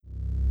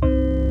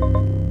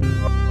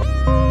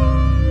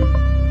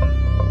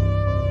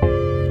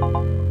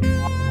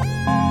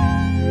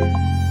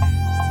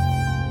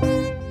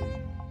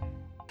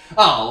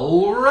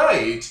All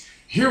right,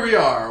 here we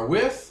are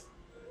with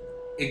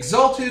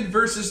Exalted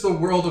versus the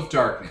World of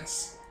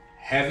Darkness.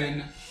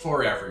 Heaven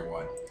for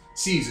Everyone.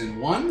 Season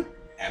 1,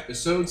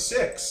 Episode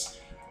 6.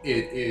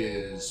 It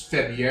is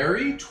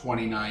February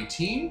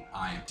 2019.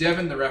 I am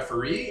Devin, the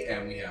referee,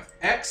 and we have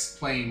X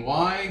playing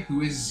Y,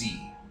 who is Z.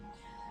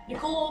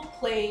 Nicole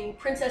playing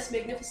Princess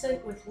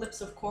Magnificent with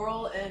lips of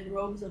coral and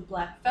robes of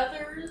black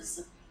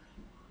feathers,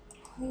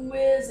 who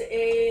is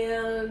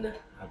a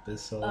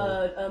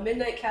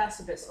midnight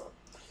cast abyssal.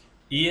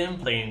 Ian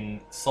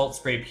playing Salt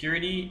Spray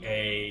Purity,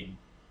 a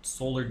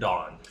Solar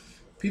Dawn.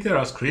 Peter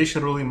as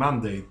Creation Ruling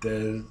Mandate,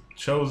 the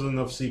Chosen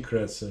of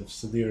Secrets of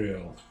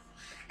Sidereal.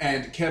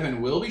 And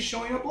Kevin will be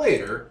showing up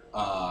later.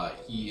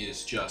 He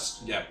is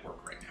just at work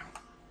right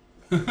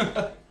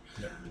now.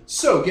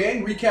 So,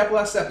 gang, recap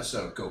last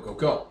episode. Go, go,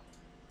 go.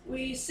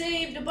 We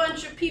saved a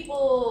bunch of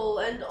people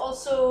and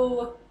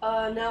also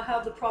now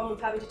have the problem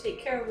of having to take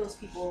care of those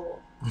people.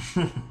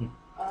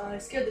 I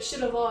scared the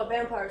shit out of all our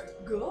vampires.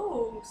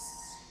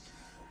 Ghosts.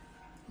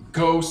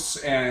 Ghosts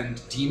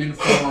and demon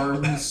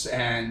forms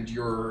and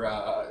your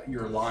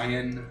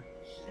lion.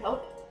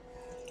 Help.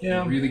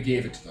 Yeah. You really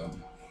gave it to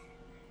them.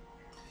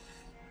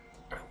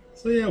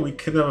 So yeah, we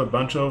kidnapped a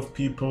bunch of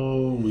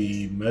people.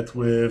 We met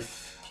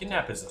with...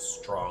 Kidnap is a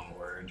strong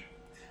word.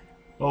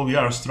 Well, we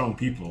are strong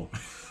people.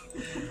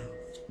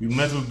 We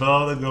met with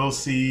Bela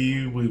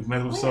Lugosi. We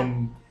met with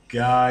some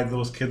guy that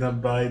was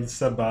kidnapped by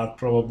Sabat,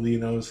 probably,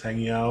 and I was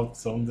hanging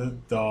out on the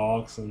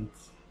docks and...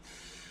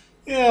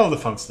 Yeah, all the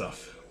fun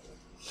stuff.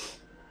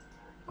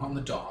 On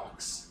the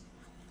dogs.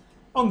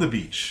 On the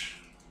beach.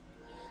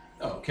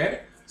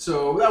 Okay.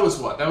 So that was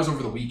what? That was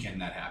over the weekend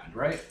that happened,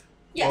 right?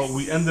 Yes. Well,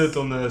 we ended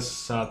on a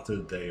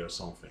Saturday or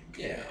something.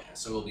 Yeah.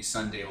 So it'll be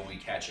Sunday when we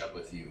catch up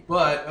with you.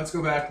 But let's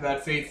go back to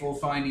that fateful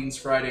findings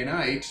Friday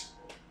night.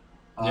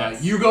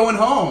 Yes. You going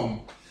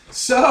home.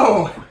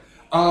 So,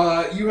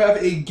 you have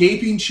a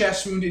gaping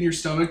chest wound in your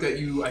stomach that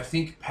you, I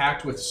think,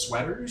 packed with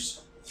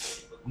sweaters.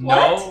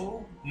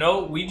 No,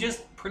 we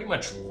just pretty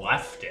much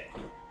left it.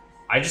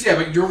 Yeah,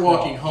 but you're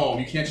walking home.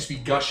 You can't just be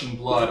gushing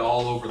blood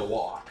all over the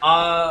walk.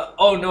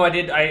 Oh no, I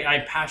did.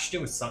 I patched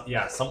it with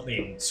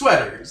something.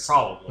 Sweaters.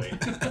 Probably.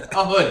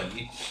 A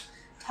hoodie.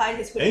 Tied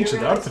his hoodie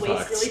Ancient around his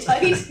waist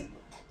artifacts.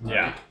 really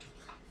tight.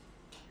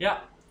 Yeah.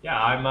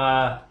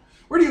 I'm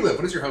Where do you live?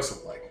 What does your house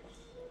look like?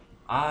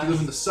 Do you live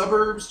in I the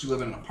suburbs? Do you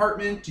live in an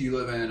apartment? Do you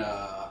live in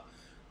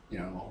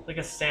like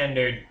a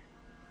standard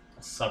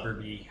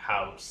suburby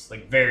house,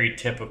 like very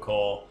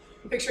typical.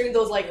 I'm picturing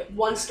those like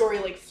one-story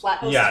like flat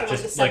houses Yeah, from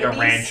just like like the 70s. a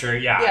rancher.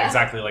 Yeah, Yeah.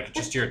 exactly. Like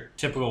just your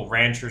typical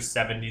rancher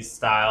 70s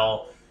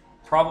style.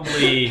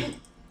 Probably.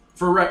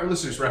 For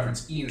listeners'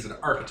 reference, Ian's an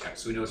architect,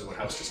 so he knows about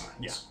house designs.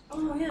 Yeah.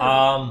 Oh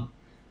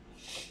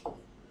yeah.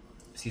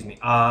 Excuse me.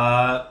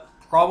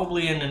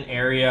 Probably in an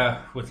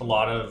area with a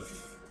lot of,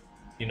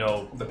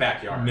 The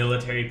backyard.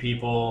 military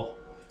people,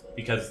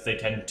 because they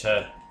tend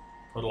to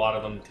put a lot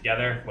of them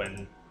together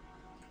when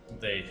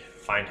they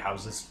find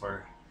houses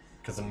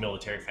because of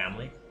military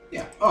family.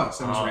 Yeah. Oh, it's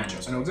 70s Um,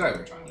 ranchos. I know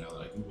exactly what you're talking about now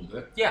that I googled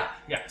it. Yeah.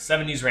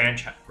 70s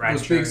ranch.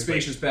 Those big,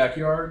 spacious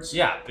backyards.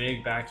 Yeah,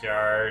 big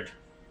backyard,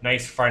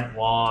 nice front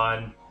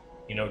lawn,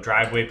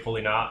 driveway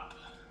pulling up,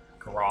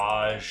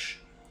 garage,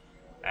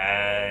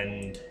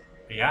 and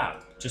yeah,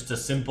 just a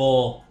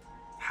simple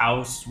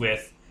house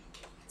with,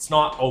 it's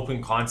not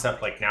open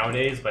concept like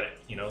nowadays, but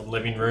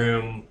living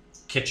room,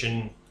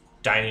 kitchen,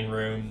 dining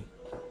room,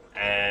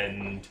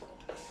 and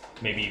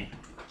maybe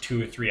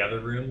 2 or 3 other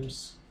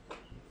rooms,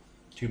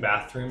 2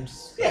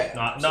 bathrooms. Yeah,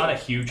 Not a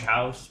huge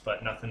house,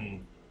 but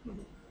nothing.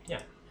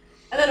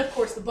 And then of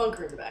course the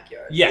bunker in the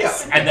backyard.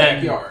 Yes, Yeah, and then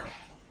backyard.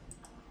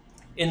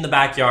 in the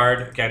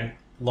backyard, again,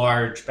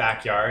 large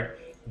backyard,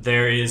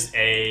 there is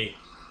a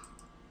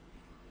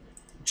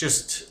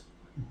just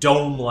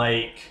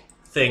dome-like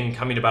thing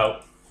coming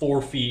about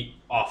 4 feet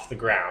off the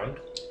ground,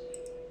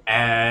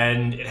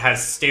 and it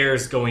has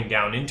stairs going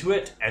down into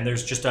it, and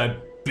there's just a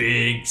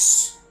big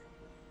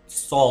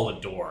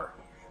solid door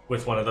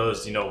with one of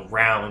those,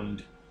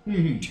 round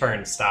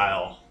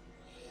turnstile.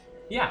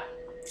 Yeah.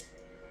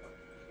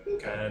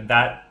 Okay. And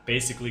that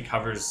basically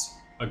covers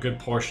a good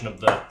portion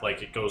of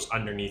it goes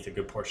underneath a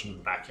good portion of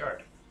the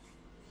backyard.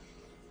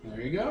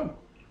 There you go.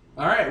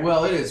 All right.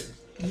 Well, it is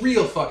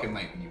real fucking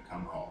late when you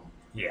come home.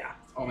 Yeah.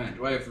 Oh man,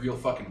 do I have real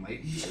fucking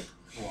late music?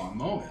 One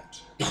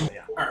moment.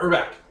 Yeah. All right, we're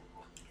back.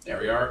 There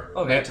we are.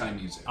 Okay. Nighttime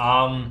music.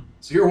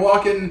 So you're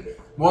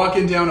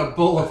walking down a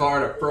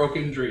boulevard of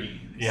broken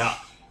dreams. Yeah.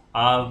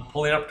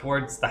 Pulling up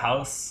towards the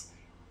house,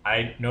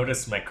 I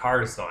noticed my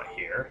car's not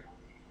here,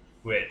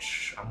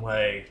 which I'm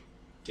like,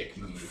 Dick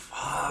move.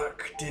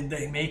 fuck, did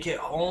they make it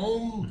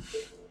home?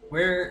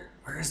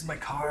 Where's my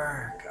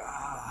car?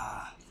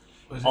 God.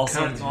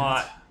 Also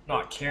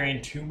not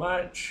carrying too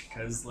much,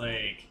 because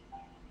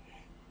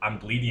I'm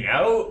bleeding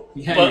out.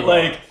 Yeah, but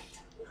you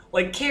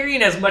like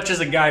carrying as much as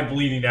a guy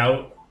bleeding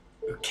out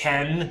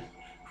can,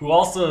 who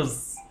also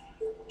is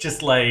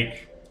just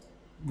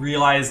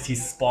realized he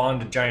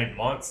spawned a giant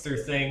monster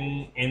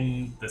thing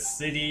in the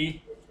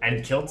city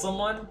and killed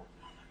someone.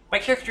 my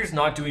character's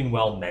not doing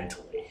well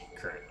mentally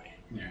currently,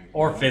 Yeah.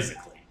 or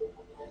physically.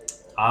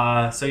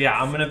 So yeah,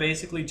 I'm gonna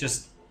basically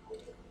just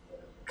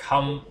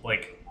come,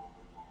 like,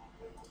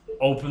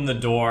 open the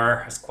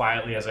door as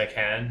quietly as I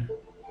can,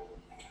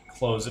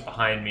 close it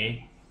behind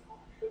me,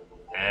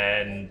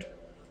 and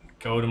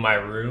go to my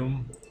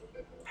room,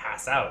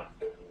 pass out.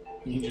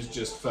 You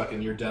just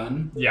fucking, you're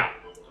done? Yeah,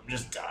 I'm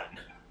just done.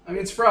 I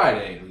mean, it's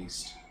Friday at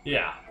least.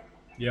 Yeah.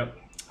 Yep.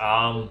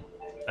 And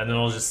then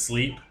I'll just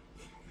sleep.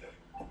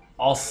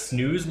 I'll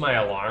snooze my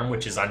alarm,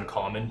 which is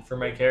uncommon for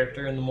my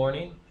character in the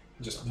morning.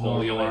 Just pull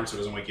the alarm so it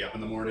doesn't wake you up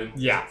in the morning?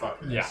 Yeah. Fuck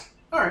this. Yeah.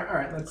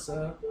 Alright, let's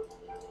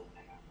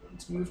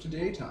move to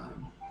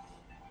daytime.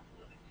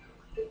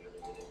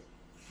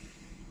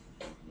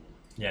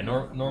 Yeah,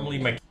 normally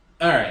my...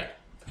 Alright.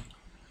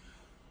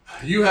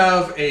 You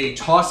have a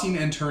tossing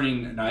and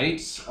turning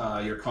night.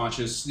 You're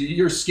conscious.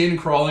 Your skin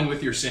crawling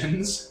with your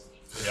sins.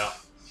 Yeah.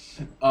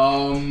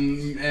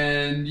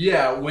 And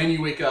yeah, when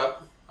you wake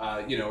up, what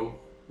are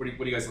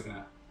you guys looking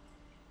at?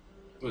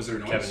 Was there a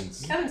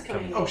noise? Kevin's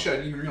coming in. Oh shit, I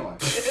didn't even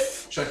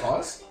realize. Should I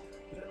pause?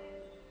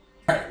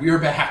 Alright, we are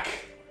back.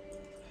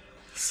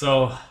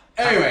 So...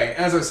 Anyway,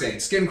 as I was saying,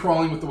 skin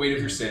crawling with the weight of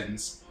your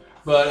sins.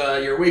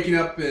 But you're waking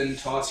up and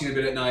tossing a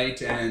bit at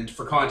night, and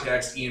for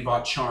context, Ian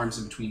bought charms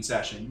in between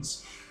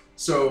sessions.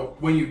 So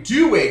when you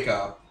do wake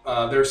up,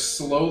 there's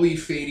slowly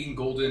fading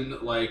golden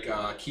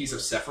keys of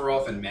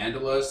Sephiroth and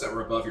mandalas that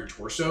were above your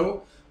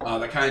torso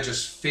that kind of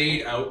just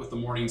fade out with the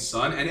morning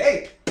sun. And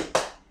hey,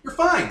 you're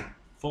fine.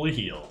 Fully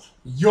healed.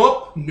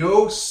 Yup,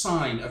 no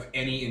sign of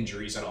any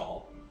injuries at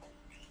all.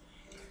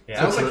 Yeah.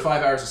 That was like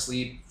 5 hours of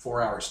sleep,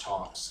 4 hours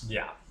tops.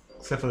 Yeah.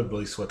 Except for the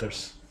bloody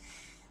sweaters.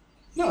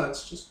 No,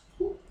 that's just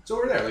it's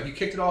over there. Like you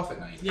kicked it off at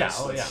night. Yeah.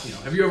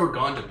 That's, have you ever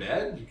gone to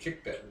bed? You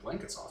kick bed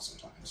blankets off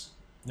sometimes.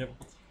 Yep.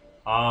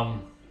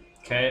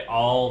 Okay,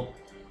 I'll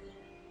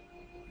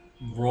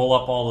roll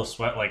up all the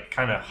sweat, like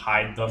kind of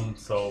hide them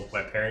so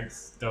my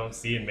parents don't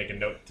see, and make a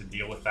note to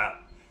deal with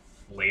that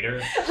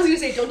later. I was gonna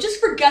say, don't just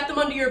forget them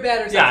under your bed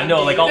or something. Yeah,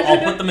 no, like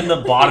I'll put them in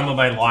the bottom of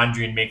my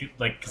laundry and make it,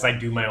 like, because I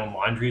do my own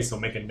laundry, so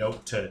make a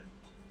note to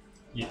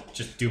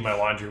just do my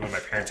laundry when my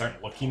parents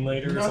aren't looking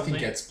later or Nothing something.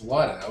 gets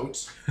blood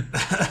out.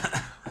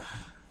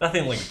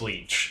 Nothing like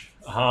bleach.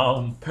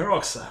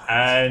 Peroxide.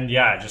 And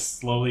yeah, just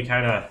slowly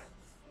kind of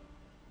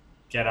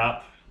get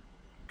up,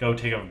 go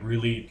take a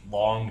really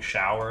long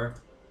shower,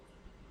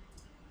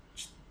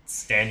 just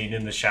standing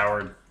in the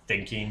shower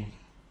thinking,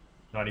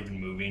 not even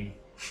moving,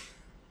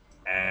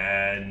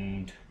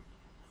 and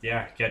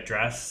yeah, get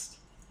dressed,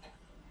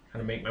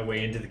 kind of make my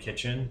way into the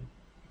kitchen.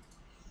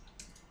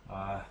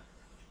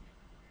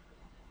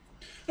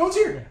 No one's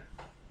here.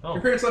 Oh.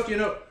 Your parents left you a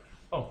note.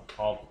 Oh,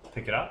 I'll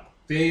pick it up.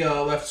 They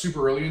left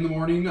super early in the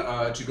morning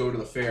to go to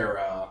the fair,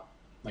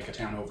 like a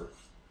town over.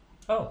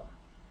 Oh,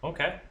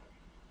 okay.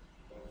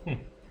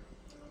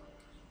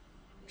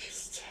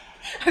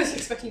 I was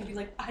expecting you to be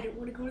like, I don't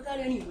want to go to that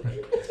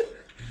anyway.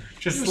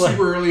 Just You're like,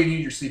 super early and you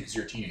need your sleep because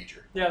you're a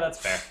teenager. yeah, that's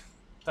fair.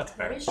 That's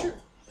That fair. is true.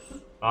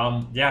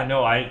 Yeah,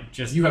 no, I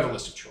just You have a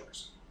list of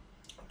chores.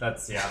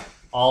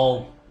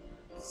 I'll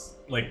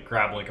like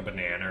grab like a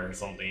banana or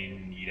something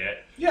and eat it.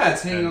 Yeah,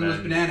 it's hanging And on those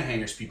then- banana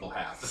hangers people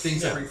have. The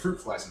things that Yeah. bring fruit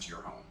flies into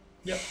your home.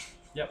 Yep.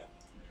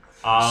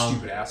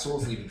 Stupid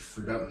assholes leaving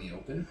fruit out in the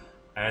open.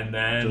 And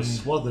then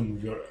Just swat them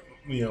with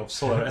your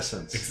solar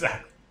essence.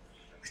 exactly.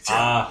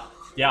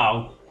 Yeah,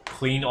 I'll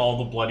clean all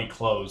the bloody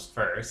clothes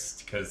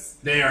first, because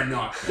They are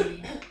not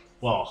clean.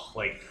 well,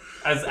 like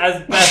as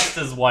best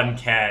as one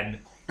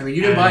can. I mean,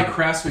 you didn't buy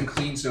Craftsman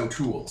Cleans No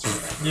Tools.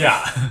 Right?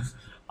 Yeah.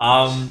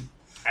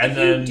 And If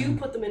then you do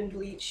put them in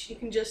bleach, you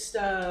can just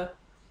your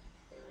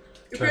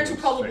Turn parents would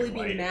them probably straight be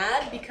white.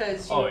 mad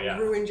because you Oh, yeah.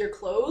 ruined your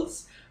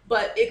clothes,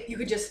 but you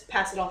could just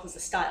pass it off as a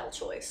style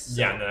choice.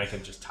 So. yeah, and then I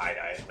can just tie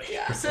dye it later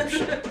Yeah. or some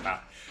shit like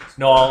that.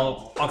 No,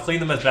 I'll clean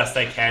them as best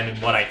I can,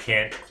 and what I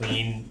can't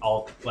clean,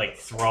 I'll like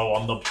throw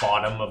on the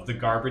bottom of the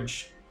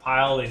garbage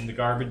pile in the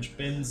garbage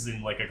bins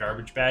in like a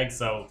garbage bag,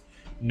 so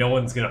no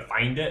one's gonna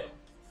find it.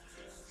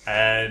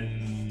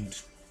 And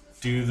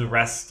do the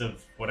rest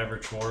of whatever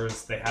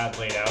chores they had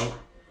laid out.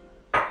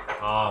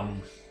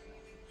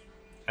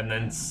 And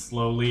then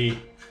slowly,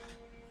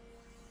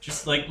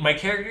 just like my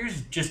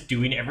character's just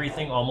doing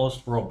everything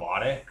almost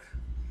robotic,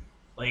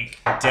 like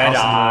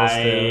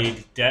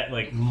dead-eyed,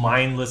 like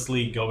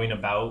mindlessly going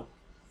about,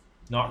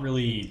 not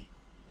really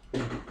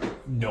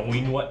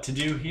knowing what to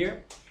do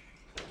here,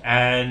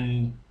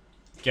 and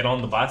get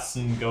on the bus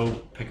and go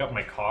pick up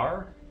my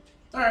car.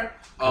 All right.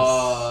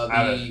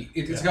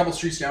 It's a couple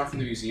streets down from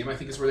the museum, I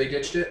think is where they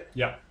ditched it.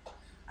 Yeah.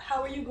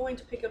 How are you going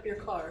to pick up your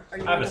car? Are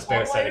you I have going a to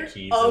spare set of hotwire?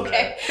 keys Oh, in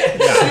okay.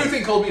 You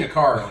think called me a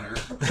car owner.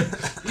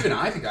 Even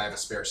I think I have a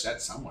spare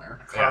set somewhere.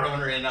 Car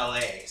owner in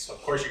LA, so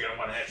of course you're gonna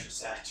want an extra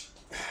set.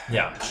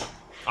 Yeah.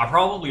 I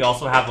probably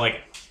also have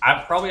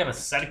a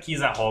set of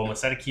keys at home, a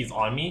set of keys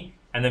on me,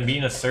 and then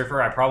being a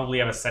surfer, I probably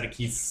have a set of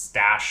keys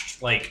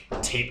stashed, like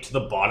taped to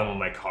the bottom of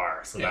my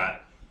car, so Yeah.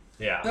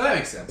 that, No, that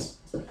makes sense.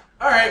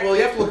 All right, well,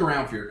 you have to look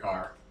around for your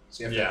car.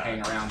 So you have Yeah. to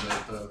hang around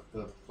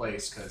the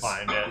place because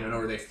Find it. you don't know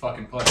where they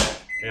fucking put it.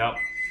 Yep.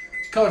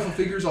 Colorful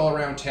figures all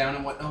around town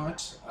and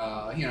whatnot.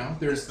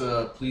 There's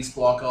the police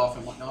block off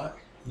and whatnot.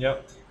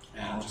 Yep.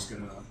 And I'm just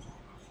gonna...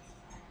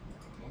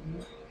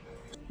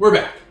 We're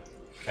back.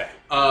 Okay.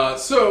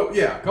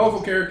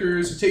 Colorful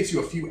characters. It takes you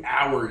a few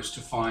hours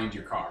to find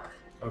your car.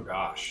 Oh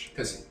gosh.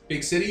 Because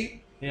big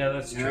city, Yeah,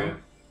 that's You true. know?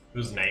 It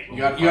was night. you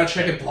gotta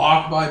check it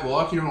block by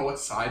block. You don't know what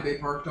side they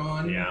parked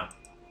on. Yeah.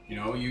 You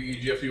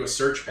have to do a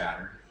search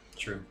pattern.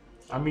 True.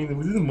 I mean,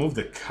 we didn't move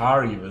the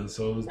car even,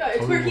 so... No,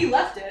 it's where he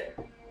left it.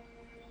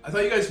 I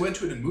thought you guys went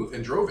to it and moved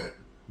and drove it.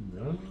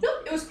 No. No,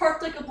 it was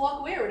parked like a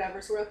block away or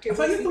whatever, so we're up here. I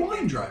thought you had the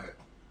line drive it.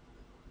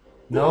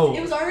 No.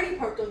 It was already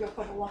parked like a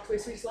couple blocks away,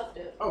 so we just left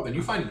it. Oh, then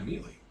you find it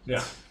immediately.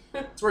 Yeah.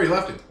 That's where you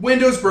left it.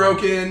 Windows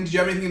broken. Did you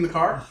have anything in the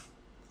car?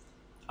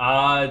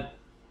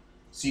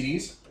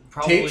 CDs?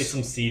 Probably Tapes?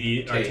 some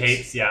CD or Tapes.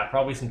 tapes. Yeah,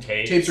 probably some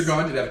tapes. Tapes are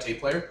gone. Did it have a tape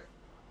player?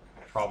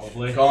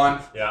 Probably.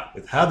 Gone. Yeah.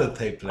 It had a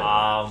tape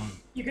player.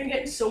 You're gonna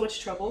get in so much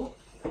trouble.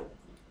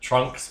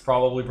 Trunks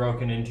probably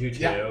broken into too.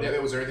 Yeah.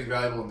 Was there anything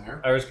valuable in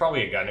there? There was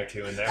probably a gun or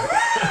two in there.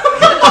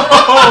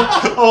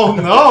 Oh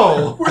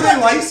no! Were they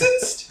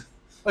licensed?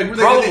 Like were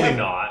they? Probably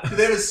not. Did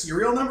they have a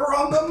serial number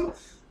on them?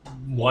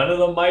 One of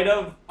them might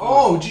have.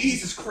 Oh,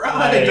 Jesus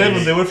Christ!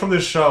 Hey. They were from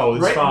the show.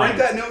 It's Write fine.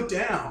 that note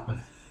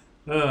down.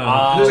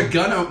 Um, There's a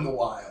gun out in the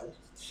wild.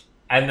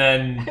 And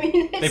then I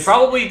mean, they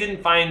probably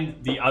didn't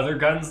find the other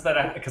guns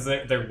because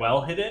they're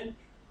well hidden.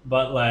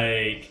 But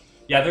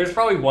there's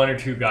probably one or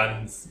two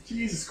guns.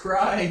 Jesus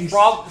Christ!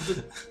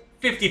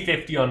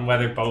 50-50 on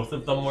whether both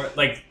of them were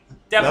That's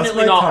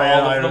definitely my not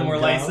tire all of them iron were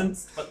gun.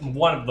 licensed, but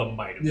one of them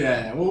might have.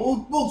 Yeah,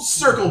 well, we'll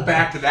circle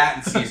back to that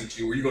in season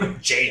 2, where you go to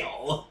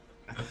jail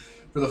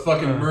for the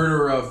fucking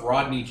murder of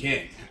Rodney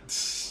King.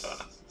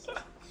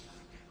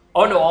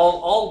 Oh no,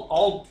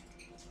 I'll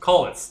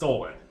call it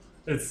stolen.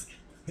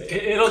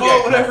 It'll Call get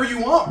it whatever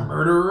you want,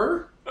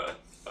 murderer.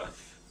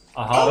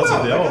 Uh-huh. that's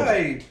wow, a that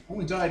deal. guy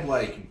only died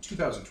in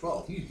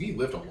 2012. He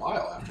lived a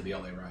while after the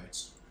LA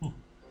riots.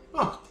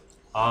 Huh.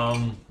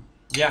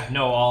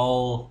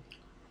 I'll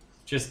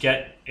just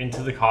get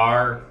into the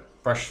car,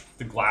 brush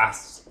the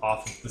glass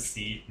off of the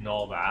seat and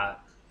all that,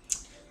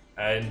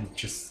 and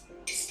just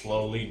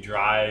slowly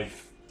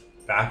drive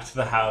back to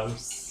the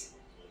house.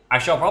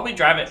 Actually, I'll probably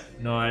drive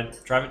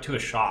it to a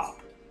shop.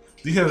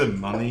 Do you have the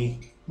money?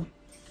 I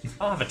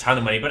don't have a ton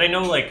of money, but I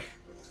know,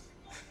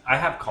 I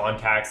have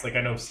contacts. I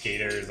know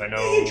skaters. I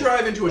know, You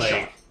drive into a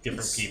shop.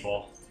 different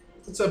people.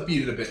 Let's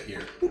upbeat it a bit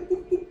here.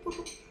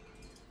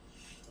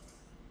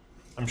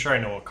 I'm sure I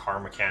know a car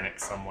mechanic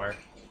somewhere.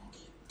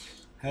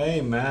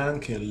 Hey man,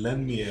 can you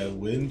lend me a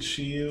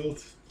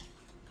windshield?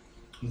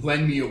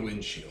 Lend me a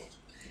windshield.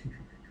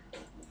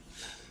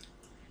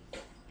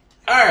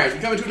 Alright,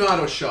 you come into an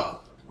auto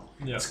shop.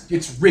 Yeah.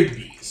 It's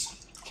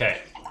Rigby's.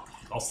 Okay.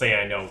 I'll say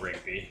I know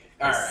Rigby.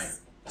 Alright.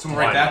 Someone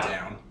write Why that not?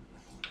 down.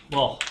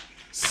 Well,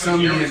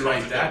 Somebody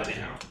write that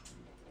down.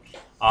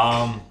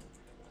 um,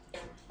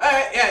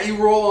 Alright, yeah, you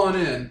roll on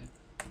in.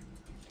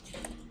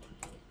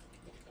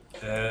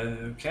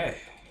 okay.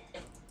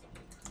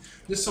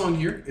 This song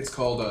here, it's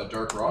called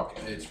Dark Rock.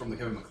 It's from the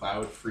Kevin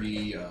MacLeod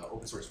free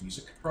open source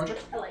music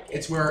project. I like it.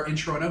 It's where our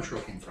intro and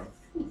outro came from.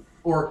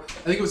 Or I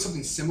think it was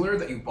something similar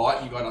that you bought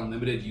and you got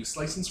unlimited use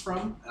license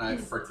from. And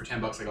for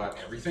 $10 I got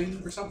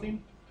everything or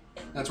something.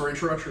 That's where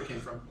intro outro came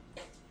from.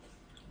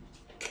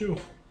 Cool.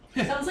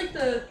 Sounds like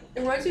it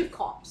reminds me of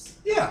Cops.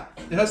 Yeah,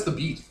 it has the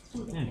beat.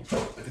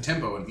 Like the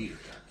tempo and beat.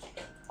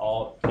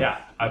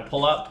 I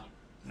pull up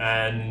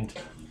and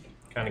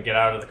kind of get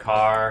out of the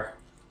car,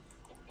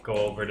 go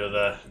over to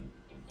the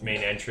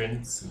main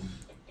entrance.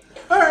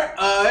 Alright,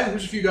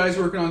 there's a few guys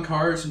working on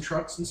cars and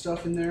trucks and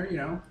stuff in there,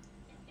 And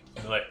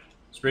they're like,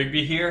 is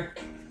Rigby here?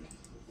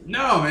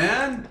 No,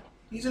 man.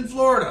 He's in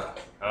Florida.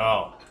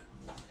 Oh.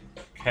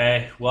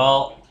 Okay,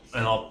 well,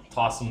 and I'll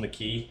toss him the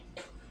key,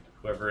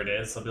 whoever it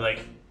is. I'll be like,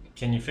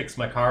 can you fix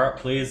my car up,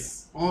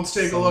 please? Well, let's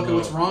take a look at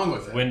what's wrong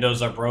with it.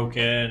 Windows are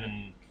broken,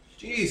 and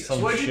Jesus,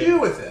 some what'd you shit. do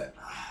with it?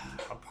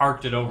 I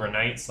parked it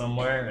overnight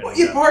somewhere. And, What,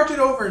 you parked it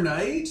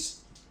overnight?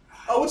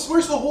 Oh,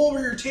 where's the hole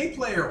where your tape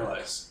player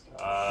was?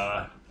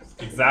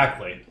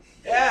 Exactly.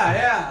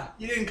 Yeah.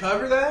 You didn't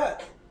cover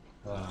that?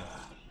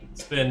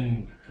 It's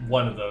been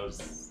one of those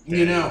days.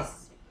 You know,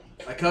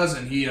 my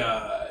cousin, he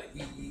knows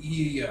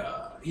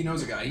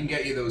a guy. He can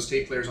get you those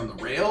tape players on the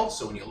rail,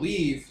 so when you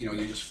leave, you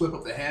just flip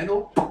up the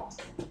handle,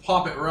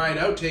 pop it right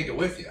out, take it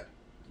with you.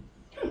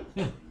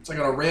 It's like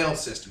on a rail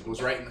system. It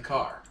goes right in the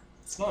car.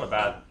 It's not a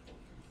bad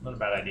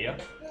idea.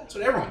 Yeah, that's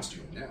what everyone's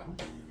doing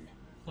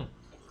now.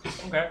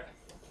 Okay.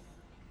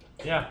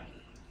 Yeah.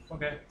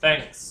 Okay.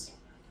 Thanks.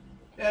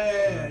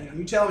 Yeah.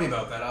 You tell me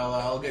about that.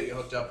 I'll get you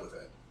hooked up with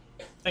it.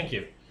 Thank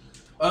you.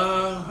 All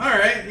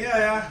right.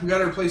 Yeah. We got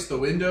to replace the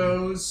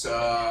windows.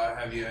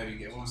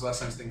 When was the last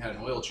time this thing had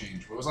an oil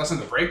change? When was the last time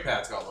the brake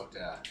pads got looked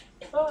at?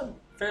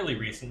 Fairly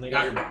recently. You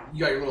got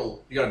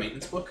a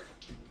maintenance book?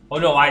 Oh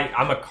no,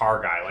 I'm a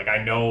car guy.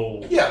 I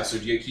know. Yeah. So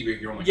do you keep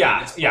your own Yeah.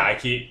 maintenance book? I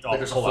keep.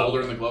 There's a pull folder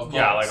out. in the glove box.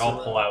 Yeah.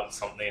 I'll pull out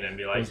something and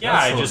be like, Is yeah,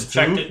 that I so just too?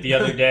 checked it the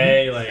other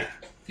day.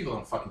 People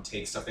don't fucking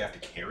take stuff they have to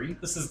carry.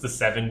 This is the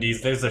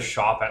 70s. There's a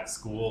shop at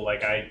school.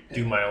 Like, I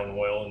do my own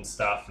oil and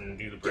stuff and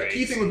do the The brakes.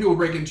 key thing when people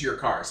break into your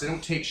cars, they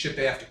don't take shit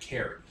they have to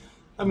carry.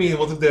 I mean,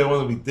 what if they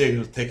want to be dick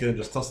and take it and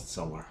just toss it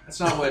somewhere? That's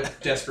not what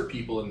desperate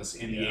people in the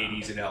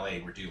 80s in LA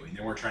were doing.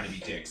 They weren't trying to be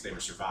dicks. They were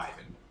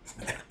surviving.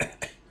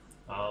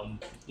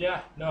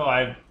 Yeah, no,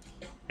 I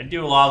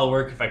do a lot of the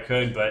work if I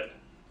could, but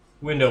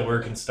window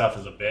work and stuff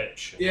is a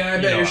bitch. Yeah, I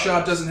You bet know your how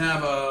shop it is. doesn't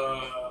have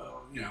a,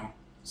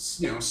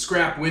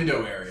 scrap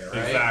window area,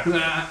 right?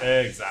 Exactly.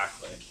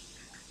 Exactly.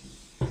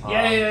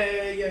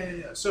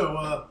 Yeah.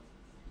 So,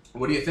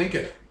 what are you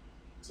thinking?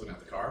 Just looking at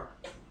the car.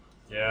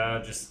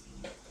 Yeah, just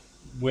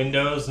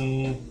windows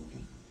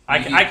and I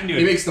can do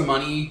He it. makes the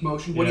money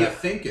motion. What are Yeah. you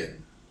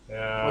thinking?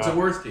 Yeah. What's it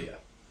worth to you?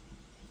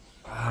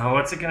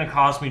 What's it gonna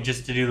cost me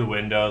just to do the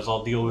windows?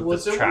 I'll deal with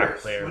What's the it track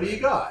worth? player. What do you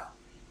got?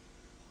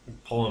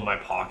 Pull in my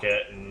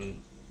pocket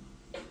and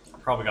I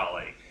probably got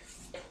like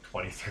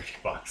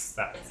 $20-$30.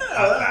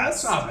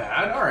 That's not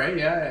bad. All right,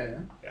 yeah.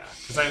 Yeah,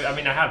 because I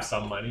mean I have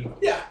some money.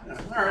 Yeah.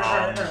 All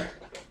right.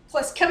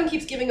 Plus, Kevin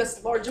keeps giving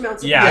us large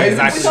amounts of Yeah, money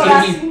exactly. without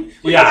asking,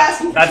 without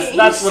asking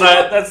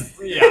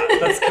for change.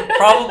 that's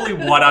probably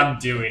what I'm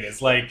doing.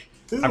 Is like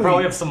I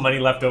probably have some money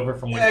left over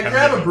from when. Yeah, Kevin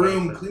grab a did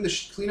broom, it.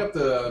 clean up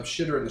the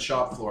shitter in the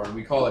shop floor, and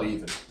we call it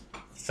even.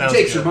 Sounds he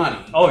takes good. your money.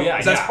 Oh yeah,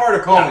 'Cause that's yeah. part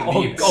of calling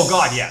Yeah. Beavis. Oh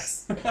God,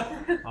 yes.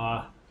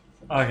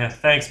 Okay,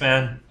 thanks,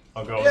 man.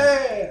 I'll go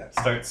Yeah.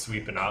 start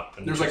sweeping up.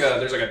 And There's like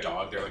a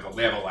dog there,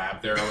 they have a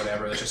lab there or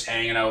whatever that's just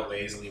hanging out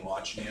lazily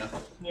watching you.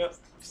 Yep.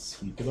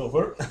 Sweep it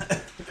over.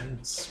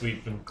 And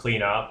sweep and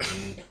clean up,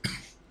 and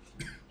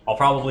I'll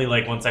probably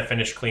like once I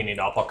finish cleaning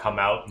up, I'll come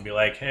out and be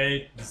like,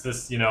 "Hey, does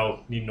this need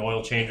an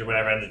oil change or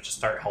whatever?" And then just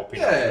start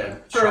helping. out Yeah,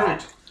 the shop.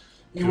 perfect.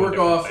 You doing work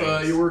different off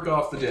things. you work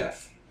off the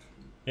diff.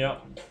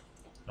 Yep.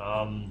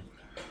 All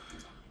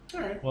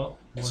right. Well.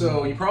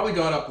 So you probably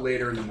got up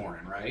later in the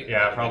morning, right?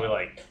 Yeah, probably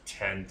like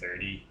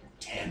 10:30.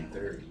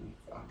 10:30.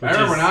 I Which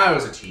remember is- when I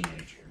was a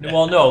teenager.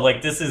 Well, no,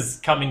 like this is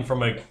coming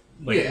from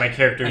Yeah. my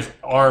character's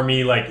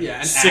army, like Yeah,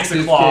 an 6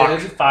 active o'clock,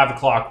 kid. 5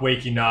 o'clock,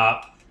 waking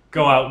up,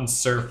 go out and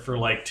surf for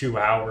like 2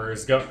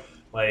 hours, go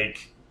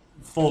like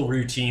full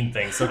routine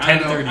thing. So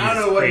 10:30. I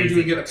don't know what you're crazy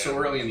doing get for up so him.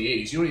 early in the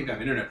 80s. You don't even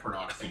have internet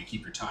pornography to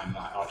keep your time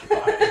not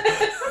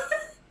occupied.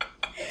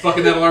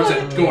 Fucking that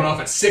alarm's going off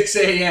at 6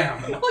 a.m.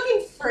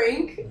 Fucking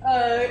Frank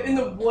in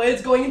the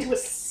woods going into a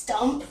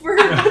stump for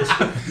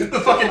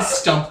The fucking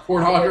stump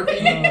pornography.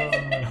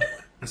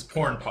 His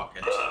porn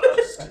pocket.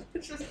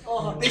 it's just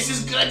oh, This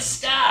is good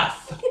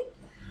stuff.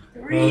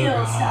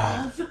 real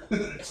stuff.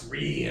 It's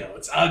real.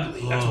 It's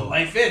ugly. That's what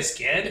life is,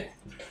 kid.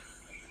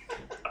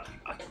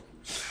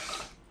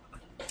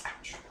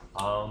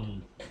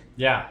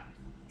 Yeah.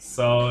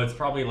 So it's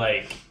probably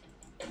like,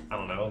 I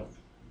don't know,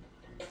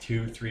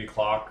 2, 3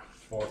 o'clock,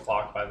 4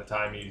 o'clock by the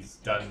time he's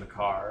done the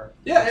car.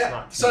 It's Yeah.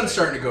 not too Sun's late.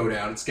 starting to go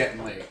down. It's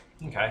getting late.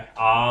 Okay.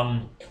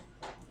 I'll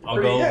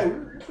go. Yeah,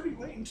 we're pretty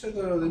late into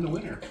the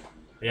winter.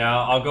 Yeah,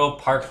 I'll go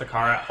park the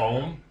car at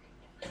home,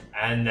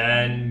 and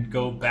then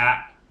go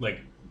back, like,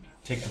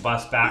 take the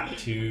bus back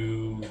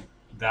to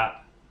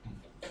that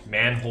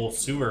manhole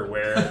sewer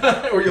where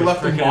Or you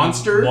left the freaking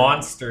monster.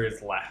 monster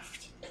is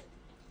left.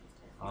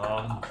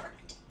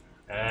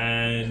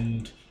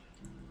 And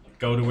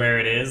go to where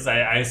it is.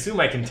 I assume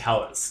I can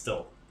tell it's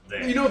still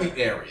there. You know the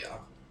area.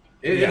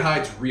 It Yeah.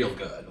 hides real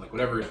good. Like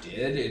whatever it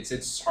did,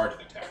 it's hard to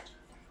detect.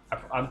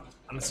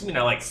 I'm assuming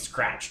I like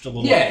scratched a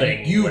little Yeah,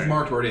 thing. you've where-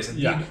 marked where it is, and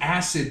Yeah. the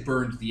acid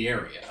burned the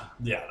area.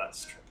 Yeah,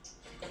 that's true.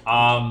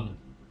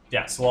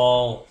 Yeah, so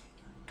I'll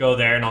go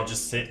there and I'll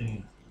just sit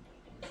and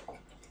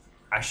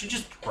I should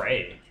just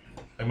pray.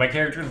 Like my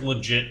character's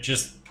legit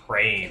just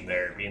praying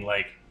there, being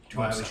like to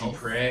Why would you himself.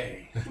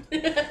 pray?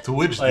 To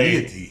which Like-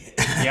 deity?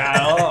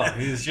 Yeah,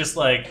 he's just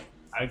like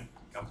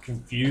I'm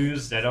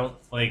confused. I don't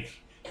like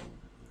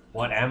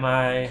what am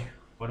I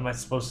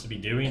supposed to be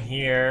doing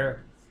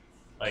here?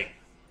 Like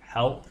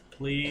help,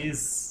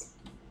 please.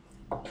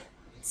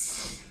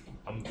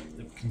 I'm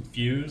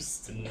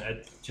confused and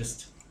I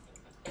just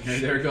Hey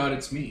there, God,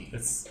 it's me,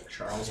 it's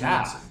Charles Yeah.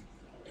 Manson.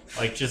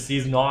 like just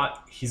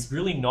he's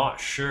really not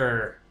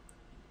sure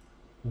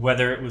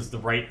whether it was the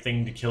right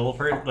thing to kill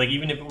her, like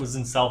even if it was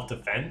in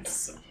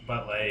self-defense,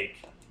 but like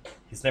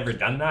he's never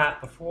done that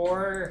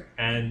before,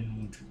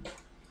 and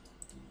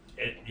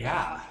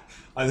yeah.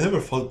 I never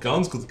thought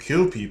guns could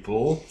kill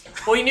people.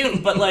 Well, he knew,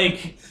 but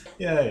like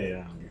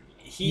Yeah.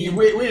 He he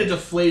way to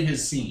deflate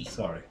his scene.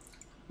 Sorry.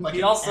 Like he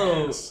an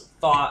also ass.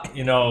 thought,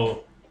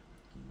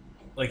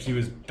 like he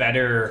was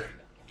better,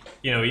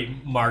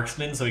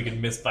 marksman, so he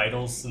could miss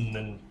vitals, and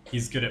then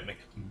he's good at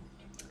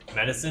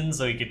medicine,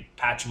 so he could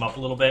patch him up a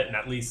little bit, and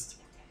at least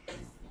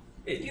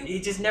he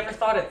just never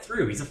thought it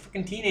through. He's a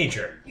fucking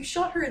teenager. You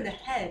shot her in the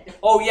head.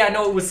 Oh yeah,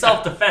 no, it was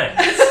self-defense,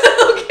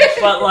 Okay.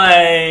 but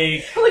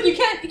like, Like you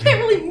can't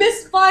really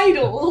miss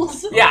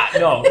vitals. yeah,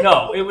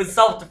 no, it was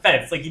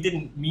self-defense. Like he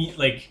didn't mean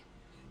like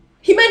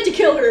He meant to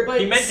kill her, but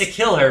he meant to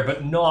kill her,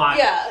 but not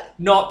Yeah.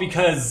 not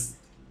because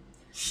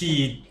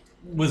he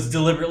was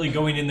deliberately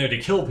going in there to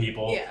kill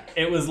people. Yeah.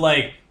 It was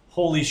like,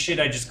 holy shit,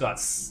 I just got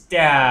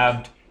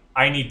stabbed.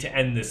 I need to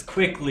end this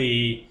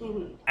quickly.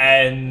 Mhm.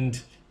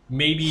 And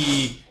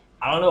maybe,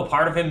 I don't know,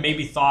 part of him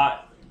maybe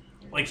thought,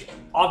 like,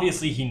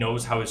 obviously he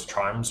knows how his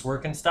charms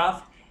work and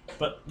stuff,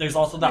 but there's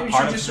also that Maybe you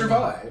part should of just him-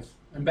 survive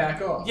and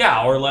back off.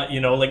 Yeah, or like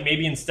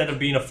maybe instead of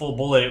being a full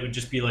bullet, it would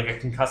just be like a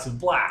concussive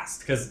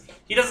blast, because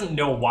he doesn't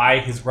know why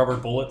his rubber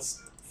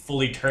bullets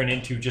fully turn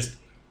into just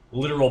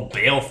literal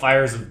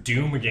balefires of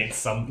doom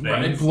against something.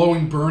 Right,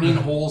 blowing burning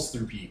holes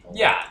through people.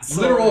 Yeah,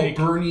 so Literal like,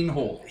 burning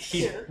holes.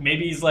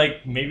 maybe he's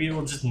like, maybe it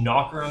will just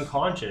knock her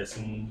unconscious,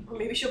 and Or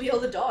maybe she'll be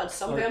able to dodge.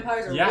 Some Or-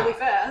 vampires are yeah. really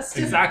fast.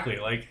 exactly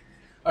like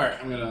Alright,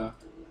 I'm gonna.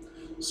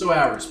 So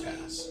hours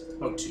pass.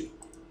 About 2.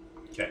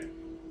 okay.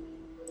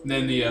 And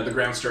then the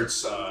ground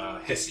starts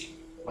hissing,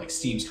 like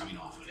steam's coming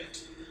off of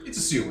it. It's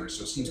a sewer,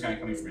 so steam's kind of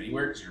coming from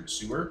anywhere because you're in a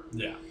sewer.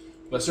 Yeah.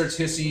 But it starts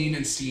hissing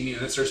and steaming,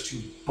 and it starts to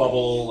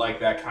bubble like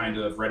that kind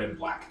of red and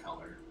black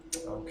color.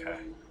 Okay.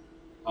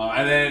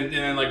 And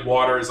then like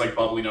water is like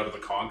bubbling out of the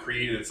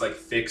concrete, and it's like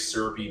thick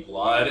syrupy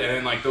blood, and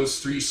then like those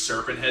 3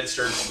 serpent heads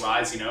start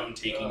rising out and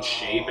taking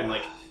shape, and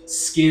like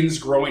skins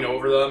growing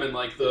over them, and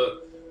like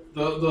the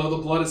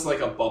blood is like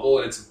a bubble,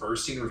 and it's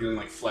bursting, revealing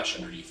like flesh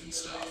underneath and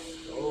stuff.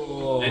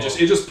 Oh. And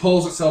it just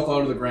pulls itself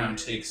out of the ground,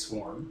 takes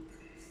form.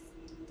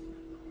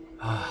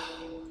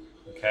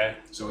 Okay.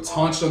 So it's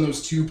hunched on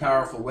those 2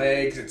 powerful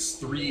legs. Its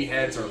 3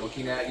 heads are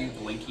looking at you,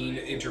 blinking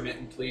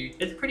intermittently.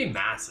 It's pretty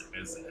massive,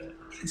 isn't it?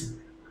 It's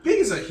big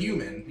as a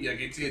human. Like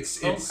Okay.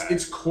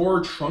 its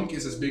core trunk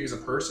is as big as a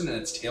person, and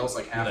its tail's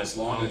like half That's- as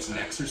long, and its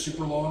necks are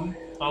super long.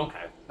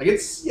 Okay. Like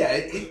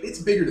it's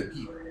bigger than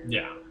people,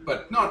 Yeah.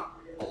 but not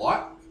a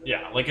lot.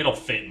 Yeah, like it'll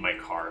fit in my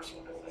car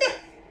sort of thing.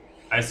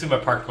 I assume I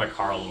parked my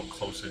car a little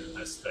closer to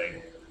this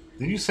thing.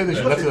 Did you say that You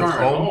you left left it your at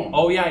car at home? home.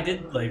 Oh yeah, I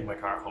did leave my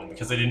car at home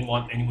because I didn't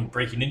want anyone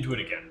breaking into it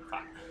again.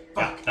 Fuck.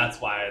 Yeah, that's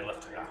why I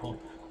left it at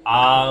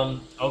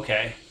home.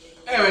 Okay.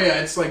 Anyway,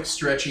 yeah, it's like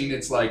stretching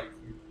its like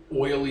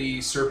oily,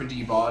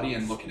 serpenty body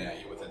and looking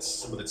at you with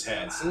its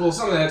head. So, well,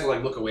 some of it has to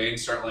like look away and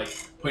start like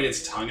putting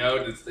its tongue out.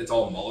 It's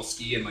all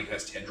mollusky and like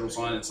has tendrils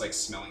on it. It's like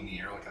smelling the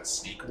air like a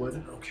snake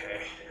would.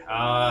 Okay.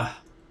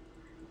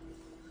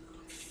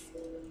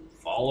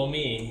 Follow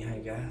me, I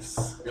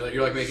guess.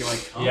 You're like making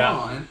like, come Yeah.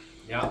 on.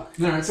 Yeah. All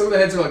right, some of the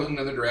heads are like looking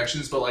in other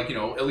directions, but like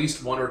at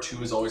least 1 or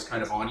 2 is always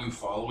kind of on you,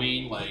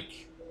 following,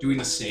 like doing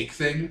the snake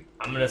thing.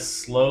 I'm gonna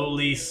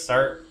slowly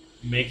start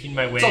making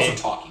my way. It's also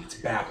talking. It's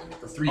babbling.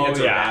 The 3 heads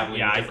are babbling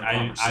different I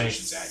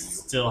conversations at you.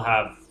 still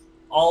have.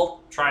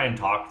 I'll try and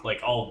talk.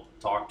 Like I'll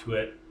talk to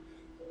it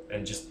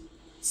and just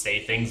say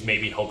things,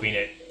 maybe hoping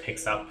it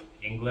picks up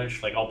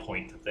English. Like I'll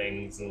point to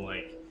things and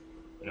like,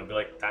 be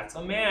like, "That's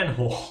a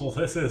manhole."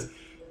 This is,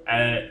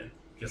 and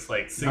just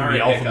like sing Alright,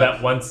 the alphabet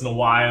hiccup. once in a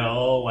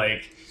while.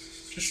 Like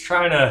just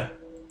trying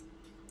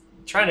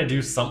to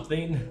do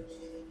something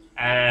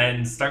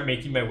and start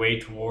making my way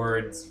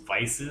towards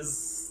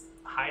Vice's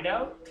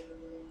hideout.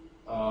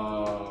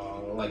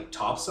 Like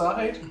top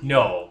side.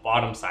 No,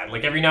 bottom side.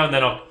 Like every now and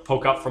then I'll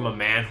poke up from a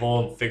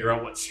manhole and figure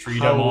out what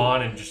street I'm How-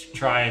 on and just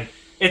try and.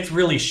 It's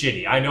really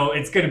shitty. I know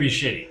it's gonna be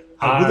shitty.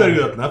 How good are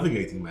you at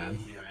navigating, man?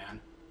 Yeah, man.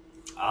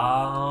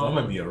 That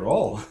might be a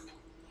roll.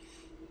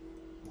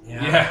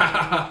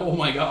 Yeah. Oh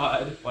my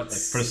god. Like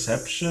What's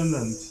perception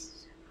and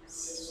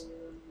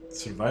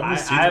survival. I have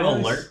streetwise?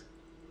 alert.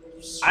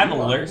 I have Streetwise.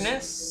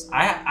 alertness.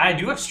 I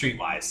do have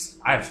streetwise.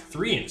 I have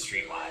 3 in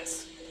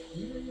streetwise.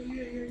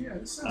 Yeah.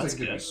 This sounds That's like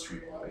good good.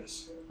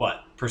 streetwise.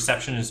 What?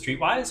 Perception and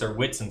streetwise or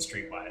wits and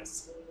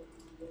streetwise?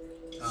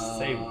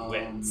 Say Um,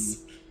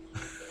 wits.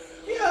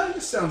 Yeah,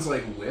 this sounds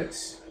like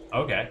wits.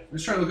 Okay. I'm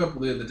just trying to look up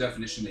the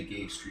definition they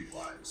gave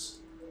streetwise.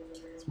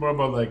 It's more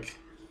about like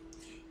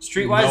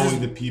Streetwise knowing is,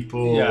 the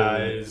people. yeah,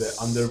 the is-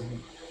 under.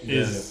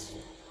 is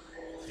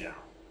yeah.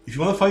 If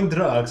you want to find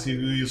drugs, you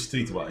use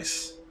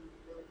streetwise.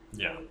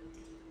 Yeah.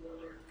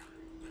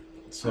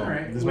 So All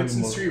right, this wits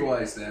might and be more.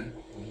 streetwise then.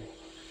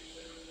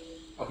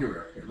 Oh, here we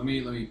are. Here, let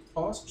me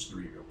pause. I'm just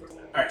gonna read it real quick.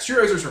 All right,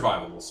 streetwise or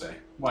survival, we'll say.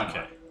 Why not?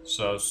 Okay.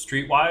 So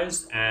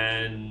streetwise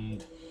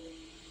and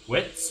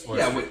wits, or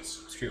Yeah,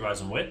 wits.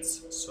 streetwise and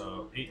wits.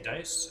 So 8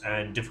 dice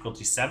and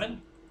difficulty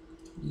 7.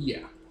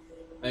 Yeah.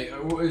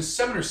 Is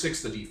 7 or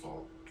 6 the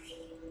default?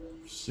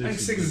 I think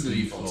 6 is the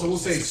default. So we'll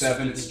say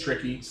 7. It's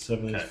tricky.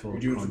 7 is Okay, for We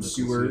do it from conduct,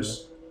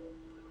 sewers.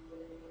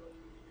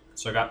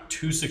 So I got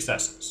 2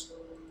 successes.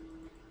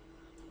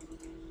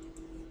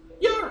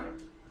 Yeah, all right.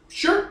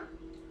 Sure.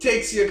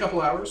 Takes you a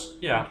couple hours.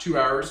 Yeah. 2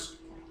 hours.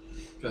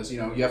 Because,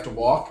 you have to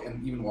walk,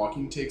 and even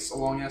walking takes a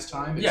long ass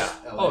time. It's Yeah.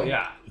 LA. Oh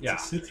yeah. It's Yeah. a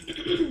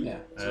city. Yeah.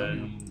 So,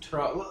 And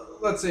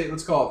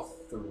let's call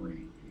it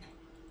 3.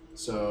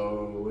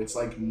 So it's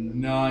like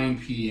 9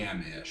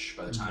 p.m. ish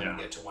by the time Yeah.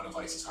 we get to one of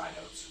Vice's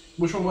hideouts.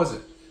 Which one was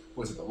it?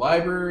 Was it the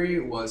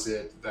library? Was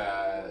it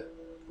that?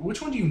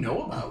 Which one do you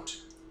know about?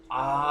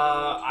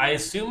 I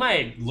assume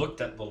I looked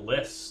at the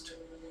list.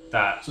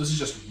 That So this is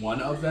just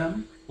one of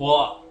them.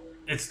 well,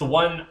 it's the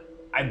one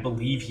I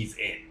believe he's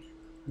in.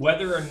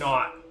 Whether or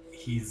not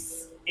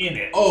he's in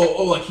it.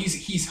 Oh, like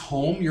he's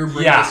home. You're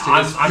bringing Yeah, this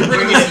to this. I'm You're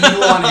bringing bringing- this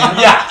evil on him.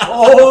 Yeah.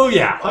 Oh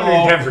yeah.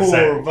 Oh, 110%.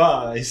 poor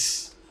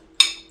Vice.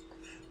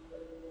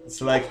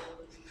 It's like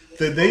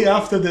the day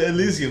after the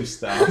Elysium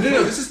stuff.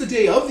 No, this is the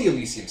day of the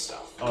Elysium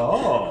stuff.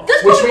 Oh.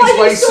 That's Which probably means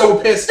why he he's was so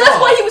pissed That's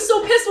off. why he was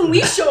so pissed when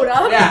we showed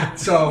up. Yeah.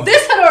 So.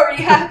 This had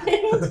already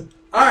happened.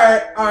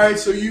 All right.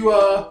 So you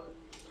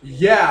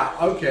yeah.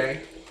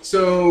 Okay.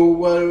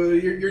 So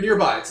you're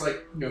nearby. It's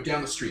like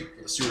down the street.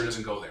 But the sewer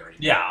doesn't go there anymore.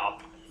 Yeah.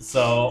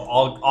 So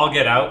I'll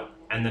get out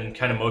and then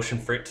kind of motion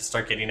for it to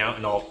start getting out,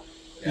 and I'll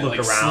look like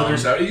around.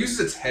 Slithers out. It uses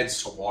its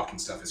heads to walk and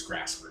stuff as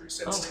graspers,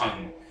 and its Okay.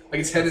 tongue, like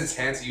its head and its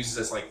hands, it uses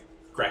as like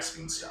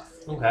grasping stuff,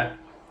 Okay.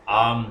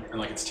 and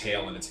like its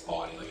tail and its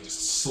body, like it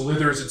just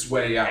slithers its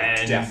way out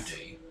And-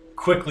 deftly.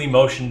 Quickly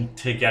motion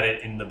to get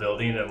it in the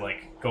building and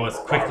like go as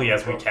quickly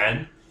as we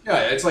can. Yeah,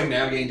 it's like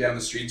navigating down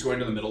the streets, going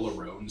to the middle of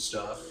the road and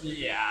stuff.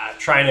 Yeah,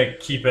 trying to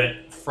keep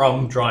it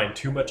from drawing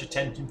too much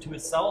attention to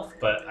itself,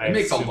 but I It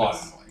makes a assume lot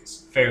it's of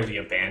noise. fairly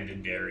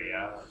abandoned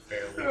area.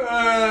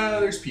 Fairly.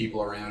 There's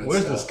people around. And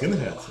Where's the stuff.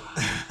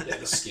 skinhead? Yeah,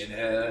 the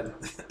skinhead.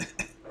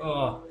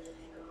 Oh.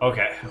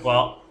 Okay.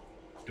 Well,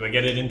 do I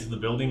get it into the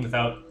building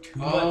without too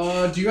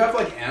much? Do you have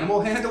like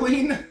animal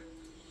handling?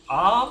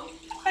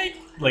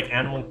 Like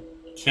animal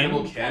kin?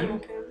 Animal kin?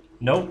 Okay.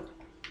 Nope.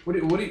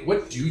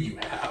 What do you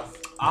have?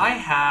 I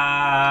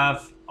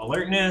have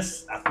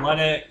alertness,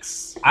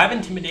 athletics. I have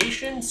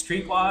intimidation,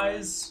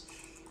 streetwise.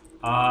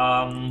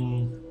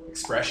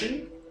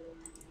 Expression?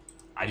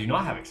 I do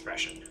not have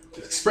expression.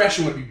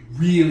 Expression would be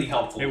really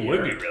helpful. It here.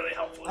 would be really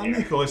helpful I mean, you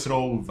here. can always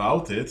roll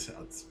without it.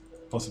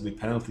 Possibly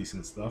penalties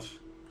and stuff.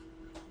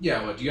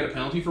 Yeah, what, do you get a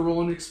penalty for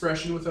rolling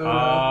expression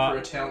without for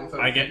a talent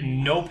without? I get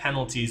no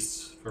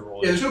penalties for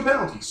rolling. Yeah, there's no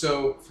penalty.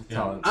 So Yeah.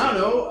 Talent. I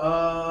don't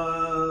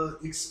know.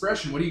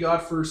 Expression. What do you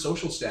got for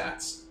social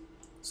stats?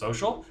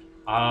 Social.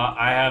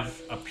 I have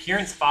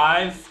appearance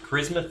 5,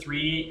 charisma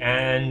 3,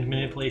 and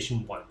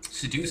manipulation 1.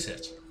 Seduce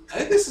it. I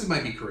think this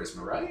might be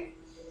charisma, right?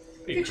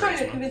 Big You're trying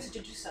to charisma. convince it to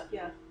do stuff,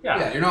 yeah.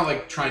 Yeah. You're not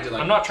like trying to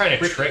like. I'm not trying to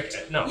trick trick it.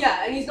 it. No.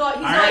 Yeah, and he's not.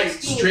 He's All not right,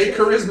 being straight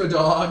intimidating. charisma,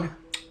 dog.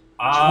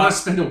 Do you want to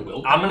spend a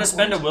willpower? I'm gonna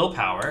spend a point?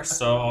 willpower,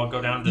 so I'll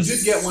go down to. You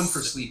did get one for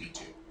sleeping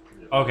too.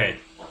 Okay.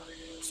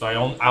 So I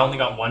only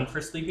got one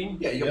for sleeping,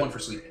 Yeah, you got Yep. one for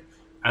sleeping.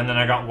 and then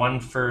I got one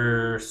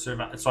for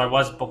survival. So I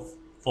was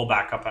full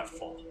back up at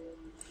full.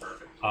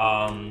 Perfect.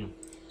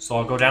 So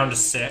I'll go down to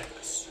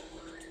 6,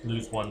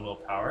 lose 1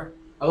 willpower.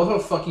 I love how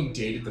fucking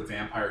dated the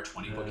Vampire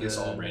 20 book is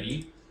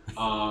already.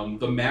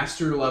 The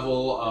master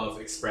level of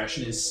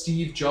expression is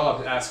Steve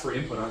Jobs asked for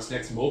input on his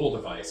next mobile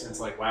device. And it's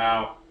like,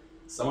 wow,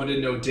 someone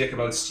didn't know dick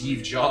about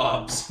Steve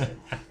Jobs.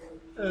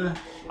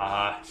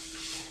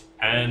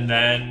 And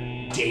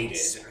then Dated.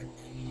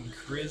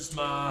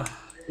 Charisma.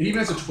 It even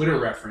has a Twitter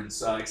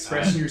reference,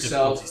 expressing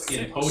yourself difficulty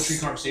in 6. poetry,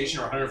 conversation,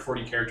 or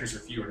 140 characters or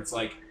fewer. And it's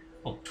like,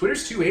 Oh.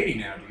 Twitter's 280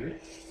 now, dude.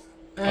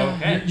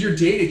 Okay. You're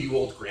dated, you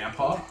old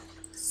grandpa. Like, when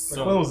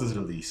So, was this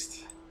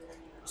released?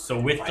 so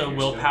with 5 the years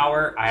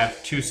willpower, I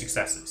have 2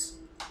 successes.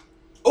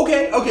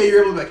 Okay,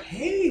 you're able to be like,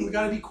 hey, we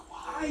gotta be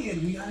quiet,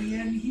 we gotta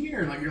get in here.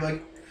 And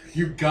like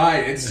you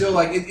guide. It's still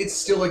like it's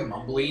still like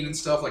mumbling and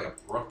stuff, like a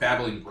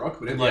babbling brook,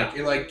 but it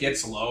like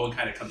gets low and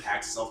kind of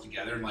compacts itself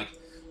together and like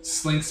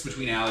slinks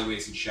between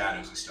alleyways and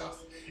shadows and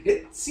stuff.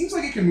 It seems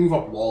like it can move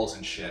up walls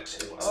and shit.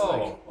 It looks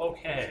like.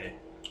 Okay.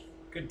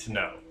 Good to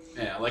know.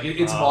 Yeah, like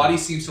its body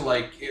seems to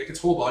its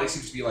whole body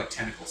seems to be like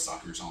tentacle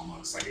suckers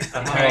almost. Like it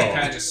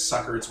kind of just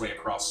sucker its way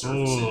across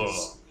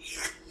surfaces.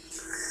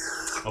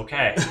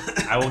 Okay.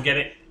 I will get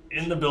it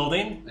in the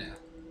building. Yeah.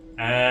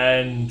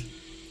 And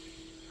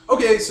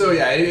Okay, so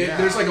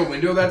there's like a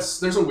window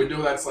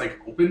that's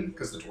like open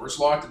because the door's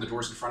locked and the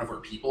door's in front of where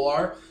people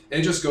are, and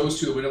it just goes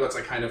to the window that's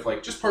like kind of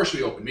like just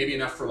partially open, maybe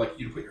enough for like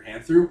you to put your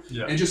hand through,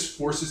 Yeah. and it just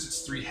forces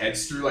its 3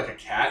 heads through like a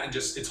cat, and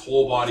just its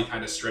whole body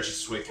kind of stretches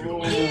its way through the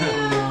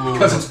window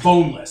because it's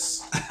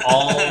boneless.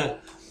 I'll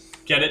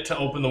get it to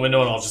open the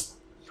window and I'll just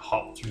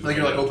hop through the Like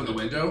you're like window. open the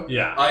window.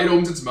 Yeah. It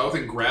opens its mouth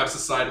and grabs the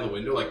side of the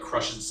window, like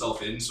crushes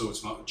itself in so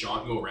its jaw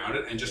can go around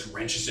it, and just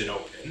wrenches it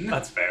open.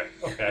 That's fair.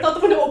 Okay. I thought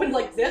the window opened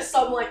like this,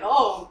 so I'm like,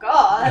 oh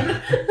god.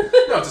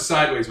 No, it's a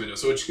sideways window,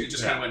 so it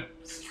just kind of went.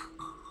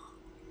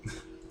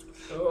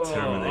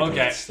 Oh,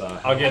 okay.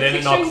 Style. I'll get in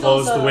and I'll Picturing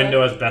close those, the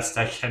window as best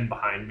I can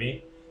behind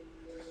me.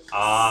 Sea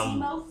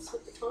mouths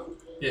with the tongue.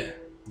 Yeah,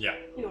 Yeah.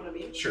 You know what I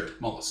mean? sure,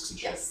 mollusks and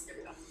shit. Yes, there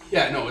we go.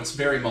 Yeah, no, it's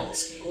very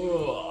mollusky.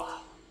 Ugh.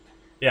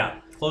 Yeah.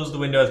 Close the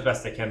window as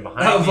best I can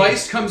behind me.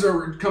 Vice comes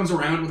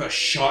around with a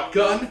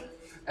shotgun,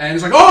 and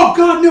is like, "Oh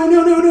God,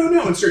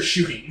 no!" and starts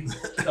shooting.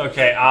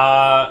 Okay.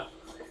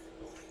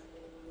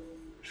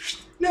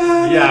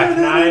 No, Yeah,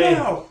 can I-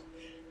 no.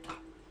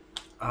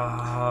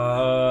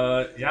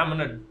 Yeah, I'm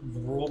gonna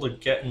roll to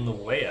get in the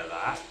way of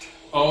that.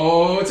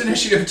 Oh, it's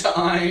initiative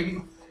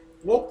time.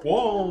 Whoop,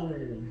 whoa.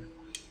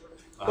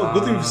 Oh,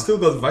 good thing we've still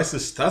got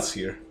Vice's stats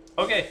here.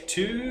 Okay,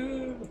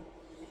 two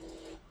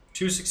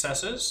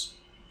successes.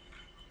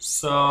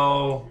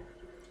 So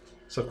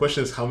So the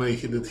question is, how many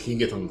did he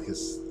get on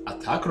his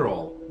attack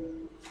roll?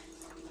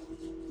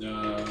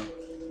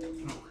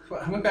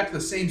 I went back to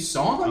the same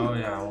song? Oh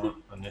yeah, I want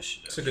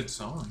initiative. It's a good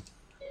song.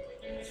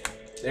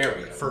 There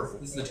we go.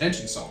 This is the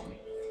tension song.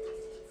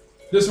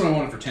 This one I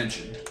wanted for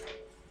tension.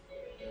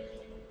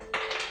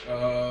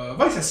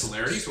 Vice has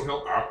celerity, so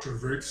he'll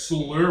activate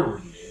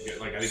celerity. Get,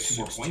 like, I think 2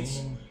 more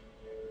points.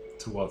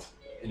 To what?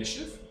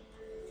 Initiative?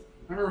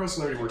 I remember how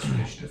celerity works for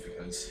initiative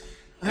because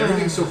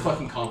everything's so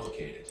fucking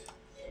complicated.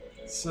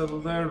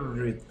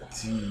 Celerity.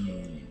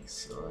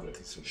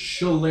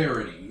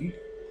 Celerity.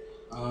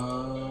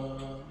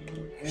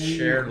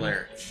 Share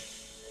Larry.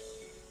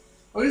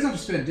 Oh, he doesn't have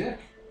to spend dick.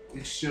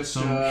 It's just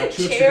 2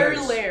 extra Chair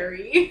dice.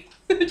 Larry.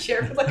 The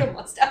chair with like a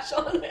mustache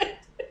on it.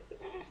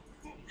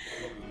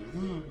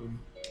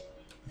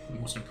 The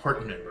most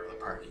important member of the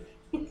party.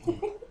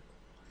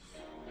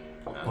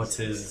 What's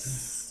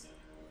his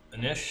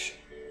Inish?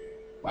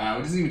 Wow,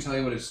 it doesn't even tell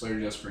you what his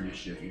celerity does for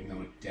initiative, even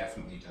though it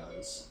definitely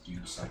does do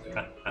something.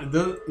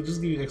 It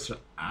just gives you extra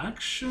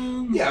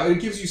action? Yeah, it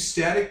gives you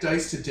static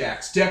dice to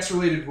dex.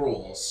 Dex-related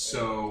rolls.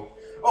 So,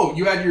 don't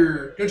you add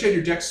your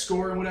dex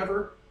score and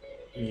whatever?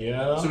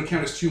 Yeah. So it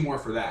counts as 2 more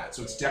for that.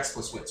 So it's dex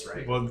plus wits,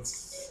 right? But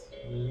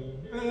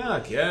yeah, I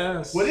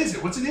guess. What is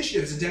it? What's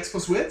initiative? Is it dex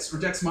plus wits or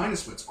dex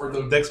minus wits? Or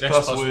the Dex Dex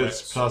plus plus wits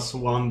wits. plus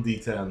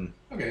 1d10.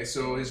 Okay,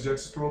 so his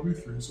dex is probably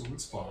 3, so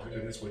it's 5,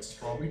 and his wits is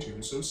probably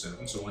 2, so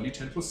 7. So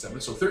 1d10 plus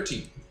 7, so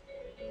 13.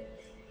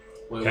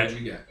 What Okay. did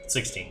you get?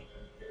 16.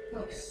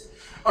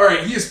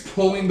 Alright, he is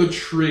pulling the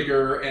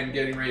trigger and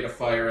getting ready to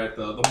fire at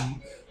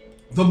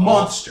the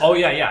monster. Oh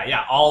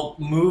yeah. I'll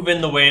move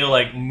in the way to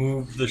like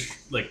move the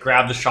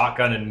grab the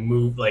shotgun and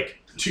move like.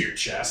 To your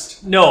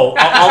chest. No,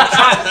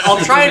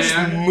 I'll try and just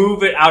Superman.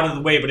 move it out of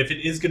the way. But if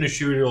it is gonna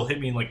shoot, it'll hit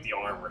me in like the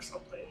arm or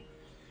something.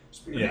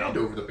 Just put your hand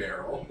over the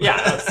barrel. Yeah,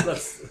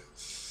 that's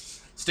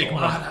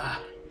Stigmata.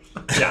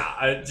 yeah.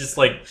 I just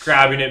like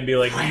grabbing it and be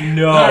like,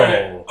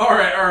 no.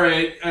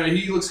 Alright.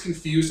 He looks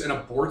confused and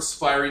aborts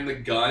firing the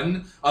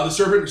gun. The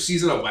servant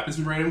sees that a weapon's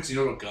been ready because you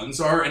know what guns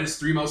are, and his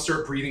 3 mouths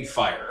start breathing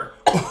fire.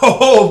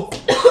 Oh!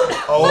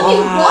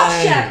 Fucking Rock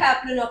Shack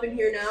happening up in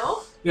here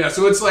now. Yeah,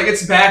 so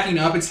it's backing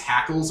up, its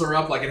hackles are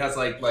up, like it has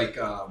like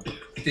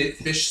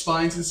fish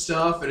spines and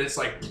stuff, and it's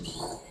like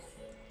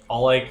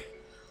I'll like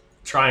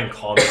try and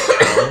calm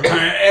it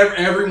down.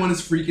 everyone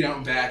is freaking out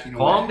and backing away.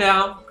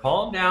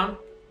 Calm down.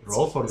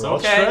 Roll for It's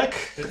Ross okay. Track?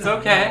 It's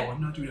okay. No,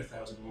 I'm not doing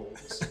 1,000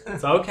 rolls.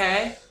 It's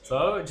okay.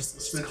 So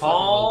just Spend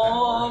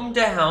calm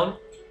down.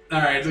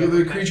 Alright,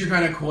 the creature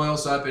kind of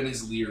coils up and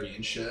is leery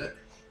and shit.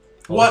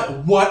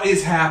 What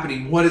is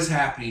happening? What is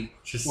happening?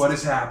 Just What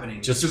is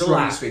happening? just rubbing his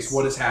relax. face.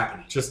 What is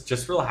happening?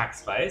 Just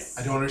relax, Vice.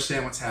 I don't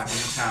understand what's happening.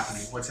 What's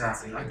happening? What's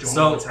happening? I don't So-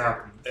 know what's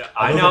happening.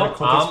 I don't know. have a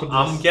context for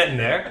I'm this. getting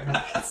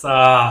there. It's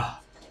I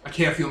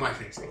can't feel my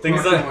face. I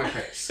Things can't feel that- my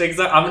face. things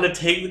that I'm gonna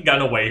take the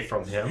gun away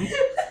from him.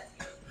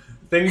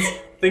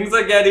 things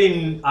are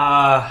getting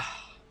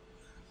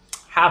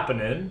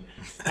happening,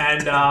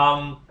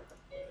 and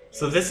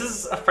so this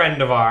is a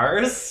friend of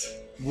ours.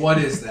 What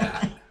is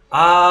that?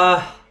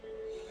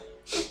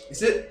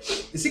 Is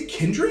it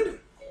kindred?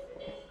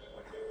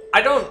 I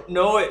don't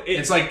know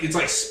It's like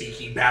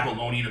speaking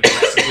Babylonian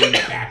aggressively in the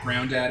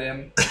background at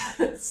him.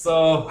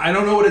 so I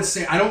don't know what it's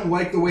saying. I don't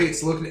like the way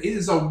it's looking. It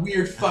is a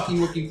weird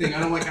fucking looking thing. I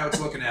don't like how it's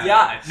looking at him.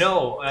 yeah,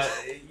 no,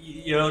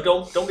 you know,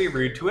 don't be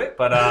rude to it,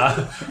 but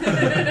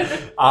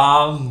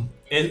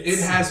It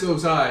has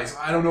those eyes.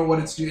 I don't know what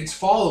it's doing. It's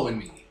following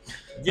me.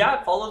 yeah,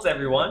 it follows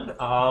everyone.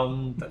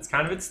 That's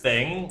kind of its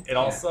thing. It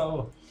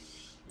also.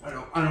 I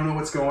don't know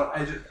what's going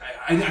on.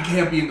 I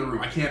can't be in the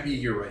room. I can't be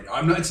here right now.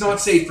 I'm not. It's not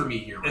safe for me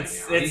here right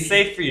now. It's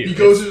safe for you. He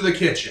goes into the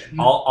kitchen.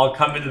 I'll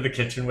come into the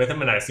kitchen with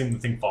him, and I assume the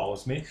thing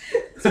follows me.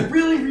 It's a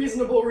really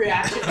reasonable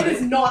reaction. It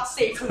is not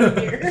safe from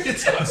here.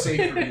 It's not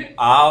safe for me.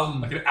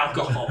 Like Like an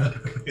alcoholic.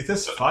 It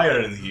is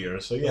fire in here,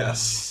 so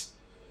yes.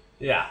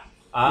 yeah.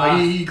 Like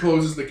he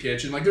closes the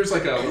kitchen. Like there's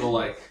like a little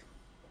like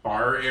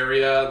bar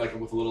area, like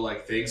with a little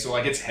like thing. So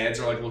like its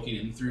heads are like looking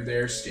in through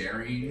there,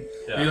 staring.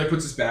 Yeah. And he like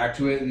puts his back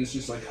to it and it's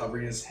just like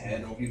covering his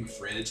head, opening the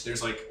fridge.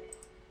 There's like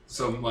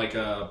some like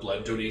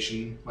blood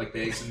donation like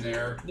bags in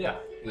there. Yeah.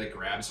 He like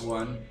grabs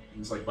one and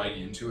he's like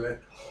biting into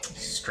it.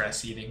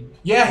 Stress eating.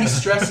 Yeah, he's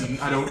stressing.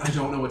 I don't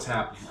know what's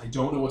happening. I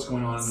don't know what's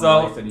going on in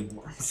So- my life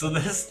anymore. So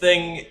this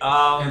thing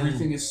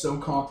Everything is so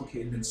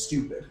complicated and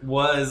stupid.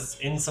 was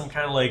in some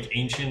kind of like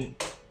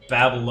ancient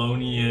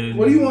Babylonian.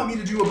 What do you want me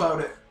to do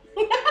about it?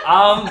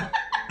 Honestly,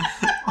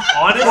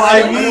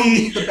 I don't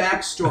need the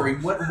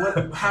backstory. What?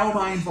 How am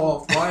I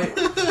involved? Why?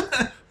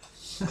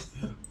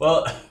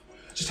 well,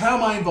 Just how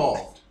am I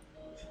involved?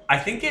 I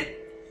think it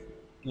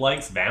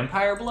likes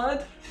vampire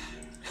blood.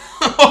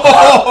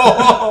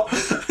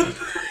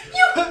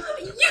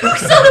 You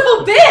son of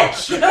a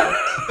bitch!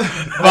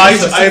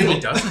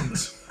 It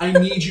doesn't. I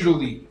need you to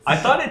leave. I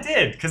thought it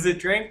did because it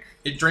drank.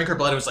 It drank her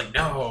blood and was like,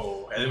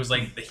 no. And it was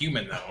like the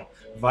human, though.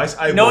 Vice,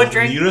 I No, was it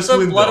drank nearest the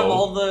window. blood of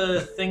all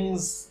the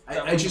things.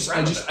 I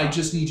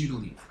just need you to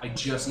leave. I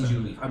just need you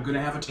to leave. I'm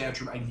gonna have a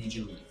tantrum. I need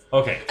you to leave.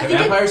 Okay. I think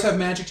Vampires have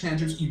magic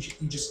tantrums. You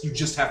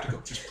just have to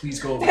go. Just please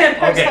go away.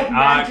 Vampires Okay. have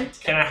magic.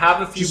 Can I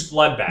have a few Just-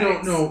 blood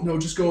bags? No.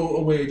 Just go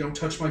away. Don't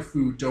touch my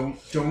food. Don't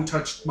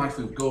touch my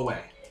food. Go away.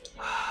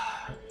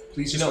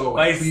 Please just You know, go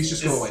away. Vice Please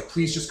just go is- away.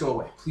 Please just go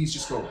away. Please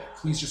just go away.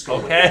 Please just go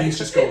Okay. away. Please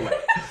just go away.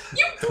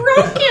 You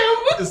broke him!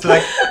 It's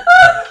like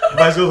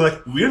Vice goes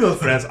like, we're not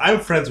friends. I'm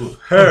friends with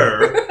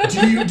her.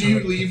 Do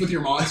you leave with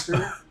your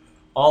monster?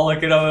 I'll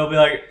look it up. I'll be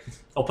like,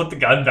 I'll put the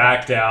gun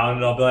back down,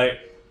 and I'll be like,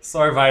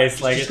 "Sorry,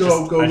 Vice. Like, Just it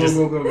go. I just-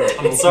 Go.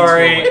 I'm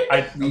sorry.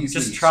 I'm Please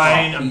just leave.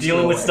 trying. Stop. I'm Please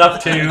dealing go with away.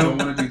 stuff I don't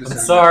too. want to do this I'm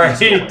anymore. sorry,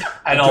 Please go away.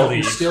 and I'll You're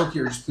leave. still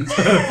here. Just please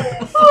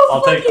go.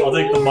 I'll take the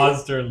Lord.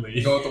 monster and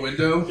leave. Go out the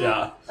window.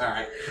 Yeah. All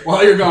right.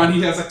 While you're gone,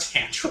 he has a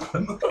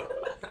tantrum.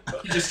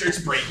 He just starts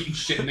breaking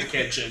shit in the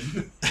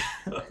kitchen.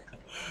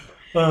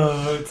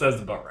 It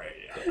says about right.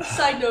 Yeah.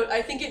 Side note,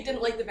 I think it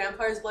didn't like the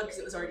vampire's blood because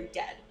it was already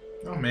dead.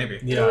 Oh, maybe.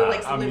 It only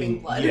likes living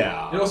blood. It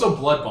Yeah. also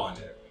blood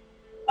bonded.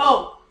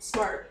 Oh,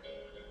 smart.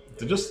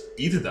 To just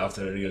eat it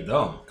after you're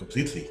done.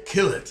 Completely.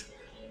 Kill it.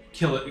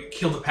 Kill it.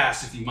 Kill the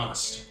past if you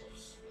must.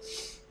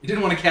 He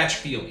didn't want to catch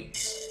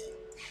feelings.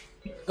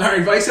 All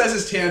right. Vice has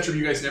his tantrum.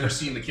 You guys never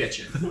see in the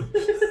kitchen.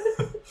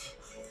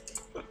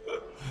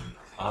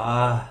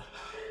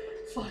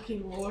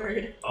 Fucking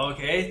lord.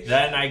 Okay,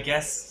 then I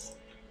guess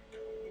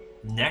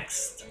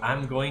next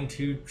I'm going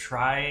to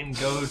try and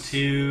go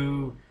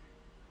to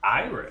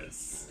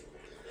Iris.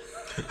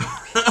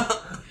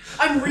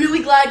 I'm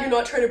really glad you're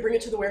not trying to bring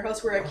it to the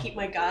warehouse where I keep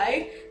my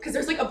guy, because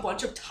there's like a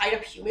bunch of tied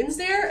up humans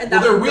there, and Well,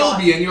 that there would will not-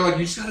 be, and you're like,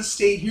 you just gotta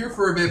stay here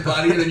for a bit,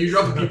 buddy. And then you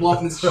drop the people off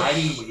in this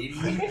hiding waiting.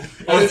 And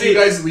Oh, then see, you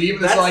guys leave,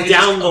 and it's That's like it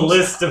down just the comes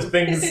list out. of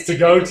things to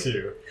go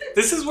to.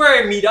 This is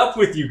where I meet up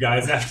with you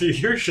guys after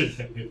your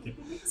shenanigans.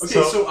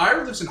 Okay, so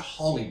Ira lives in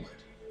Hollywood.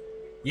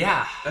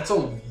 Yeah. That's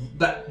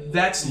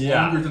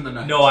Yeah. longer than the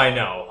night. No, I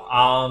know.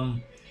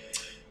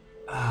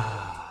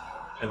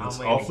 And how it's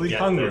am I gonna awfully get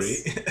hungry.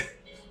 this?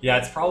 Yeah,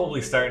 it's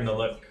probably starting to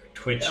look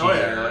twitchy. Oh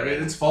yeah, like,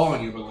 it's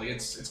following you, but like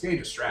it's getting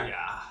distracted.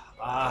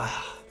 Yeah.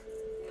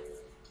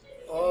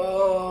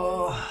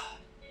 Oh,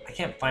 I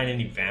can't find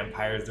any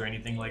vampires or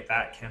anything like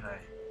that, can I?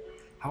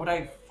 How would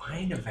I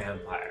find a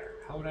vampire?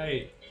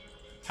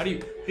 How do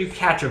you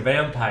catch a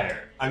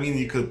vampire? I mean,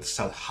 you could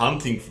start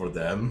hunting for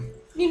them.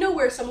 You know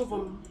where some of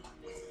them.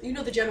 You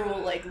know the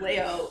general like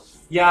layout.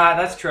 Yeah,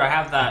 that's true. I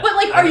have that. But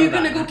like, I are know you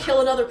that. gonna go kill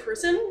another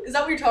person? Is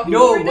that what you're talking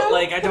No, about right but now?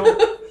 like I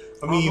don't.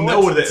 I mean, you Oh, know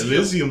where the it's-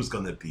 Elysium's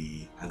gonna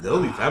be, and there'll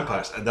be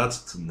vampires, and that's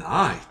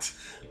tonight.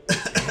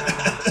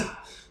 I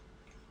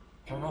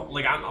don't know.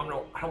 Like I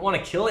don't want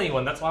to kill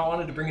anyone. That's why I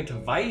wanted to bring it to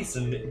Vice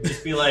and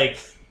just be like,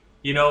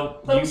 you know,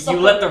 Let him you suck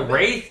let on the your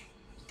wraith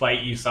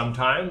bite you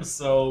sometimes.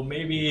 So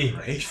maybe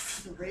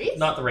Wraith? Wraith?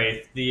 not the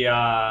wraith. The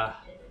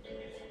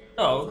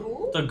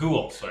Ghoul? the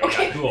ghoul. Sorry,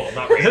 Okay. yeah, ghoul,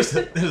 not wraith. There's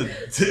a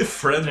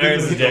difference.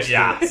 There's a between those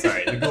yeah, two.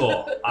 sorry, the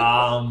ghoul.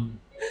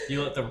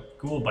 You let the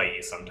ghoul bite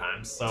you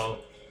sometimes, so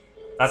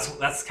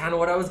that's kind of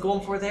what I was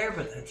going for there.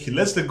 But that He didn't-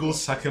 lets the ghoul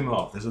suck him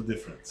off. There's a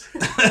difference.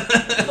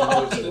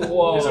 Fucking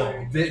Whoa.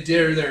 lord.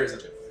 There is a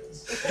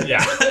difference.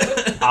 yeah.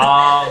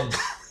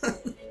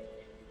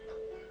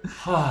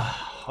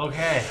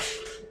 Okay.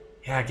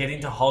 Yeah, getting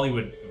to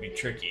Hollywood would be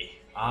tricky.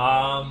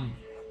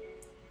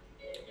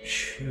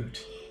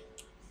 Shoot.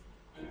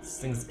 This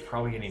thing's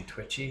probably getting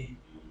twitchy.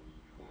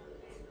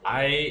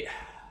 I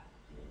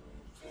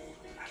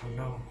don't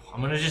know.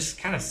 I'm gonna just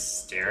kind of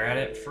stare at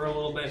it for a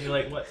little bit and be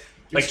like, what?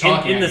 It's Like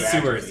talking in the at you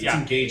actively. sewers, It's yeah.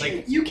 engaging.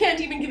 Like, You can't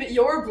even give it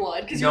your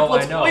blood because No, your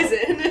blood's I know.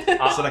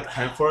 poison. So like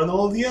time for an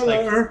old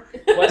yeller.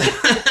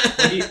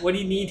 what do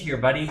you need here,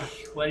 buddy?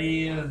 What do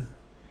you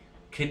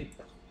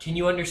can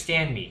you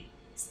understand me?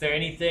 Is there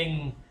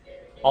anything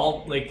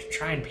I'll like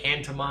try and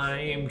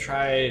pantomime,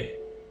 I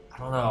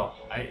don't know.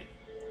 I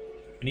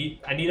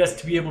need us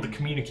to be able to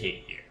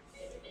communicate here.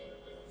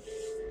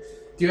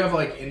 Do you have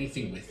like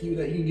anything with you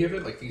that you can give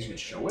it, like things you can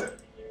show it,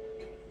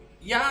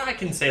 Yeah, I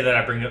can say that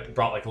I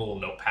brought like a little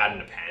notepad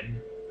and a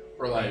pen.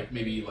 or like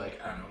maybe like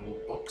I don't know,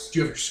 little books? Do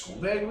you have your school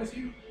bag with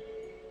you?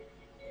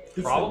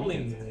 Probably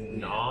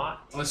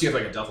not. Unless you have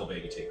like a duffel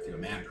bag you take through a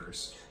man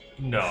purse.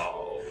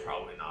 No,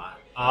 probably not.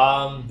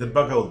 The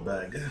buckled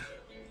bag.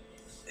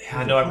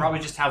 Yeah, no, I probably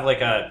just have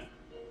like a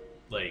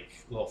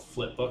little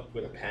flip book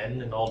with a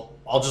pen, and I'll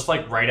just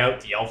like write out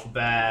the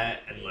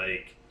alphabet and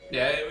like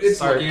Yeah, it's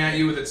Start- looking at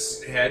you with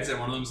its heads, and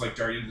one of them's like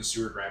darting into the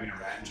sewer, grabbing a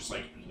rat, and just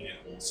like eating it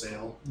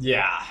wholesale.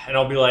 yeah, and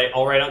I'll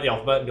write out the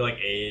alphabet and be like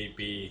A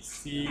B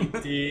C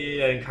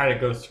D and kind of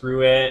go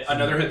through it.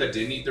 Another head that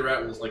didn't eat the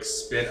rat will like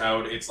spit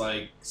out its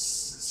like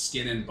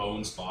skin and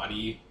bones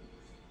body.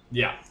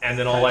 Yeah, and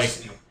then I'll like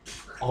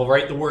I'll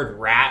write the word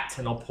rat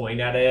and I'll point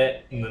at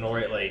it, and then I'll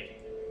write like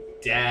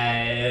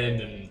dead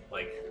and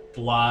like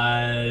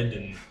blood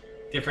and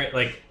different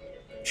like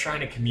trying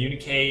to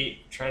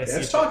communicate, trying to see.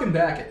 It's If talking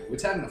back at you.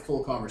 It's having a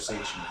full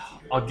conversation with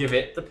you. I'll give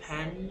it the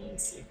pen,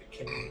 see if it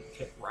can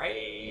hit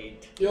right.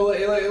 It'll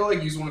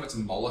like use one of its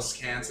mollusk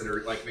cans that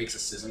are like makes a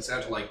sizzling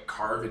sound to like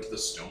carve into the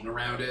stone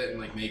around it and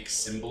like make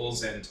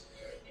symbols and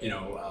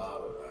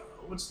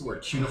what's the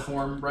word,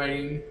 cuneiform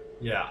writing.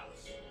 Yeah.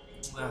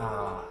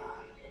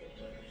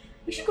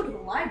 We should go to the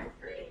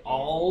library.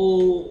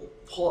 I'll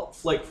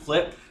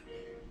flip,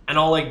 and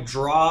I'll like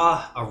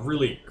draw a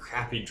really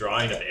crappy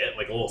drawing of it,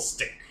 like a little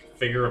stick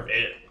figure of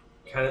it.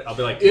 I'll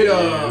be like,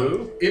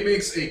 It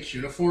makes a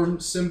cuneiform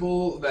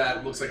symbol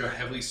that looks like a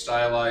heavily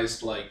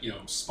stylized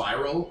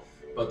spiral,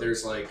 but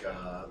there's like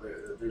a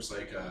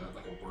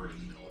word in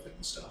the middle of it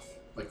and stuff,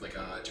 like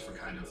a different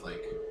kind of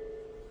like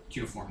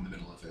cuneiform in the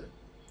middle of it.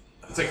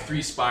 It's like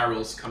 3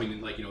 spirals coming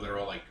in, they're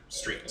all like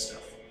straight and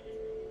stuff,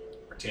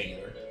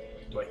 rectangular.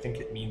 Do I think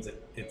it means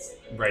it's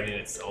writing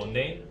its own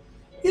name?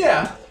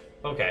 Yeah.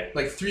 Okay.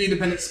 Like 3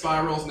 independent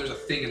spirals, and there's a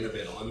thing in the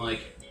middle, and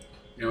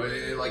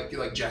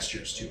it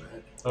gestures to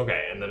it.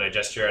 Okay, and then I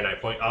gesture and I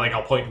point.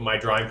 I'll point to my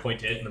drawing, point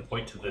to it, and then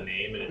point to the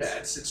name, and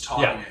it's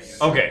talking at you.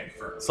 Okay.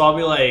 So I'll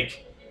be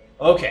like,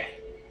 okay.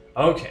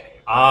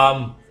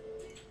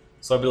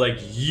 So I'll be like,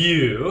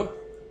 you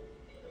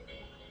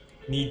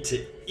need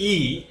to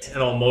eat,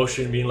 and I'll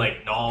motion being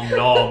like nom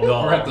nom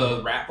nom. Or at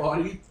the rat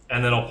body.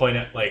 And then I'll point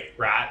at like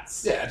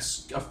rats. Yeah,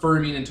 it's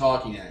affirming and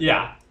talking at you.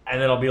 Yeah,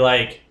 and then I'll be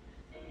like,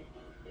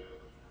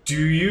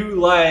 do you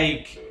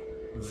like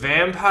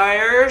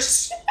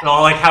vampires? And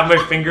I'll like have my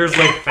fingers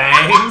like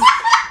fangs.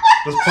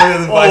 Let's play the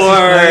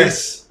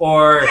devices,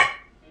 or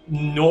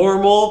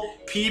normal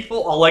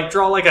people. I'll like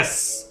draw like a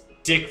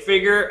stick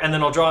figure, and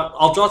then I'll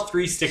draw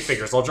 3 stick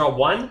figures. I'll draw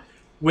one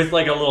with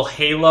like a little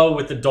halo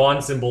with the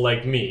dawn symbol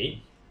like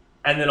me.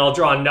 And then I'll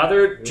draw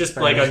another just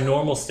like a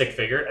normal stick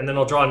figure, and then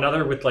I'll draw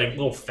another with like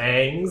little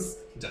fangs.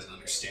 He doesn't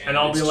understand. And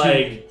I'll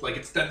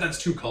it's be that's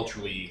too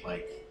culturally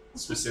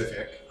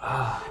specific.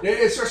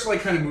 It starts to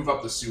like kind of move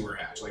up the sewer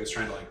hatch, like it's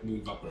trying to like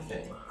move up the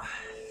thing.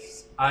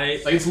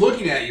 It's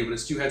looking at you, but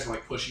its 2 heads are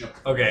like pushing up.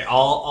 Okay,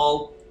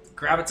 I'll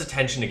grab its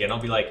attention again.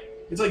 I'll be like,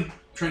 it's like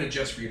trying to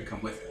gesture for you to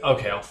come with it.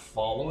 Okay, I'll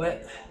follow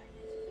it.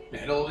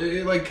 Yeah,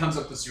 it like comes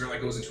up the sewer,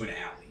 like goes into an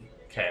alley.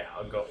 Okay,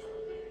 I'll go.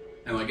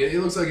 And like it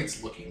looks like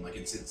it's looking, like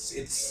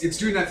it's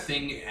doing that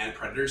thing and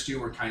predators do,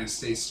 where it kind of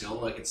stays still,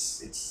 like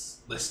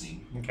it's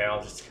listening. Okay,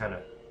 I'll just kind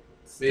of.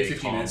 Maybe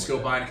 15 minutes go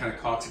by and it kind of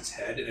cocks its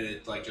head, and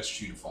it like just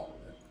you to follow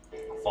it.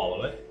 I'll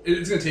follow it.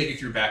 It's gonna take you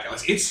through back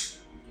alleys.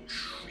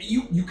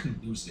 You can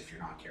lose it if you're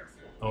not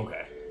careful.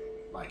 Okay.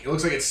 Like it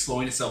looks like it's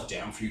slowing itself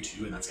down for you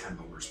too, and that's kind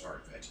of the worst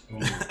part of it.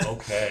 Ooh,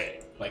 okay.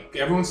 Like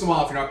every once in a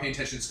while, if you're not paying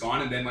attention, it's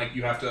gone, and then like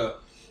you have to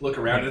look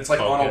around, and it's like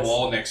on a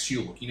wall next to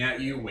you, looking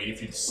at you, waiting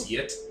for you to see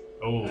it.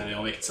 Oh. And then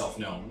it'll make itself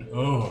known.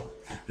 Oh.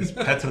 It's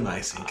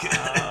patronizing.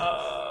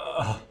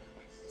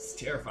 It's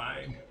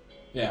terrifying.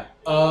 Yeah.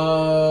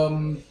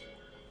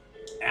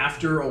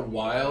 After a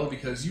while,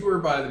 because you were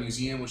by the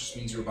museum, which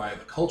means you were by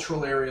the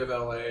cultural area of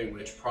LA,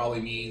 which probably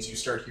means you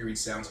start hearing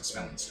sounds and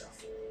smelling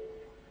stuff.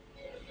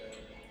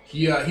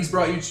 He's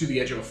brought you to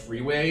the edge of a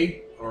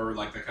freeway, or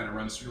like that kind of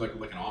runs through like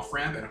an off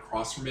ramp, and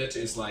across from it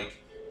is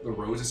like the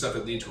roads and stuff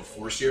that lead to a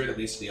forest area that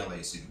leads to the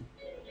LA Zoo.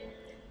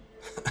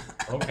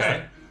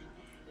 Okay.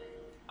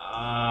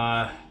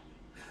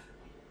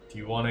 Do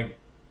you want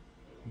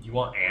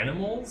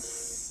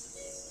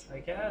animals? I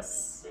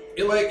guess.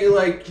 You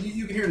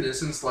can hear in the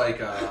distance like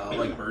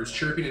birds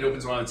chirping. It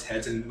opens one of its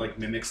heads and like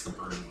mimics the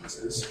bird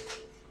noises.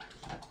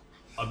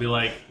 I'll be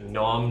like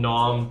nom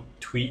nom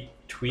tweet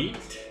tweet.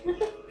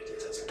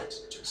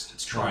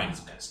 It's trying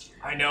its best here.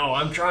 I know,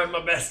 I'm trying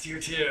my best here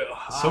too.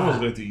 Someone's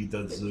going to eat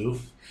that zoo.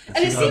 And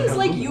it seems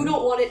like you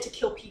don't want it to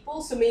kill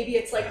people, so maybe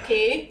it's like,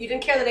 okay, you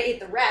didn't care that I ate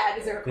the rat.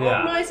 Is there a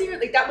compromise here?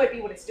 Like that might be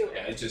what it's doing.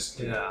 Yeah, it just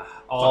fucking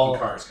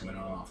cars coming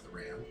on off the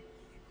ramp.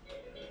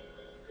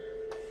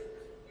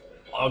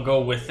 I'll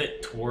go with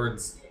it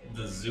towards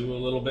the zoo a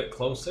little bit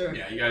closer.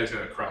 Yeah, you guys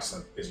gotta cross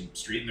a busy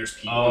street, and there's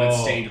people, and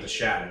it's staying to the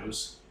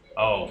shadows.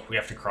 Oh, we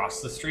have to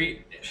cross the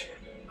street?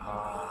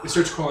 It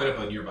starts crawling up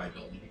a nearby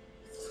building.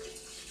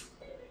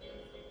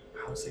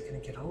 How's it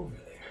gonna get over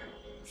there?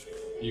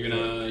 You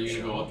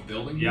gonna go up the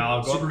building? Yeah,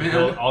 I'll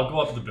go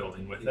up the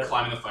building with it.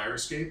 Climbing the fire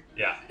escape?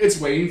 Yeah. It's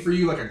waiting for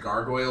you like a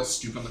gargoyle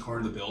stoop on the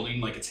corner of the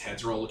building, like its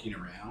heads are all looking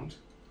around.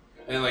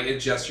 And like it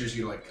gestures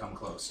you to like come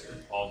closer.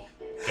 I'll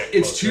get closer.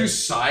 Its 2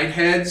 side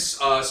heads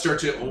start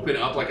to open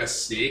up like a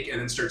snake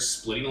and then start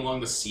splitting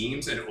along the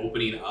seams and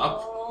opening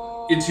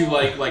up into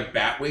like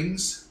bat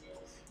wings.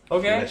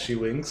 Okay. Fleshy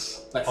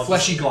wings. Like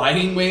fleshy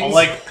gliding wings. I'll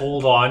like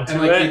hold on to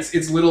and it. like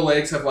its little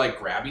legs have like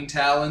grabbing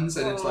talons,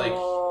 and it's like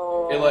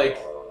it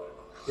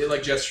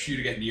like gestures for you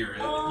to get near it.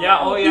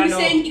 Yeah, he was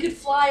saying he could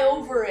fly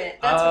over it.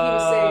 That's what he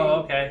was saying.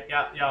 Okay,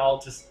 yeah, I'll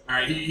just...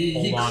 Alright,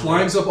 he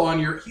climbs up on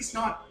your... He's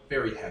not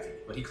very heavy,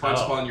 but he climbs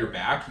up on your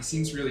back. He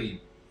seems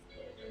really...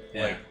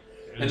 Yeah.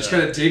 And just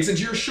kind of digs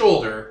into your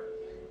shoulder,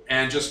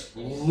 and just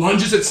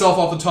lunges itself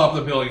off the top of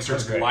the building and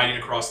starts gliding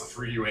across the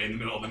freeway in the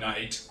middle of the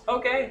night.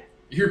 Okay.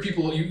 You hear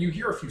people... You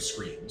hear a few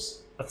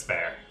screams. That's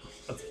fair.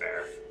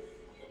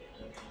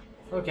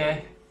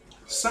 Okay.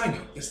 Side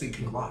note, this thing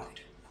can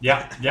glide.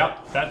 Yep.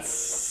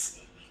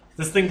 This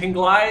thing can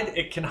glide,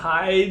 it can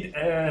hide,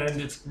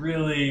 and it's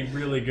really,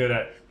 really good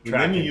at Then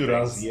tracking you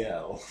things.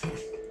 yell.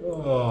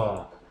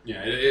 Oh.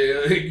 Yeah,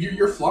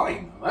 you're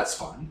flying though. That's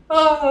fun.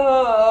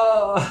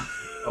 Ah.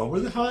 Over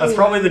the highway. That's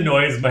probably the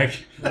noise,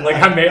 Mike. Like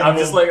I'm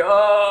just like,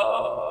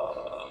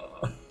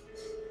 oh.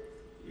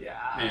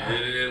 Yeah,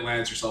 it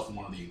lands yourself in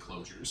one of the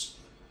enclosures.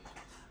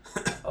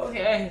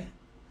 Okay.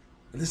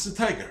 This is a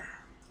tiger.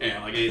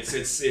 And like its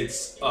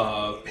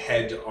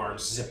head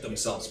arms zip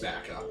themselves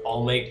back up.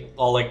 I'll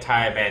like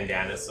tie a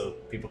bandana so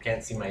people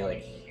can't see my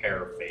like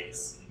hair or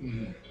face.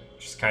 Mm-hmm.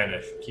 Just kind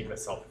of keep my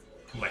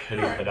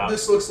hoodie Alright, put up.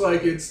 this looks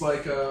like it's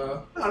like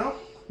I don't know.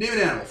 Name an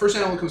animal. First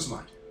animal that comes to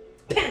mind.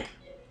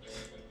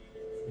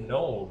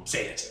 No.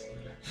 Say it.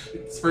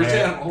 It's the first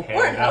animal.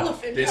 Or an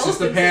elephant. This is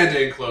the Elephants-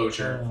 panda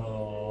enclosure.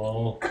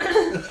 Oh.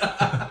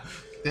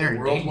 They're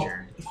World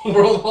endangered.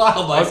 World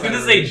Wildlife. I was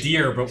gonna say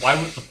deer, but why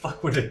the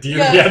fuck would a deer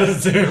Yeah. be at a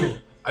zoo?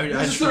 I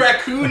This is just the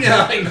raccoon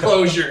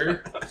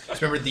enclosure.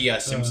 remember the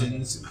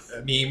Simpsons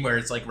meme where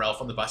it's like Ralph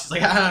on the bus. He's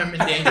like, I'm in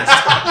danger. It's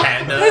just a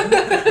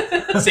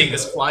panda. Seeing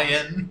this fly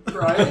in.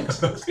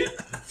 Right?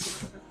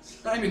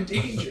 I'm in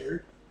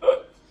danger.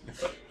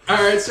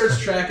 Alright, it starts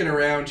tracking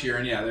around here,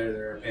 and yeah,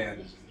 there are pandas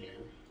in here.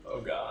 Oh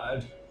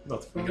god.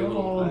 Not Like a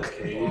little bat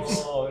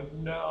caves. Oh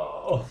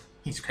no.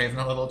 He's craving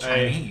a little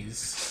Hey.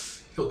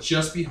 Chinese. He'll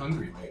just be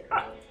hungry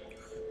later.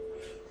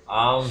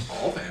 All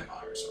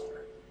vampires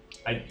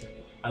are.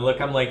 I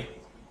look. I'm like,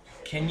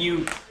 can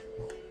you?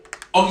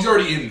 Oh, he's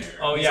already in there.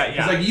 Oh, yeah,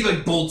 yeah. He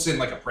bolts in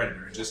like a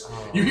predator. And just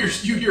Oh. you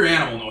hear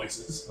animal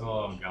noises.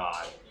 Oh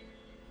god.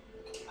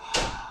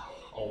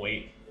 I'll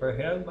wait for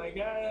him, I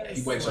guess.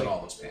 He wipes out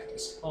all those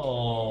pandas. Oh.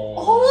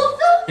 All of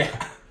them?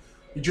 Yeah.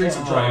 He drinks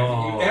some dry.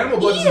 Oh. Animal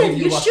blood doesn't Ian,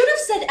 give you luck. should have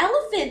said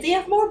elephant. They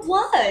have more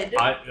blood.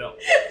 I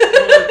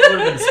would have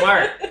been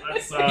smart.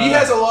 That's, He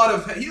has a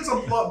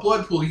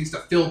blood pool he needs to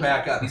fill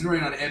back up. He's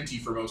running on empty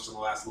for most of the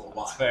last little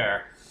while. That's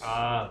fair.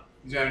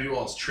 He's gonna do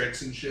all his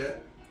tricks and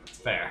shit. It's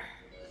fair.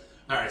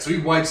 All right, so he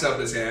wipes out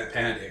this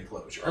panda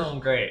enclosure. Oh,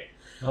 great.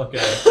 Okay.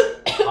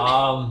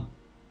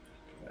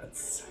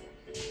 That's.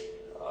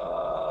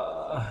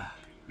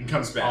 He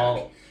comes back.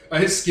 I'll-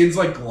 His skin's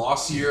like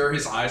glossier.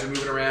 His eyes are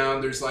moving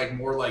around. There's like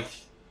more like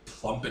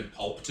plump and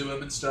pulp to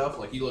him and stuff.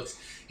 Like he looks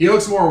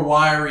more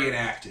wiry and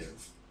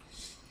active.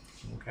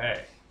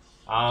 Okay.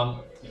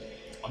 I'll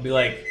be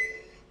like,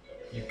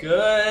 you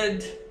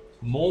good?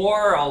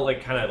 More? I'll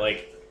like kind of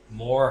like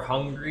more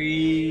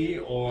hungry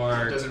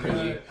or He doesn't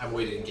really have a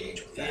way to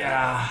engage with that.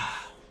 Yeah.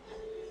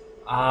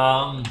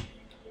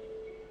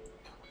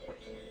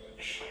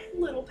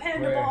 Little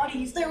panda Where?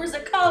 bodies. There was a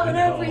cub and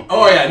I know. everything.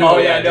 Oh yeah, No,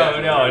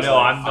 definitely. no. There's,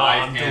 like, I'm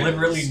 5 pandas.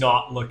 deliberately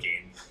not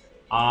looking.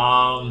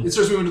 It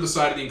starts moving to the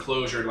side of the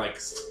enclosure and like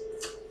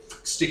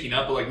sticking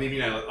up, but like leaving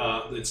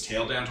its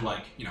tail down to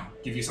like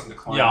give you something to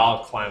climb. Yeah, up.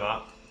 I'll climb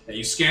up. And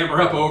you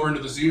scamper up over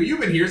into the zoo. You've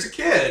been here as a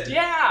kid.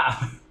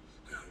 Yeah.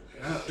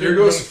 There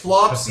goes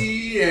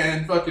Flopsy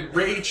and fucking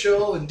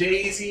Rachel and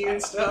Daisy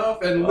and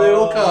stuff and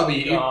little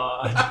Cubby.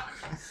 God.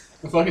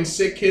 The fucking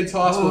sick kids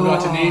hospital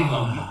got to name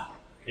them.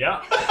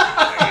 Yeah.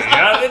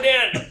 Yeah, they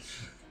did.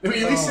 I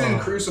mean, at least they didn't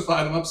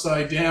crucify them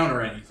upside down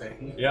or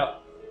anything.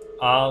 Yep.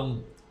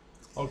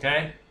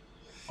 Okay.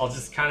 I'll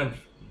just kind of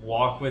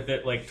walk with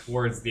it like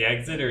towards the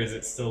exit, or is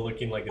it still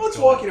looking like Well, it's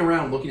it's going? walking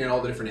around looking at all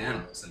the different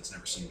animals that it's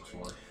never seen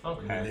before.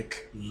 Okay.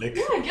 Lick.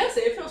 Yeah, I guess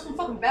if it was from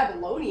fucking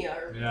Babylonia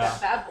or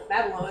Yeah.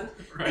 Babylon,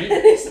 Right?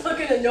 he's not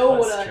gonna know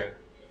That's what a. true.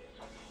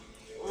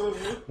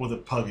 What a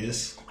pug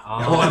is. Yeah,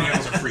 all the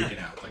animals are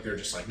freaking out. Like, they're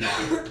just like, no.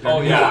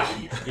 Oh, they're yeah. not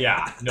here.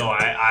 Yeah. No,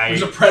 I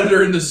There's a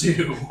predator in the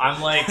zoo. I'm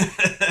like,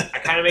 I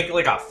kind of make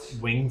like a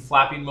wing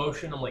flapping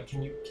motion. I'm like,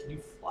 can you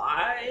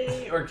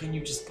fly or can you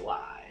just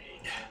glide?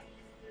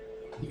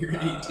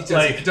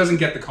 It doesn't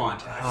get the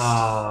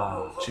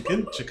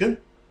context. Chicken.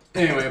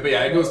 Anyway, but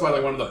yeah, it goes by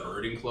like one of the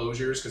bird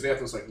enclosures because they have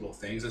those like little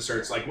things. It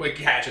starts like it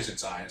catches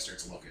its eye and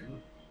starts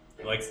looking.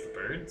 It likes the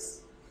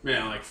birds.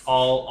 Yeah, like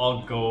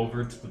I'll go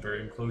over to the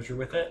bird enclosure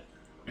with it,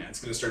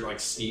 it's gonna start like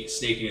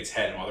snaking its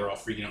head while they're all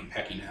freaking out and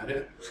pecking at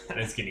it. and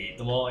it's gonna eat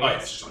them all. Oh, I yeah,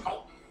 guess. it's just like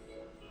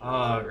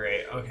Oh,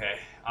 great. Okay.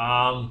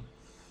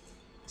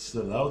 It's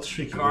the loud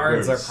shrieking.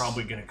 Guards are birds.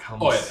 probably gonna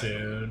come Oh, yeah.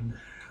 soon.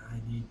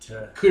 I need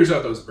to. clears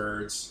out those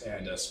birds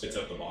and spits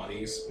out the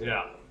bodies.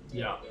 Yeah.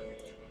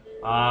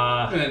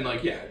 And then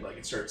like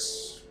it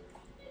starts.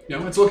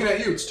 It's looking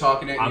at you. It's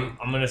talking at you.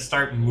 I'm gonna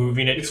start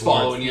moving it It's towards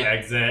following the you.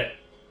 exit,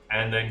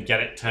 and then get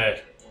it to.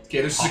 Okay,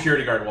 there's a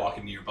security guard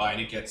walking nearby,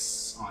 and it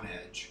gets on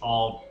edge.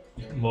 I'll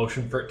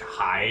motion for it to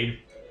hide,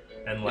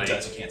 and like. It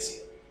does. You can't see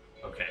it.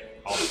 Okay,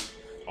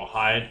 I'll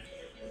hide.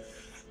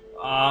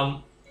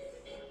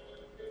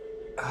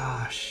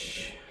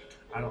 Shit.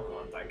 I don't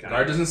want that The guy.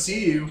 guard doesn't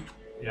see you.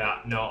 Yeah,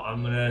 no,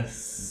 I'm gonna.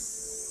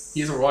 He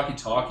has a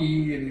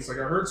walkie-talkie, and he's like,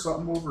 "I heard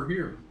something over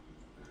here.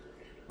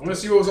 I'm gonna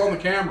see what was on the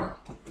camera."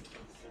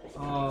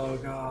 Oh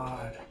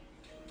god.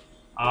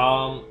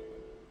 Oh,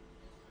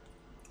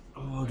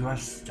 do I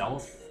have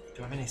stealth?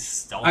 Do I have any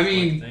stealth? I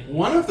mean, things?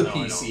 one of the No, I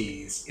don't.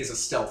 PCs is a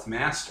stealth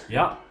master.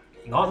 Yeah,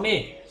 not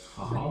me.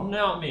 Oh.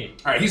 Not me.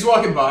 All right, he's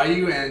walking by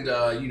you, and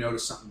you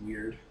notice something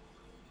weird.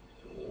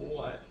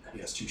 What? He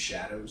has two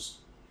shadows.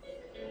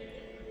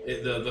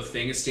 The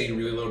thing is staying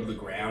really low to the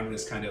ground and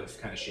has kind of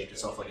shaped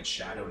itself like its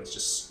shadow, and it's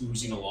just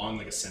oozing along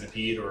like a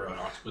centipede or an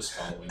octopus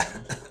following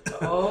him.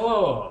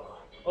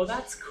 Oh,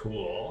 that's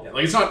cool. Yeah,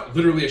 like it's not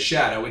literally a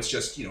shadow; it's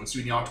just it's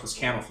doing the octopus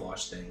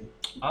camouflage thing.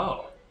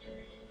 Oh,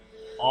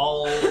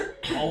 I'll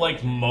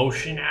like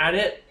motion at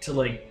it to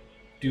like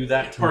do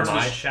that to Parts of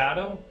my the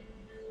shadow.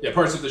 Yeah,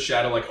 parts of the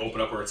shadow like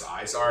open up where its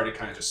eyes are, and it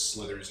kind of just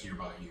slithers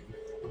nearby you.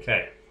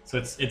 Okay, so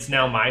it's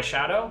now my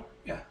shadow.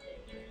 Yeah.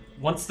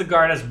 Once the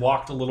guard has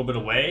walked a little bit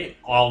away,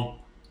 I'll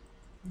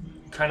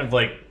kind of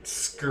like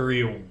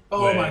scurry away.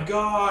 Oh my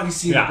god, he's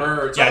seeing Yeah. the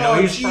birds. Yeah, oh,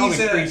 no, he's probably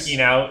Jesus. freaking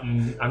out,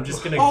 and I'm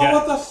just gonna Oh, get.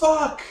 what the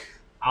fuck?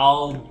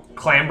 I'll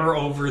clamber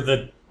over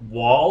the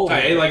wall.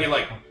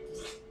 It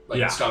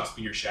Yeah. stops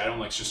being your shadow and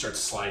like just starts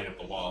sliding up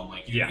the wall, and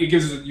like Yeah. it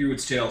gives you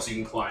its tail so you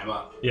can climb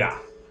up. Yeah.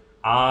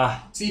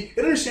 See, it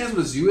understands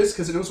what a zoo is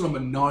because it knows what a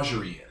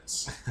menagerie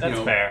is. That's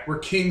fair. Where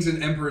kings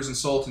and emperors and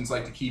sultans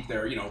like to keep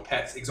their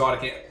pets,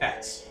 exotic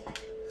pets.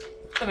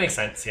 That makes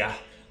sense. Yeah.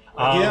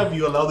 Yeah,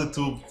 you allowed it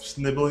to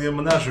nibble in your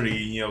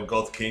menagerie,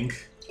 God King.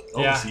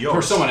 Obviously yours.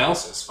 Or someone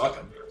else's. Fuck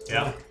them.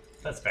 Yeah.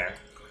 That's fair.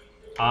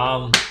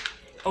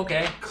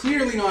 Okay.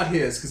 Clearly not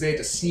his because they had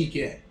to sneak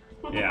in.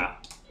 Yeah.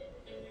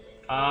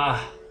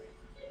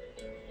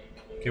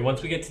 Okay,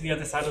 once we get to the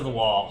other side of the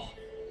wall,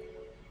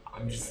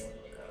 I'm just...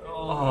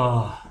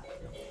 Oh,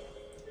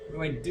 what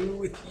do I do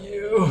with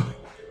you?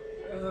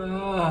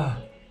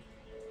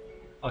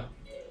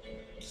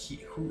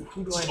 Who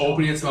do I Just know?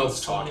 opening its mouth,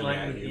 Knows so many talking at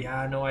languages? you.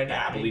 Yeah, no, I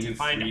Babbling need to in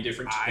find 3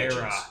 different Ira.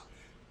 pitches.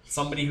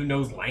 Somebody who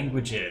knows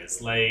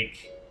languages,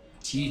 like...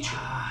 Teacher.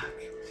 Fuck.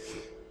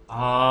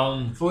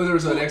 If only there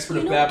was an expert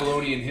of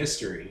Babylonian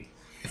history.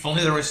 If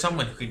only there was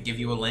someone who could give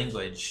you a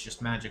language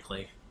just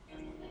magically.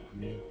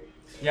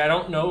 Yeah, I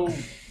don't know...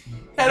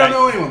 I don't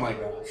know anyone like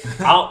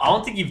that. I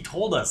don't think you've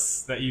told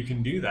us that you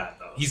can do that,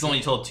 though. He's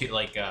only told them.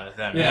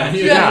 Yeah,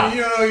 Yeah.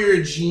 you know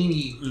you're a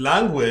genie.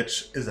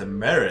 Language is a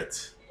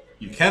merit.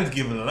 You can't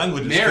give a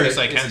language Merit Yes,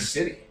 I is can. a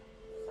city.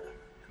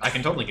 I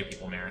can totally give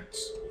people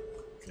merits.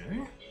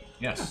 Okay.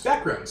 Yes.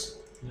 Backgrounds.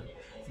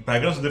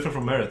 Backgrounds are different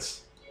from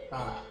merits.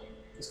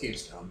 This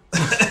game's dumb.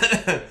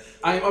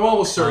 I'm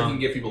almost certain you can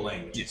give people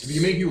languages. Yes. If you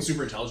can make people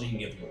super intelligent, you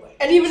can give people language.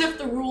 And even if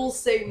the rules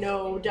say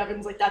no,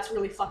 Devin's like, that's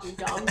really fucking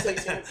dumb, so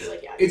he's gonna be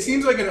like, yeah. It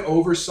seems like an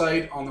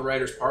oversight on the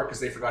writer's part because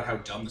they forgot how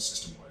dumb the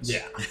system was.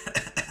 Yeah.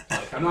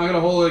 Like, I'm not going to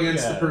hold it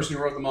against Yeah. the person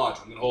who wrote the module.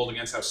 I'm going to hold it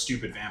against how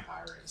stupid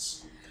Vampire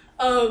is.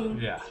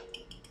 Yeah.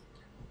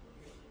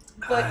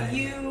 But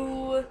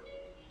you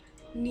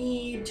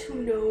need to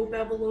know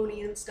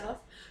Babylonian stuff.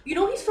 You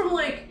know he's from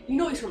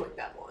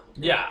Babylon.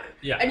 Yeah,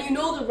 yeah. And you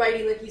know the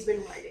writing that he's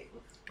been writing.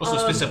 Also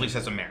specifically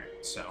says a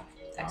merit, so.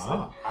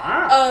 Excellent.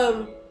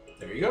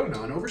 There you go,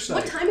 non-oversight.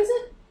 What time is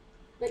it?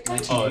 Nighttime?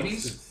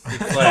 1980s? It's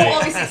Oh, like,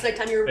 obviously it's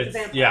nighttime, you're a it's,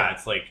 vampire. yeah,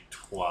 it's like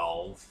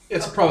 12.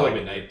 It's probably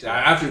like midnight.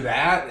 After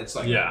that, it's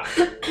like... Yeah.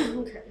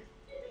 Okay.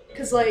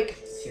 Because, like,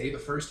 Say the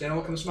first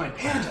animal comes to mind.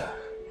 Panda.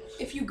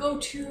 if you go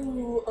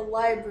to a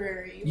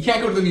library... You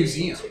can't go to the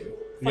museum.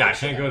 Yeah, I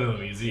can't go to the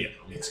museum.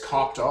 It's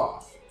cocked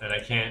off. And I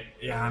can't...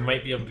 Yeah, I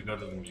might be able to go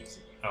to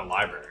the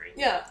library.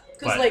 Yeah,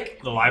 because, But like...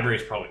 the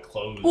library's probably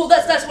closed. Well,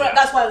 that's why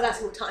Yeah. I was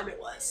asking what time it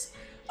was.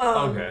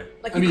 Okay.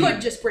 Like, I you mean-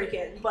 could just break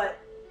in, but...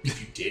 If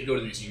you did go to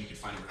the museum, you could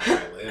find out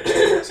where the guy lives.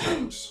 in his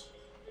house.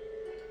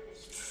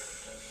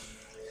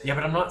 Yeah,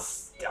 but I'm not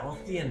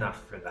stealthy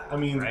enough for that, I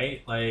mean-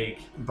 right? Like...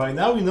 By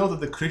now we know that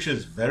the creature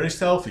is very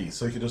stealthy,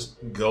 so you can just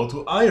go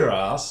to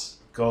Ira's,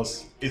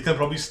 because it can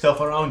probably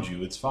stealth around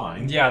you, it's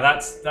fine. Yeah,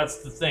 that's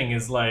the thing,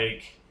 is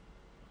like...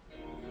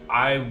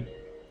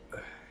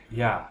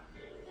 Yeah.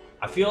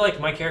 I feel like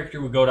my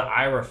character would go to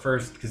Ira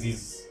first, because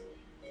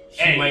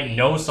he might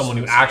know someone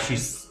who actually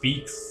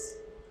speaks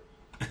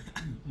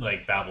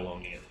like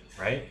Babylonian,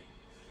 right?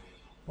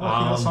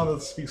 Well, he knows someone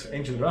that speaks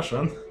ancient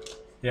Russian.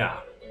 Yeah.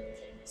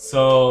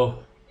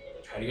 So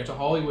Try to get to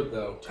Hollywood,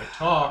 though.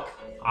 TikTok.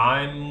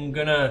 I'm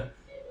gonna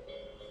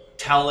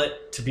tell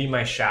it to be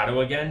my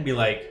shadow again, be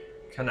like,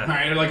 kind of,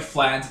 Alright, it like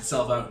flattens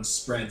itself out and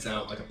spreads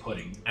out like a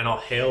pudding. and I'll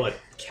hail a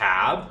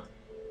cab.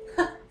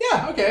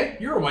 Yeah, okay.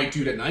 You're a white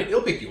dude at night.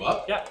 He'll pick you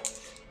up. Yeah.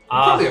 You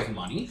probably have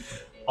money.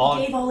 He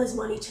I'll, gave all his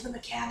money to the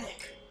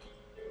mechanic.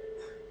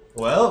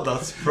 Well,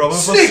 that's a problem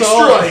for Snake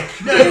Saul.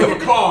 strike! Now you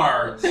have a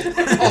car!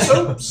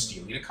 Also,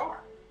 stealing a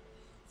car.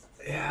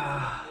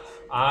 yeah.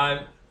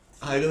 I'm.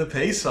 Are you gonna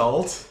pay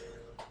Salt?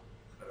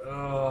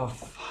 Oh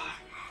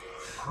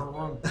fuck. I don't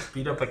want to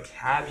beat up a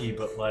cabbie,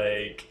 but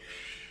like.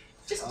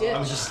 Just ditch. I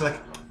was just like,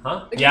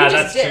 Huh? You Yeah, can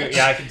that's just true. ditch.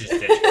 Yeah, I could just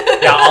ditch.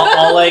 Yeah,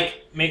 I'll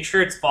like make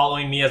sure it's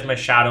following me as my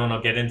shadow, and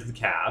I'll get into the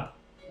cab,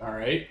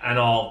 Alright. and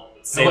I'll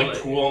So say like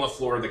pool on the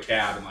floor of the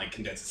cab and like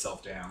condense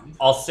itself down.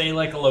 I'll say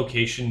like a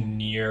location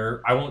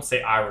near. I won't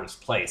say Ira's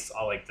place.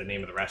 I'll like the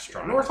name of the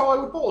restaurant. North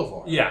Hollywood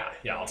Boulevard. Yeah,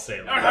 I'll say.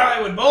 North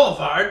Hollywood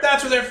Boulevard?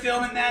 That's where they're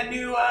filming that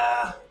new,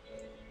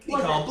 We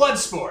call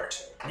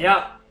Bloodsport.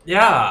 Yeah.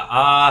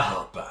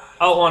 I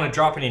don't want to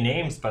drop any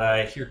names, but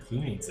I hear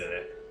Clooney's in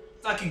it.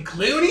 Fucking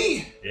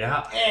Clooney?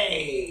 Yeah.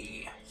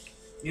 Hey.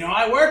 You know,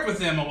 I worked with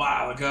him a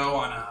while ago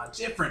on a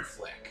different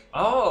flick.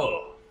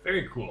 Oh,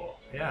 very cool.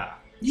 Yeah.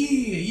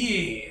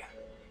 Yeah.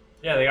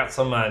 Yeah, they got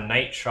some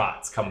night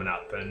shots coming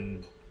up,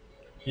 and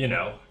you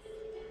know.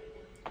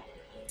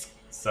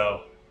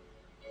 So,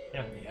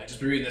 yeah. Yeah, I just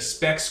been reading the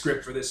spec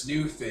script for this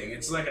new thing.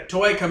 It's like a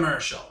toy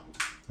commercial.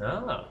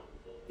 Oh.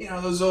 You know,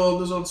 those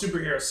old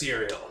superhero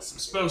serials. I'm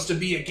supposed to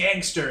be a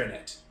gangster in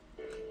it.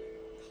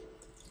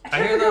 I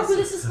can't figure out who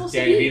this is supposed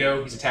Danny to be.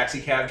 Vito, he's a taxi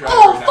cab driver.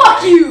 Oh, in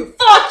fuck LA. you!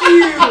 Fuck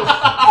you!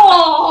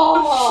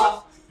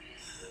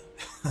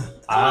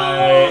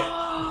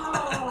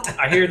 Oh!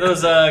 I hear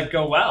those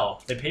go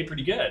well. They pay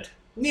pretty good.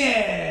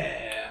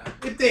 Yeah,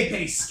 if they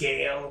pay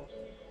scale.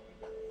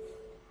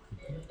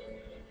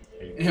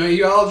 You know,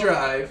 you all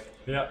drive.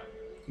 Yeah,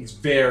 He's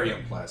very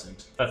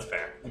unpleasant. that's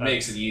fair. It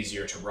makes it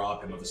easier to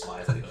rob him of his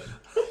livelihood.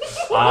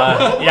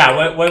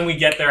 Yeah, when we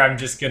get there, I'm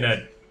just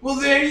gonna. Well,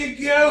 there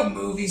you go,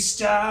 movie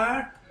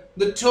star.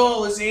 The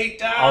toll is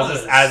 $8. I'll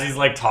just, as he's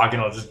like talking,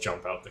 I'll just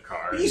jump out the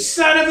car You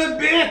son of a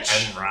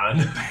bitch! and run.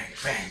 Bang,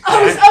 bang,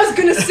 I was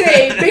gonna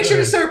say, make sure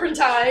to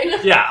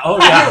serpentine. Yeah. Oh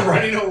You're yeah.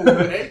 running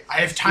away.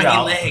 I have tiny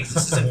Yeah. legs.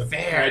 This isn't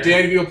fair. Alright,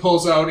 Danny Vito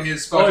pulls out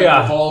his fucking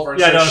yeah. revolver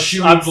and Yeah, starts no,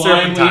 shooting I'm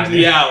blindly into serpentining.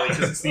 the alley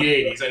because it's the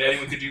 80s and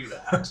anyone could do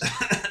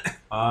that.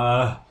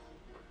 Uh,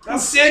 I'll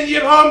send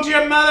you home to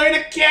your mother in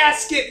a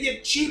casket, you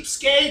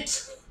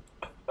cheapskate!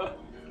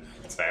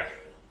 That's fair.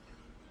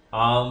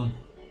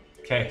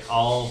 Okay,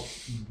 I'll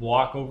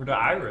walk over to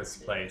Ira's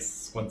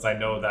place once I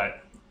know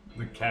that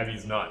the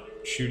cabbie's not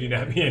shooting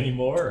at me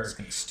anymore. I was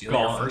gonna steal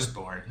Gone. your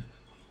firstborn.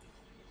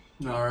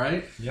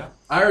 Alright. Yeah.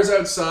 Ira's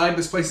outside.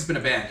 This place has been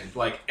abandoned.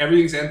 Like,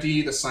 everything's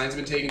empty. The sign's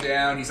been taken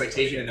down. He's, like,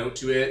 taking a note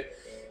to it.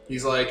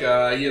 He's, like,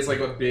 he has, like,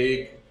 a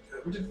big...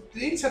 Did the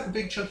 80s have the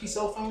big, chunky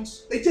cell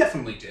phones? They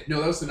definitely did.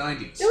 No, that was the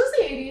 90s. It was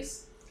the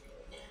 80s.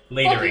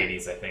 Later Okay.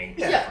 80s, I think.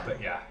 Yeah.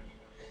 But yeah.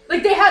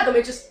 Like, they had them,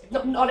 it just,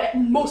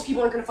 most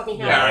people aren't gonna fucking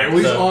have Yeah, them. right.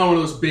 He's So- on one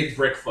of those big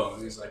brick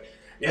phones. He's like,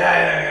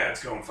 yeah,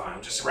 it's going fine.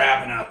 I'm just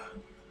wrapping up.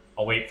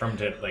 I'll wait for him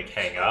to, like,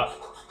 hang up.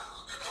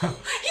 He's about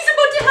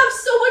to have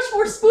so much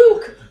more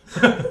spook!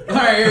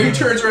 Alright, he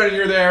turns around and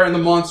you're there, and the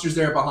monster's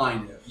there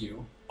behind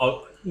you.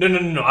 Oh, no.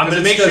 I'm 'Cause gonna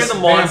it's make sure just the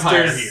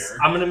vampire monster's... here.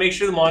 I'm gonna make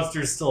sure the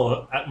monster's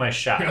still at my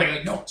shack. You're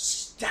like, no,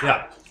 stop.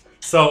 Yeah.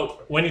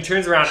 So, when he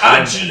turns around, Ah,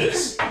 I'm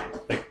jeez.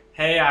 like,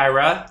 hey,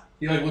 Ira.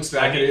 He like looks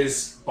back at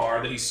his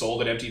bar that he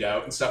sold and emptied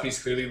out and stuff. And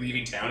he's clearly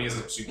leaving town. He has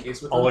a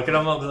suitcase with him. I'll look at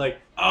him, I'll be like,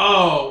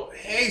 Oh,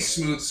 hey,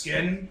 smooth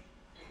skin.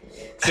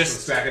 Looks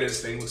just, back at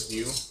his thing, looks to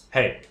you.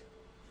 hey,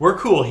 we're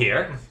cool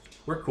here.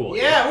 We're cool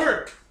here.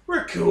 Yeah,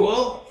 we're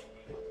cool.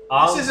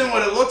 This isn't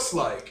what it looks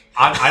like.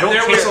 I don't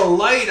There care. was a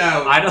light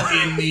out I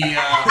don't- in the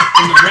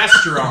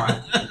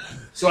restaurant,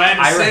 so I had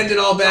to Ira- send it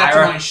all back to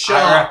my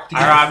shop. to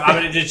get Ira, it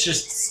I'm gonna, it's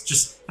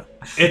just,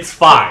 it's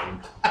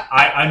fine.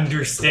 I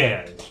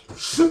understand.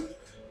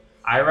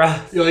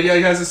 Ira, You're like, yeah,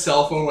 he has a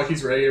cell phone, like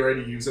he's ready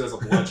to use it as a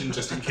bludgeon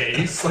just in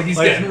case. Like he's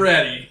Like- getting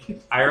ready.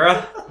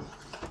 Ira,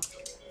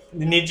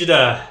 I need you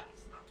to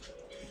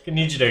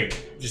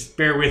just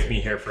bear with me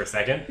here for a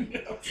second.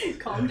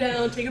 Calm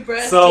down, take a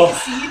breath, So-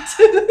 take a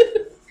seat.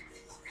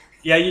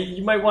 Yeah,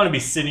 you might want to be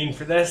sitting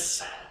for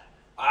this.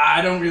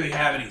 I don't really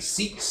have any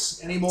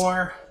seats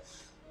anymore.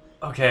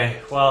 Okay,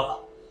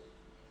 well,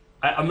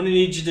 I'm gonna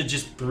need you to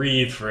just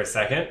breathe for a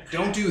second.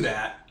 Don't do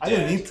that. I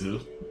didn't need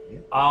to.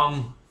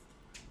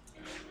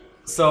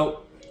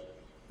 So,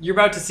 you're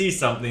about to see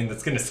something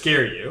that's gonna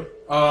scare you.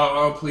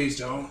 Oh, please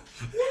don't.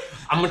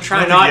 I'm gonna try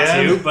Not not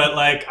again. to, but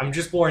like, I'm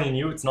just warning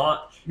you, it's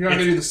not. You're not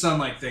It's- gonna do the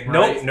sunlight thing,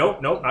 right?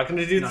 Nope, not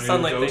gonna do the Not gonna do the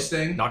sunlight ghost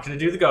thing. thing? Not gonna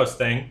do the ghost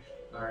thing.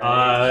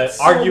 Alright.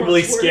 So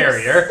Arguably much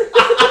scarier.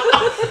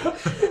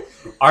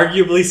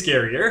 Arguably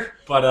scarier,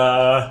 but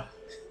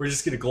we're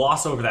just gonna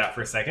gloss over that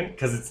for a second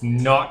because it's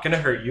not gonna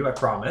hurt you, I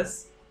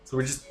promise. So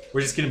we're just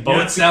gonna You're both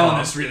not be selling calm.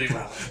 this really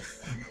well.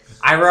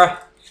 Ira,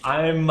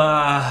 I'm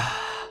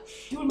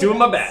doing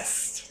my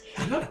best.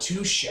 You have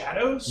two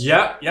shadows?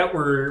 Yeah,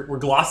 we're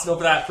glossing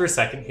over that for a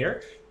second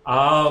here.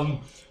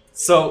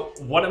 So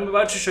what I'm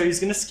about to show you is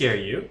gonna scare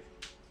you.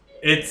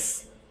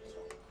 It's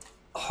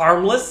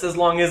harmless as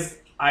long as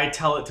I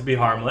tell it to be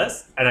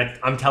harmless, and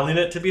I'm telling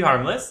it to be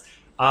harmless.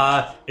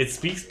 It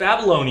speaks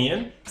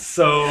Babylonian,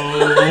 so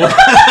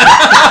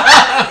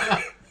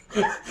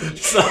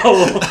so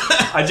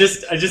I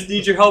just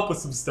need your help with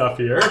some stuff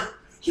here.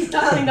 He's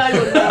dialing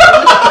 911.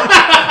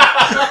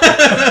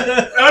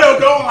 No,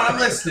 go on, I'm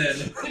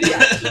listening. Did he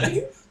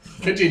actually?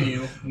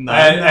 Continue. And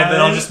then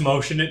I'll just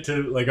motion it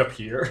to like up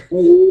here.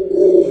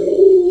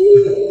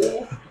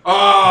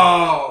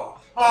 Oh,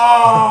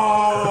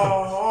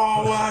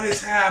 what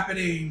is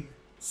happening?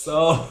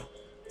 So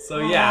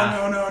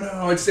yeah.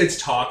 No.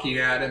 It's talking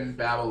at him in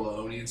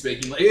Babylonian. It's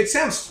making it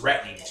sounds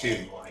threatening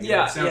too. Like,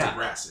 Yeah, it sounds yeah.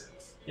 aggressive.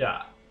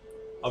 Yeah.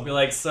 I'll be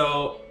like,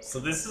 so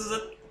this is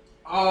it.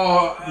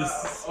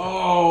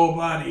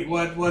 Buddy,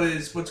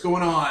 what's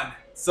going on?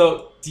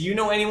 So, do you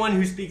know anyone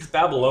who speaks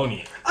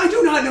Babylonian? I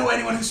do not know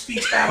anyone who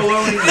speaks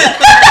Babylonian.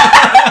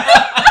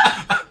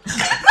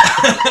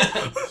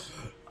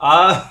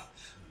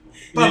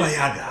 Baba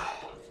Yaga.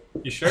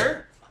 You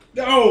sure?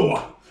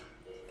 No.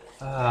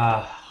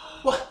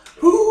 What?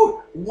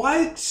 Who?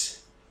 What?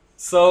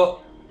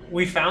 So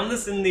we found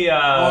this in the.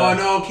 Oh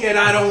no, kid!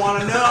 I don't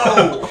want to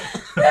know.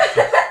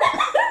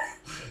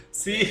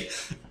 See,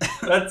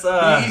 that's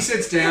He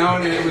sits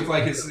down and with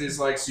like his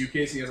like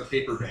suitcase. He has a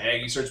paper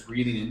bag. He starts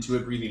breathing into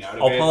it, breathing out of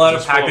it. I'll pull out a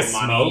Just pack full of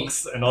money.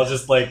 smokes and I'll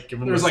just like give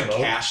him There's the like smoke.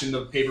 cash in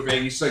the paper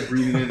bag. He's just like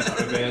breathing in and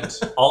out of it.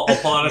 I'll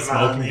pull out a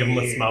smoke and give him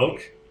a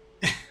smoke.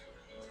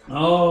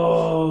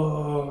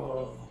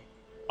 Oh.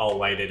 I'll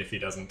light it if he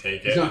doesn't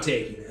take He's it. not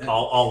taking it.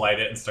 I'll light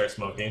it and start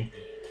smoking.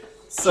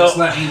 So Just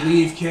let me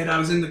leave, kid. I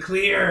was in the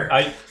clear.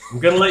 I'm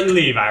gonna let you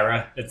leave,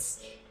 Ira.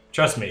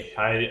 Trust me.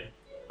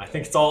 I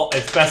think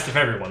it's best if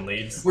everyone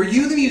leaves. Were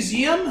you the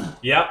museum?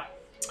 Yep.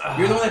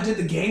 You're the one that did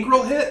the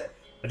gangrel hit?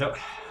 I don't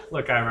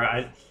look,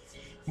 Ira.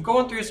 I'm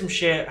going through some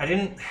shit. I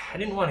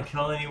didn't want to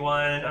kill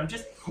anyone. I'm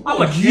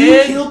a You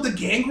kid. killed the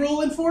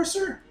gangrel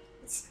enforcer?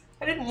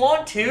 I didn't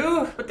want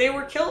to, but they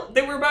were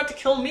about to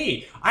kill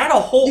me. I had a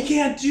hole. You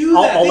can't do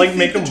that. I'll They like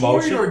make think a the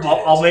motion. Toreador did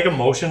I'll it. make a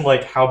motion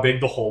like how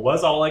big the hole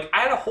was. I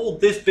had a hole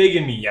this big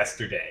in me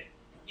yesterday.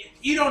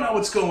 You don't know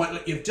what's going on.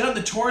 You've done the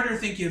Toreador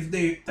think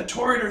the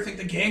Toreador think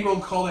the gangrel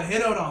called a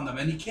hit out on them,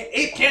 and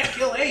ape can't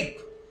kill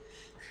ape.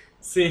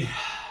 See,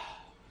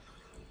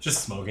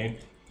 just smoking.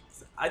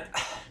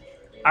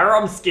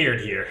 I'm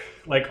scared here.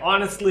 Like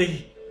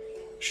honestly,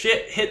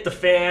 shit hit the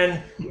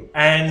fan,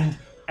 and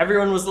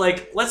everyone was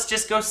like, "Let's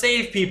just go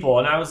save people,"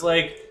 and I was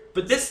like,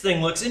 "But this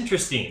thing looks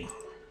interesting,"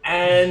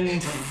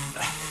 and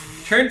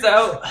turns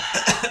out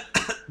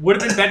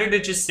would have been better to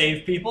just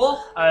save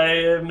people.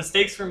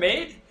 Mistakes were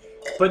made.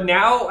 But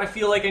now I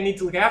feel like I need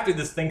to look after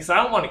this thing because I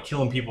don't want it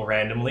killing people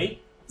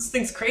randomly. This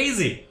thing's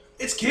crazy.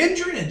 It's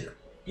Kindred.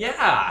 Yeah.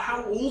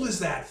 How old is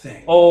that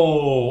thing?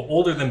 Oh,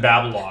 older than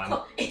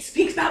Babylon. It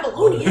speaks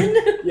Babylonian.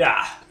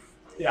 Yeah.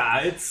 Yeah,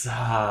 it's You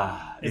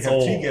have 2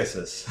 old.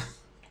 guesses.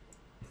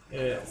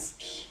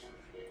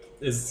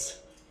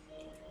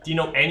 Do you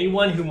know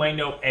anyone who might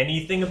know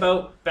anything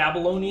about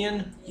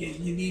Babylonian?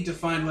 You need to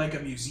find like a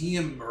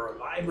museum or a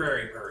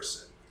library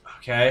person,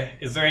 Okay.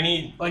 Is there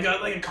any like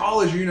a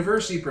college or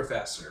university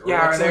professor. Or Yeah,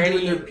 like are there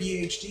someone doing any-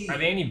 their PhD? Are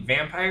there any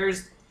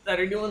vampires that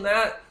are doing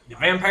that? Do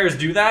vampires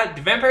do that?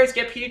 Do vampires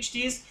get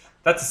PhDs?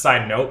 That's a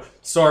side note.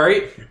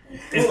 Sorry.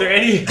 Is there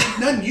any?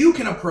 None you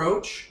can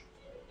approach.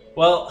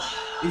 Well,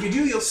 If you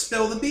do, you'll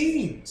spill the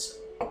beans.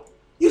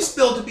 You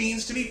spilled the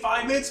beans to be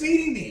 5 minutes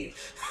meeting me.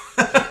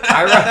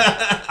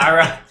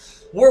 Ira,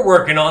 we're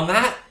working on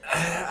that.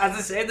 As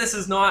I say, this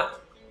is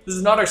not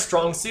our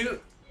strong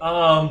suit.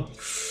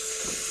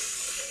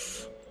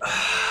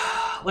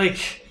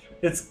 Like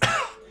it's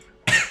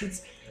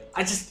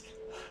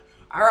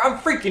I'm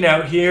freaking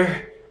out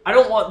here. I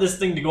don't want this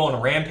thing to go on a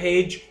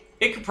rampage.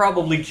 It could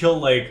probably kill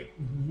like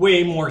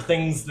way more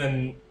things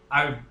than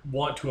I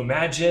want to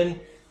imagine.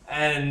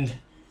 And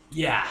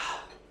yeah,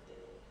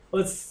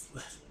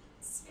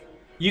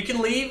 you can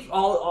leave.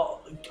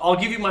 I'll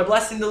give you my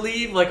blessing to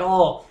leave. Like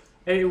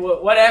hey,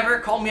 whatever.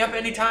 Call me up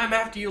anytime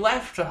after you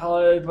left.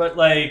 But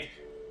like,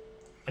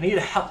 I need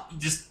help.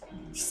 Just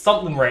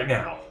something right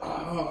now.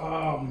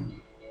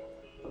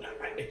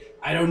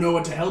 I don't know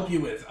what to help you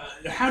with.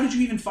 How did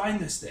you even find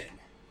this thing?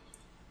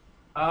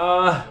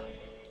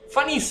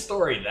 Funny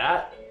story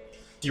that.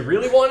 Do you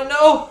really want to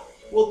know?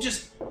 Well,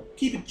 just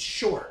keep it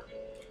short.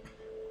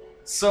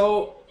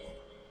 So,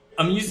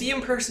 a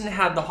museum person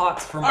had the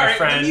hots for my All right,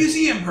 friend. the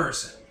museum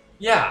person.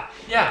 Yeah.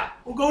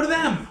 We'll go to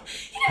them.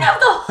 You didn't have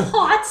the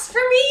hots for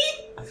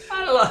me?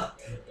 I don't know.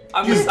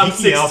 I'm You're I'm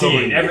geeking out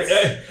 16. over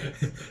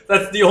it.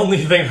 That's the only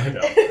thing I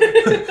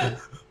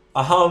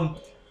know.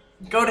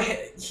 Go to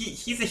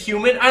he's a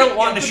human. I don't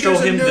want to but show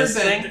there's a him nerd this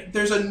that- thing.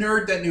 There's a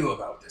nerd that knew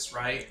about this,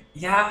 right?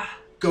 Yeah.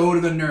 Go to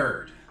the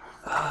nerd.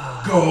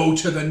 Go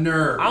to the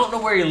nerd. I don't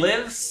know where he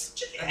lives.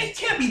 It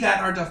can't be that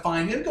hard to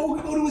find him. Go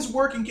to his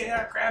work and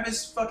grab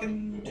his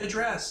fucking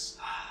address.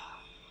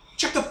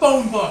 Check the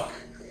phone book.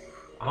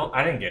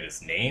 I didn't get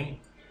his name.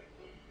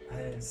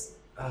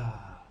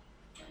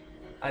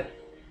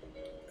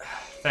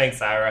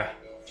 Thanks, Ira.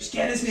 Just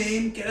get his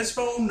name, get his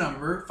phone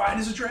number, find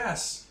his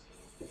address.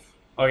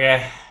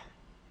 Okay,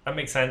 that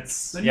makes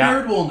sense. The Yeah.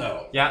 nerd will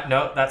know. Yeah.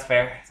 No, that's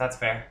fair. That's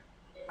fair.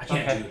 I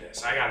can't Okay. do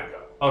this. I gotta go.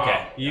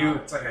 Okay, you-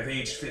 It's like I've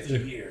aged 50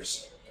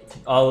 years.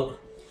 I'll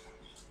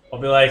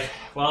be like,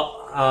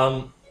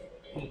 well,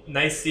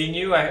 nice seeing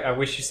you. I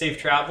wish you safe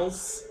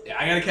travels. Yeah,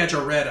 I gotta catch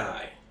a red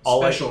eye. I'll,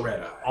 Special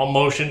red eye. I'll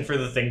motion for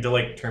the thing to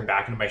like turn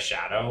back into my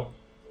shadow,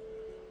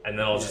 and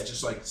then I'll Yeah, just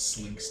just like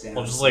slinks down.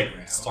 I'll just to like the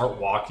ground. start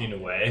walking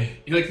away.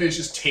 He like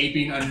finishes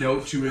taping a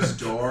note to his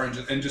door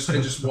and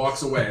just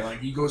walks away. Like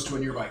he goes to a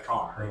nearby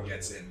car and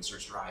gets in and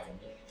starts driving.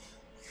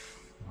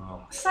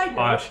 Side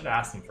Oh, I note. should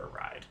ask him for a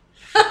ride.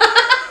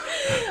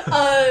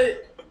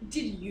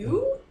 Did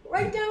you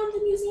write down the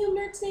museum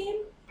nerd's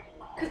name?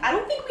 Because I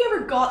don't think we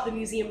ever got the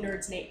museum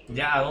nerd's name.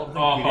 Yeah, I don't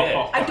think we did.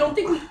 I don't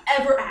think we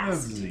ever Let's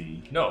asked.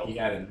 see. No. He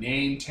had a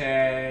name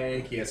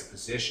tag. He has a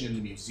position in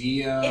the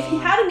museum. If he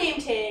had a name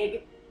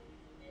tag,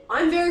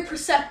 I'm very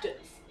perceptive,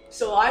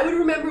 so I would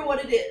remember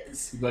what it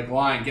is. He'd be like,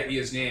 Lion, get me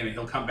his name, and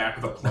he'll come back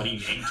with a bloody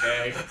name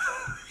tag.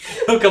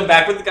 He'll come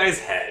back with the guy's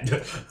head.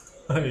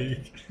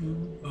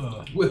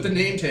 With the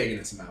name tag in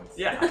its mouth.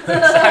 Yeah,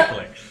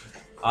 exactly.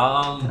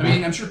 I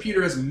mean, I'm sure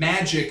Peter has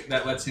magic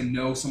that lets him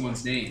know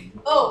someone's name.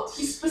 Oh,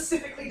 he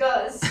specifically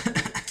does.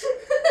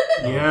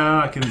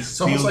 Yeah, I can It's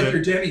almost feel like the...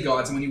 you're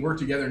demigods, and when you work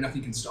together,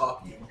 nothing can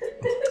stop you.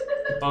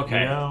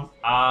 Okay.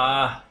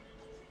 Yeah.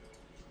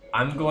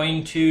 I'm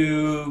going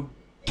to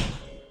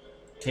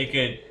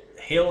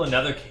hail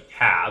another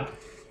cab.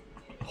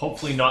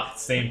 Hopefully not the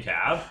same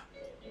cab.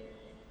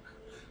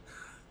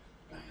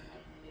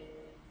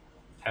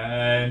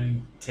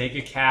 And take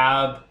a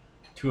cab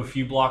to a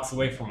few blocks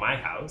away from my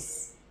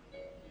house.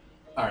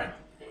 Alright.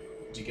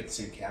 Did you get the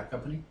same cab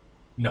company?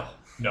 No,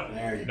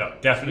 There you go. no,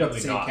 If you got the definitely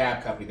same not.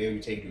 cab company, they would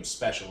be taken to a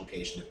special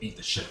location to beat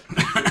the shit.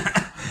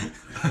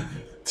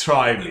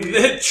 Try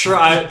me.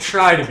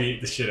 try to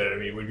beat the shit out of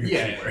me would be the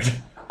Yeah. keyword.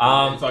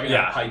 Talking about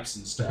Yeah. pipes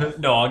and stuff.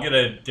 No, I'll get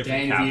a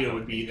different Dan cab. Vito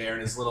would be there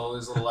in his little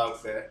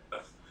outfit.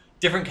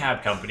 Different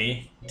cab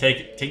company.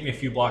 Take me a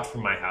few blocks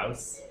from my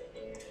house,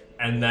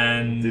 and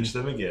then Ditch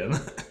them again.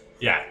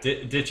 yeah,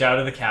 ditch out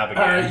of the cab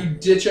again. Alright, you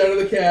ditch out of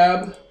the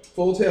cab,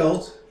 full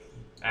tilt.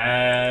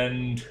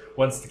 And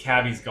once the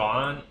cabbie's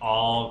gone,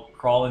 I'll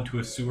crawl into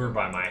a sewer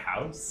by my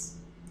house.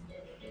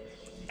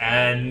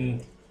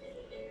 And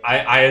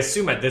I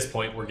assume at this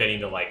point we're getting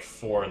to like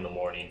 4 in the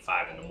morning,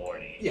 5 in the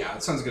morning. Yeah,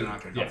 that sounds good.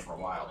 Not gonna come Yeah. for a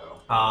while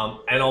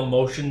though. And I'll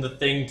motion the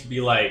thing to be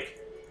like,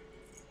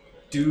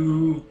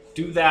 do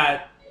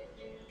that,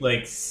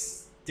 like,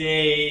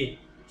 stay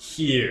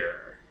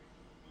here.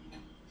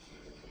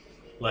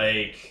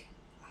 Like,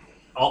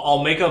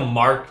 I'll make a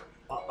mark.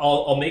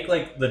 I'll make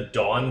like the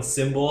dawn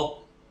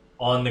symbol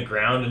on the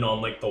ground and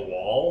on like the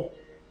wall.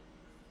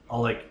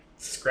 I'll like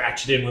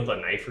scratch it in with a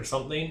knife or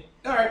something.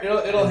 Alright,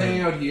 it'll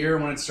hang out here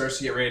when it starts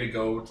to get ready to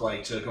go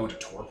into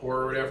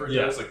torpor or whatever it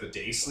Yeah. is, like the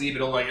day sleep.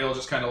 It'll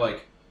just kind of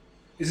like.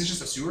 Is it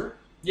just a sewer?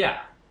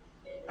 Yeah.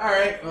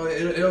 Alright, well,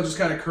 it'll just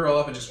kind of curl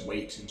up and just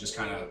wait and just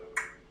kind of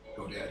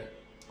go dead.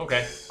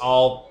 Okay.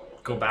 I'll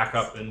go back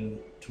up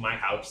into my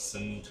house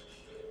and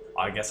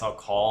I guess I'll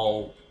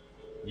call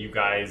you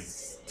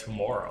guys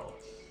tomorrow.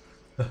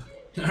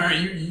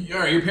 Alright,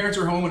 your parents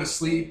are home and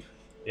asleep.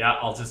 Yeah,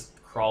 I'll just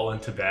crawl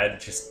into bed,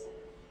 just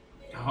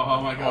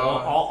Oh my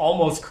god.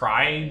 almost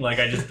crying. Like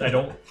I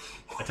don't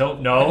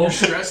And know. you're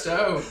stressed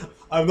out.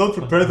 I'm not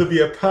prepared to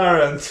be a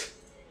parent.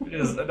 I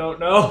don't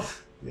know.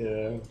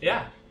 Yeah.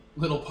 Yeah.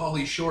 Little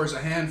Polly Shore's a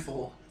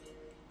handful.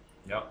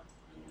 Yep.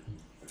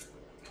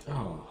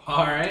 Oh.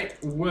 Alright,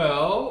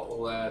 well,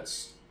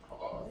 let's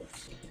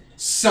pause.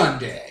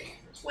 Sunday.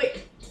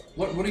 Wait,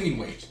 What do you mean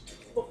wait?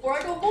 before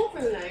I go home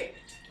for the night,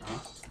 Huh?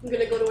 I'm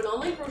gonna go to an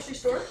online grocery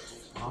store.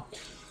 Uh-huh.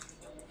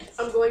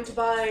 I'm going to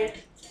buy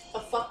a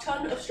fuck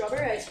ton of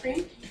strawberry ice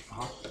cream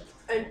Uh-huh.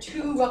 and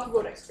 2 Rocky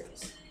Road ice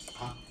creams.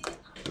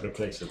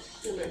 Replace it.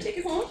 I'm gonna take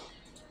it home,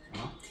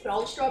 Uh-huh. put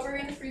all the strawberry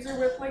in the freezer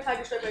with my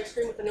Tiger Stripe ice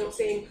cream with a note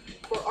saying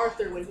for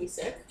Arthur when he's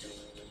sick.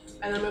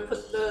 And then I'm gonna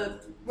put the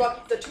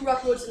 2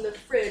 Rocky Roads in the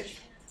fridge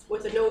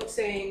with a note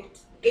saying,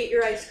 ate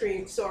your ice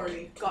cream,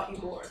 sorry, got you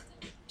more.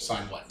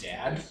 Sign what,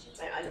 Dad?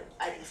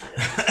 I didn't sign it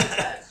like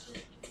that.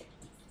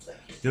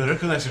 You'll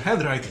recognize your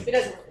handwriting. It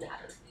doesn't really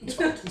matter. It's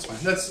fine. It's fine.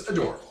 That's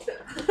adorable.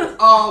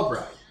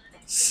 Alright.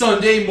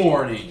 Sunday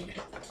morning.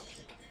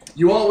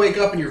 You all wake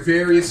up in your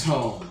various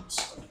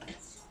homes.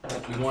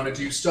 You want to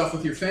do stuff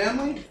with your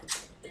family?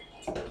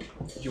 Do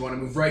you want to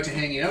move right to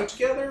hanging out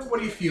together? What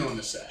do you feel in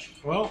this session?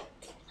 Well,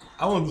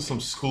 I want to do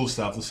some school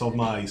stuff to solve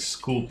my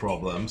school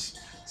problems.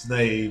 So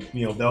the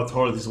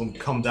authorities won't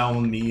come down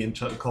on me and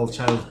call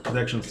Child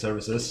Protection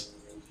Services.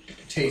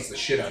 Taste the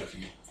shit out of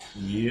you.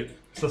 Yeah,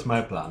 so that's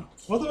my plan.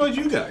 What about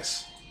you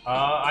guys?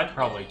 I'd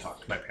probably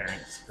talk to my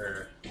parents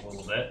for a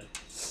little bit.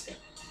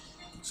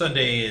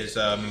 Sunday is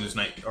Moo's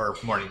night or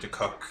morning to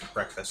cook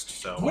breakfast,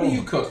 so What do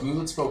you cook, Moo?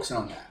 Let's focus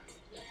on that.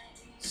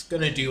 he's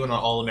gonna do an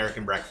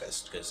all-American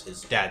breakfast because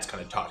his dad's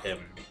kind of taught him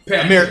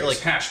Pancakes, like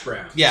hash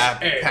browns, yeah,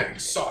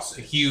 eggs,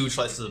 sausage, huge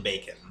slices of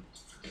bacon,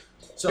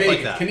 stuff bacon,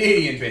 like that.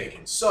 Canadian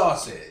bacon,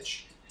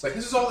 sausage. It's like,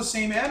 this is all the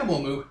same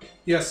animal, Moo.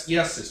 Yes,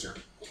 sister.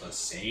 The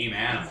same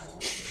animal.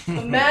 A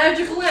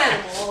magical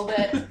animal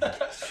that...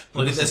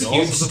 Look at this Listen,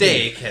 huge also-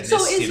 steak and So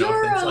this, is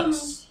your, thin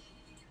slice.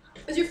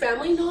 Is your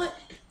family not...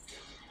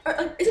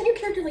 isn't your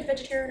character like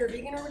vegetarian or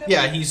vegan or whatever?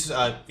 Yeah,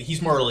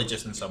 he's more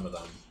religious than some of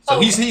them. So Oh,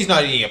 he's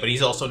not eating it, but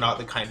he's also not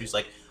the kind who's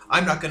like,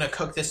 I'm not gonna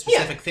cook this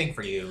specific thing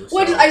for you. So.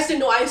 Well, I just didn't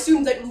know. I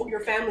assumed that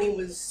your family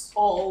was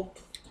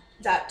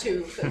that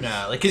too. 'cause-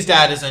 No, like his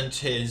dad isn't,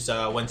 his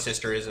one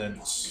sister isn't,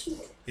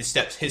 his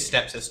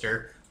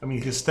stepsister. I mean,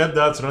 his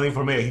stepdad's running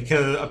for mayor. He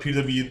can appear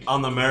to be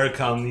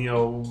un-American,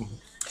 That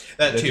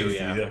That too, is,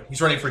 yeah. yeah. He's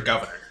running for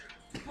governor.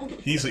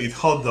 he used to eat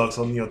hot dogs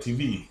on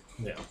TV.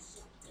 Yeah.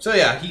 So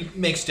yeah, he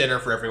makes dinner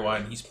for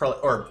everyone. He's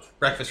probably or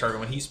breakfast for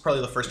everyone. He's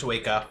probably the first to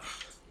wake up,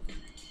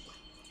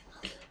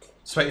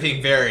 despite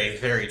being very,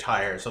 very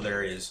tired. So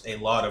there is a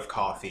lot of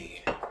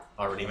coffee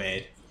already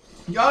made.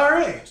 All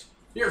right.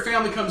 Your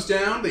family comes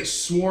down. They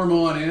swarm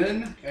on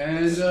in,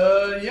 and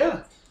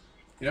yeah,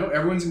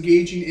 everyone's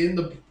engaging in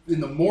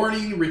the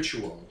morning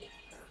ritual.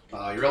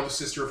 Your eldest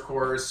sister, of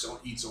course,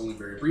 eats only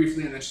very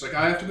briefly, and then she's like,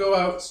 "I have to go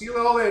out. See you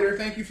all later.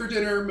 Thank you for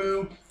dinner,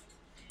 Moo."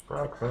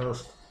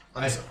 Breakfast.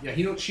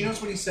 She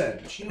knows what he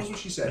said. She knows what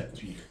she said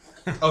to you.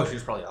 Oh, she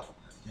was probably off.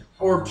 Yeah.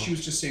 Or she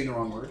was just saying the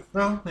wrong word.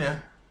 Oh yeah.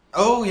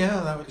 Oh yeah,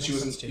 that would. She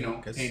wasn't,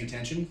 too, paying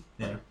attention.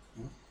 Yeah.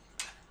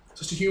 It's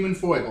just a human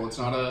foible. It's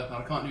not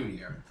a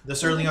continuity error.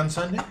 This early on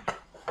Sunday.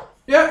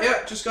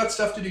 Yeah. Just got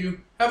stuff to do.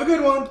 Have a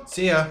good one.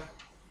 See ya.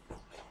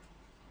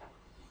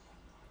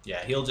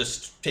 Yeah, he'll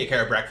just take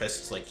care of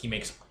breakfast. Like he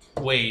makes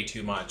way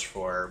too much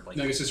for like.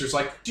 No, your sister's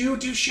like, do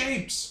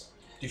shapes.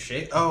 Do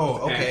shape?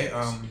 Oh, okay.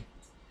 Pancakes.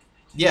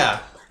 Yeah.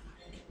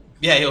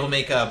 Yeah, he'll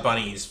make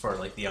bunnies for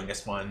like the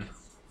youngest one.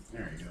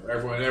 There you go.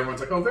 Everyone's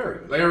like, oh, very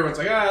good. Like, everyone's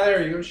like,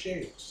 there you go,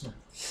 shapes.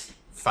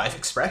 5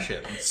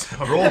 expressions.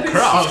 Roll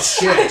crap. Oh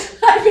shit!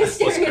 I've been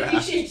staring at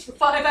these shapes for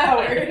 5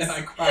 hours. And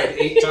I cried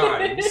 8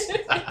 times.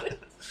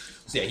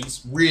 So yeah,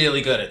 he's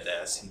really good at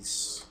this.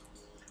 He's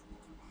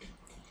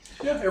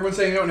Yeah, everyone's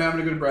hanging out and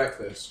having a good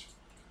breakfast.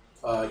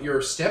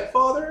 Your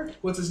stepfather?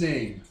 What's his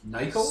name?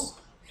 Nichol?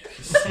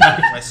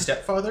 my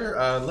stepfather.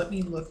 Let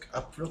me look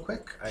up real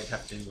quick. I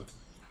have to.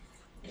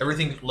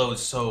 Everything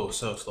loads so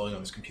slowly on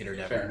this computer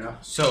now. Fair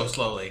enough. So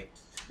slowly.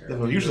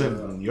 Well, usually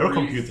on your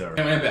computer.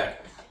 And I'm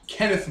back.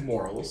 Kenneth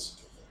Morals.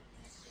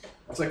 I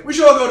was like, we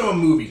should all go to a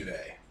movie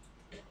today.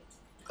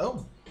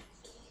 Oh,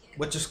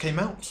 what just came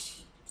out?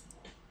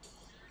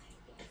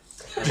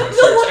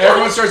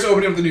 Everyone starts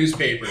opening up the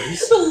newspapers.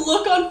 The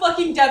look on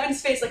fucking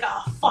Devin's face, like,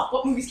 oh fuck,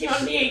 what movies came out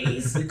in the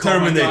 80s?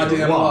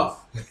 Terminator 1.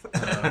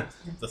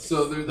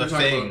 So they're The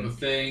talking Thing. about The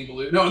Thing.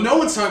 Blue. No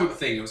one's talking about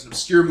The Thing. It was an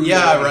obscure movie. Yeah,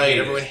 that everyone right.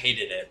 hated. Everyone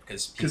hated it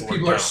because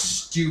People are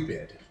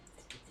stupid.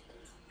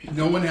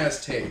 No one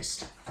has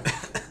taste.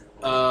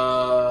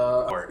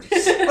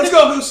 Let's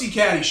go see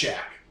Caddyshack.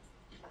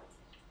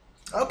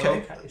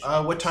 Okay.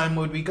 What time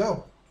would we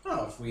go?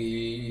 Oh, if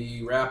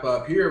we wrap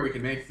up here, we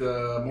can make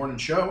the morning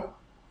show.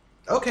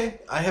 Okay,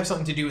 I have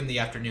something to do in the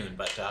afternoon,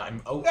 but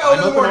I'm Yeah, we'll I'm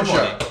do the open morning all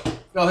show. morning.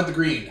 I'll hit the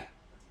green.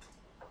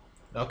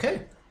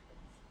 Okay.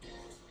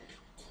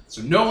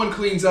 So no one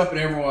cleans up, and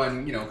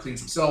everyone, cleans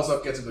themselves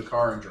up, gets into the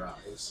car, and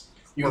drives.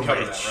 You can We're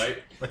cover rich. that,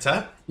 right? What's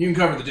that? You can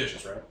cover the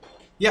dishes, right?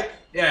 Yeah.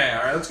 Yeah.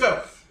 All right, let's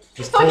go.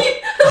 Just Fucking,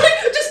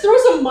 like, just throw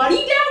some money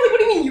down? Like, what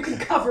do you mean you can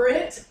cover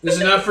it? This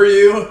is enough for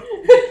you.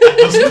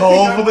 Just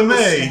call for the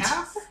maid.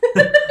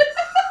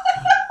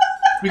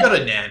 We got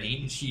a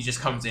nanny. She just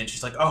comes in.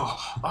 She's like, oh.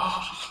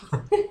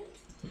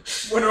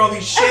 What are all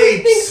these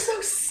Everything's shapes?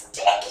 so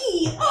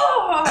sticky!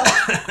 Oh!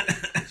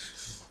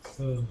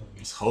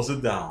 Just hose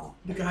it down.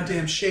 The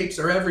goddamn shapes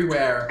are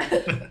everywhere.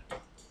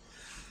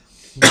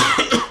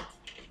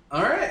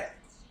 All right.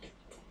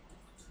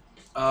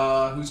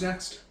 Who's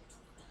next?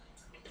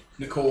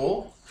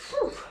 Nicole.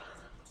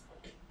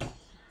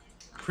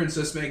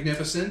 Princess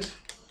Magnificent.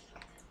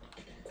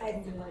 I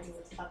have no idea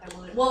what the fuck I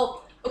want.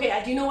 Well, okay,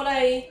 I do know what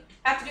I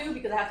have to do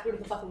because I have to go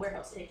to the fucking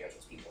warehouse to take care of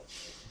those people.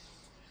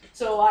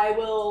 So I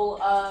will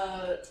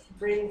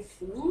bring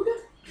food.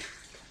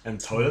 And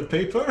toilet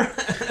paper?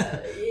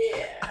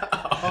 Yeah.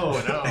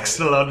 Oh no.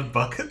 Extra large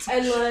bucket?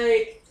 And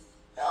like,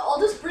 I'll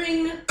just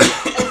bring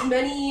as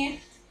many.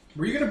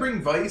 Were you gonna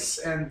bring Vice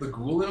and the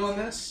Ghoul in on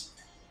this?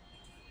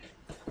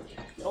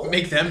 No.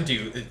 Make them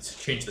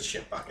change the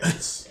shit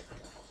buckets.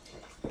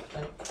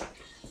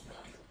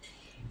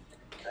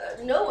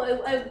 No,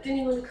 I didn't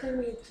even occur to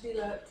me to do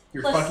that.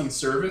 Your Plus, fucking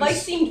servants?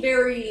 Vice seemed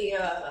very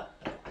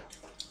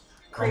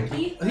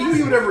cranky. He can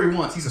do whatever he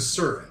wants. He's a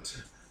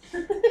servant.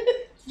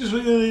 He just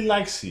really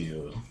likes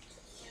you.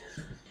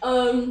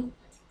 Plus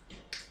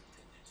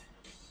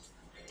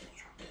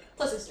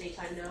it's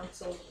daytime now,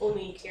 so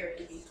only Carrie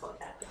can be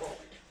contactable.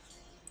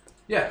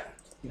 Yeah.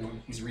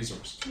 He's a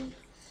resource.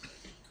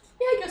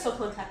 Yeah, I guess I'll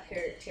contact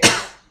Terry.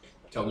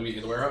 Tell him to meet you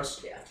at the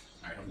warehouse? Yeah.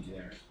 Alright, I'll meet you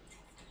there.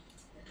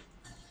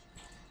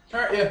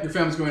 Alright, yeah, your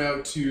family's going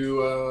out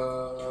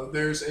to,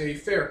 there's a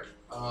fair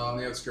on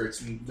the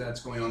outskirts, and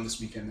that's going on this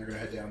weekend. They're going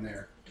to head down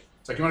there.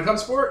 It's like, you want to come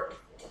sport?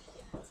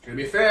 It's going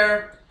to be a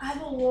fair. I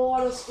have a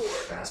lot of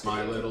schoolwork. That's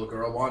my little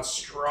girl wants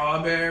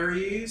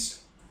strawberries.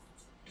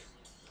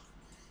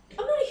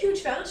 I'm not a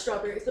huge fan of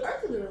strawberries, but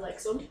Arthur really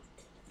likes them.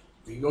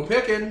 We can go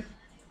picking.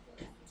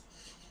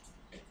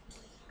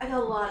 I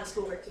got a lot of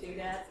schoolwork to do,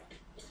 Dad.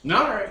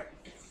 Alright.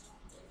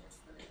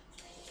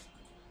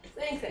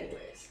 Thanks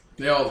anyways.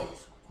 They all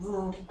leave.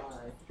 Oh,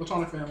 bye.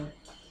 Platonic family.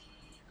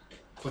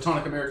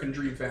 Platonic American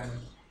dream family.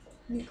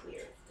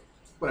 Nuclear.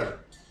 Whatever.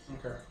 I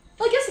don't care.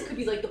 Well, I guess it could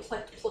be like the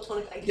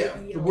platonic idea.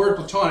 Yeah, the word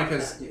platonic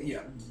has,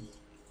 yeah.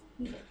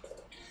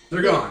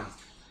 They're gone.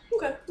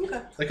 Okay.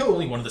 Like how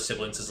only one of the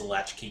siblings is a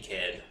latchkey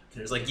kid.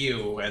 There's like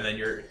you, and then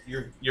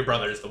your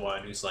brother's the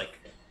one who's like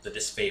the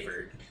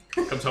disfavored.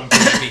 Comes home from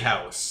the empty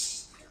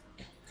house.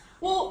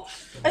 Well,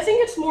 I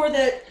think it's more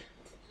that,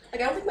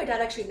 like, I don't think my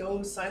dad actually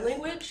knows sign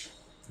language.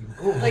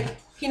 Like,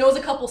 he knows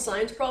a couple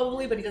signs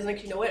probably, but he doesn't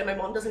actually know it, and my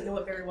mom doesn't know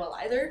it very well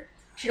either.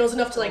 She knows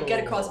enough to, like,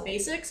 get across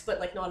basics, but,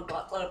 like, not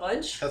a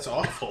bunch. That's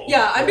awful.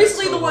 Yeah, I'm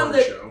basically so the one hard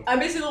that show. I'm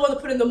basically the one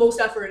that put in the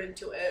most effort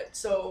into it.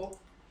 So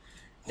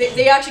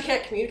they actually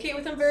can't communicate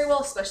with him very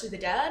well, especially the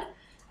dad.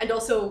 And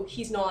also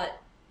he's not,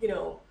 you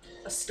know,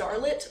 a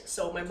starlet,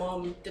 so my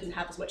mom didn't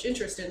have as much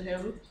interest in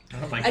him.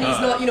 Oh my And god.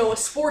 he's not, you know, a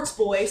sports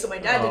boy, so my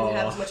dad didn't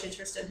have Oh. as much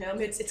interest in him.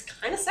 It's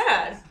kind of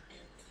sad.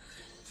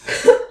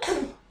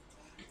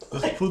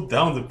 Just put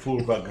down the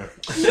poor bugger.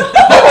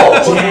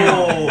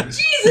 Damn.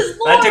 Jesus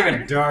Lord! That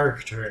took a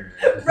dark turn.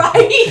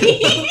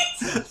 Right?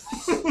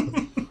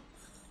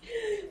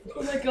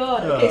 Oh my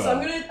god. Okay, so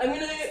I'm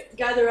gonna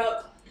gather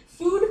up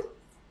food.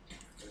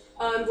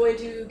 I'm going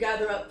to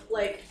gather up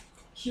like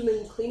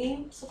human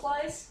cleaning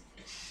supplies.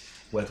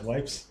 Wet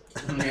wipes.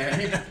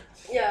 Yeah.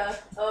 Yeah.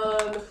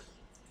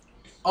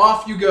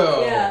 Off you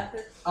go. Yeah.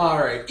 All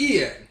right,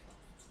 Ian.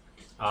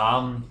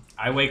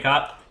 I wake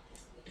up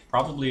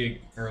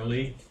probably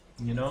early,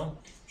 you know.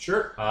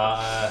 Sure.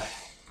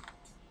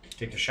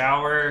 Take a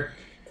shower.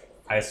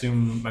 I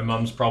assume my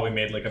mom's probably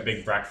made like a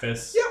big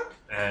breakfast. Yeah.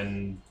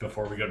 And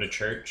before we go to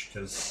church,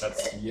 because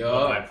that's Yeah.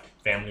 what my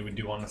family would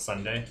do on a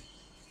Sunday.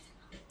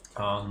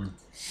 I'll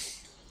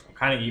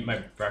kind of eat my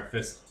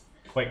breakfast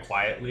quite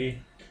quietly.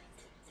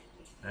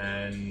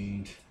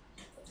 And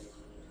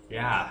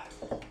yeah,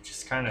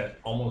 just kind of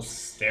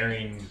almost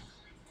staring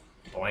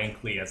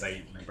blankly as I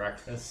eat my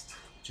breakfast.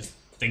 Just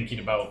thinking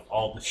about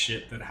all the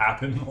shit that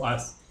happened the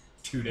last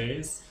 2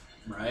 days.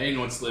 Right, and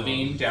what's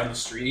living down the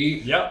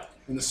street Yep,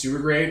 in the sewer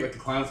grade, like the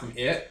clown from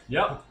It,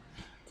 yep,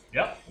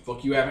 a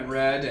book you haven't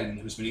read and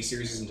whose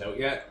miniseries isn't out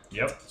yet.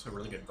 yep. It's a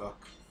really good book.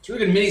 It's a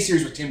really good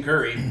miniseries with Tim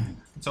Curry.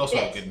 It's also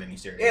It. a good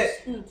miniseries.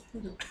 It.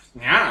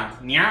 Yeah,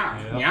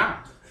 yeah,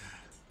 yeah.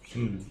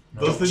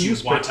 Does the You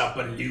newspaper? want a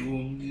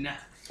balloon?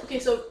 Okay,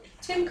 so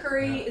Tim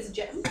Curry is a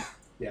gem.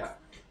 Yeah.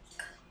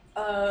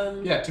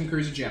 Yeah. Tim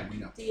Curry's a gem. We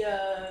know.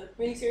 The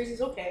miniseries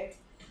is okay.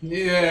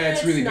 Yeah, it's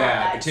It's really not bad,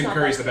 bad, but it's Tim not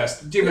Curry's bad. the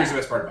best. Tim Curry's Yeah. the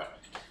best part about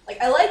it. Like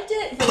I liked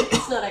it, but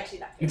it's not actually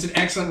that good. It's an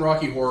excellent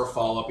Rocky Horror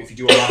follow-up if you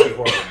do a Rocky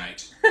Horror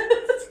night.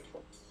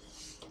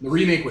 The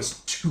remake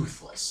was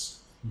toothless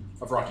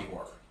of Rocky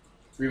Horror.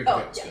 The remake of Oh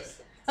it was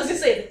yes. I was gonna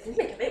say the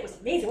remake of it was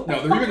amazing. What good.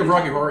 No, the fuck remake of are you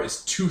Rocky talking Horror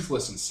is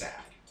toothless and sad.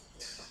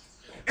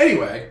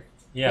 Anyway, now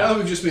Yeah, that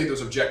we've just made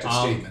those objective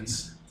Um,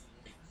 statements,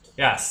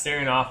 yeah,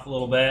 staring off a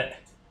little bit.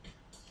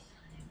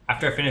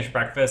 After I finish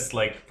breakfast,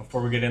 like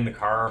before we get in the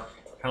car,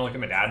 kind of look at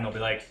my dad and I'll be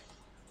like,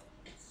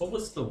 "What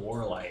was the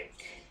war like?"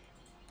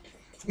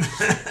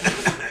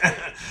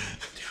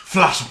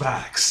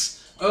 Flashbacks.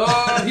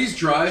 he's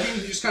driving.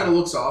 He just kind of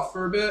looks off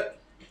for a bit.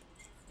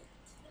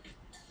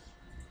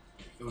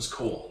 It was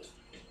cold.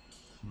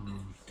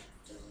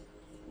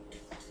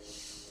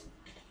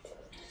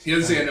 He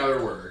doesn't say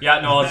another word.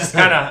 Yeah, no, I'll just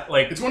kind of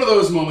like, It's one of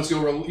those moments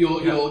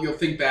you'll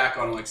think back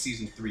on like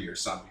season 3 or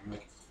something. You're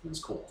like, it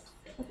was cold.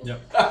 no,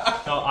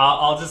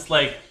 I'll just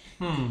like,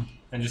 and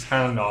just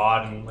kind of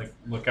nod and like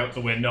look out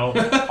the window.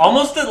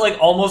 almost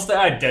the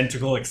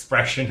identical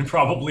expression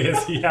probably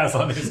as he has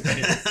on his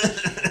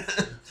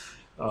face.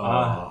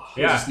 Oh.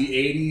 Yeah, It's the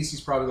 80s.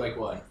 He's probably like,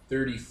 what,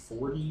 30,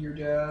 40, your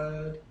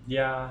dad?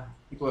 yeah,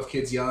 People have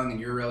kids young and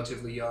you're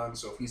relatively young,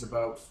 so if he's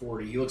about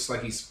 40, he looks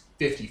like he's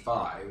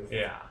 55.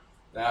 yeah.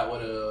 That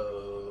would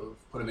have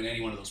put him in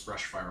any one of those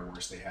brush fire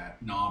wars they had.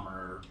 Nam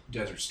or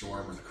Desert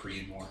Storm or the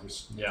Korean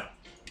Wars. Yeah.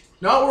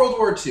 Not World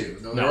War II,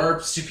 though there No.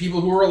 are people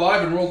who were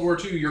alive in World War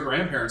II, your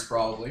grandparents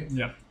probably.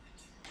 Yeah.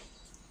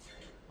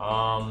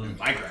 My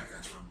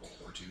grandparents were in World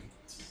War II.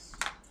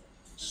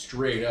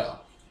 Straight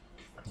up.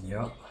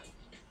 Yep.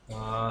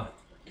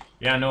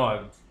 Yeah, no,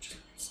 I'm just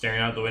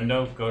staring out the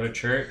window, go to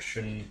church,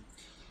 and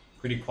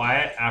pretty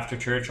quiet. After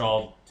church,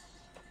 I'll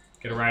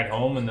get a ride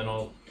home, and then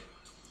I'll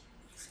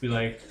just be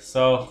like,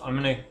 so I'm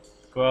gonna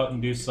go out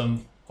and do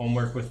some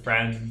homework with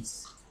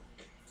friends.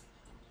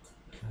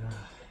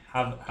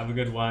 Have a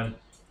good one.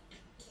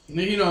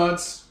 He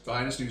nods,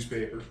 buying his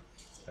newspaper.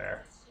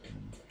 There.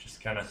 And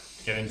just kind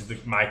of get into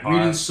my car.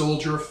 Reading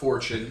Soldier of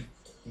Fortune,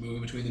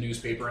 moving between the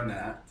newspaper and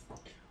that.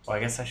 Well, I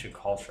guess I should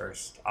call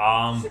first.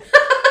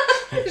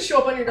 Just show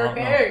up on your door. Oh,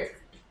 no. Hey.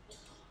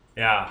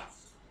 Yeah.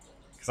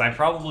 Because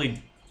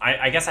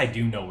I guess I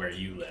do know where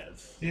you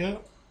live. Yeah.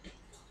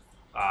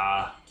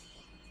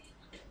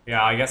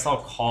 Yeah, I guess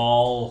I'll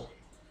call.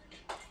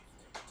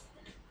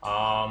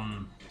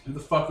 Who the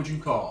fuck would you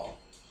call?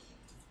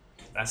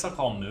 I guess I'll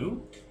call Moo.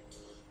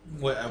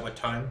 At what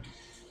time?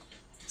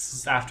 This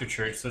is after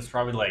church, so it's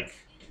probably like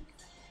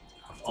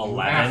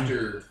 11.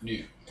 After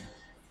noon.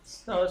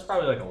 No, it's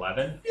probably like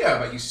 11. Yeah,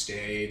 but you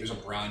stay, there's a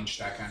brunch,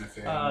 that kind of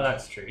thing.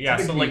 That's true. Yeah,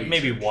 It's a so big like meeting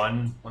maybe church.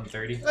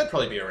 1:30. I'd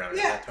probably be around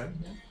Yeah. at that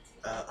time.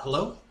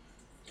 Hello?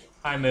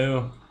 Hi,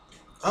 Moo.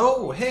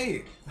 Oh,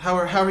 hey. How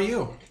are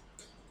you?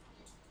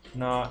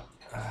 Not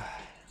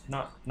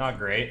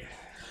great.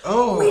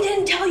 Oh, We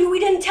didn't tell you. We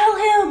didn't tell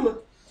him.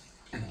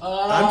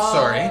 I'm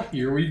sorry.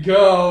 Here we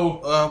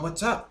go.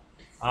 What's up?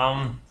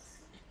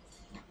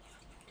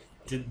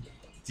 Did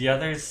the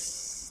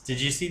others?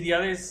 Did you see the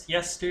others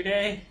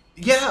yesterday?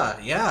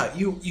 Yeah.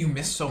 You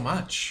missed so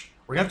much.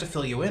 We're gonna have to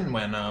fill you in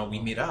when we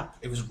meet up.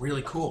 It was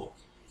really cool.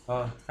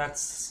 Oh,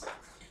 that's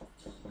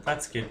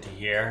good to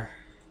hear.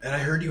 And I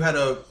heard you had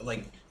a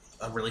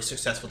really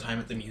successful time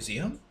at the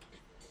museum.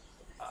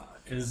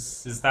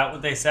 Is that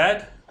what they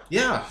said?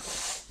 Yeah.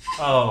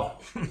 Oh.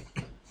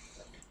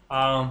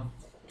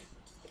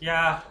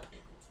 Yeah.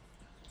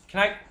 Can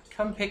I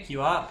come pick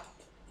you up?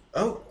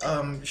 Oh,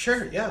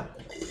 sure. Yeah.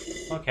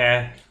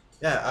 Okay.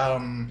 Yeah.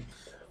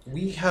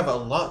 We have a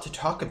lot to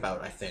talk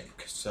about, I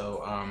think.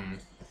 So,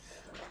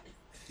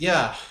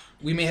 yeah,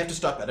 we may have to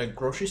stop at a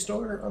grocery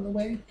store on the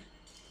way.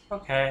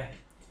 Okay.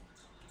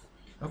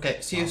 Okay.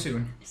 See you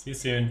soon. See you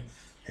soon.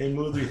 Hey,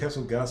 Moo, do you have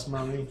some gas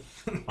money?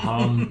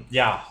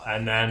 Yeah,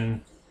 and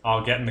then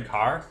I'll get in the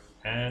car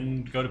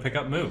and go to pick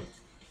up Moo.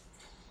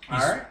 All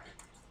right.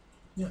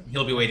 Yeah.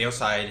 He'll be waiting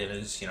outside in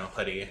his,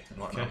 hoodie and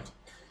whatnot. Okay.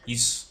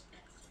 He's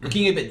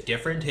looking a bit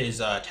different. His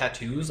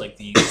tattoos, like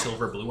the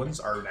silver blue ones,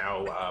 are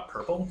now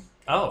purple.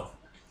 Oh.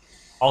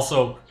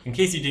 Also, in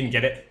case you didn't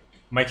get it,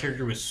 my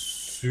character was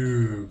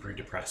super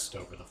depressed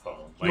over the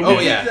phone. Like, Oh,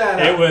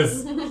 yeah. It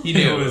was. He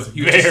knew. It was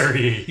He was just-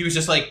 very. He was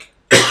just like,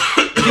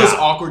 it feels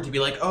awkward to be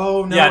like,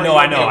 oh no. yeah, no,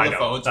 I you know, get on I the know.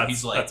 phone, so That's,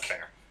 he's like, that's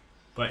fair.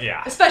 But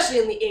yeah, Especially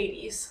in the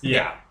 80s,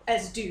 yeah,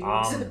 as dudes.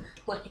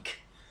 Like,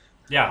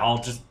 yeah.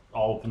 I'll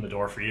open the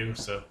door for you.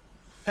 So,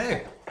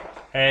 hey,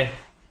 hey,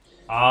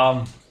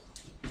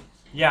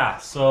 yeah.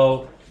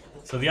 So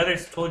the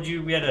others told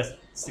you we had a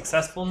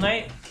successful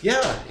night.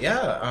 yeah.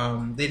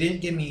 They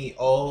didn't give me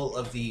all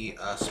of the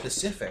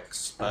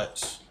specifics,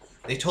 but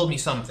they told me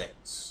some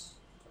things.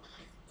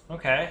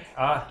 Okay.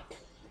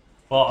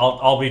 Well,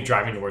 I'll be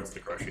driving towards the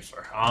grocery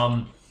store.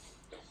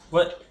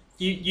 What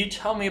you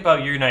tell me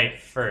about your night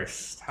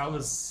first? How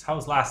was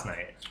last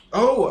night?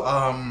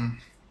 Oh,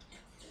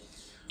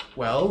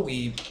 well,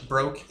 we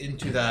broke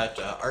into that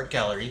art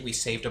gallery. We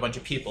saved a bunch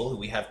of people who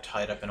we have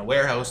tied up in a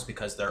warehouse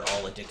because they're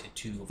all addicted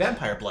to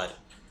vampire blood.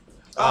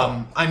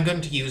 I'm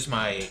going to use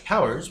my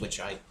powers, which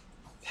I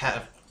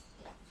have.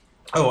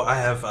 Oh,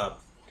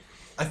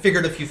 I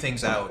figured a few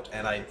things out,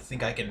 and I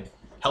think I can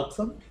help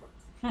them.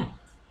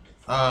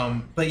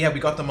 But yeah, we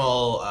got them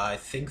all. I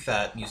think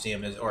that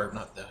museum is, or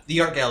not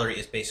the art gallery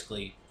is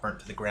basically burnt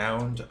to the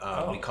ground.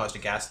 We caused a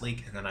gas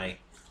leak, and then I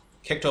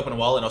kicked open a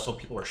wall, and also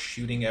people were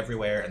shooting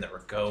everywhere, and there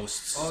were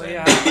ghosts. Oh and-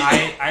 yeah,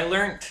 I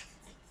learned.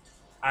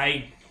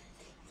 I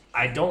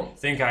don't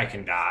think I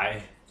can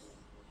die.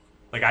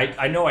 Like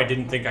I know I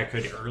didn't think I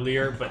could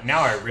earlier, but now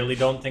I really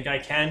don't think I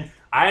can.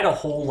 I had a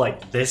hole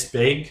like this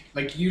big.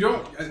 Like you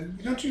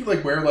don't you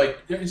like wear like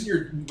isn't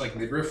your like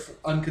midriff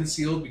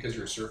unconcealed because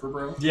you're a surfer,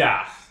 bro?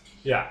 Yeah.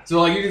 Yeah.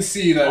 So like you can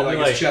see that I'll be like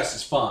his like- chest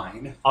is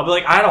fine. I'll be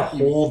like, I had a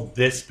hole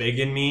this big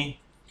in me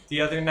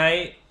the other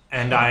night,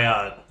 and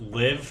I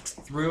lived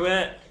through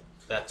it.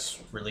 That's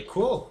really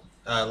cool.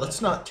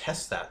 Let's not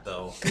test that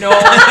though. No,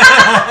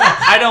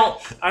 I don't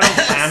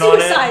plan on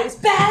suicide it. is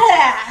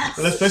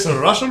badass! Let's play some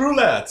Russian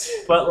roulette.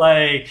 But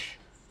like,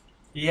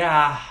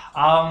 yeah,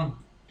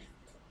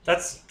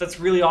 that's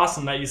really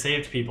awesome that you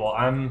saved people.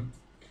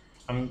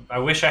 I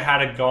wish I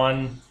had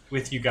gone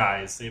with you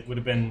guys. It would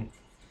have been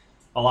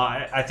a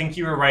lot. I think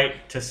you were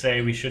right to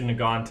say we shouldn't have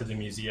gone to the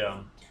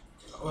museum.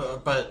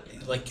 But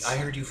like, I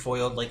heard you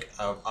foiled like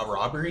a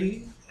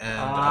robbery,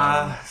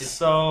 and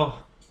So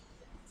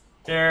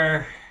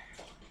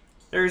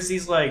there's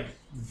these like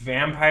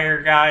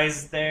vampire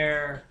guys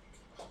there,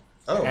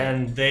 oh,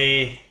 and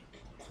they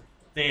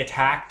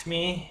attacked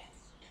me,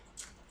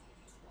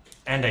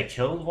 and I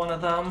killed one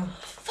of them.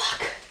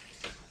 Fuck.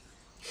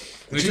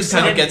 who just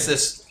kind of gets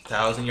this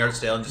 1,000-yard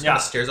stare and just kind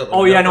of stares up.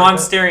 Oh yeah, no, I'm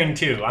staring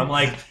too. I'm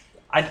like,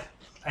 I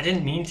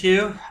didn't mean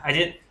to. I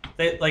didn't.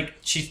 Like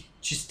she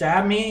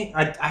stabbed me.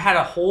 I had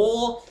a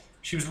hole.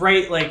 She was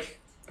right like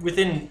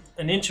within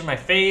an inch of my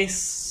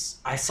face.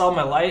 I saw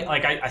my light.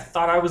 Like I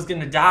thought I was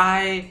gonna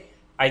die.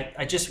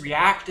 I just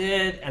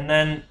reacted, and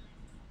then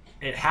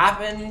it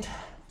happened,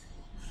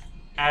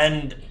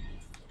 and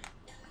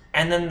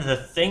then the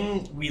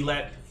thing we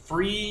let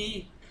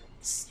free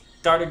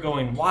started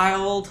going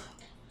wild,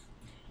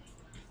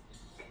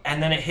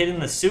 and then it hid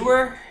in the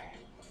sewer.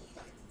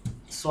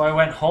 So I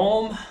went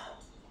home,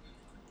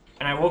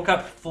 and I woke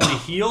up fully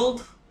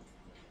healed,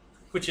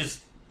 which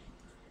is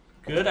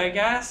good, I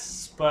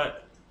guess,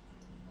 but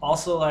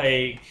also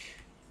like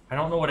I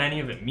don't know what any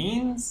of it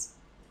means.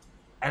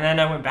 And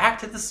then I went back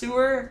to the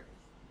sewer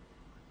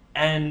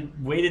and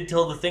waited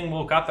till the thing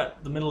woke up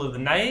at the middle of the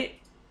night.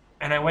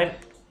 And I went.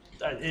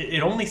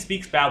 It only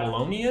speaks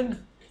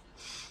Babylonian,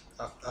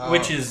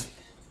 which is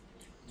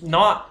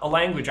not a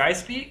language I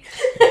speak.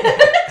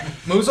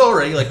 Moo's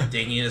already like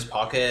digging in his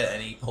pocket,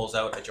 and he pulls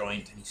out a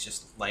joint, and he's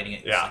just lighting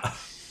it. Yeah.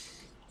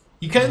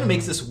 He kind of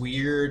makes this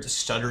weird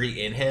stuttery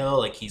inhale,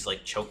 like he's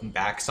like choking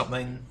back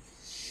something.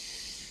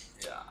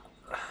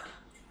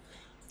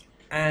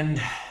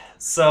 And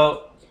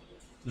so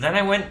then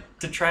I went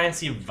to try and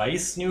see if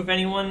Vice knew of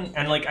anyone,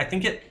 and like I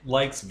think it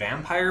likes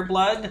vampire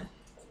blood.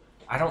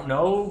 I don't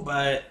know,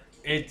 but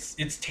it's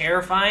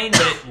terrifying,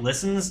 but it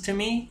listens to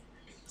me.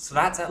 So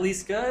that's at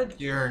least good.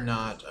 You're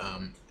not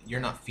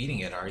feeding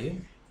it, are you?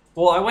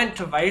 Well, I went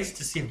to Vice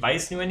to see if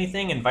Vice knew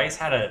anything, and Vice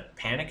had a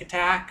panic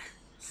attack.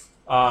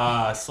 So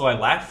I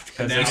left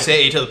because You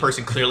say to the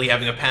person clearly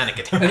having a panic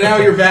attack. And now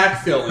you're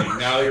backfilling.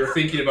 Now you're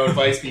thinking about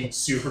Vice being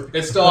super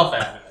pissed off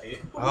at me.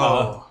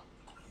 Oh.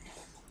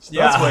 So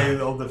that's why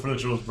all the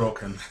furniture was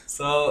broken.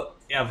 So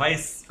yeah,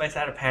 Vice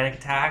had a panic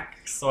attack,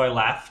 so I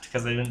left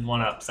because I didn't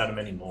want to upset him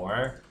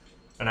anymore.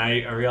 And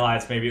I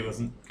realized maybe it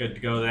wasn't good to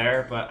go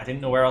there, but I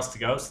didn't know where else to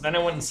go. So then I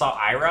went and saw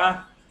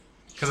Ira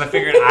because I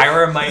figured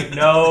Ira might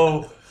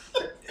know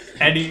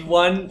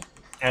anyone.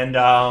 And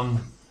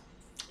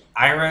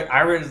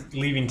Ira's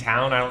leaving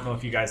town. I don't know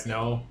if you guys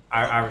know.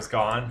 Ira's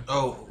gone.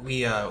 Oh,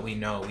 we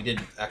know. We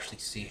didn't actually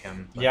see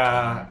him. But,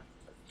 Yeah.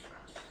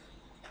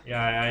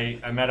 Yeah,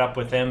 I met up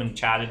with him and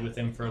chatted with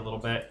him for a little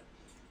bit.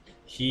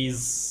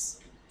 He's...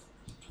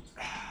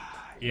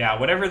 Yeah,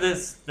 whatever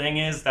this thing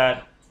is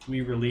that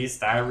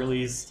I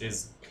released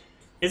is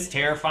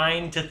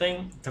terrifying to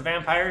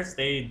vampires.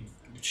 They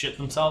shit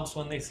themselves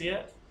when they see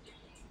it.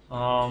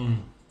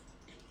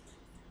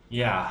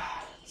 Yeah.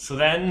 So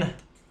then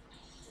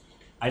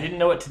I didn't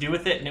know what to do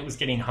with it, and it was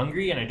getting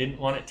hungry, and I didn't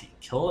want it to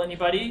kill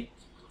anybody.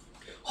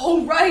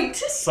 Oh, right!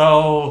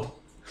 So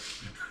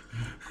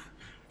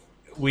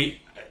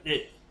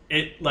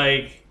it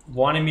like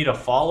wanted me to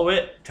follow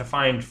it to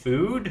find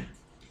food,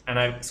 and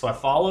I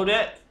followed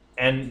it,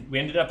 and we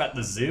ended up at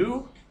the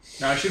zoo.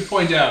 Now, I should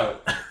point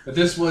out that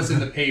this was in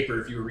the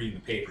paper if you were reading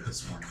the paper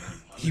this morning.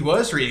 He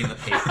was reading the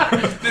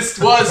paper. This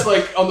was,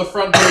 like, on the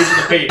front page of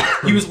the paper.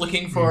 He was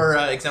looking for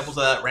examples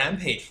of that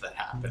rampage that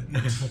happened.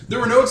 There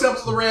were no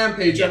examples of the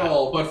rampage at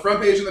all, but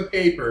front page of the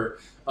paper,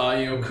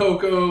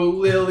 Coco,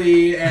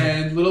 Lily,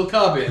 and Little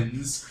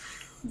Cubbins.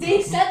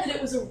 They said that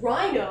it was a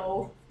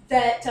rhino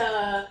that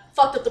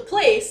fucked up the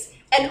place,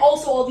 and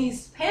also all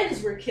these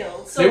pandas were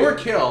killed. So They were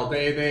killed.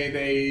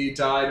 They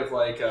died of,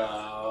 like,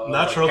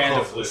 Natural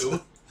panda causes. flu.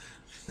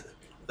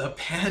 The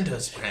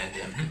pandas,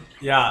 Brandon.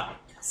 Yeah.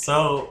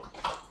 So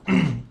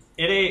it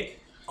ate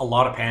a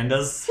lot of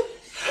pandas.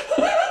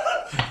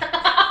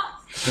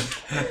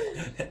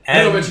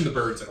 I don't mention the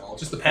birds at all,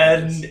 just the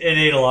And pandas. it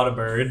ate a lot of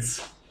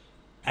birds.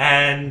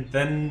 And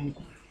then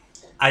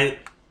I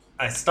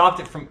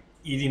stopped it from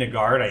eating a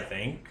guard, I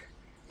think.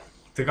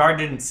 The guard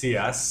didn't see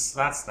us.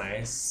 That's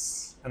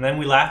nice. And then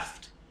we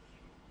left.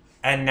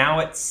 And now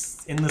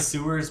it's in the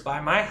sewers by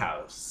my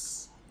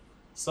house.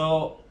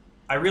 So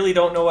I really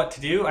don't know what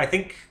to do. I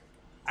think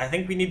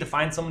we need to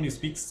find someone who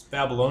speaks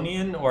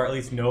Babylonian, or at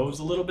least knows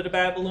a little bit of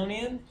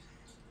Babylonian.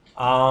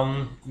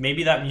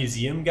 Maybe that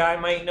museum guy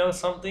might know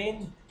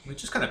something. We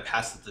just kind of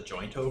passed the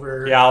joint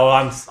over. Yeah, well,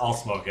 I'll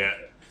smoke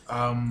it.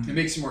 It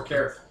makes you more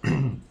careful.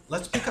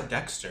 Let's pick up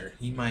Dexter.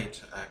 He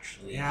might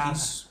actually. Yeah.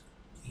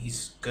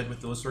 He's good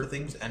with those sort of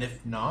things. And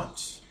if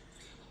not,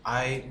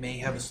 I may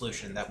have a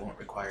solution that won't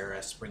require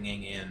us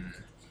bringing in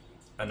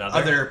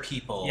other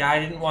people. Yeah, I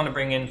didn't want to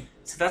bring in.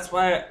 So that's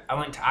why I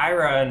went to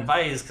Ira and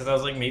Vice, because I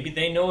was like, maybe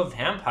they know a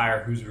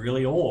vampire who's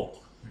really old.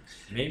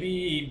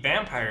 Maybe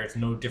vampires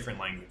know different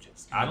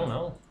languages. I don't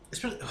know.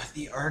 Especially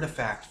the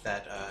artifact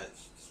that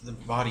the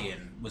body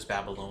in was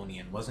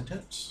Babylonian, wasn't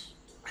it?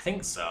 I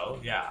think so,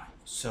 yeah.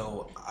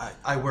 So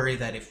I worry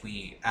that if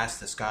we ask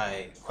this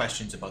guy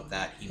questions about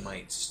that, he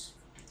might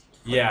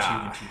put two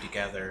and two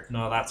together.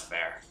 No, that's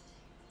fair.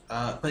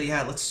 But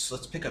yeah,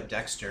 let's pick up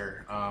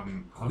Dexter.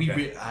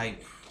 Okay.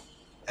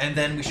 And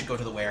then we should go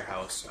to the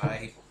warehouse.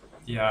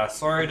 Yeah,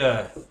 sorry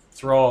to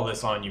throw all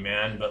this on you,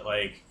 man, but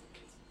like,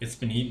 it's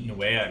been eating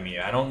away at me.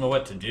 I don't know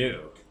what to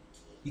do.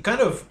 He kind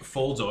of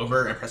folds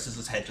over and presses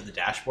his head to the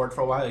dashboard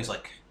for a while. He's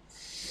like,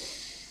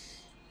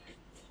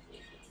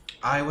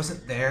 I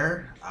wasn't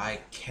there. I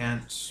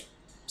can't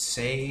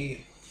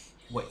say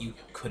what you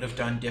could have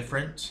done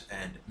different,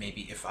 and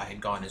maybe if I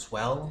had gone as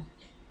well,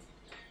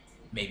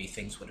 maybe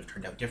things would have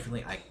turned out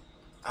differently.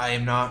 I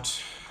am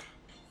not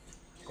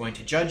going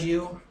to judge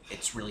you.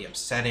 It's really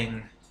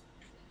upsetting.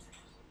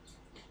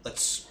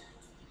 Let's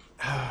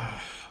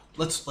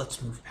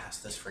move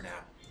past this for now.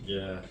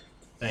 Yeah.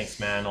 Thanks,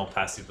 man. I'll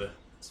pass you the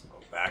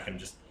smoke back and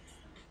just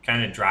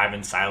kind of drive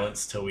in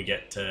silence till we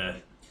get to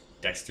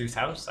Dexter's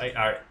house.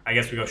 I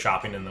guess we go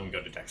shopping and then we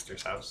go to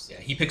Dexter's house.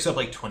 Yeah, he picks up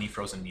like 20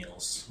 frozen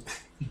meals.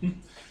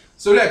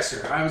 So,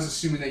 Dexter, I was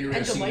assuming that you were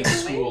going And to the see me at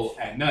microwave? school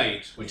at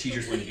night when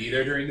teachers wouldn't be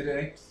there during the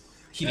day.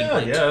 He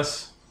didn't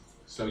Yes.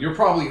 So, you're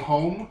probably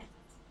home.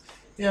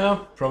 Yeah,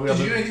 probably. Did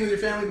you do anything with your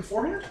family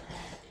beforehand?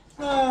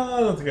 I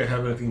don't think I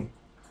have anything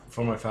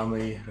for my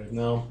family right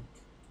now.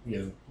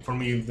 Yeah, for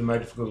me, the main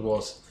difficulty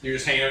was, You're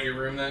just hanging out in your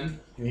room then?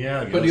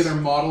 yeah, I Put guess.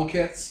 together model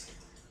kits?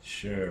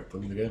 Sure,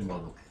 putting together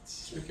model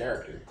kits. It's your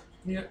character.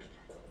 Yeah.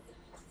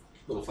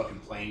 Little fucking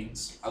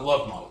planes. I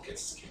love model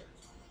kits as a kid.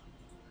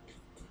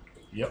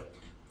 Yep.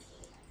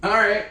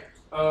 Alright.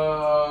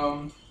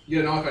 You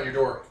get a knock on your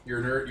door.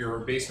 Your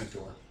basement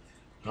door.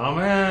 Oh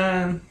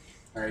man.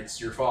 Alright,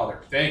 it's your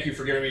father. Thank you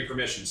for giving me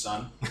permission,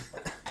 son.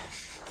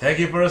 Thank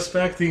you for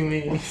respecting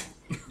me.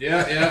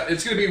 Yeah,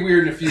 it's gonna be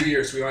weird in a few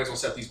years, so we might as well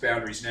set these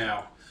boundaries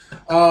now.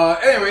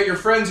 Anyway, your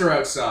friends are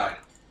outside.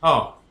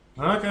 Oh,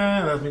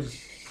 Okay, let me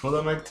put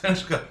on my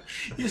trench coat.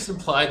 You just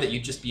implied that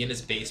you'd just be in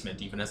his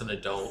basement even as an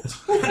adult.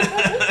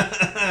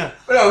 But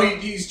no,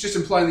 he's just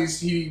implying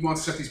he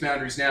wants to set these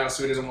boundaries now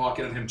so he doesn't walk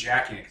in on him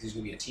jacking it because he's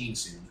going to be a teen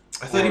soon.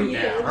 I thought Or he,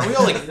 now. Are we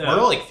all like Yeah. we're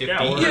all like 15?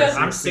 Yeah, we're- Yeah.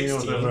 I'm 16 or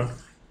 16. whatever.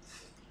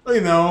 Well,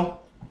 you know,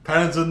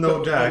 parents don't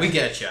know Jack. We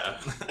get ya.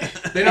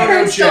 They don't know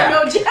Parents don't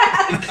Jack.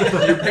 know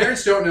Jack. Your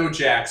parents don't know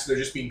Jack, so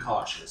they're just being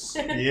cautious.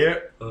 Yeah.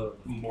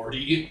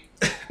 Morty.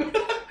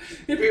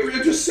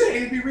 I'm just saying,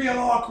 it'd be real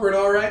awkward,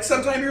 alright?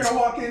 Sometime you're gonna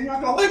walk in, you're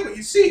not gonna like what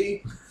you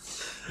see.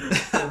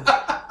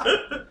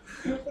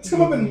 It's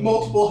come up in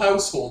multiple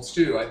households,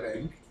 too, I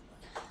think.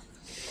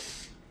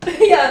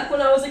 Yeah,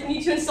 when I was like,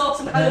 need to install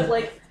some kind of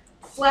like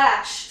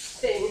flash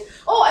thing.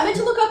 Oh, I meant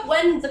to look up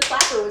when the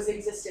clapper was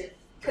existed.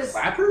 Because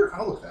Clapper?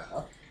 I'll look that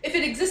up. if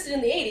it existed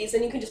in the 80s,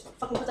 then you can just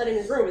fucking put that in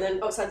his room and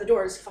then outside the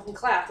doors fucking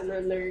clap and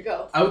then there you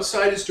go.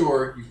 Outside his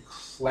door, you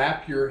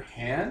clap your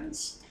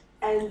hands.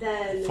 And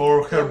then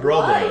For her the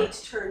brother. light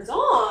turns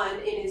on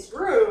in his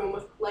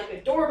room like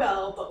a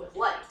doorbell but with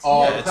light.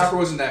 Oh, Yeah, the it's clapper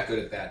wasn't that good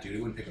at that, dude. It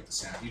wouldn't pick up the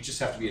sound. You just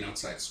have to be an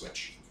outside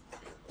switch.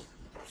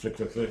 Flick,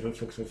 flick, flick, flick,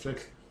 flick, flick,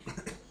 flick.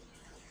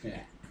 Yeah.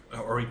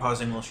 Are we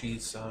pausing while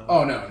she's?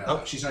 Oh, no.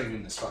 Oh. She's not even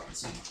in this fucking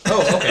scene.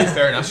 Oh, okay,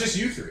 fair It's enough. just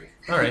you three.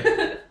 All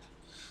right.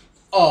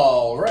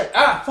 Alright.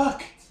 Ah,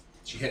 fuck!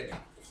 She hit me.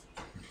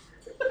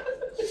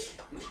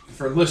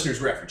 For listeners'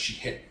 reference, she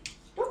hit me.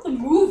 Not the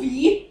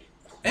movie.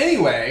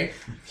 Anyway,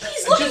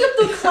 He's looking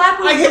up the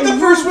clapper. I hit of the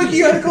first movie.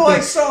 wiki article I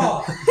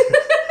saw!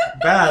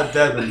 Bad,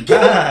 Devin,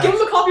 Give bad. him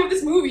a copy of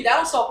this movie.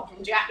 That'll stop him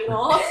from jacking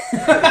off.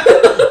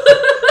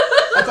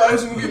 I thought it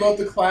was a movie about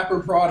the Clapper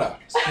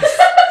product.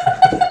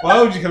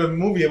 Why would you have a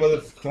movie about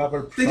a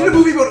clapper? They did a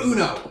movie about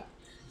Uno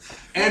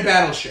and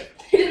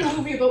Battleship. He did a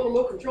movie about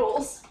remote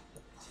controls.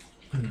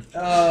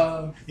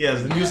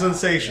 Yes, the new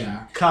sensation,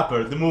 Yeah.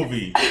 Clapper, the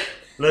movie.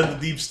 Learn the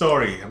deep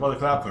story about the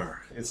Clapper.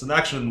 It's an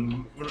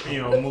action,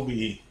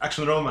 movie,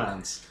 action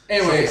romance.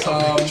 Anyway,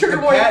 Trigger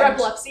the warning for patent,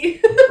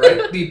 epilepsy.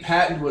 right? The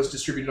patent was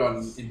distributed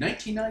in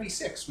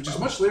 1996, which is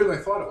much later than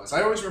I thought it was.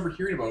 I always remember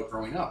hearing about it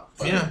growing up.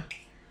 But Yeah.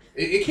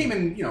 it came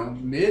in,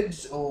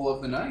 middle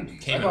of the 90s.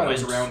 Came I and thought it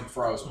was went. around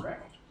before I was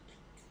around.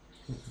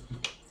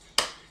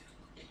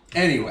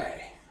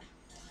 Anyway,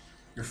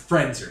 your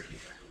friends are here.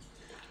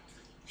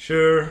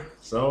 Sure.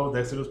 So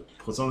Dexter just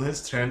puts on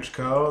his trench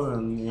coat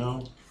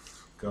and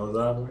goes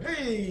up.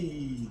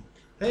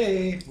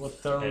 Hey,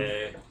 what are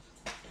we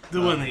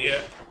doing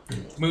here?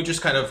 Moo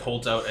just kind of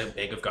holds out a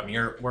bag of gummy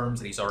worms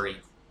that he's already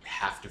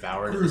half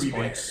devoured at this Ruby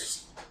point.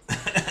 bears.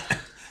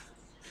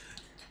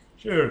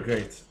 Sure,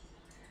 great.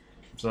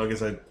 So I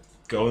guess I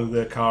go to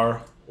the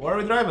car. Where are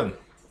we driving?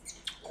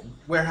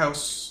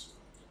 Warehouse.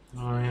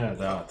 Oh yeah,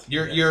 that.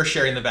 You're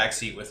sharing the back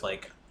seat with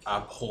like a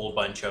whole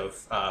bunch of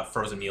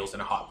frozen meals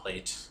and a hot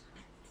plate.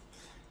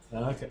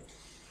 Okay.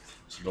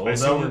 So I roll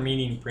assume we're down.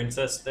 meeting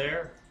Princess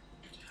there.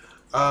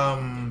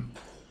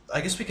 I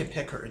guess we could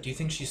pick her. Do you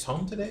think she's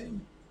home today?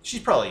 She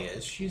probably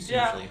is. She's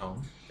Yeah. usually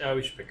home. Yeah,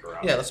 we should pick her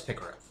up. Yeah, let's pick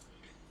her up.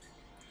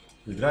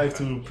 We drive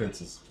to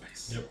Princess'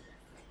 place. Yep.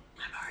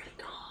 I'm already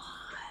gone.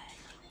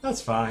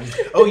 That's fine.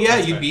 Oh yeah,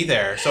 That's you'd fine. be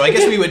there. So I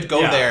guess we would go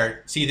Yeah.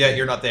 there, see that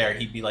you're not there.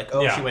 He'd be like,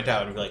 "Oh, Yeah. she went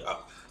out," and we'd be like,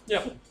 "Oh."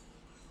 Yep.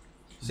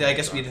 See, I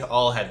guess we'd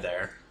all head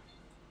there.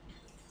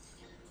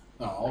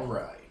 All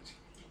right.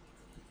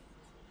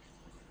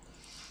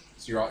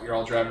 So you're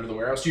all driving to the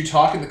warehouse. Do you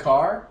talk in the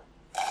car?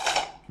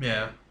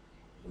 Yeah.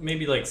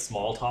 Maybe like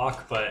small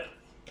talk, but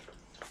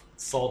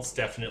Salt's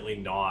definitely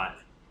not.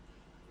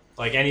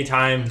 Like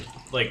anytime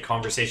like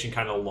conversation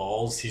kind of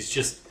lulls, he's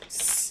just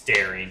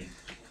staring.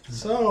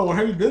 So, where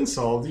have you been,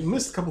 Salt? You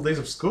missed a couple days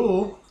of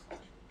school.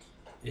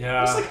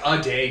 Yeah. It's like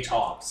a day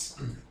tops.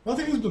 Well, I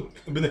think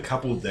it's been a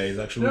couple of days,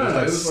 actually. No, we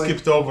no, just it was like-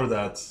 skipped over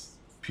that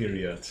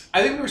period.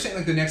 I think we were saying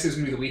like the next day was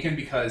gonna be the weekend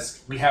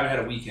because we haven't had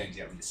a weekend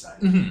yet. We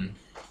decided. Mm-hmm.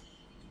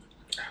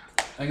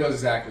 I think that was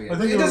exactly it. I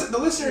think It it was- doesn't- the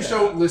listeners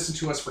don't listen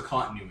to us for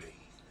continuity.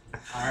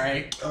 All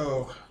right.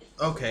 Oh,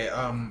 okay.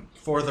 I'm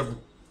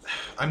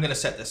gonna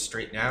set this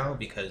straight now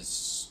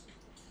because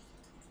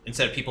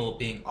instead of people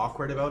being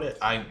awkward about it,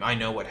 I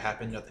know what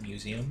happened at the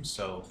museum,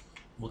 so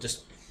we'll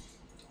just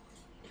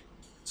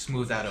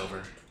smooth that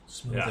over.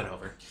 Smooth Yeah. it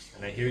over.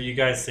 And I hear you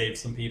guys saved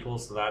some people,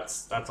 so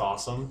that's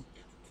awesome.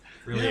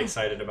 Really Yeah.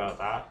 excited about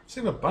that.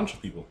 Save a bunch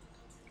of people.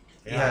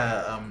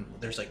 Yeah.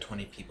 There's like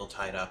 20 people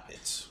tied up.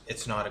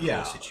 It's not a cool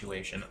Yeah.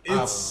 situation.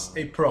 It's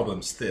a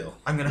problem still.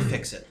 I'm gonna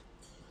fix it.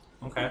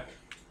 Okay.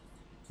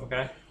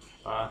 Okay.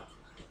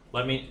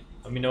 Let me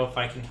know if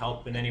I can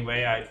help in any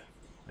way. I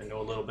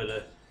know a little bit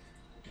of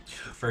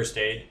first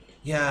aid.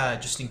 Yeah,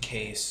 just in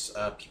case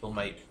people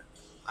might.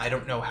 I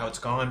don't know how it's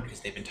gone because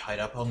they've been tied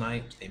up all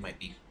night. They might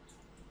be.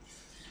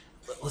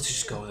 Let's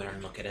just go there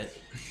and look at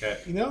it. Okay.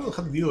 You know how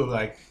to deal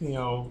with,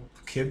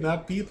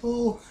 kidnap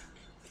people?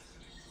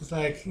 It's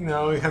like, you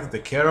have to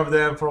take care of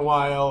them for a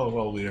while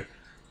while we're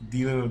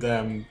dealing with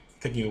them,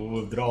 taking a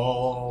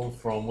withdrawal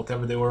from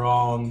whatever they were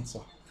on.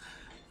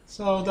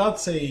 So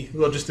that's a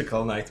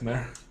logistical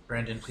nightmare.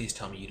 Brandon, please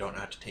tell me you don't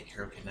know how to take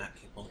care of kidnapped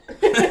people.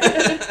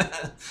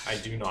 I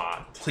do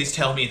not. Please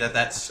tell me that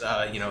that's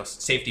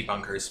safety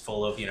bunkers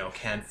full of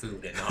canned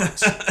food and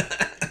not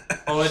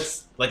Oh,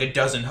 it's like a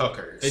dozen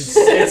hookers.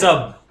 it's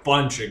a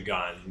bunch of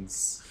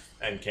guns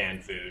and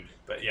canned food,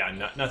 but yeah,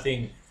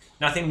 nothing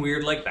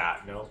weird like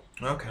that. No,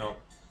 Okay.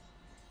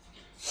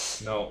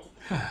 no.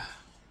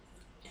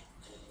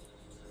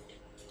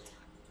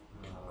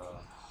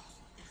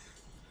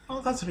 Oh,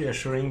 that's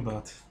reassuring,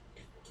 but...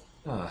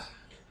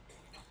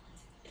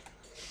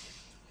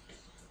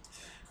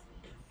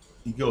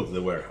 You go to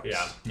the warehouse.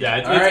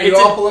 Yeah. All right, you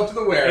all pull up to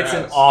the warehouse.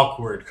 It's an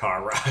awkward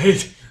car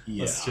ride.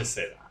 Yeah. Let's just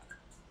say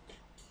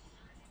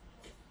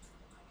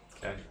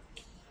that. Okay.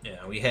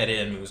 Yeah, we head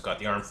in. We've got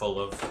the armful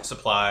of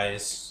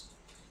supplies.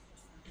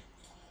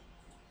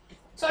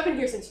 So I've been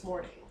here since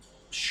morning.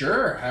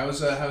 Sure.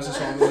 How's this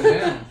all going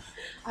down?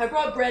 I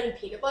brought bread and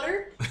peanut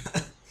butter.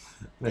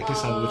 Making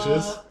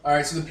sandwiches. All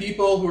right. So the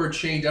people who are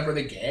chained up, are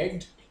they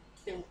gagged?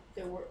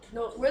 They were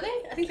were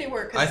they? I think they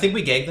were. 'Cause I think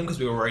we gagged them because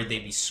we were worried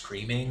they'd be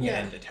screaming Yeah.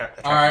 and attract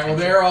All right. Well, attention.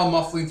 they're all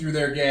muffling through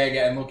their gag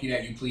and looking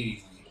at you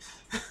pleadingly.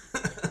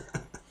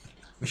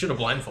 We should have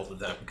blindfolded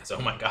them because, oh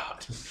my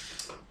god.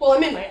 Well,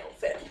 I'm in my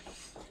outfit.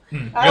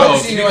 I No,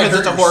 was thinking, like, because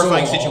it's a hurt your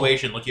horrifying soul.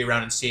 situation looking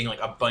around and seeing like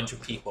a bunch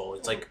of people.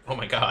 It's like, oh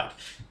my god.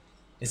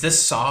 Is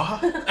this Saw?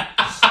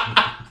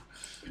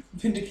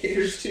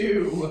 Vindicators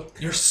too.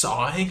 You're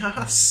sawing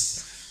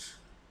us?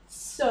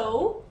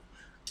 So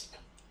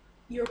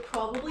you're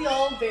probably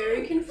all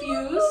very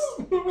confused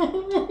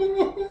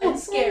and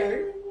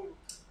scared.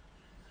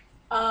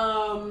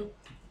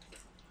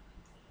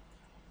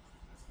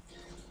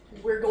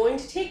 We're going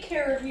to take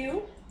care of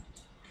you.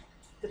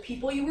 The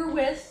people you were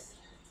with,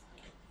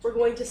 we're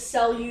going to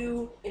sell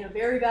you in a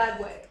very bad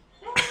way.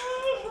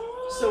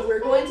 So we're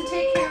going to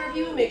take care of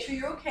you and make sure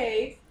you're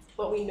okay,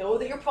 but we know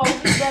that you're probably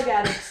drug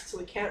addicts, so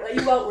we can't let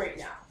you out right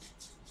now.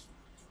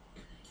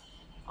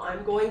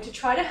 I'm going to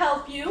try to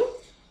help you.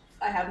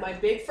 I have my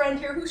big friend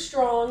here who's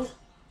strong.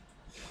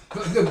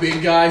 The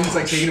big guy who's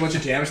like taking a bunch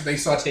of damage, and they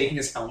saw taking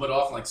his helmet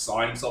off and like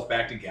sawing himself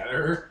back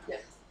together. Yeah.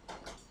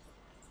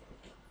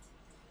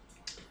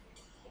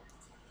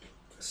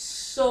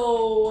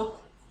 So,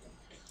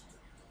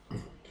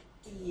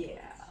 yeah.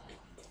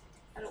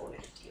 I don't want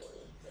to deal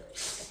with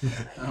this.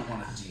 I don't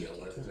want to deal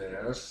with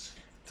this.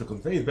 To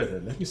convey it better,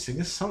 let me sing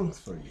a song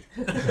for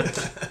you.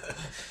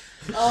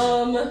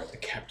 A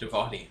captive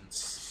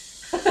audience.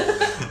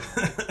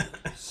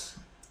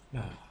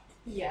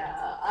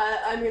 Yeah,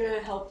 I'm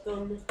gonna help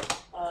them.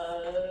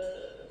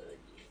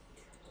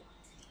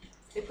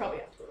 They probably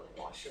have to go to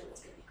the washroom.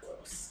 It's gonna be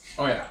gross.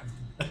 Oh yeah.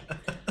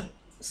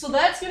 So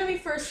that's gonna be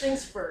first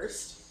things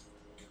first.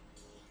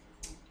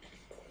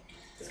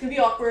 It's gonna be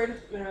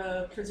awkward. I'm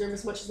gonna preserve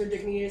as much of their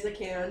dignity as I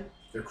can.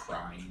 They're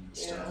crying and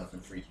stuff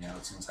and freaking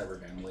out. Someone's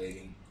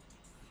hyperventilating.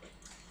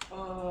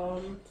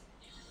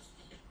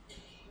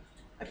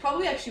 I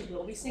probably actually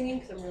will be singing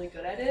because I'm really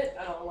good at it.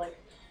 I don't like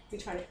be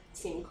trying to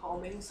sing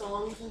calming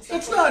songs and stuff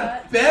That's like not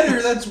that.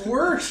 better. That's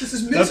worse. This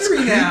is That's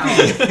misery now.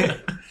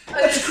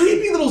 That's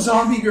creepy, little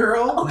zombie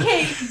girl.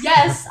 Okay,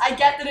 yes, I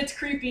get that it's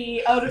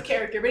creepy out of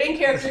character, but in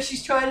character,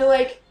 she's trying to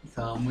like.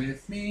 Come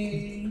with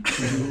me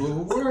to a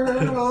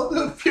world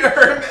of pure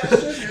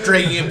imagination.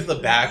 Dragging him to the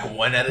back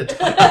one at a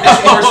time.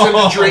 Forcing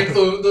them to drink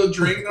the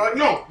drink. And they're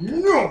like,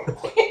 no.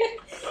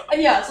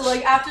 And yeah, so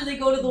like after they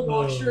go to the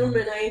washroom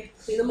and I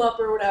clean them up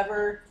or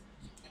whatever,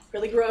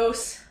 really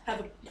gross.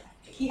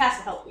 He has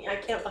to help me. I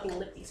can't fucking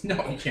lift these. No,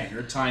 you can't.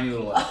 You're a tiny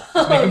little elf.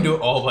 Just make him do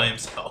it all by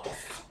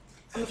himself.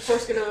 I'm of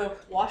course gonna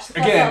wash the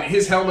fuck Again, up.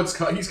 his helmet's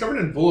he's covered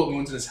in bullet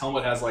wounds, and his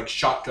helmet has like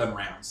shotgun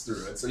rounds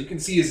through it, so you can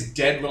see his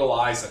dead little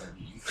eyes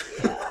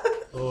underneath.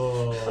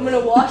 I'm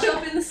gonna wash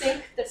up in the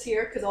sink that's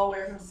here because all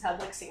warehouses have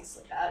like sinks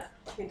like that,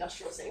 like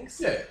industrial sinks.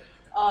 Yeah,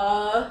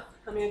 I'm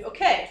like,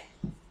 okay,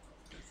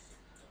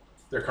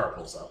 their car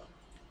pulls up.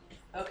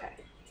 okay.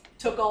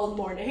 Took all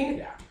morning.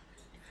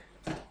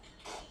 Yeah.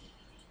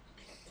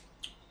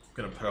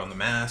 Gonna put on the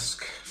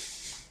mask.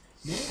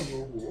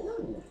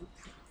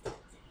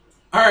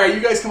 All right,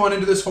 you guys come on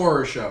into this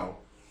horror show.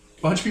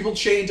 Bunch of people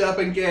chained up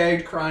and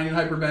gagged, crying and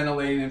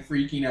hyperventilating and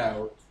freaking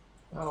out.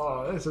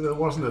 Oh, it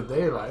wasn't the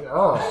daylight.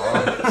 Oh,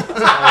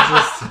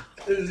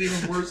 This is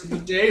even worse than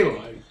the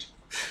daylight.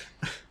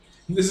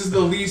 This is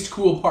the least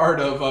cool part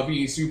of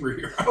being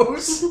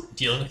superheroes.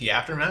 Dealing with the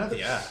aftermath?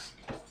 Yeah.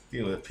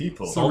 Deal with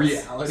people. The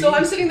reality. So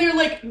I'm sitting there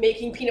like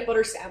making peanut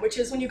butter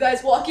sandwiches when you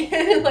guys walk in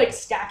and like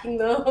stacking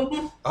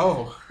them.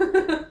 Oh.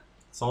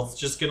 Salt's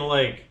just gonna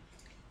like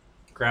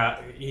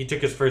he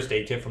took his first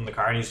aid kit from the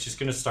car and he's just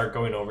gonna start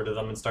going over to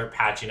them and start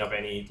patching up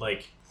any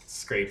like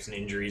scrapes and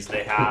injuries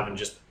they have and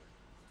just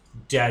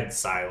dead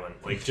silent,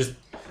 like just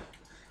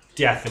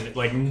death and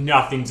like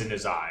nothing's in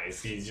his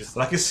eyes. He's just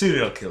Like a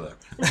serial killer.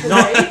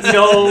 Right?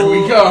 no.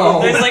 Here we go.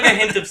 There's like a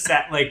hint of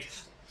like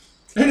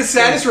And the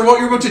sadness for what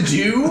you're about to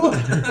do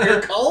for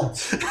your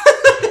cult?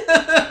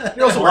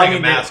 You're also Well, wearing I a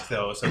mean, mask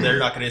though, so they're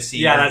not gonna see.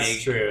 yeah, your that's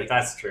big, true. like,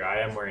 That's true.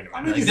 I am wearing a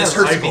mask. like, These this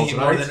are hurts me eyeballs,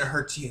 more right? than it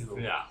hurts you.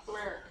 Yeah.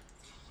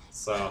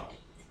 So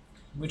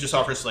We just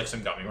offers like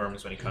some gummy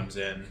worms when he comes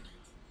in.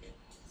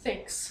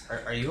 Thanks.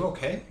 Are you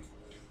okay?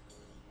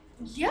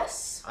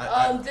 Yes.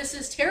 I- This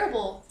is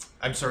terrible.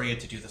 I'm sorry you had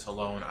to do this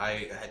alone.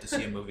 I had to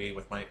see a movie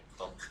with my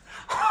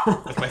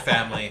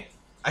family.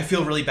 I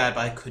feel really bad,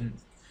 but I couldn't.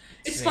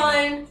 It's say no.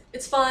 fine.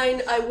 It's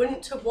fine. I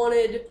wouldn't have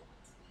wanted.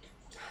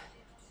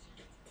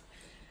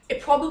 It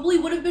probably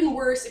would have been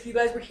worse if you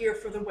guys were here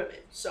for the women.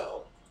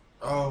 So.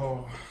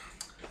 Oh.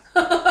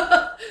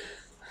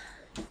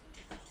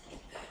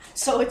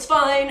 So it's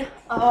fine.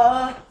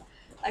 I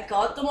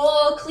got them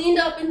all cleaned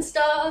up and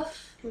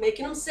stuff.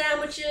 Making them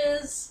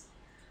sandwiches.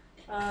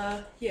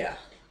 Yeah.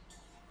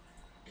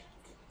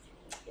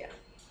 Yeah.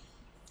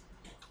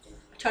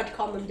 I tried to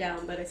calm them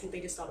down, but I think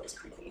they just thought it was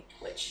creepy.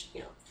 Which,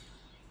 you know.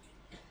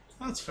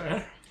 That's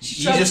fair.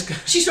 She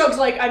shrugs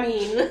like, I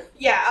mean,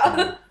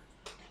 yeah.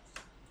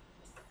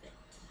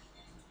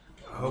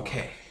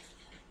 Okay.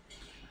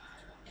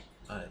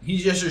 He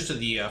gestures to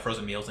the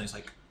frozen meals and he's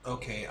like,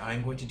 okay,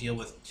 I'm going to deal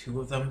with 2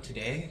 of them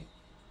today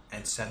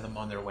and send them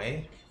on their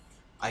way.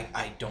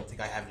 I don't think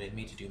I have it in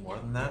me to do more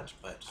than that,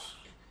 but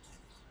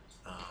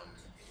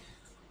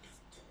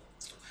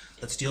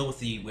let's deal with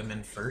the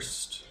women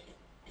first.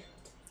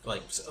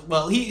 Like,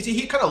 well,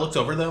 he kind of looks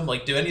over them.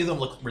 Like, do any of them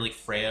look really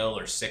frail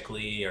or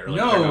sickly or? Like,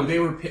 No, they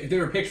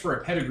were picked for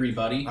a pedigree,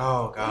 buddy.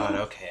 Oh God.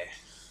 Okay.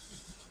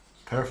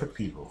 Perfect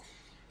people.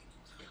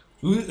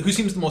 Who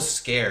seems the most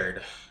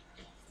scared?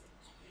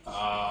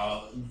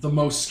 The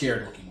most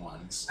scared-looking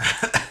ones.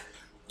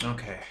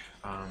 Okay.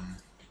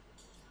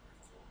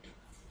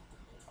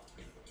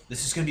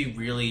 This is gonna be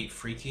really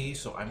freaky,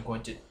 so I'm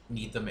going to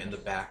need them in the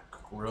back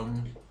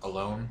room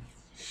alone.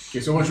 Okay,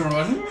 so once you're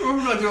like,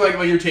 they're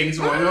like you're taking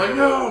someone, they're like,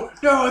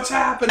 no, it's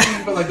happening,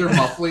 but like they're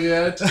muffling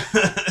it.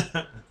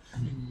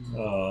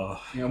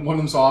 One of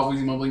them's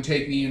obviously mumbling,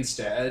 "Take me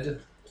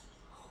instead."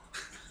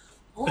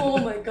 Oh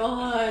my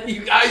god.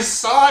 You guys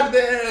saw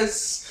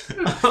this.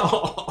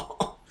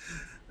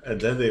 And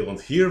then they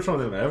won't hear from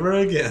them ever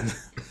again.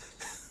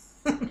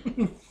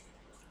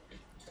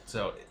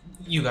 So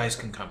you guys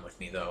can come with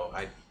me, though.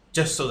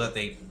 Just so that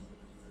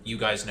you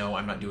guys know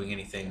I'm not doing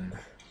anything.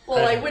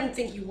 Well, I wouldn't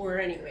think you were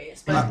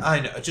anyways, but I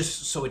know,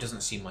 just so it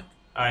doesn't seem like.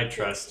 I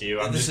trust you.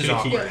 I'm This just is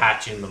gonna keep awkward.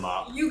 patching them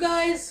up. you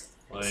guys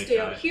Like, stay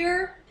out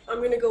here.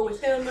 I'm gonna go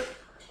with him.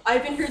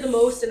 I've been here the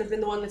most and have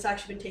been the one that's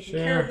actually been taking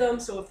care of them,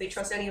 so if they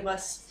trust any of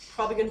us,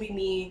 probably gonna be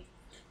me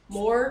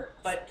more,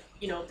 but,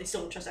 you know, they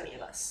still don't trust any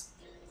of us.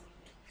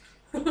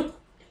 Okay,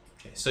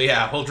 so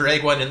yeah, we'll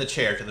drag one in the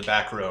chair to the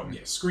back room.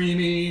 Yeah,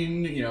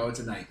 screaming. It's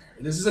a nightmare.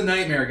 This is a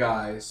nightmare,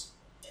 guys.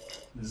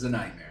 This is a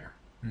nightmare.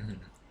 Mm-hmm.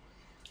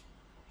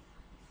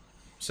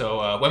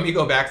 So when we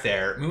go back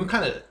there, Moon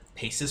kind of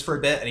paces for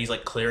a bit, and he's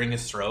like clearing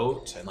his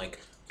throat and like,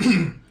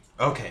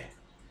 okay,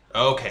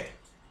 all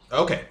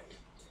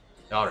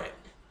right,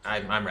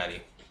 I'm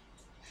ready.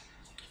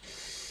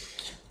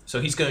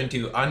 So he's going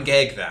to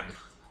ungag them.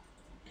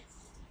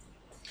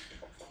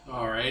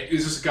 All right.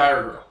 Is this a guy or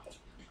a girl?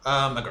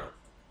 A girl.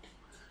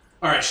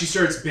 All right. She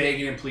starts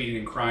begging and pleading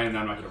and crying, and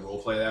I'm not going to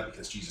roleplay that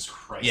because Jesus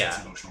Christ, Yeah. it's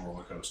an emotional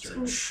roller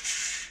coaster.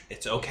 Shh,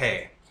 it's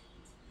okay.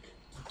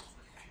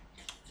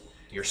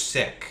 You're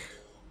sick.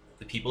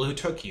 The people who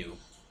took you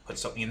put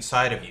something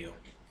inside of you,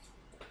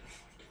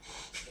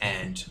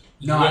 and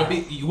you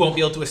won't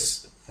be able to.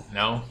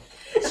 No.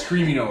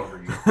 Screaming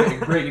over you,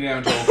 breaking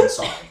down to open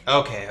sobbing.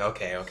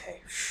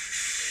 Okay.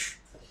 Shh.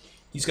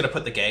 He's gonna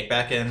put the gag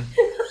back in.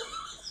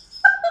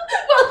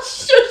 Well,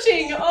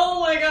 shushing! Oh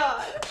my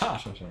god!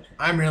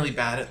 I'm really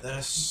bad at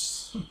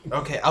this.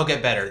 Okay, I'll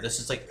get better. This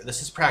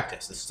is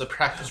practice. This is a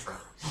practice run.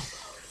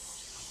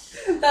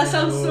 That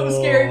sounds so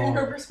scary from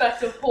her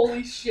perspective.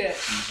 Holy shit.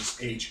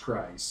 Jesus H.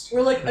 Christ.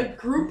 We're like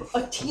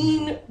a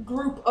teen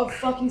group of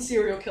fucking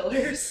serial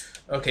killers.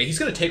 Okay, he's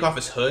gonna take off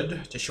his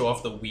hood to show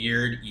off the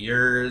weird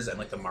ears and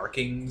like the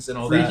markings and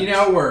all that. Freaking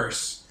out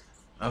worse.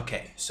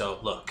 Okay, so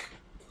look,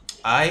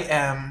 I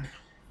am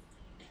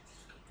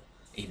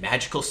a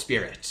magical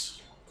spirit,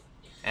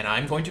 and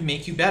I'm going to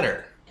make you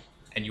better,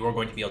 and you are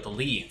going to be able to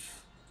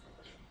leave.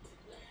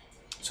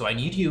 So I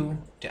need you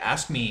to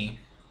ask me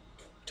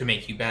to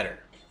make you better.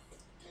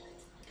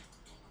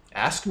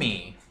 Ask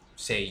me,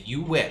 say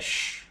you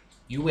wish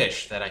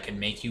that I can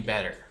make you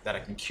better, that I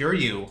can cure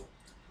you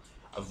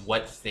of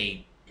what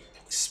they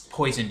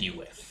poisoned you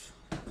with.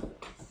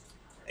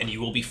 And you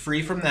will be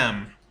free from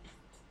them,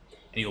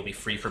 and you will be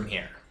free from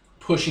here.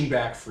 Pushing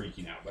back,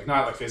 freaking out. Like,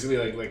 not like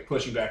physically, like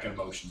pushing back in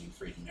emotion and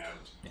freaking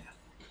out. Yeah.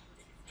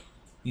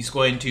 He's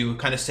going to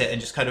kind of sit and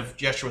just kind of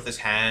gesture with his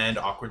hand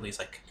awkwardly. He's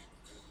like,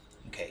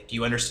 okay, do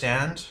you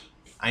understand?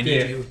 I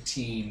need you.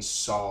 15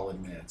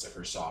 solid minutes of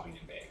her sobbing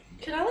and begging.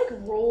 Can I like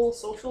roll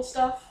social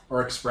stuff?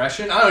 Or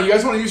expression? I don't know, you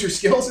guys want to use your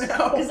skills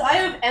now? Because I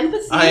have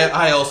empathy.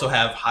 I also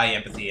have high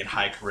empathy and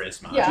high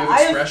charisma. Yeah. Do you I have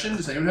have- expression?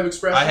 Does anyone have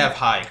expression? I have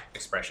high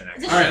expression,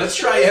 actually. Alright, let's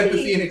try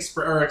empathy and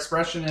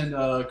expression and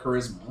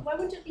charisma. Why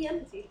wouldn't it be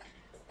empathy?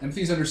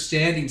 Empathy is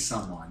understanding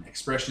someone.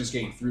 Expression is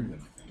getting through to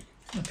them, I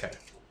think. Okay.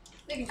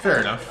 They can Fair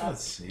come enough. up with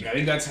Let's see. Oh, I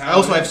think that's how I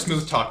also it have is.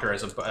 smooth talker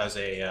as a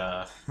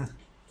that.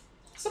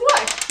 So do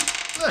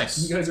I. nice.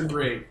 You guys are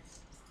great.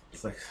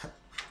 It's like,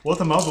 what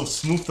amount of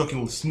smooth talking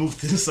will smooth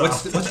this out?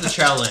 What's the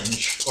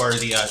challenge or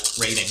the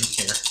rating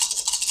here?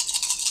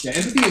 Yeah,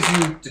 empathy is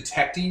you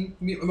detecting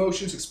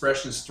emotions.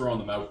 Expression is throwing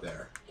them out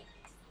there.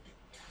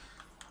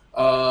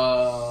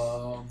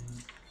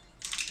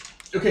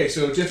 Okay,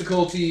 so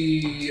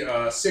difficulty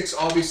 6,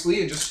 obviously,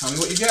 and just tell me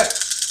what you get.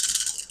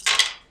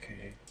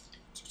 Okay.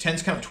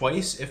 10s count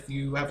twice if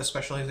you have a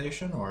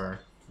specialization, or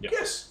Yep.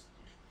 Yes.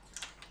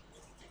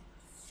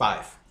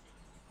 5.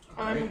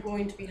 I'm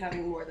going to be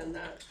having more than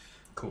that.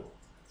 Cool.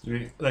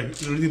 Like,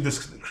 reading the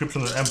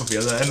description of empathy,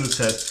 at the end it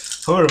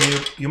says, however,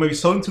 you may be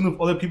so in tune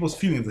with other people's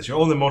feelings that your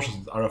own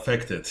emotions are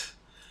affected.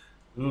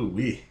 Ooh,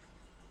 wee.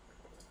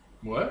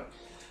 What?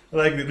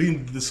 Like,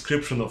 reading the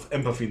description of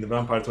empathy in the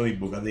Vampire 20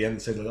 book, at the end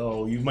it said that,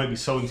 oh, you might be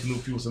so in tune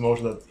with people's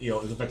emotions that,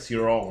 it affects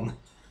your own.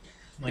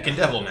 Like in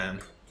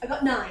Devilman. I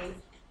got 9.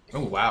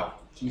 Oh, wow.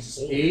 Jesus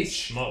Holy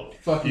H. smoke.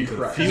 Fucking You can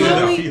Christ. feel You it.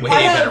 know, feel Way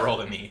I have better roll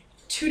than me.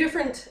 2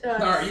 different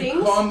Alright, you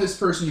things. calm this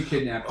person you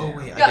kidnapped. Oh, down.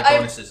 wait, I Yeah, get I have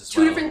bonuses as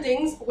 2 well. different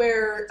things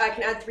where I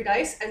can add 3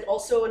 dice, and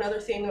also another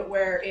thing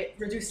where it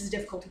reduces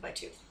difficulty by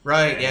 2.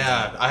 Right,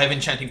 yeah. I have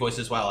Enchanting Voice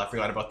as well. I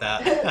forgot about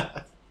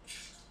that.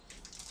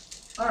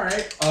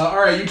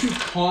 Alright, you two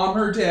calm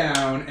her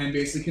down and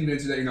basically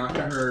convince her that you're not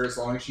going to hurt her as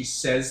long as she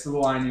says the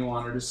line you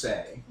want her to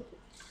say.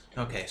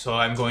 Okay, so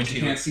I'm going You to...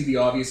 can't see the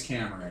obvious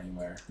camera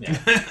anywhere.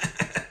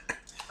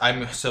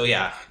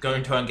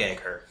 going to ungag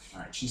her.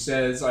 Alright, she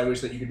says, I wish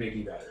that you could make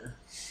me better.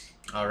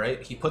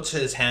 Alright, he puts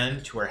his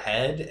hand to her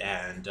head,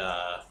 and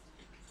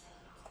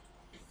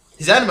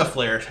his anima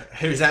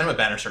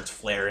banner starts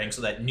flaring,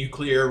 so that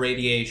nuclear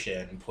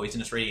radiation,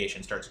 poisonous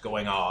radiation starts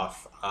going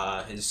off.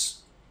 His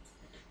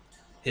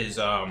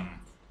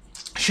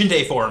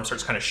Shinde form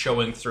starts kind of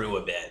showing through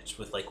a bit,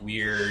 with like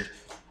weird,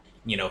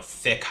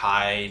 thick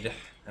hide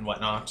and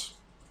whatnot.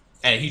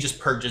 And he just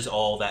purges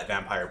all that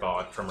vampire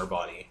bond from her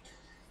body.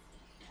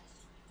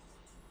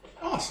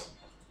 Awesome.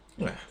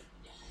 Okay.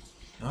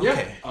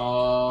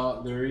 Yeah.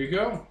 There you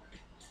go.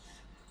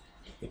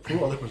 The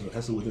poor other person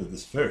has to witness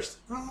this first.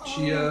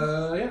 She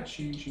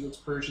looks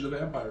purged of the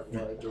vampire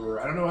blood, or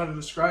I don't know how to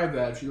describe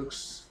that.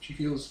 She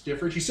feels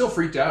different. She's still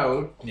freaked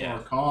out, Yeah.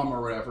 or calm,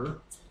 or whatever.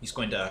 He's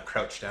going to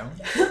crouch down.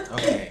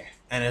 Okay.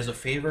 And as a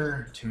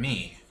favor to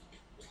me,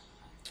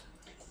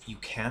 you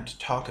can't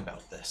talk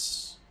about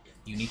this.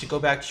 You need to go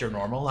back to your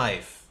normal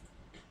life,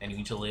 and you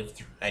need to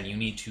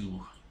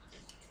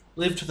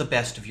live to the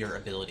best of your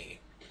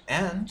ability.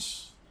 And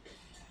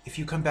if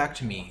you come back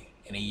to me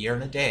in a year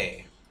and a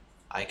day,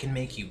 I can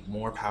make you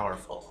more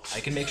powerful.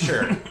 I can make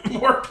sure...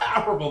 More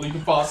powerful than you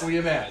can possibly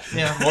imagine.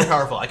 Yeah, more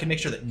powerful. I can make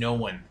sure that no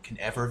one can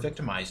ever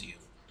victimize you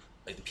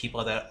like the people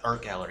at that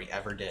art gallery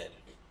ever did.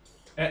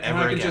 And Ever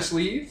I can again. just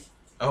leave?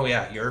 Oh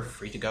yeah, you're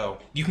free to go.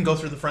 You can go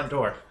through the front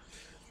door.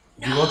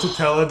 Do you want to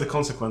tell her the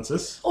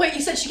consequences? Oh wait,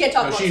 you said she can't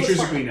talk No, about she it, so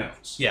it's intrinsically fine.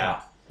 knows.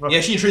 Yeah. Okay.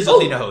 Yeah, she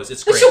intrinsically Oh, knows.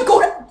 It's But great. she'll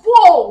go to...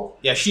 Whoa!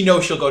 Yeah, she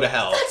knows she'll go to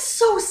hell. That's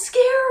so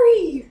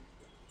scary!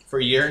 For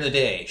a year and a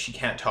day, she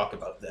can't talk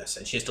about this,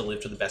 and she has to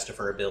live to the best of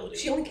her ability.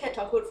 She only can't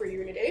talk about it for a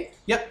year and a day?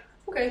 Yep.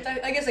 Okay,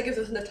 I guess that gives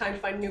us enough time to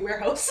find a new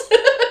warehouse.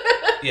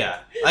 Yeah.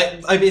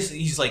 I basically,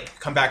 he's like,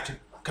 come back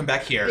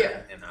here.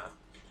 Yeah. And,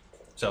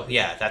 so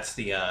yeah, that's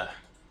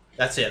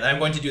it. I'm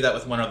going to do that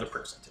with one other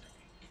person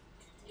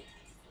today.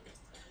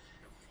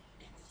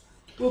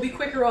 We'll be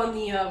quicker on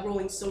the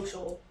rolling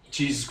social.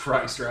 Jesus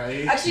Christ,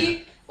 right?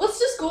 Actually, let's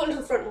just go into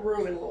the front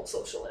room and roll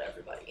social at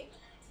everybody.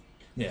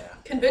 Yeah.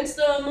 Convince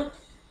them.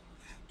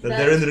 That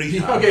they're in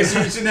rehab. Okay,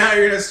 so now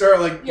you're gonna start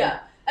like Yeah.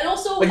 And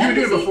also, you were doing it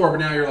empathy- before, but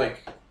now you're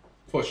like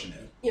pushing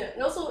it. Yeah,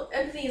 and also,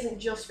 empathy isn't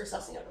just for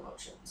sussing out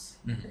emotions.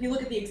 Mhm. If you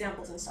look at the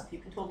examples and stuff, you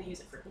can totally use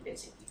it for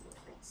convincing people of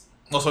things.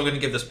 Also, I'm going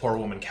to give this poor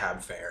woman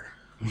cab fare.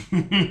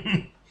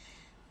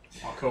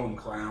 I'll call him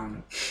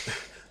clown.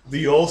 Do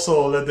you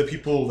also let the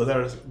people that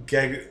are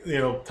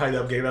tied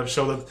up, gagged up,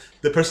 show that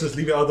the person is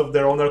leaving out of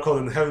their own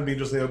accord and haven't been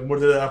just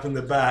murdered up in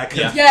the back?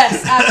 Yeah.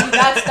 Yes, actually,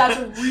 that's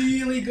a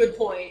really good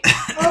point.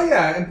 Oh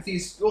yeah,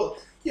 empathy's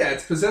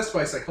it's possessed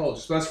by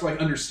psychologists, but that's for like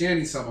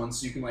understanding someone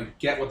so you can like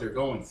get what they're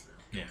going through.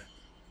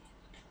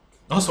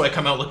 Also, I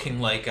come out looking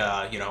like,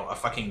 a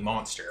fucking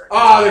monster.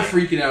 Oh, they're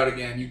freaking out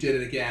again. You did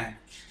it again.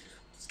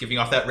 It's giving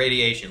off that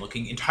radiation,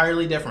 looking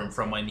entirely different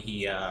from when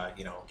he,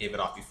 gave it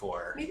off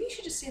before. Maybe you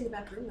should just stay in the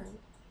back room then.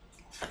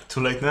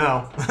 Too late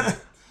now.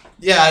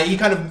 Yeah, he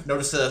kind of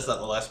notices at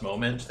the last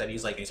moment that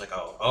he's like,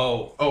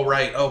 oh,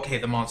 right, okay,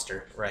 the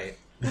monster, right.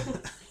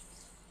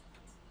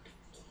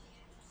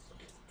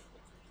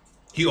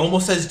 He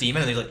almost says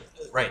demon, and he's like,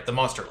 right, the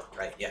monster look,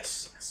 right,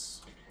 yes.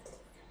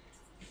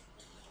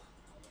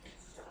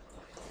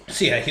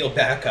 So yeah, he'll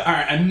back up. All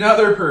right,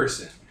 another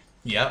person.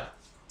 Yep.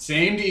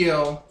 Same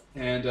deal,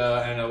 and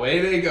away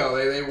they go.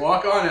 They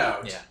walk on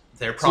out. Yeah.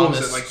 Their So what was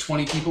promise. it, like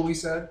 20 people we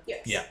said?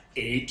 Yes. Yeah.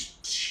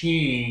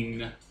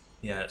 18.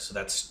 Yeah, so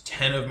that's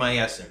 10 of my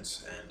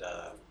essence, and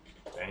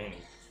Dang.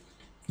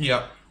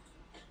 yep.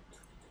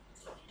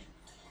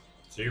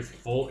 So you're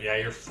full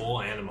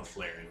anima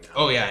flaring now.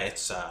 Oh yeah,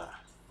 it's Oh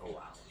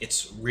wow.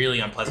 it's really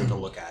unpleasant to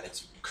look at.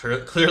 It's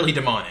clearly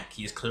demonic.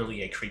 He is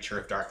clearly a creature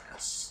of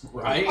darkness.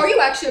 Right? Are you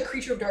actually a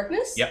creature of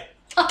darkness? Yep.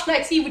 Oh,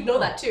 nice. He would know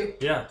that too.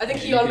 Yeah. I think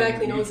he You can-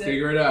 automatically you knows can it.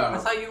 Figure it I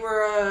out. thought you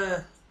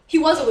were He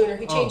was a lunar.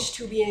 He Oh. changed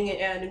to being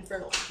an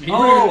infernal. You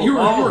were, you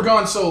Oh. were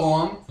gone so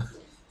long.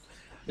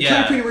 The Killer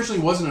Yeah. Queen originally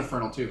was an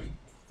infernal too.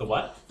 The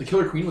what? The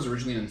Killer Queen was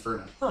originally an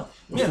infernal. Huh.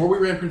 Before we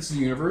ran Prince of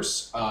the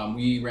Universe,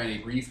 we ran a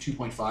brief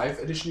 2.5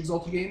 edition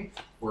Exalted game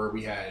where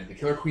we had the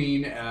Killer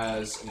Queen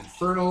as an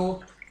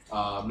infernal.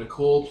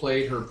 Nicole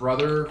played her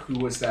brother, who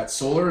was that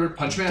solar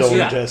Punchmaster. Don't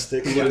Yeah.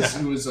 majestic.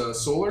 Who was a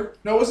solar?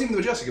 No, it wasn't even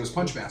the Majestic. It was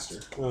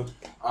Punchmaster.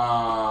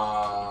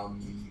 Oh.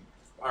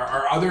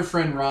 Our other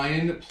friend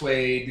Ryan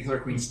played the Killer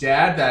Queen's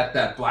dad,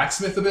 that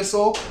blacksmith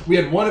abyssal. We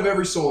had one of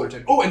every solar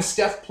type. Oh, and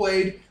Steph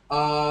played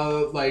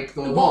like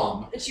the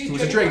mom, And she who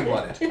was was a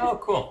dragon-blooded. Oh,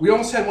 cool. We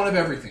almost had one of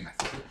everything,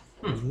 I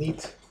think.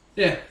 Neat.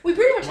 Yeah, We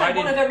pretty much Why had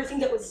one did- of everything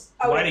that was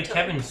out Why at the did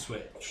time. Kevin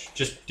switch?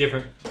 Just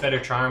different, better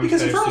charms.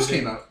 because better Infernals suited?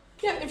 came out,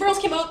 Yeah, Infernals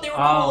came out. They were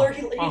Oh, cooler.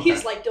 He okay.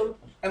 just liked them.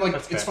 and like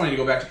That's it's fair. funny to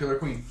go back to Killer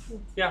Queen.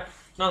 Yeah.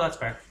 No, that's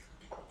fair.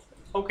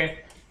 Okay.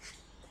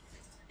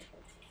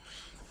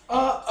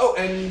 Oh,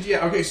 and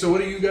yeah, okay. So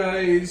what are you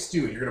guys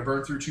doing? You're gonna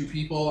burn through 2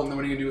 people, and then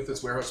what are you gonna do with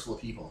this warehouse full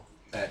of people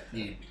that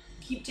need?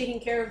 Keep taking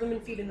care of them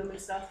and feeding them and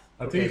stuff.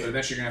 I Okay, think but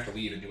eventually you're gonna have to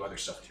leave and do other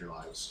stuff with your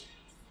lives.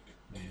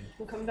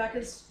 I'm coming back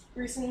as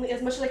much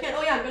as I can.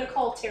 Oh yeah, I'm gonna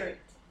call Terry.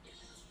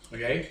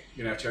 Okay,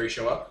 you're gonna have Terry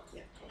show up.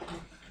 Yeah.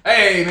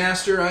 Hey,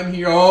 Master, I'm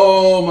here.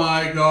 Oh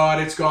my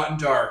God, it's gotten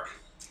dark.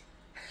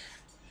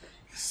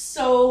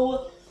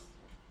 So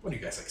What are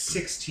you guys like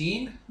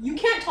 16? you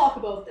can't talk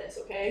about this,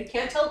 okay?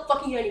 Can't tell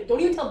fucking anyone. Don't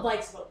even tell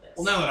Vikes about this.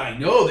 Well, now that I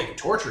know they can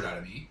torture it out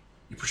of me,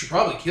 you should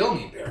probably kill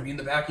me and bury me in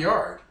the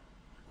backyard.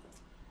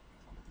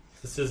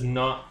 This is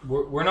not.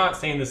 We're not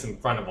saying this in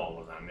front of all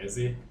of them, is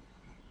he?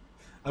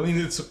 I mean,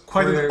 it's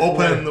quite We're- an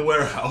open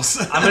warehouse.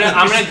 I'm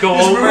gonna go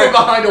Just move it over.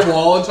 behind a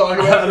wall and talk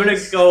about I'm gonna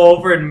this. go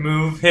over and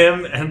move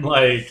him and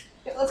like.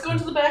 Yeah, let's go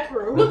into the back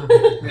room.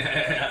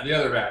 Yeah, the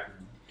other back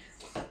room.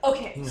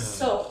 Okay,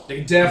 so They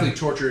can definitely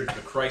torture the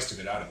Christ of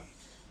it out of me.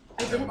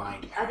 I Their didn't,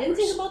 mind I didn't powers.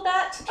 think about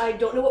that. I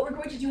don't know what we're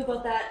going to do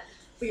about that.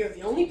 But you're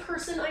the only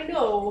person I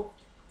know.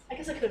 I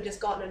guess I could have just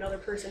gotten another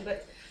person,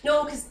 but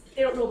no, because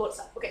they don't know about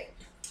stuff. Okay.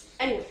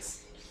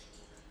 Anyways.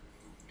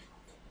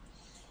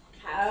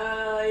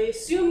 I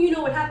assume you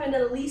know what happened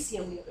at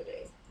Elysium the other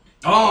day.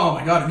 Oh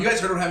my God, have you guys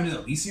heard what happened in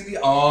Elysium?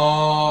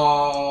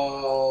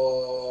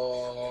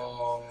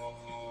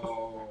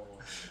 Oh.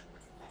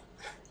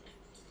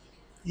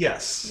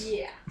 Yes.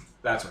 Yeah.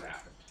 That's what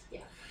happened.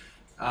 Yeah.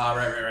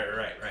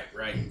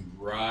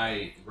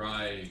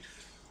 Right.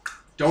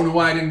 Don't know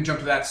why I didn't jump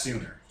to that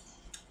sooner.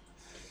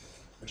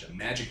 Bunch of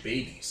magic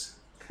babies.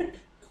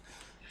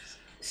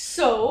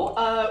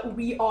 So,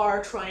 we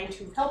are trying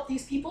to help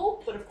these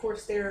people, but of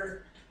course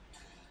they're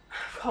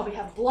probably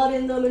have blood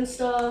in them and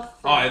stuff.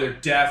 Oh, yeah, they're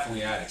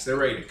definitely addicts. They're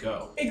ready to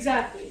go.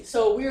 Exactly.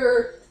 So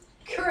we're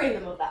curing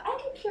them of that. I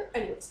can cure.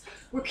 Anyways,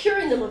 we're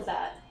curing them of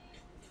that.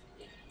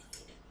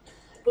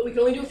 But we can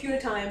only do a few at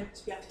a time,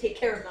 so we have to take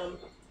care of them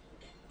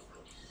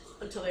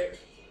until they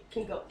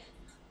can go.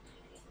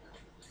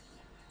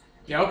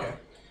 Yeah, okay.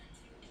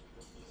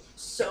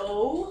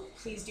 So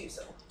please do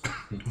so.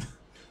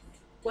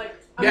 Like,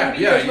 I'm Yeah, gonna be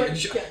here as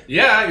much.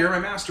 yeah, you're my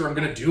master. I'm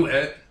gonna do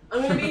it.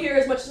 I'm gonna be here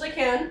as much as I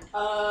can.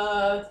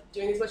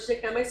 Doing as much as I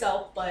can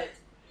myself, but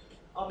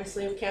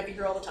obviously we can't be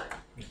here all the time.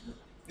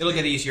 It'll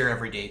get easier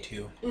every day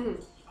too.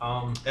 Mm-hmm.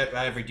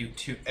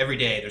 Every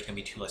day there's gonna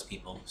be 2 less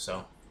people.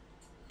 So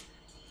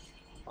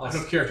Out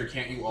of character,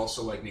 can't you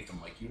also like make them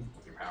like you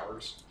with your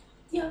powers?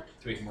 Yeah.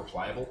 To make them more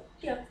pliable?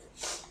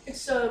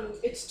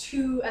 It's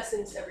 2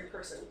 essence every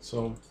person.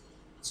 So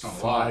It's not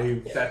a lot.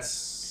 5.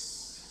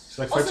 That's It's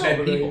like Also, 5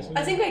 10 days. people.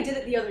 I think I did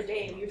it the other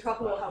day. You were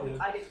talking about how Yeah.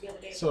 I did it the other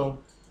day. So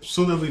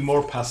soon they'll be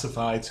more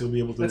pacified to be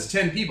able to. That's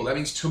 10 people. That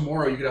means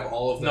tomorrow you could have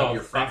all of them No,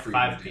 your friend for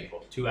five you.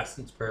 people. 2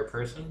 essence per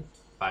person.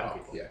 5 Oh,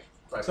 people. yeah.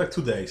 5 It's like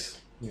 2 days.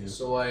 Yeah.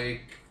 So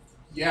like,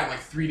 yeah, in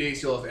like 3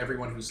 days you'll have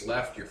everyone who's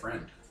left your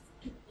friend.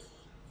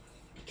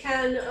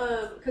 Can,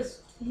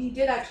 because he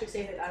did actually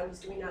say that I was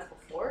doing that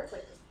before,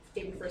 like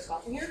the day we first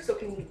got in here, so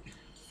can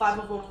 5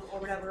 of them or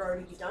whatever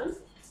already be done?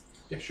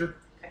 Yeah, sure.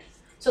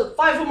 So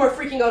 5 of them are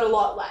freaking out a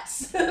lot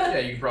less. Yeah,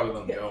 you can probably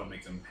let them go and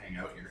make them hang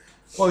out here.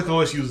 Well, you can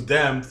always use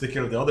them to take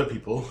care of the other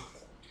people.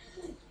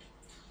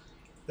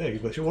 There,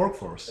 you've got your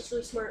workforce. That's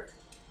really smart.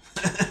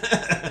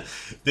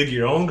 Dig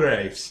your own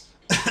graves.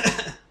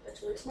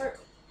 That's really smart.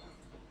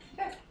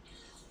 Okay.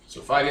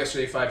 So 5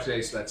 yesterday, 5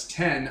 today, so that's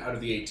 10 out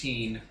of the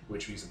 18,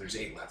 which means that there's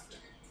 8 left.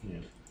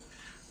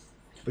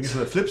 Because on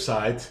the flip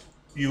side,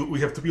 we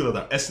have 2 people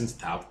that are essence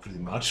tapped pretty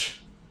much.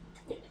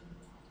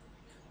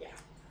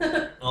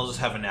 I'll just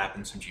have a nap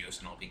and some juice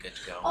and I'll be good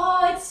to go.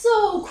 Oh, it's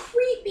so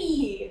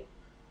creepy.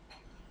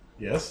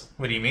 Yes.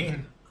 What do you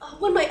mean?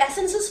 When my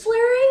essence is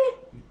flaring,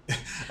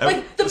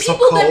 like the It's so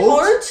people that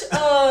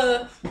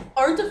cold.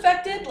 aren't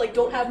affected, like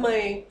don't have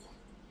I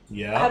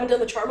Yeah. haven't done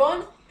the charm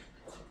on,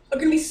 are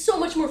gonna be so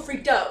much more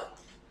freaked out.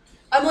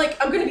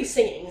 I'm gonna be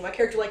singing. My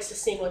character likes to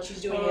sing when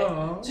she's doing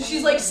it. So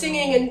she's like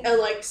singing and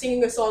like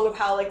singing a song of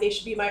how like they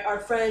should be our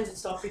friends and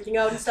stop freaking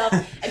out and stuff.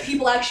 And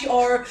people actually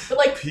are, but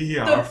like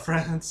PR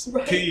friends.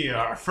 Right.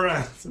 PR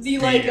friends. the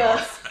like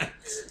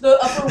the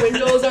upper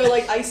windows are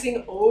like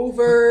icing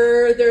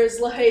over. There's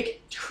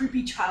like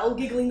creepy child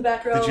giggling in the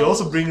background. Did you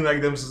also bring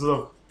like them sort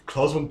of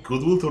clothes from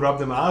Goodwill to wrap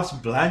them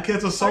up,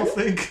 blankets or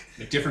something?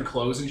 Like different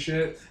clothes and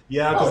shit.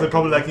 Yeah, because they're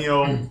probably like,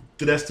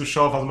 do this to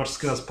show off as much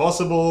skin as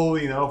possible,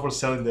 for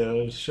selling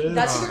their shit.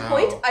 That's a good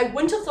point. I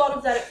wouldn't have thought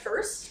of that at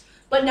first,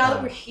 but now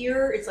that we're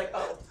here, it's like,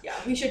 oh yeah,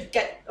 we should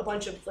get a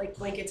bunch of like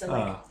blankets and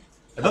like.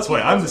 And that's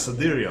why I'm the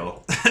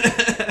Sidereal.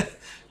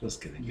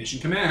 Just kidding. Mission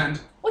command.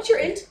 What's your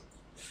int?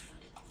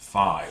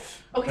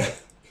 5. Okay.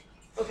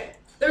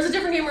 There's a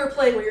different game we were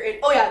playing where you're in.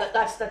 Oh yeah,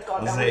 that's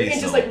gone down. Your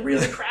int is like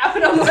really crap,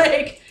 and I'm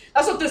like,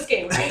 that's not this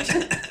game,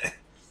 right?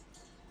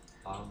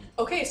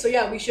 Okay, so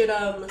yeah, we should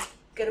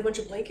get a bunch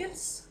of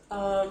blankets.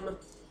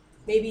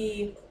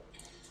 Maybe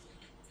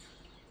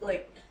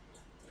like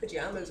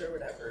pajamas or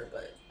whatever,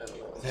 but I don't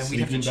know. Then we'd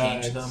have to Sleeping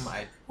change bags. them.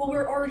 Well,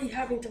 we're already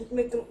having to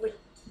make them like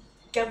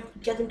get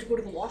them to go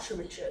to the washroom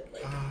and shit.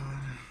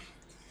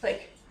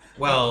 Like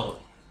Well,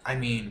 I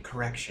mean,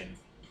 correction.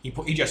 He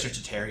gestures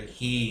to Terry.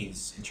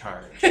 He's in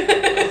charge.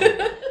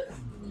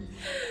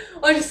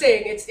 I'm just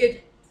saying,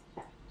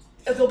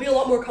 they'll be a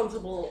lot more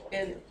comfortable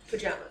in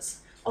pajamas.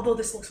 Although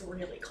this looks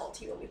really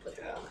culty when we put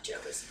them in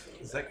pajamas.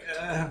 It's like,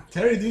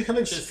 Terry, do you have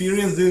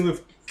experience dealing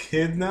with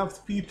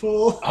kidnapped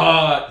people?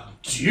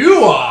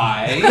 Do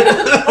I?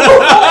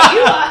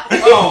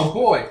 Oh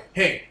boy.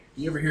 Hey,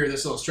 you ever hear of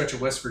this little stretch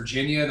of West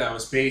Virginia that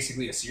was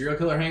basically a serial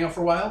killer hangout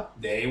for a while?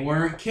 They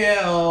weren't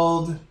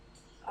killed.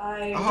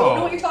 I don't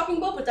know what you're talking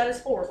about, but that is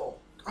horrible.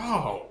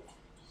 Oh.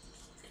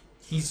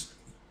 He's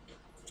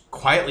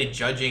quietly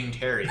judging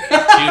Terry.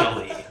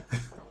 Futilely.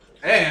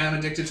 Hey, I'm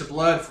addicted to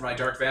blood for my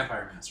dark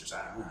vampire masters.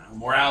 I don't know.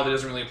 Morality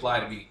doesn't really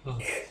apply to me.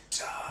 It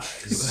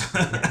does.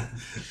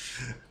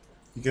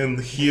 You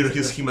can hear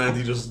his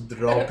humanity just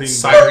dropping.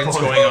 Sirens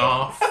going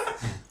off.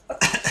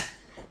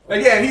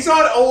 Again, he's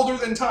not older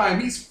than time.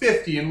 He's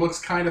 50 and looks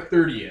kind of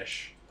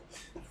 30-ish.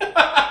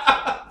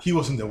 He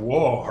was in the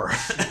war.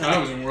 I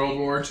was in World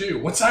War II.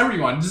 What side were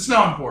you on? It's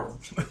not important.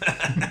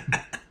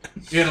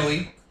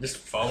 Italy. Just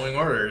following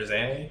orders,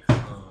 eh?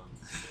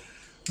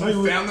 I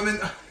found them in...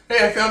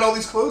 Hey, I found all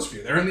these clothes for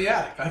you. They're in the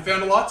attic. I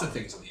found lots of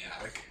things in the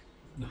attic.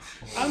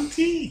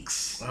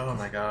 Antiques. Oh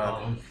my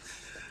god.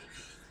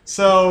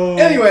 So...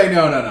 Anyway,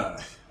 no.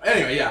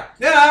 Anyway, yeah.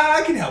 Yeah,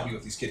 I can help you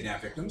with these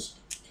kidnapped victims.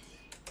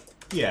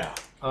 Yeah.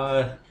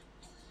 I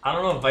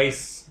don't know if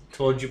Vice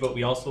told you, but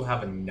we also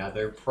have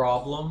another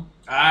problem.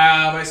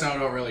 Vice and I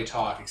don't really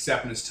talk,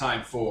 except when it's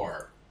time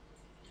for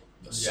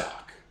the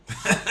sock.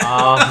 You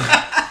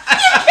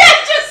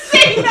can't just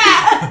say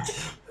that!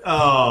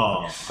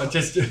 Oh. But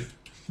just...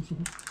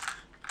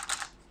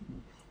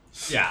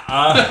 yeah,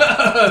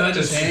 that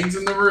just hangs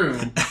in the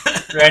room.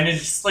 Brandon's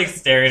just like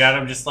staring at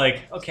him, just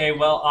like, okay,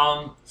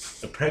 well,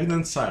 The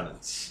pregnant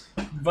silence.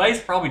 Vice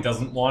probably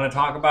doesn't want to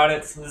talk about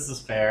it, so this is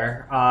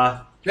fair.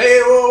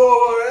 Hey,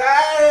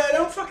 whoa,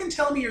 don't fucking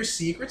tell me your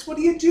secrets. What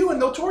are you doing?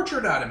 They'll torture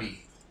it out of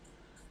me.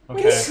 Be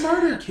Okay.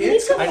 smarter,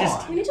 kids. Come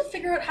on. We need to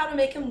figure out how to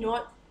make him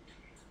not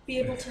be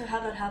able to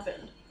have that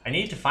happen. I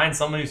need to find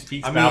someone who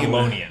speaks I mean,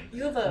 Babylonian.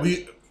 You have a...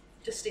 We,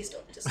 Just stay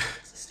still. Just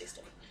stay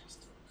still.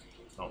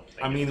 Oh,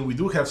 I mean, we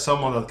do have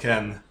someone that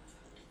can,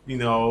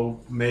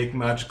 make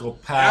magical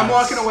paths. I'm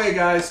walking away,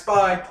 guys.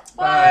 Bye.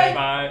 Bye.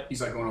 Bye.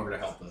 He's like going over to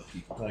help the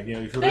people. Like,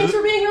 if you Thanks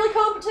for really, being really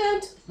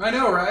competent. I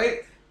know, right?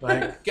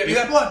 like, Get me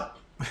that blood.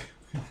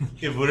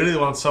 if we really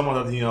want someone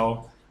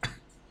that,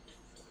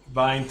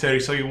 bind Terry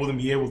so he wouldn't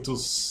be able to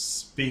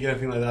speak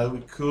anything like that, we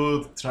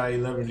could try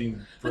leveraging.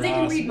 But they can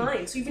brass. read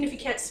minds, so even if you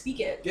can't speak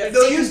it, Yeah, like,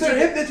 they'll they use can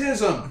their dig it-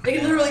 hypnotism. They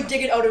can literally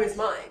dig it out of his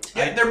mind.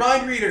 Yeah, they're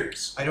mind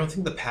readers. I don't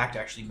think the pact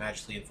actually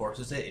magically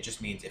enforces it. It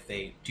just means if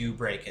they do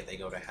break it, they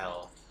go to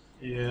hell.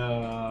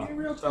 Yeah, Be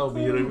real that'll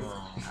be really.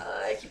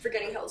 I keep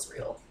forgetting hell's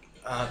real.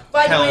 By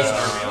By the Hells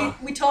are way, real.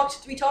 we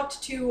talked to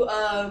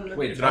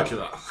Wait,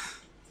 Dracula.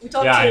 we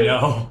talked Yeah, to I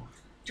know.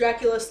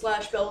 Dracula /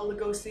 Bela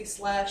Lugosi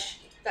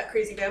 / that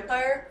crazy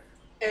vampire,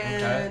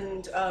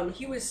 and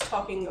he was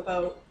talking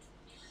about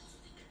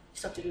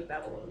stuff to do with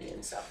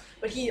Babylonian stuff.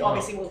 But he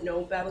obviously won't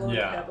know Babylon.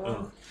 Yeah.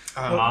 Babylon.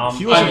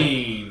 He was I a-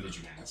 mean, did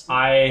you ask?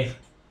 I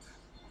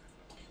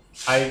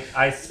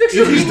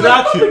Picture he's me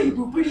Dracula. like,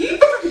 boopity,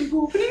 boopity,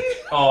 boopity.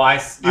 oh, I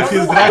If I he's don't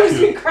know why I was Dracula.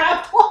 doing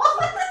crab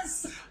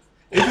claws.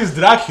 If he's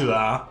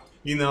Dracula,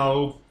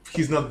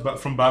 he's not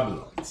from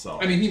Babylon, so.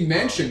 I mean, he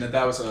mentioned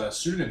that was a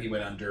pseudonym he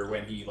went under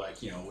when he,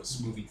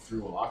 was moving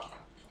through Wallachia.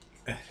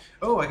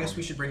 Oh, I guess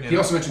we should bring it He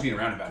up. also mentioned being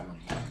around in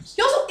Babylonian times.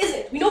 He also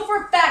isn't. We know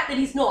for a fact that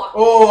he's not.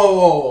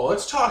 Oh,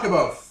 let's talk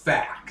about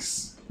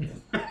facts.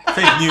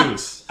 Fake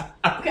news.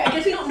 Okay, I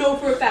guess we don't know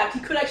for a fact. He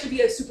could actually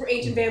be a super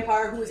ancient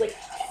vampire who was like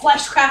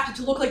flesh crafted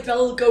to look like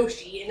Bela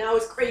Lugosi, and now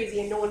is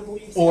crazy and no one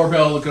believes him. Or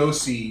Bela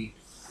Lugosi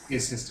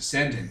is his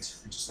descendant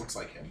and just looks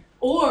like him.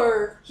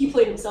 Or he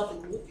played himself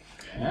in the movie.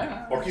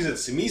 Yeah. Or he's at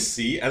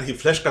Simisi and he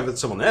fleshcrafted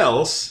someone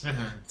else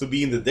to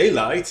be in the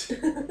daylight.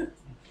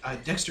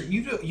 Dexter,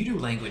 you do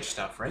language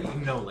stuff, right?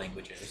 You know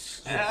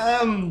languages.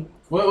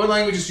 What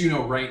languages do you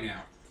know right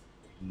now?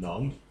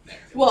 None.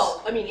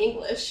 Well, I mean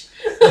English.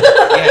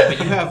 Yeah, but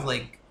you have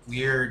like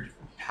weird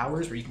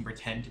powers where you can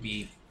pretend to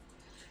be.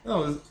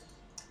 No,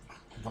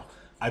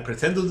 I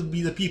pretend to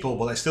be the people,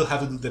 but I still have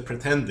to do the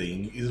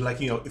pretending. It's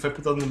like, if I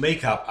put on the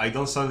makeup, I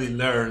don't suddenly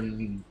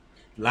learn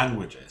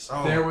languages.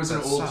 Oh, There was an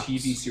that old sucks.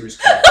 TV series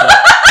called.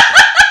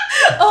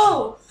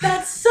 Oh,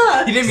 that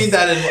sucks. You didn't mean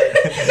that in.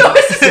 No,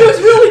 it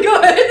was really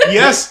good.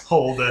 Yes,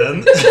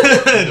 Holden.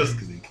 Just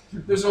kidding.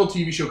 There's an old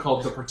TV show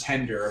called The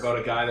Pretender about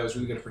a guy that was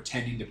really good at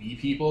pretending to be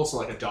people, so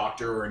like a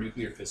doctor or a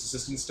nuclear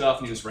physicist and stuff,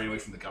 and he just ran away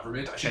from the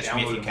government. I should Catch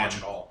Me If download You and watch Can.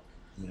 it all.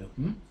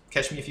 Yeah.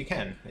 Catch Me If You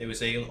Can. It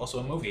was also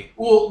a movie.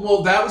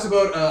 Well, that was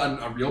about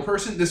a real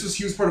person. He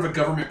was part of a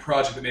government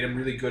project that made him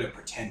really good at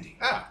pretending.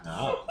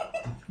 Oh.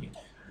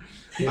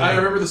 I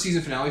remember the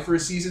season finale for a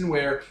season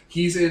where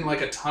he's in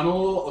like a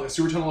tunnel, like a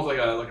sewer tunnel of like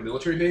a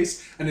military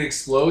base, and it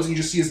explodes, and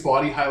you just see his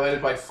body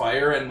highlighted by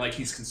fire, and like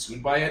he's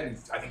consumed by it, and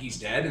I think he's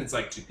dead, and it's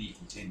like to be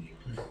continued.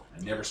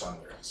 I never saw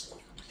another episode.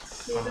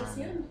 Yeah, that's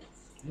the end.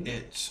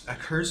 It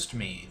occurs to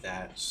me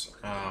that,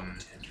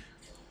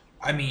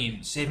 I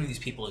mean, saving these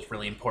people is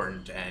really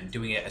important, and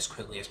doing it as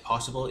quickly as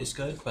possible is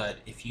good. But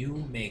if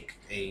you make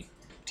a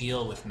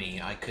deal with me,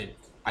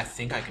 I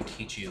think I could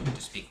teach you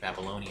to speak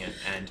Babylonian,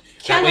 and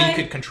Can that way I? you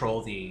could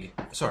control the.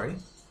 Sorry,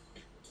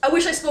 I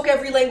wish I spoke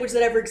every language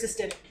that ever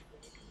existed.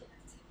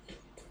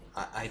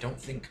 I don't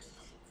think.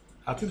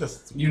 I think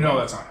that's... You know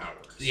that's not how it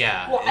works.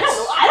 Yeah. Well, I it's-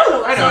 don't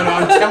know. I don't know. I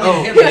know. I'm telling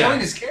Oh, him. yeah. I'm telling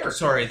his character.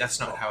 Sorry, that's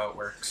not how it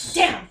works.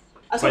 Damn.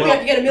 I was But- hoping I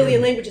could get a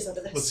million languages out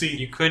of this. Let's see.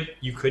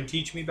 You could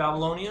teach me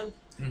Babylonian.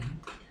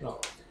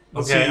 No.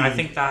 Okay, I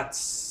think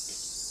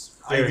that's.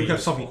 I very do have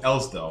useful. something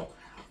else, though.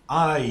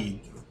 I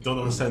don't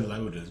understand the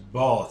languages,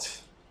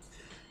 but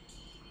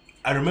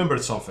I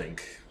remembered something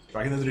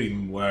back in a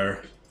dream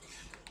where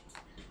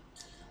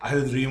I had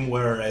a dream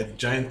where a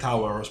giant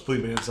tower was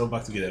putting itself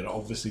back together,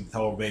 obviously the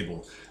Tower of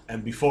Babel,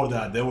 and before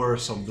that there were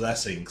some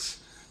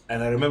blessings,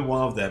 and I remember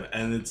one of them,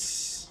 and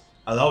it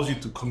allows you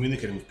to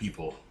communicate with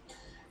people.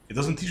 It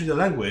doesn't teach you the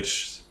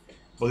language,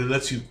 but it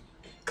lets you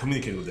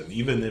communicate with them,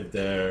 even if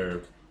they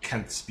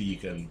can't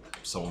speak and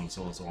so on,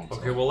 so on, so on. so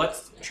Okay, on. well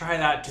let's try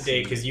that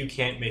today because you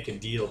can't make a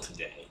deal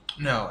today.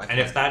 No. I And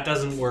if that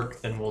doesn't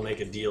work, then we'll make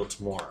a deal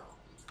tomorrow.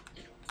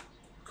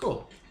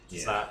 cool.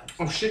 Is that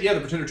Oh shit! Yeah,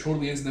 the pretender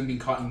totally ends in them being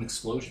caught in an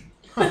explosion.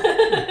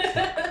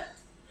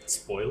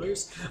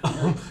 spoilers?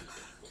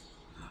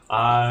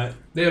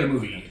 They had a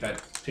movie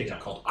that picked up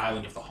called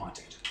Island of the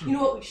Haunted. You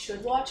know what we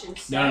should watch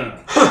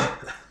instead?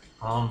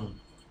 No.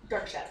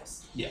 Dark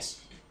Shadows.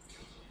 Yes.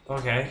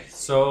 Okay,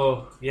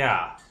 so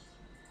yeah,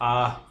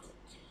 I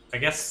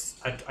guess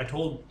I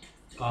told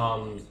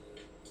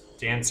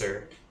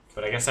Dancer,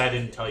 but I guess I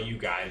didn't tell you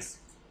guys.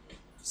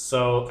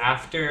 So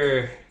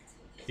after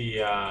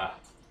the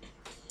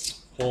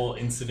whole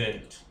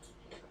incident,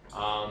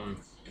 kind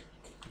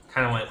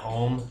of went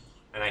home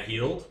and I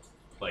healed,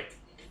 like.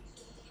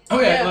 Oh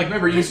yeah, Yeah. like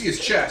remember you see his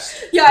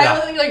chest, Yeah, Yeah. I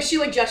think like she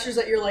like gestures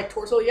at your like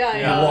torso. Yeah,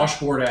 Yeah. I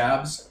washboard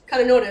abs.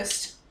 kind of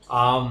noticed.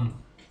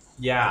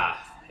 Yeah,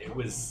 it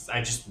was.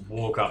 I just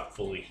woke up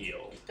fully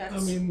healed.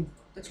 That's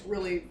that's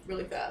really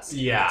really fast.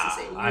 Yeah, That's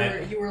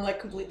insane. You were like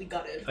completely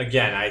gutted.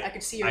 Again, I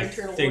could see your I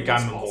internal think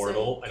organs I'm pulsing.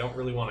 immortal. I don't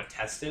really want to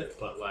test it,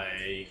 but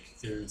like,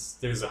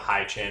 there's a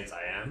high chance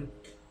I am.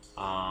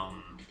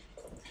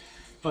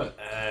 But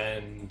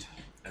And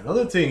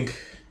another thing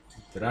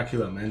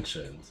Dracula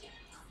mentioned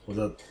was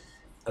that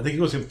I think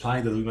he was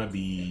implying that we might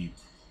be,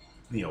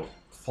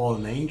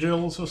 fallen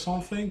angels or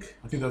something.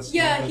 I think that's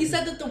Yeah, he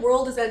said that the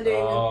world is ending.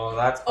 oh,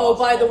 that's Oh,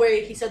 by the possible.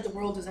 way, he said the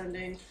world is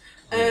ending,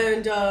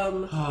 and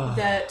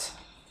that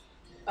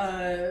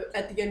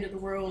at the end of the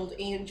world,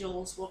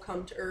 angels will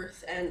come to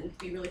Earth and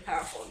be really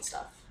powerful and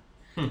stuff.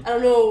 I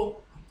don't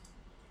know.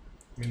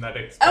 I mean,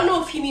 I don't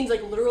know if he means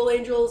like literal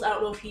angels. I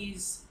don't know if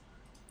he's.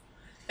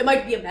 It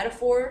might be a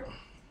metaphor,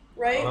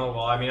 right? Oh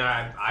well, I mean,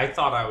 I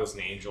thought I was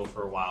an angel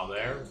for a while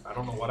there. I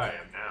don't know what I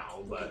am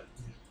now, but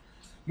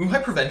Moon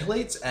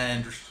hyperventilates,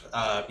 and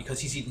because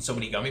he's eaten so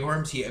many gummy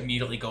worms, he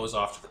immediately goes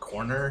off to the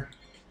corner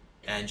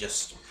and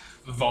just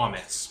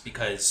vomits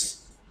because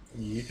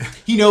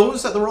he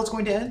knows that the world's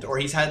going to end, or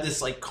he's had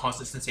this like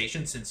constant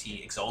sensation since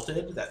he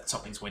exalted that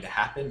something's going to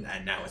happen,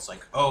 and now it's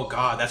like, oh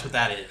god, that's what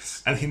that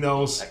is. And he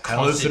knows That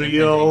hell is constant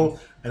real,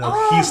 and that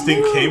Oh, his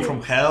thing came no.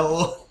 from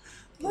hell.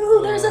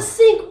 Ooh, there's a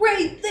sink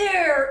right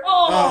there.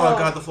 Oh, Oh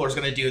god, the floor's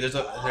gonna do. There's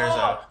a.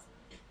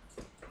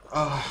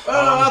 Oh,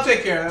 I'll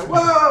take care of that.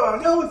 Whoa,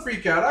 no one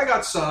freak out. I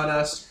got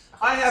sawdust.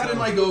 I have it in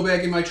my go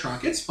bag in my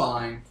trunk. It's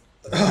fine.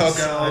 Oh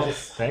god.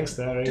 Thanks,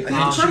 Derek. I need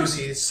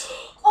choosies.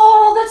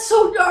 Oh, that's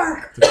so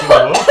dark. To clean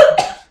it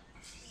up.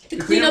 To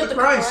To clean up the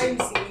crime scene.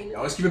 scene. You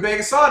always keep a bag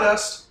of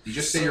sawdust. You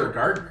just say you're a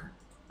gardener.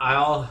 I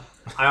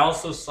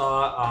also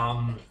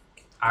saw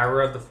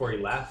Ira before he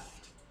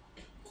left.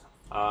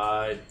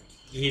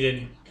 He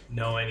didn't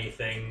know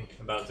anything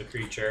about the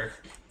creature.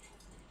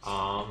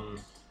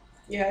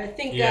 Yeah, I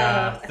think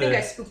Yeah,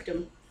 I spooked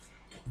him.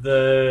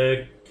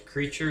 The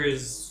creature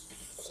is.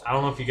 I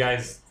don't know if you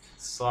guys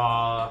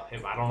saw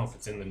him. I don't know if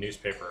it's in the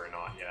newspaper or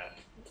not yet.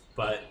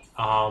 But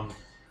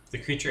the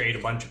creature ate a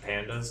bunch of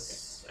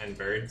pandas and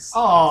birds.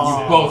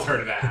 Oh. You both heard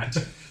of that.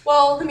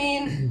 Well, I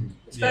mean,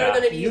 it's better Yeah.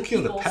 than it You eating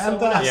killed a people. panda?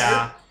 So whatever.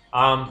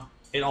 Yeah.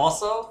 It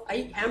also I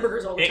eat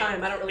hamburgers all the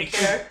time. I don't really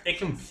care. It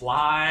can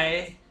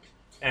fly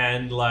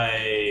and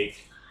like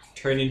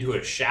turn into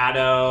a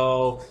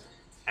shadow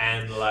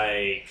and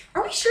like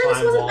Are we sure this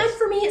climb wasn't walls. meant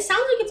for me? It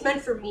sounds like it's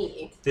meant for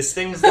me. This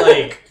thing's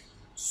like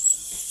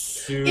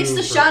super... It's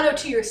the shadow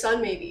to your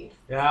son, maybe.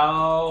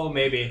 Oh,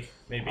 maybe.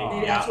 Maybe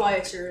Yeah. that's why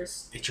it's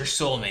yours. It's your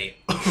soulmate.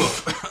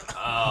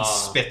 Uh,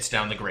 Spits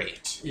down the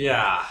grate.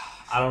 Yeah,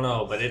 I don't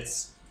know, but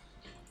it's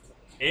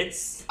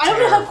I don't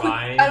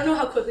terrifying. know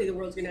how quickly the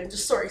world's gonna end.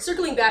 Just sorry,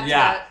 circling back to Yeah.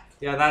 that.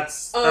 Yeah,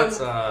 that's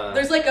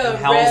There's like a and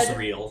hell's red.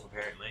 real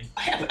apparently.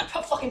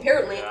 Fucking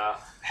apparently. Yeah.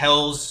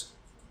 Hell's,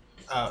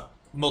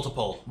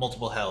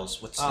 multiple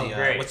hells. What's Oh, the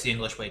great. what's the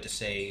English way to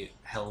say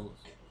hell?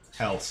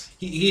 Hells.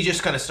 He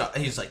just kind of stopped.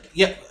 He's like,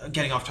 yep,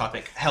 getting off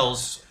topic.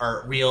 Hells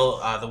are real.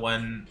 The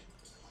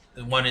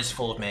one is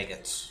full of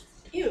maggots.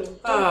 Ew.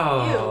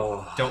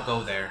 Ew. Don't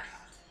go there.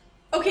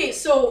 Okay,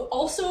 so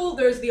also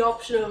there's the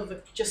option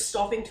of just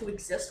stopping to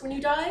exist when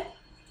you die.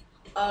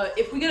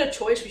 If we get a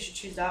choice, we should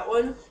choose that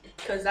one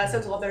because that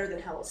sounds a lot better than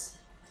Hell's.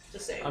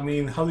 Just saying. I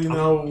mean, how do you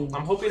know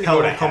I'm hoping to hell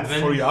go to will come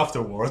heaven. for you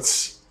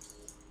afterwards?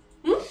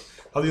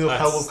 How do you know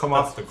hell will come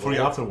That's the for you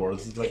goal.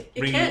 afterwards? It's like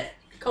It can't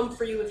come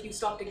for you if you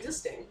stopped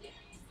existing.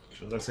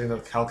 So they're saying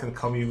that hell can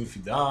come you if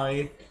you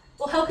die.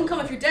 Well, hell can come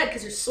if you're dead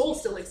because your soul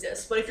still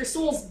exists. But if your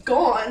soul's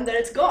gone, then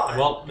it's gone.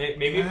 Well,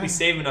 maybe if we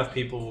save enough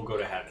people, we'll go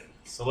to heaven.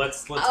 So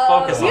let's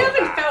focus we on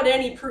haven't that. found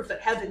any proof that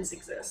heavens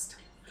exist.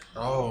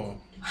 Oh.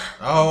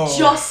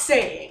 Just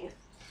saying.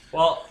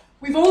 Well,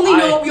 We've only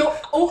I-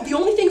 the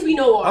only things we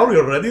know Are are we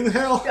already in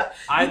hell? yeah,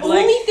 I'd the like.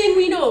 only thing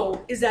we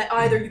know is that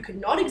either you can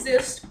not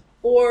exist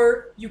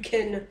or you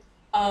can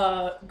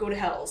go to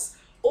hell's.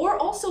 Or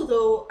also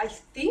though, I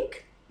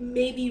think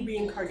maybe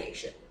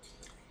reincarnation.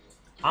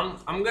 I'm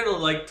gonna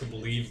like to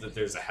believe that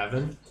there's a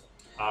heaven.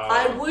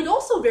 I would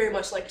also very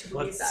much like to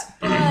believe let's- that,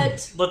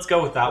 but Let's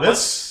go with that one.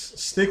 Let's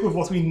stick with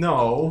what we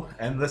know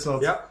and let's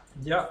not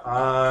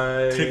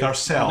trick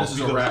ourselves. This is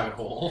a because- rabbit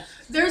hole.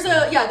 there's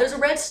a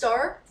red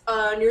star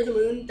near the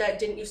moon that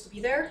didn't used to be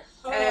there,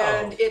 Oh.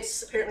 and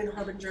it's apparently the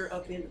harbinger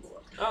of the end of the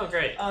world. Oh,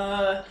 great.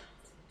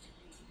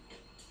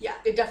 Yeah,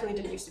 it definitely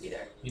didn't used to be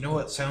there. You know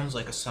what sounds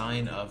like a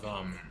sign of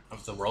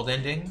the world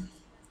ending?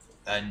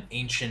 An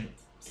ancient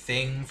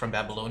thing from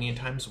Babylonian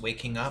times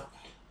waking up.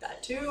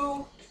 That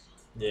too.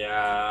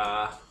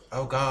 Yeah.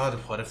 Oh God!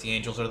 What if the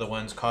angels are the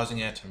ones causing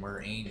it, and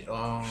we're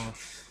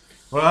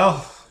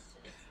Well,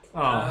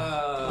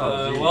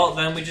 Well,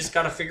 then we just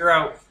gotta figure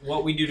out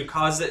what we do to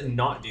cause it and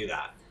not do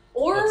that.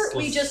 Or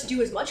we let's- just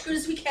do as much good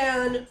as we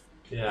can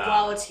Yeah.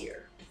 while it's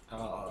here,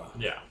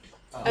 Yeah.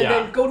 and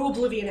then go to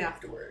oblivion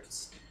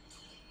afterwards.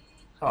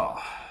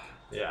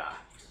 Yeah.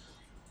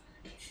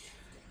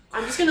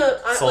 I'm just gonna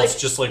So like it's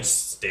just like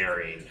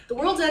staring. the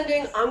world's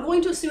ending. I'm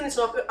going to assume it's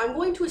not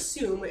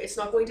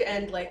going to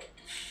end like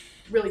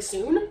really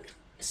soon.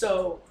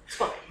 So it's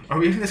fine. Are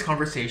we having this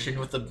conversation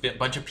with a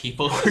bunch of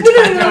people?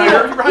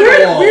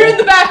 No. We're in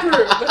the back room.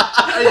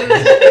 I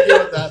didn't think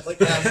about that.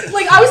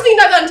 Like I was thinking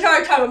that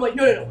entire time. I'm like,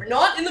 no, we're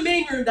not in the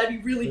main room. That'd be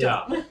really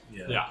Yeah. dumb.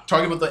 Yeah.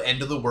 Talking about the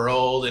end of the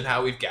world and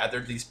how we've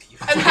gathered these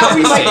people. And how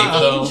we Save like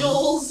them.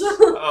 angels.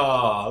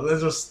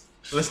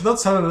 let's not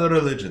sound another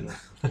religion.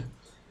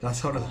 That's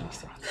how it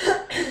starts.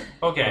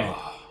 Okay.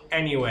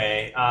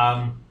 Anyway,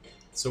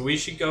 so we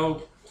should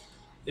go.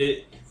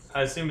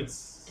 I assume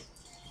it's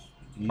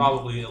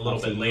probably a little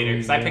bit later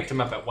because I picked him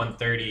up at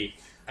 1:30,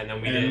 and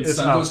then we And did. the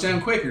sun goes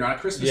down quick. You're not at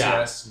Christmas Yeah.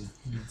 yet.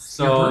 Your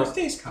So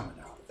birthday's coming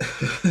up.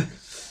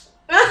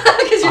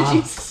 Because you're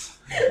Jesus.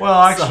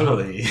 Well,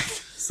 actually,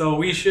 so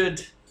we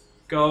should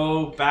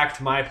go back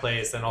to my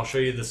place, and I'll show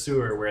you the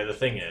sewer where the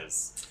thing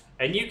is,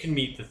 and you can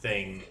meet the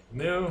thing.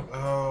 Moo.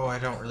 Oh, I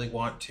don't really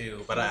want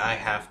to, but I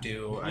have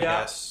to, I Yeah.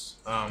 guess.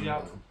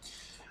 Yeah.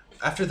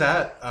 After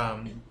that,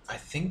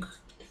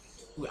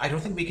 I don't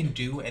think we can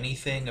do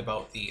anything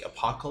about the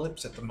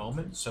apocalypse at the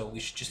moment, so we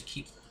should just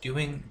keep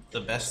doing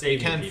the best Saving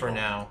we can people. for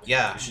now.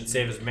 Yeah, We should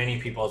save as many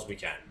people as we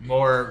can.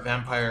 more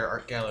vampire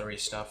art gallery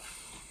stuff.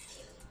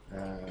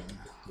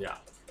 Yeah.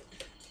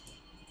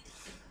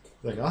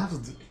 like I'll have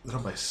to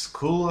drop by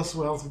school as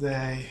well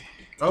today.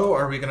 Oh,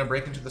 are we gonna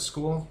break into the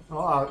school?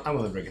 Oh, I'm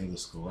gonna break into the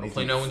school.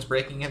 Hopefully no one's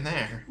breaking in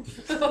there.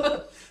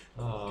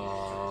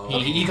 Oh.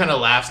 He kind of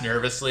laughs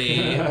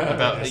nervously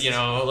about,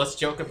 let's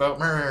joke about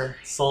murder.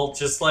 Salt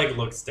just like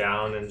looks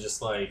down and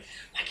just like.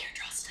 My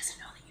character also doesn't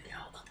know that you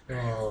know about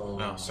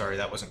the Oh. Oh, sorry,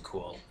 that wasn't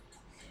cool.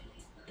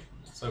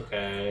 It's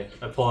okay.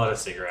 I pull out a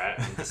cigarette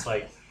and just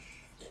like,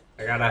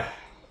 I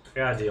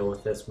gotta deal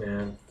with this,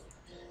 man.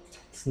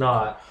 It's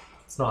not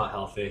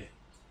healthy.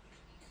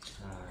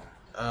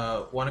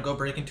 Want to go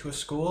break into a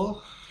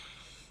school?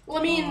 Well,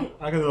 I mean,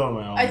 I can do it on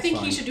my own. I it's think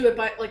fine. he should do it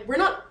by like we're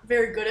not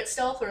very good at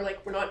stealth, or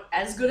like we're not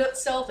as good at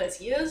stealth as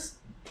he is.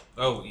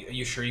 Oh,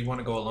 you sure you want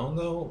to go alone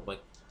though? Like,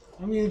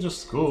 I mean,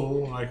 just go.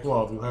 Like,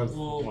 well, you have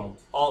Well,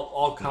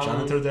 I'll the come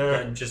janitor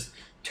there. and just.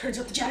 Turns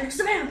out the janitor's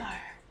a vampire.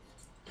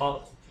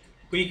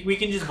 We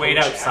can just wait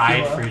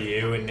outside for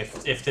you, and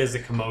if there's a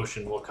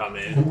commotion, we'll come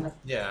in.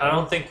 yeah. I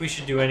don't think we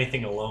should do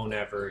anything alone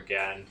ever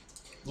again.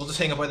 We'll just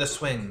hang up by the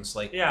swings,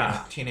 like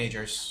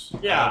teenagers.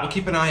 Yeah. We'll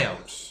keep an eye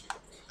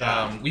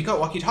out. We got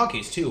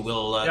walkie-talkies too.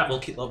 We'll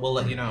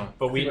let you know.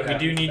 But we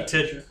do need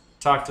to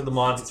talk to the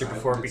monster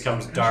before it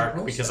becomes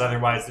dark, because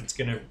otherwise it's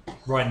gonna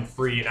run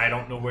free, and I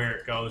don't know where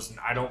it goes, and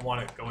I don't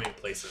want it going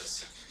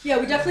places. Yeah,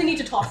 we definitely need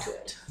to talk to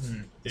it.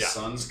 The Yeah.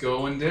 sun's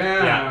going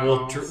down. Yeah,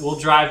 we'll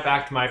drive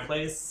back to my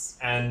place,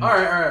 and All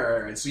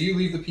right. So you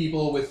leave the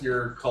people with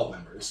your cult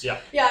members. Yeah.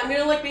 Yeah, I'm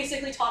gonna like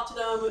basically talk to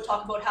them and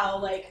talk about how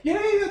like Yeah,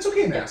 that's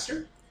okay,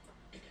 Master.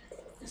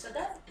 you said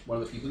that.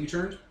 One of the people you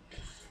turned.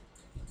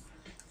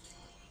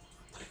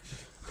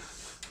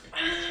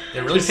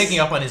 They're really picking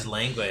up on his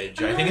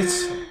language. I think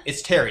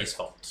it's Terry's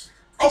fault.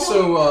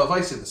 Also,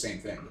 Vice did the same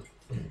thing.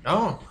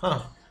 Oh,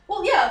 huh.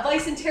 Well, yeah,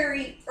 Vice and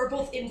Terry are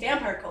both in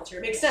vampire culture.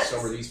 It makes sense.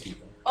 So were these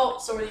people. Oh,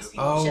 so are these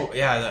people. Oh, Shit.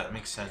 yeah, that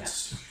makes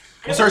sense. I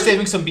We'll don't start really-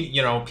 saving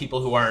some,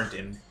 people who aren't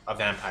in a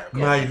vampire. cult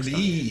My next time.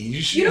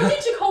 liege. You don't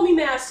need to call me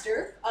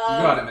master. You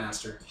got it,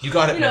 Master. You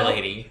got it, You know.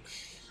 milady.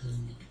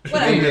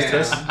 Whatever.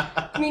 Mistress.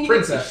 I mean, you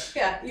Princess.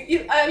 Could,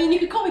 yeah, you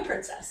could call me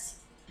princess,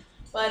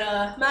 but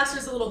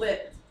master's a little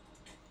bit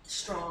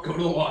strong. Go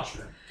to the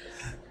washroom.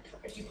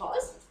 If you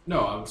pause. No,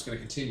 I was going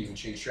to continue and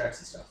change tracks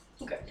and stuff.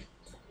 Okay.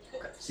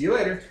 See you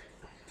later.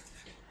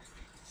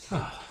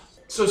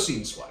 So,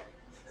 scene swipe.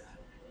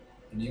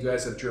 And you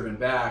guys have driven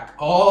back,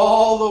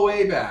 all the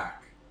way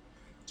back,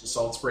 to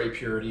Salt Spray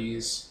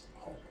Purity's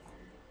home.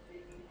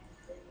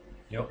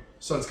 Yep.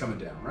 Sun's coming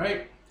down,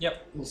 right?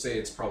 Yep. We'll say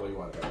it's probably,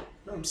 what,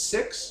 about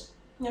 6?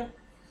 Yeah.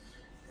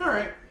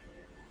 Alright.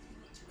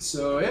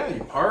 So, yeah,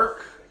 you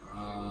park.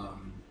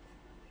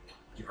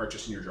 You park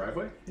just in your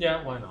driveway?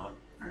 yeah, why not?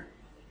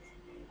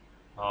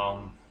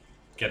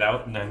 Get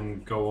out and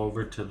then go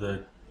over to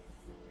the.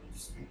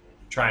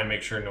 Try and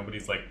make sure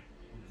nobody's like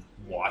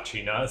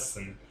watching us,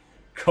 and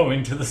go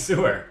into the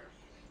sewer.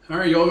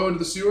 Alright, you all go into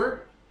the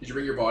sewer? Did you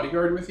bring your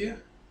bodyguard with you?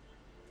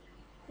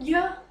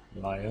 Yeah.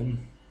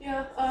 Lion.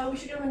 Yeah. We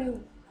should get him a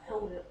new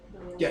helmet.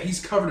 Yeah, he's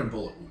covered in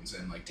bullet wounds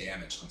and, like,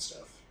 damaged and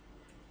stuff.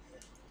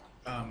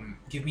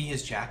 Give me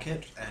his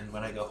jacket, and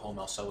when I go home,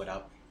 I'll sew it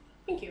up.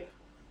 Thank you.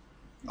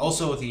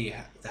 Also, the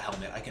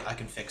helmet. I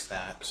can fix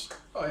that.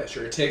 Oh, yeah,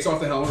 sure. It takes off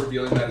the helmet,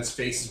 revealing that its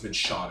face has been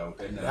shot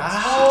open. And it's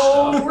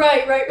Oh, stitched up.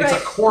 right. It's a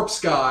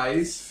corpse,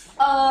 guys.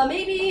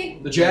 Maybe.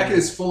 The jacket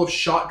is full of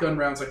shotgun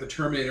rounds like the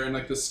Terminator, and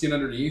like the skin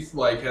underneath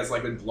has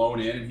been blown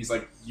in, and he's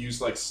like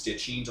used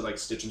stitching to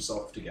stitch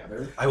himself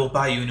together. I will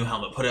buy you a new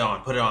helmet. Put it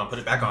on. Put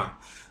it back on.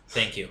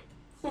 Thank you.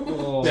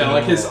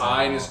 Yeah, his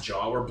eye and his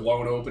jaw were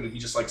blown open, and he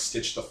just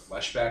stitched the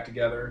flesh back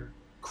together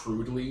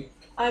crudely.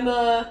 I'm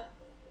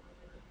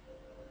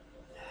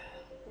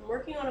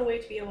working on a way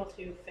to be able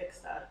to fix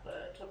that,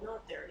 but I'm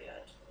not there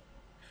yet.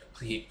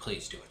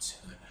 Please do it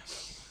soon.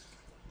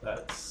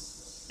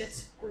 That's.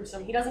 It's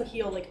gruesome. He doesn't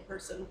heal like a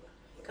person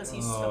because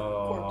he's a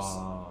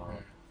corpse.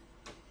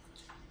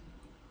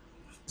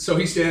 So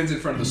he stands in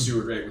front of the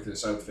sewer grate with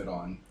his outfit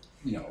on,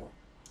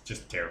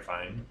 Just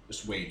terrifying.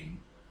 just waiting.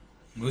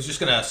 Moo's just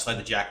gonna slide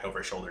the jacket over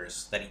his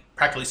shoulders that he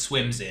practically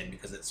swims in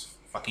because it's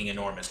fucking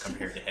enormous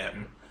compared to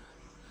him.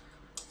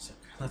 So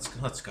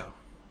let's go.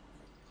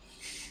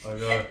 I'll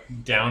go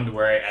down to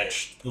where I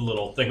etched the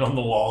little thing on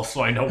the wall,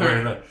 so I know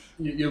where the.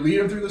 You lead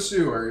him through the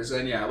sewers,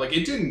 and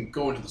it didn't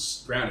go into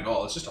the ground at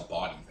all. It's just a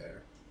body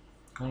there.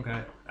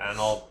 Okay. And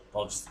I'll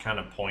just kind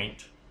of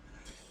point.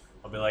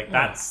 I'll be like,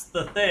 "That's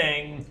the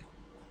thing."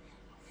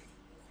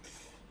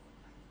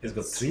 He's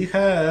got 3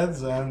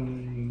 heads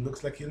and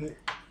looks like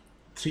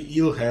 3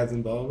 eel heads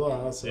and blah blah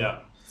blah. So Yeah.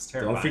 It's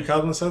terrifying. don't freak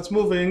out when it starts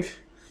moving.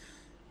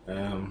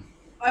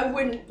 I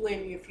wouldn't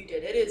blame you if you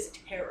did. It is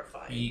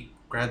terrifying. He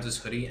grabs his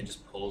hoodie and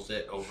just pulls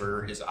it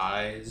over his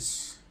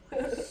eyes.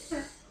 Do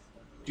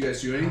you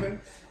guys do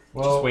anything?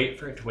 Well, Just wait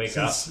for it to wake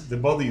up. since the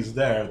body is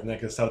there, then I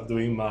can start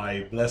doing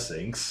my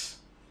blessings.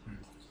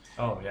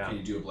 Oh yeah. Can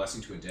you do a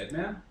blessing to a dead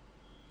man?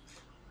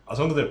 As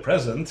long as they're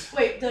present.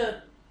 Wait,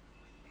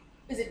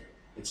 is it?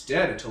 It's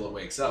dead until it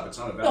wakes up. It's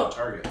not a valid Oh.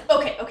 target.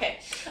 Okay.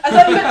 I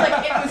thought you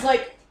meant it was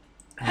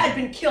had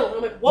been killed. And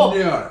I'm like, whoa.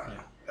 No.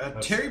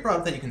 Terry brought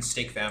up that you can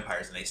stake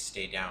vampires and they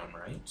stay down,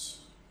 right?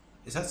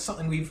 Is that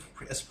something we've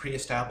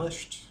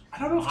pre-established? I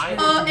don't know if I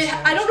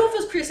don't know if it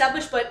was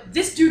pre-established, but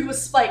this dude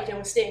was spiked and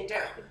was staying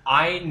down.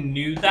 I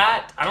knew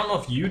that. I don't know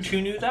if you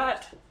two knew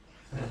that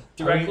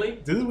directly.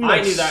 Didn't we?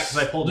 I knew that because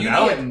I pulled it you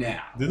know out. it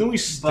now. Didn't we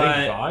stake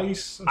But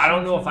Vice? or I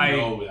don't know if something? I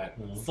know that.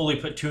 fully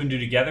put 2 and 2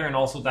 together, and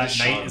also that Just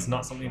night shot is him.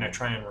 not something I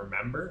try and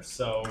remember.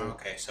 So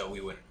Okay, so we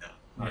wouldn't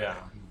know. yeah.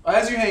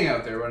 As you hang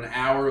out there, an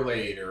hour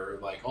later,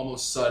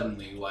 almost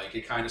suddenly,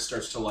 it kind of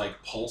starts to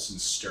pulse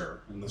and stir,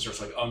 and then starts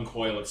to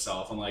uncoil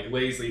itself, and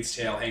lazily its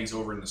tail hangs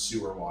over in the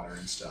sewer water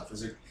and stuff.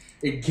 As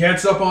it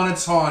gets up on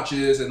its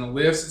haunches and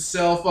lifts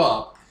itself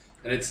up,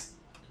 and it's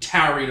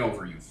towering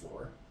over you,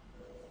 Floor.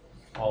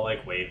 I'll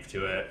like wave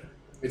to it.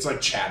 It's like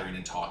chattering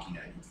and talking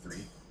at you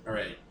three. All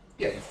right.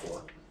 Yeah, you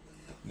four.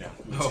 No,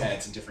 with its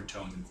heads and different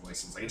tones and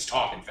voices. Like it's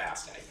talking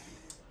fast at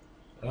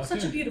you.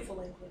 Such a beautiful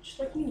language,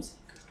 like music.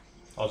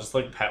 I'll just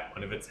like pet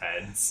one of its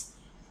heads.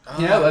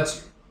 Yeah, that's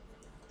you.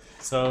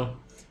 So,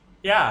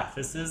 yeah,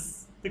 this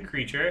is the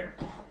creature.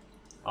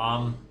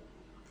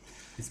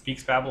 It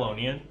speaks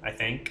Babylonian, I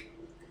think.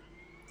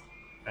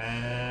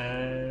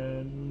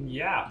 And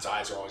yeah, Its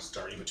eyes are always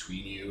darting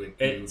between you.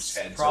 It moves it's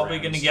heads probably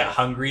around going to and get stuff.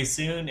 hungry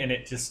soon, and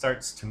it just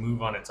starts to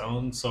move on its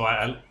own. So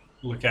I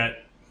look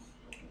at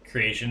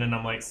creation, and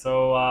I'm like,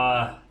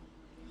 so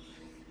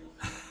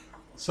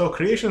So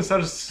creation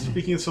starts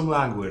speaking some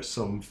language,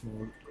 some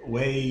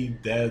way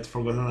dead,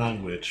 forgotten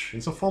language, in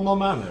some formal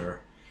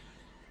manner.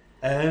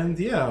 And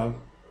yeah,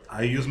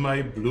 I use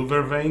my blue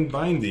vervain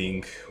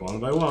binding one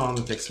by one.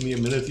 It takes me a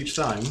minute each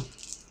time.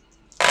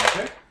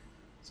 Okay.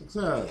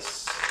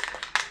 Success.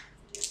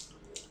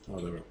 Oh,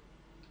 there we go.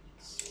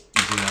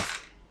 Easy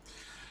enough.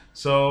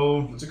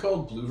 So What's it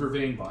called? Blue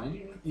Vervain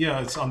Binding? yeah,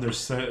 it's under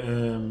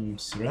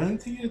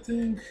Serenity, I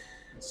think.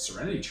 It's a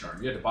Serenity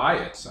Charm. You had to buy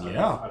it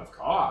Yeah. out of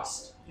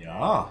cost.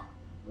 Yeah.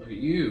 Look at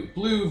you.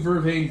 Blue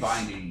Vervain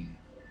Binding.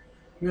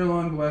 Will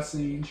on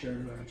blessing,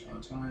 shared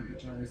on time,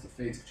 energize the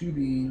fates of two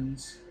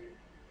beings.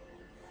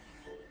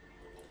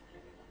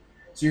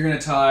 So you're going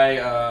to tie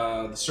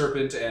the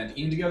Serpent and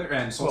Ian together,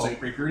 and Soul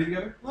Sacred Purity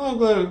together? I'm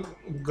gonna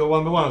go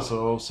one by one.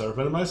 So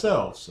Serpent and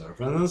myself,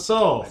 Serpent and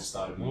Soul. I just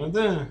thought it'd be, Right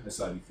there. I just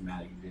thought it'd be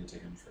thematic if you didn't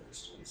take him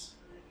first. Please.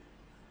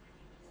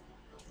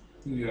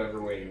 You can do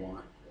whatever way you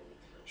want.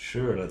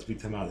 Sure, let's be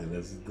thematic.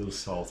 Let's do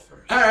Salt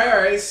first.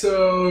 Alright.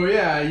 So,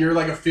 yeah, you're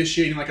like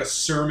officiating like a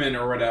sermon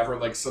or whatever,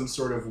 like some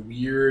sort of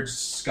weird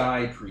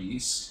sky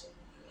priest.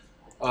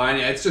 And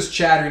yeah, it's just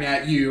chattering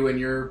at you, and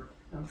you're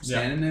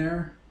standing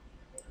there.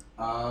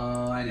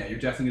 I know, you're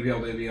definitely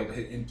going to be able to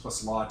hit in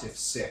plus law diff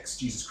 6.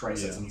 Jesus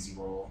Christ, that's an easy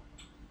roll.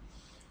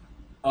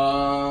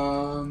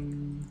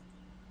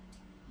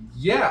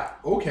 Yeah,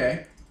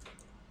 okay.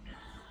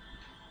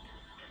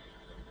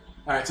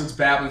 Alright, so its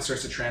babbling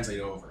starts to translate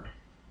over.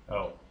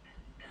 oh,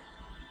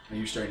 And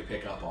you're starting to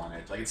pick up on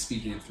it. Like it's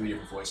speaking in 3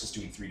 different voices,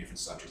 doing 3 different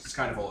subjects. It's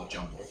kind of all a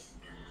jumble.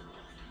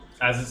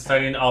 as it's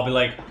starting, I'll be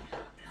like,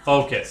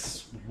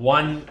 focus,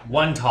 one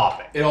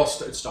topic.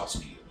 It stops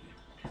immediately.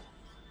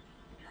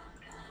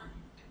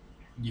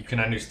 You can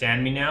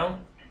understand me now.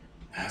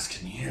 As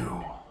can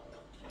you.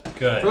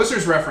 Good. For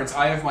listeners' reference,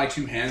 I have my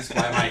 2 hands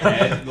by my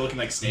head, looking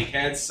like snake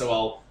heads,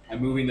 so I'm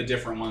moving the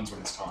different ones when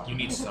it's talking. You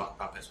need sock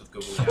puppets with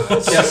googly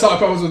eyes. Yeah, sock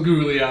puppets with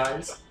googly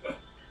eyes.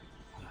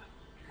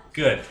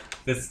 Good.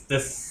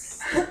 This.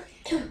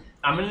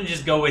 I'm gonna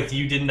just go with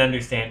you didn't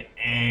understand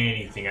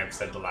anything I've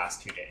said the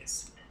last 2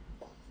 days.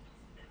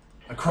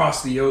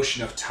 Across the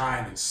ocean of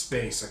time and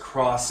space,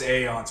 across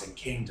aeons and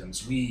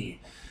kingdoms, we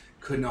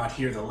could not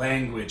hear the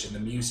language and the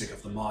music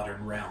of the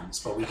modern realms,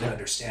 but we could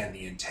understand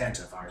the intent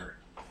of our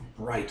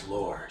bright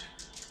lord.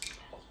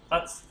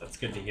 That's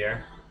good to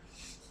hear.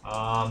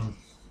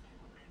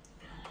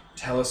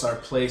 Tell us our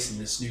place in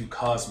this new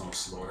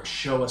cosmos, Lord.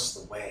 Show us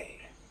the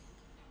way.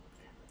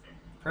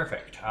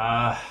 Perfect.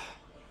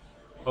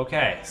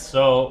 Okay,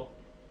 so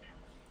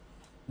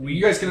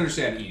You guys can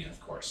understand Ian, of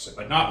course,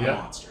 but not the Yeah.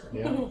 monster.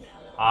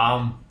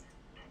 Yeah.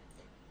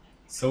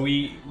 so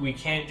we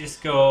can't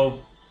just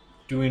go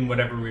doing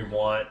whatever we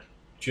want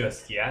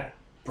just yet.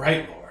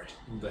 Bright Lord,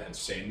 the head's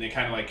saying. They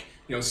kind of like,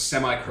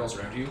 semi-curls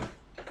around you.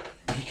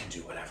 We can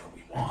do whatever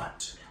we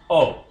want.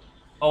 Oh,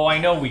 I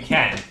know we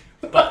can,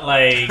 but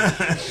like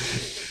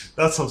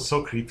That sounds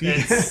so creepy.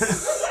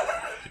 it's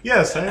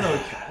Yes, I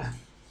know.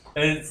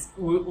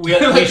 we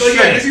Like, should.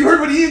 yeah, because you heard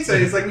what Ian said.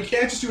 It's like, we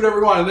can't just do whatever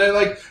we want. And then,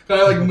 like, kind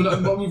of like,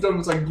 moved up,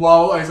 it's like,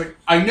 blah, blah. He's like,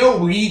 I know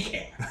we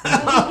can.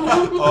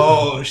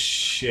 Oh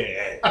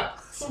shit.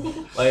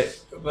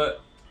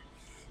 But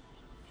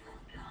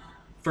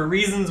for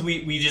reasons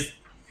we just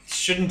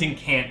shouldn't and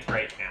can't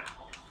right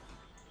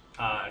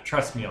now.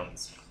 Trust me on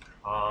this.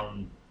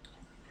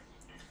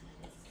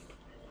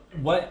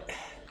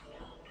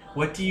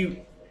 What do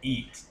you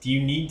eat? Do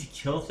you need to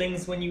kill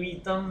things when you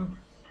eat them?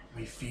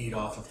 We feed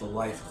off of the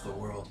life of the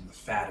world and the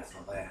fat of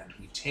the land.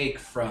 We take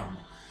from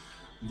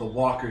the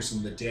walkers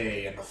in the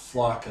day and the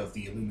flock of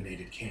the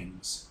illuminated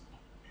kings.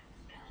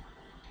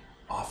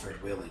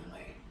 Offered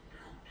willingly.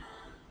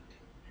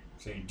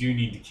 So you do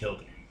need to kill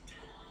to eat.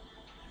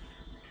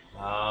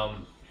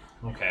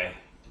 Okay.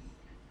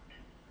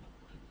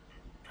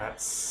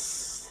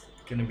 That's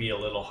gonna be a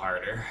little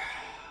harder.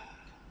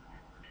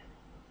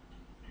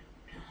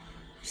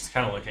 Just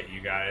kind of look at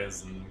you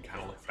guys and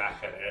kind of look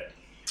back at it.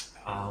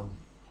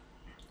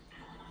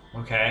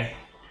 Okay.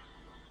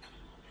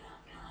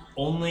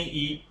 Only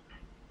eat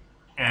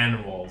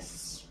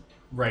animals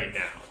right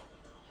now.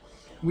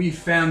 We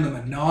found the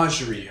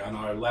menagerie on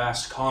our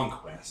last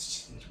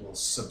conquest.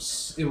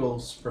 It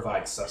will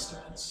provide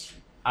sustenance.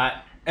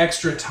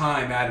 Extra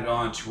time added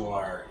on to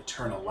our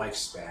eternal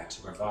lifespan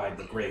to provide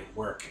the great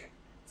work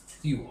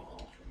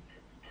fuel.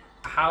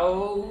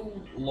 How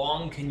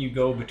long can you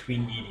go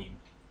between eating?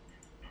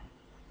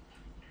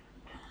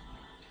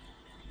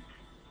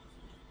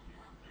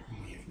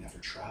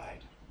 tried.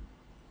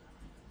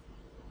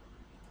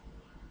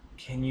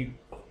 Can you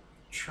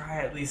try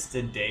at least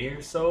a day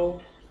or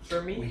so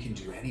for We me? can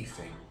do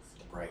anything for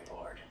the Bright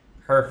Lord.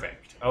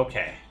 Perfect.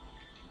 Okay.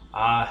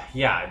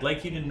 Yeah, I'd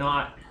like you to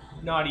not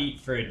eat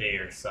for a day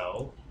or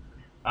so.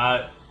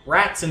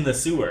 Rats in the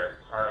sewer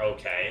are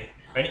okay.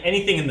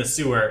 Anything in the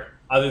sewer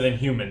other than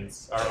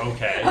humans are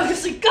okay.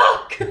 Obviously,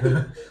 gawk!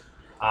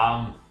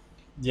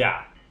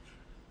 Yeah.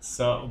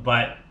 So,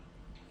 but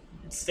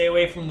stay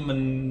away from the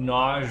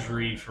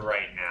menagerie for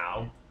right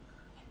now.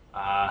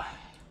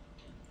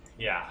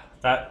 Yeah,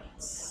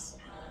 that's.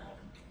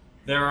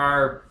 There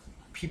are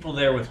people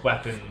there with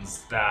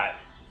weapons that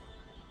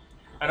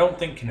I don't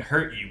think can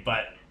hurt you,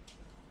 but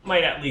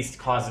might at least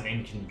cause an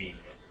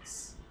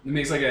inconvenience. It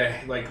makes like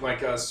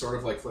a sort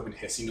of like flippant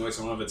hissing noise,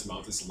 and one of its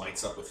mouth just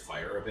lights up with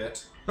fire a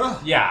bit.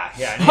 Yeah.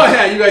 Oh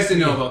yeah, you guys didn't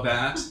know about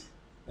that.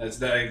 That's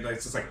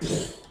just like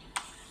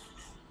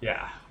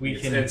Yeah, we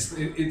it's,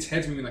 can. its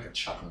head's moving like a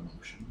chuckle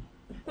motion.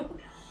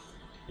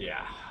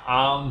 Yeah.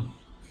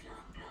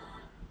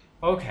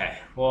 Okay.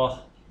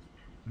 Well,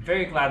 I'm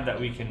very glad that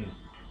we can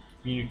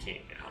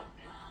communicate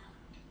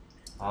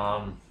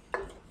now.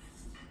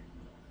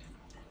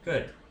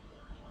 Good.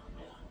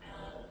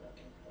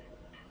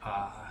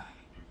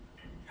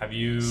 Have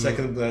you?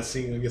 Second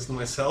blessing, I guess, to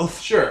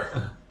myself. Sure.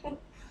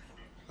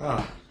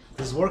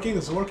 This is working.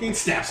 This is working. It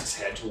snaps its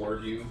head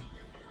toward you.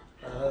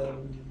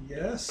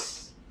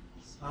 Yes.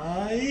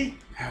 I.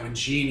 How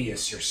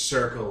ingenious your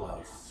circle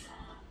of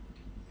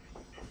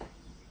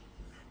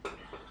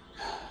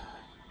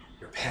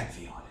your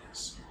pantheon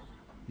is.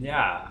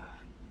 Yeah.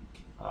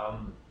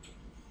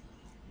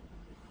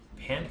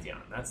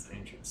 Pantheon. That's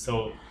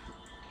interesting.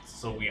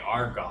 So we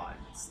are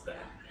gods then.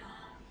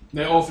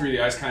 Now, all three of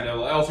the heads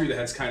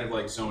kind of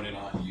like zone in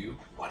on you.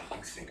 What do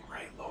you think,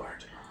 Bright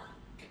Lord?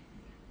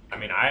 I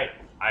mean, I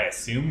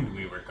assumed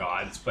we were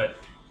gods, but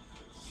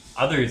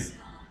others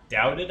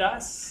doubted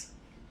us.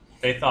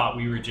 They thought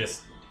we were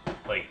just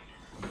like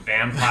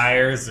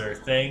vampires or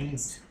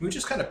things. Who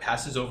just kind of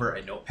passes over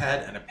a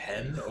notepad and a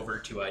pen over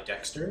to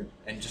Dexter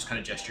and just kind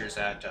of gestures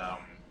at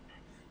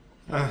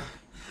the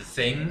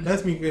thing.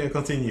 Let me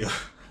continue.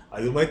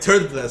 I do my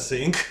third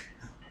blessing.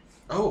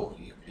 Oh,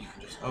 you can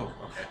just. Oh,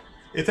 okay.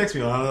 It takes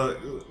me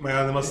on. My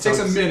animal It takes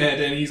a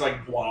minute, and he's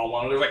like blah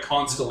blah. There's like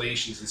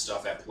constellations and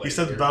stuff at play. He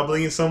starts here.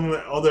 babbling in some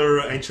other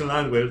ancient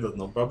language that's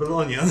not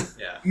Babylonian.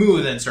 Yeah.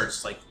 Moo then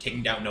starts like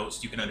taking down notes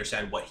so you can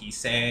understand what he's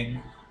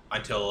saying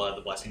until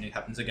the blessing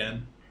happens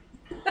again.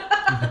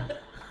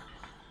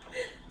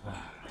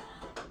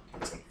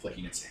 It's like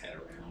flicking its head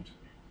around.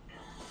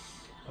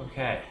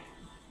 Okay.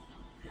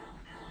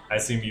 I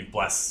assume you've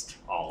blessed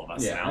all of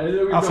us now.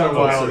 After a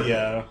while,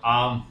 yeah.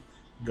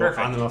 Go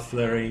Perfect. animal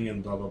flaring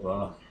and blah blah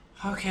blah.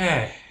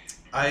 Okay.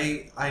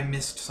 I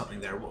missed something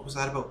there. What was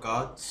that about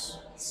gods?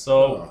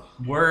 So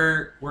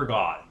we're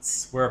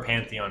gods. We're a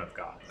pantheon of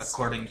gods.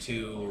 According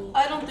to,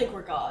 I don't think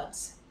we're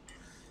gods.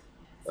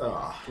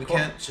 we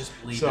can't just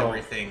believe So-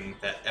 everything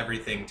that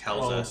everything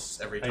tells us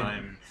every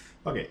time.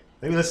 Okay,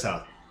 maybe let's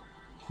start.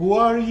 Who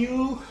are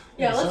you?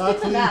 Yeah, let's get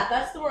exactly? to that.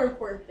 That's the more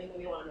important thing that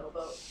we want to know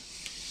about.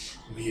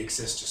 We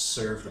exist to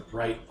serve the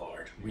Bright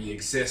Lord. We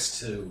exist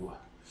to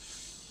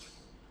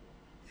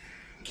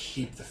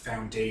keep the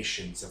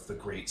foundations of the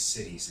great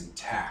cities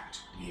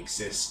intact. We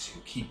exist to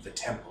keep the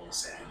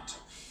temples and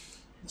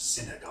the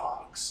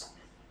synagogues.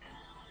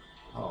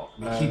 Oh,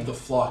 We keep the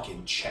flock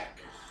in check.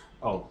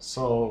 Oh,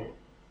 so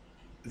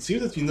it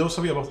seems that you know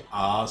something about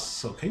us.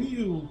 So can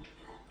you,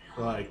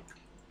 like,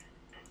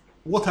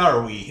 what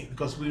are we?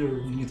 Because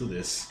we're new to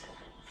this.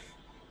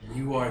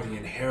 You are the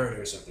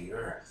inheritors of the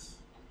earth.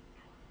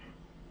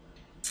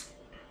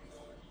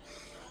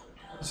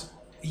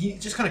 He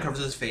just kind of covers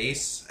his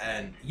face,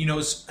 and he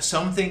knows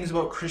some things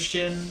about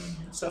Christian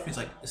stuff. He's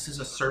like, "This is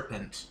a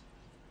serpent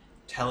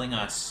telling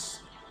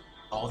us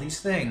all these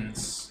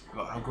things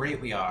about how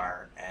great we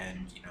are,"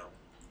 and you know,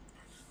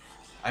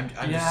 I'm just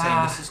saying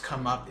Yeah. this has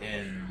come up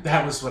in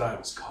That was what I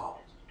was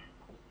called.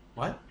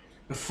 what?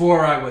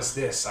 Before I was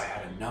this, I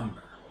had a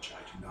number, which I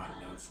do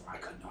not know, for I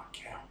could not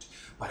count.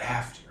 But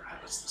after,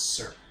 I was the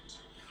serpent.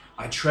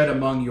 I tread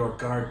among your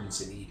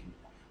gardens in Eden,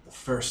 the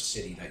first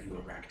city that you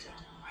erected.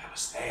 I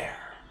was there.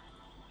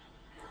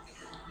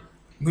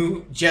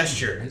 Moo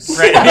gestures.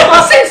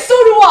 I'll say so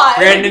do I.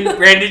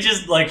 Brandon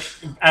just like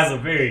as a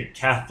very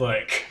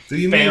Catholic Do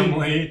you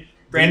family.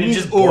 Brandon mean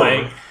just or?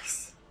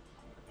 blanks.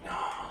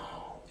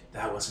 No,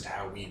 that wasn't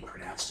how we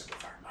pronounced it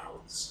with our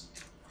mouths.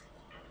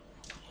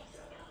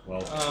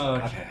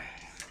 Well, Okay.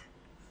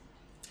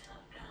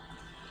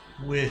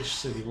 which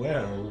city?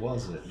 Where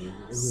was it?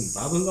 Was it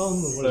in Babylon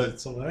or was it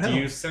somewhere else? Do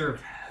you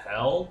serve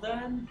hell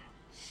then?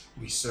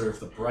 We serve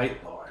the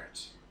Bright Lord.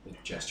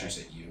 It gestures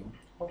at you.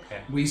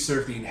 Okay. We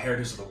serve the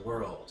inheritors of the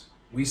world.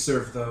 We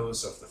serve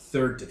those of the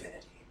third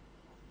divinity.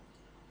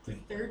 The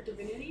third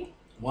divinity?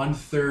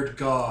 1/3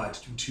 God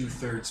to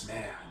 2/3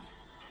 man,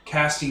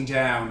 casting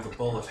down the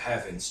bull of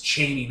heavens,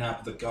 chaining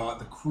up the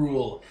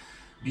cruel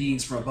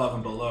beings from above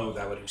and below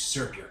that would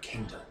usurp your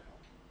kingdom.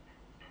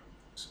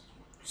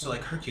 So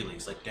like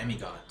Hercules, like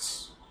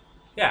demigods.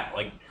 Yeah,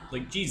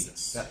 like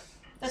Jesus. Yeah.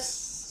 That's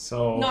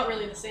So not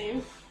really the same.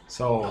 The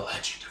so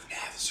legend of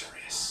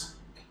Nazareth.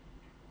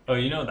 Oh,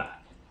 you know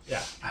that.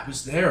 Yeah. I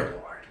was there,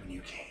 Lord, when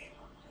you came.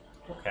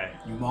 Okay.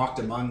 You walked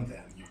among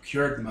them. You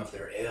cured them of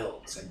their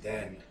ills, and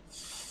then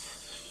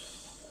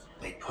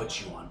they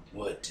put you on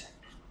wood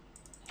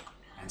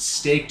and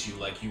staked you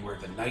like you were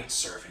the night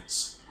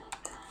servants.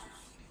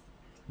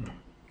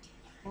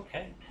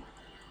 Okay.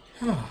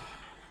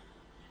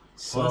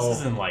 so Well, this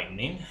is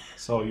enlightening.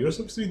 so you're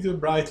supposed to be the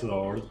Bright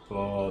Lord,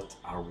 but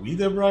are we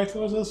the Bright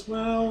Lords as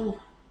well?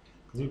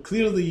 'Cause we're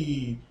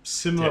clearly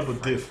similar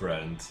but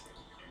different.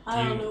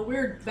 I don't You- know.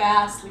 We're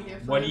vastly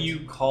different. What do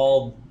you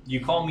call?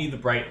 You call me the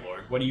Bright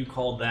Lord. What do you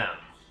call them?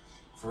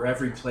 For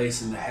every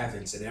place in the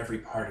heavens and every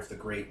part of the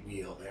great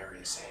wheel, there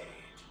is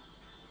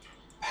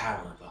a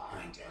power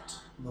behind it.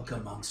 Look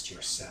amongst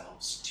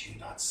yourselves. Do you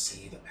not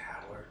see the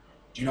power?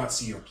 Do you not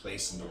see your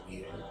place in the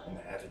wheel in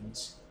the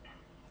heavens?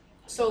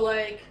 So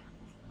like,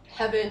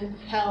 heaven,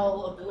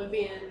 hell,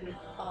 oblivion,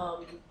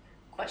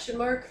 question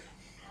mark.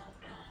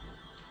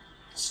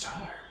 The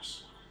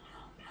stars.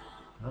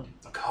 Oh.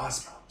 The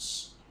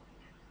cosmos.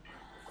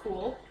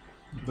 Cool.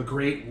 The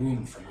great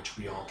womb from which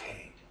we all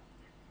came.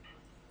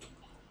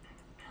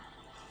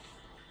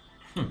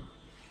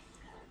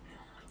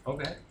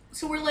 Okay.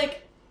 So we're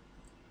like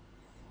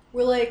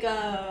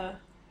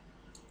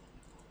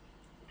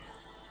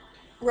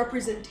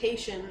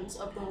representations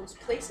of those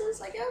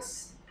places, I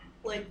guess.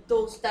 Like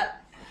those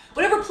that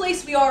whatever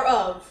place we are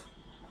of,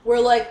 we're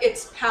like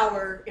its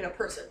power in a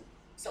person.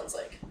 Sounds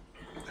like.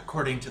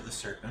 According to the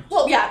serpent.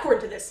 Well, yeah,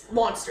 according to this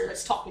monster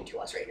that's talking to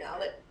us right now.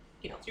 That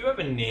Do you have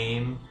a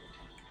name?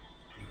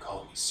 You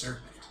call me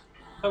serpent.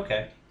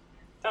 Okay,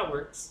 that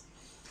works.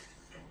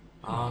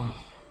 I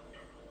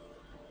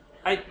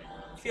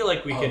feel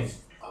like we can.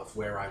 Of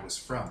where I was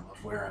from,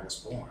 of where I was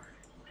born.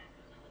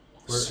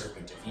 The Where-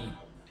 serpent of Eden.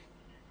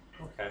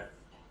 Okay.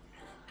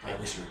 I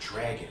was your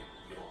dragon,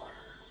 your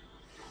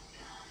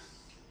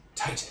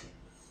titan.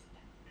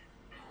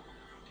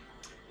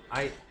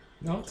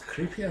 Not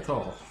creepy at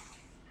all.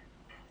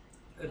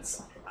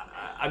 It's.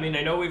 I mean,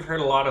 I know we've heard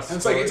a lot of.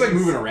 And Stories. it's like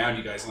moving around,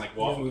 you guys, and like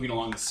moving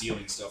along the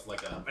ceiling stuff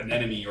like an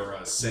enemy or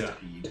a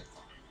centipede.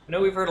 I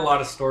know we've heard a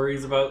lot of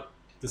stories about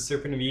the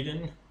Serpent of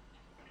Eden,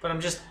 but I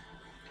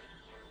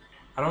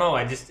don't know.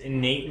 I just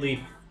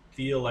innately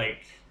feel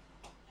like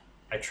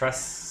I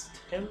trust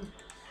him.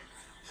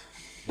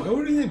 Why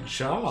were you in a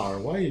jar?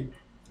 Why?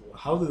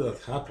 How did that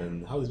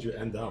happen? How did you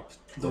end up?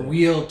 The there?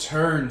 wheel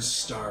turns,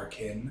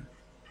 Starkin.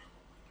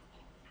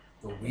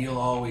 The wheel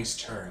always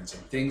turns,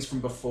 and things from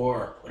before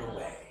are put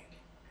away.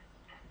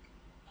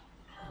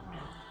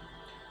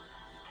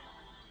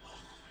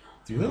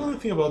 Do you know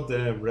anything about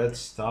the red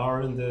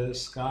star in the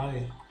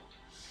sky?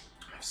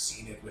 I've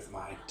seen it with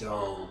my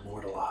dull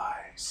mortal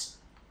eyes.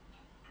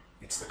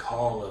 It's the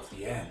call of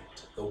the end.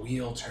 The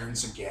wheel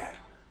turns again.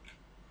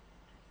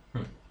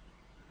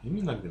 You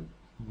mean like the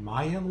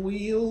Mayan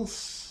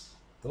wheels?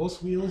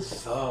 Those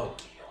wheels? The wheel.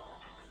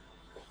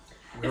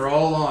 We're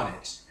all on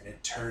it, and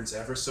it turns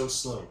ever so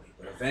slowly,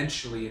 but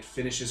eventually it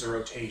finishes a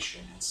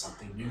rotation and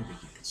something new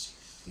begins.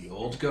 The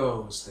old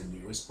goes, the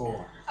new is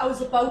born. I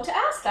was about to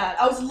ask that.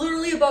 I was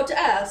literally about to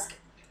ask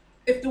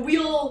if the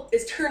wheel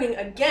is turning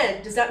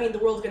again. Does that mean the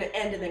world's going to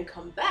end and then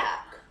come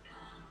back?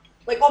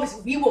 Like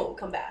obviously we won't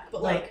come back,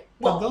 but like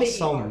well that maybe. does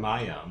sound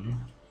Mayan.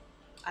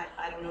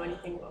 I don't know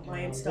anything about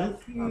Mayan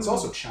stuff. It's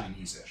also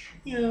Chinese-ish.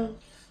 Yeah.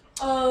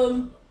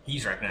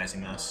 He's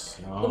recognizing this.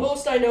 The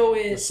most I know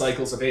The is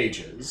cycles of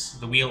ages.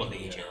 The Wheel of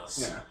Ages.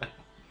 Yeah.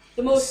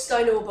 the most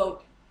I know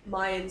about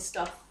Mayan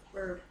stuff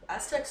or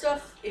Aztec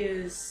stuff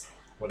is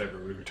Whatever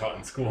we were taught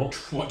in school.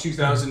 What,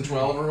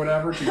 2012 or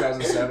whatever?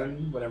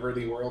 2007? Whenever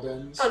the world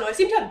ends? I don't know. I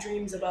seem to have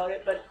dreams about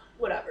it, but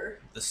whatever.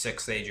 The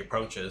Sixth Age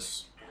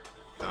approaches.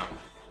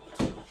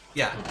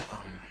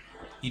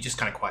 He just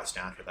kind of quiets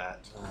down after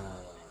that.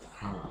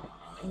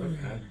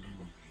 Okay.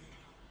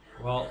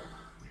 Well,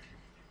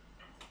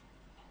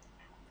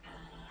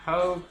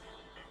 how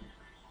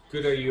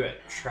good are you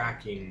at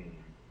tracking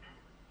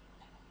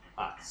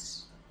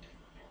us?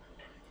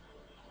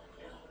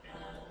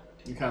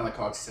 You kind of like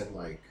Cox said,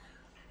 like,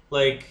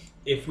 Like,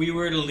 if we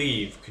were to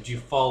leave, could you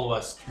follow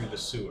us through the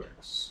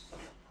sewers?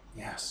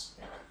 yes.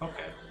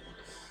 Okay.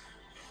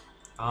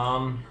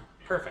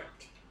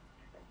 Perfect.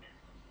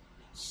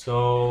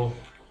 So,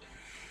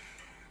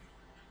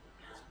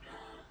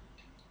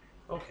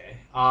 okay.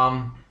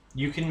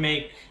 You can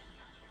make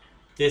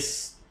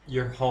this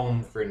your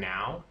home for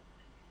now,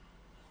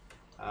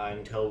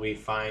 until we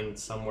find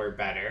somewhere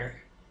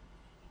better.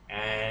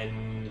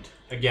 And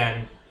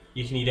again,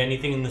 you can eat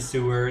anything in the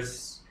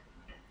sewers,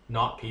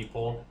 not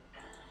people.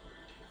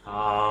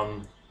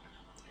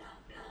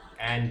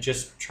 And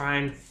just try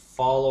and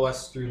follow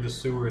us through the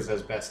sewers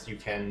as best you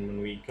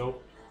can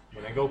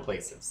when I go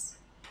places.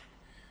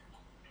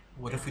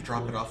 What if we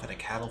drop it off at a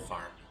cattle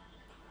farm?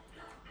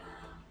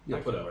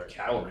 You'll put a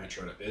cattle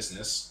rancher out of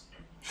business.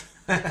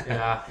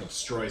 Yeah, He'll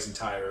destroy his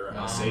entire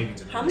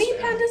savings. How many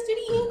pandas did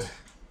he eat?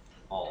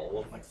 all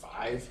of Like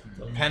 5?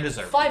 The pandas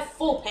are 5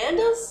 full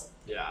pandas?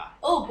 Yeah.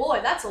 Oh boy,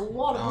 that's a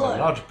lot of Oh, blood.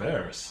 Large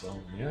bears, so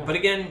yeah. But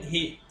again,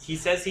 he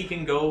says he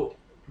can go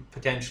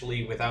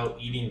potentially without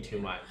eating too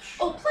much.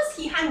 Oh, plus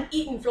he hadn't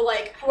eaten for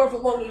like however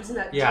long he was in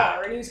that Yeah.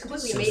 jar, and he was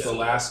completely Since the emaciated.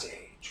 last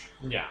age.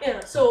 Yeah. Yeah,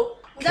 so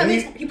that Can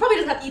means he probably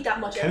doesn't have to eat that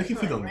much Can every he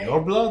feed time, on right?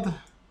 your blood?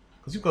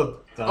 Because you got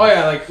Oh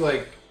yeah,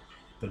 like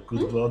the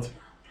good blood.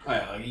 oh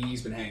yeah, like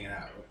he's been hanging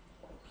out.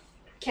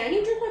 Can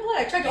you drink my blood?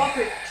 I tried to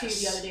offer it to you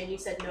the other day, and you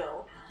said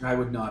no. I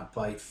would not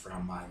bite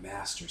from my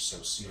master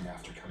so soon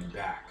after coming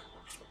back.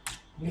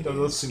 It That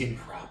does is seem-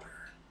 improper.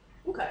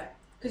 Okay.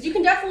 Because you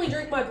can definitely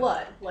drink my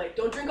blood. Like,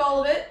 don't drink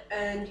all of it,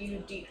 and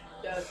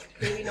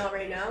maybe not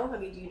right now. I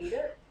mean, do you need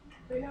it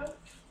right now?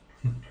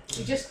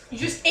 You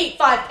just ate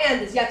 5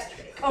 pandas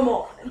yesterday. Come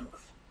on.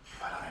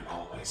 But I'm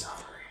always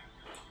hungry.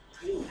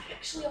 Are you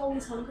actually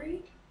always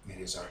hungry? It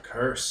is our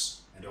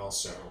curse and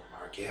also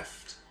our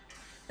gift.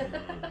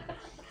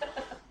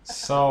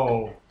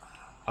 So,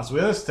 as we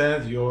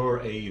understand, you're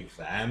a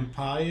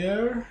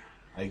vampire,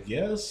 I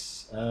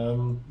guess.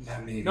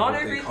 That may be Not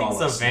what they call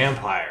everything's a us.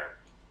 vampire.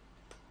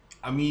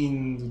 I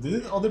mean,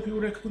 did other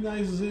people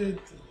recognize it?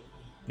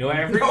 No,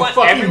 everyone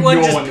fucking no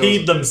just one knows.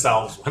 peed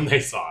themselves when they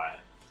saw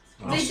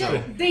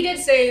it. They did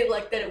say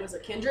like that it was a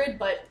kindred,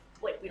 but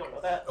like we don't know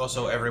that.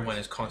 Also, everyone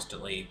is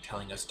constantly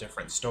telling us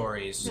different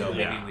stories, so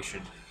maybe Yeah. we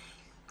should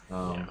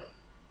Um,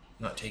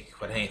 not take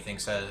what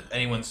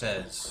anyone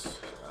says.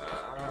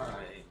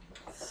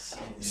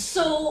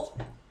 So,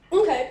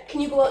 okay,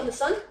 can you go out in the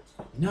sun?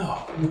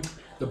 No.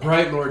 The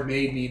Bright Lord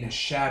made me in his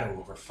shadow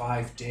over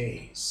 5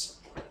 days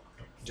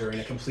during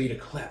a complete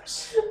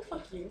eclipse.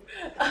 Fuck you.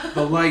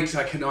 The light,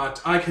 I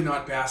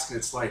cannot bask in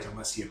its light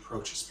unless he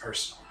approaches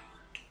personally.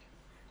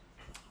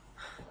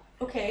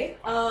 Okay.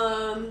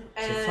 so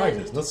And 5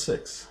 days, not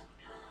 6.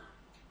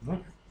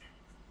 Okay.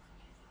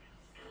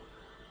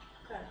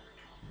 okay.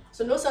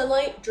 So no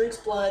sunlight, drinks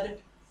blood,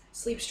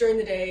 sleeps during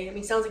the day. I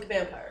mean, sounds like a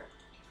vampire.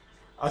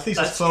 At least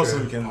That's as close as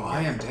true. we can. Oh,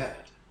 I am dead.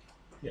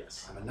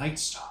 Yes. I'm a night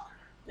stalker.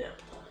 Yeah.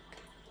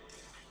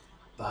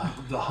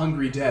 The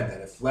hungry dead that,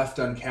 if left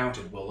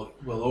uncounted, will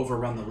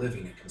overrun the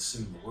living and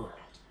consume the world.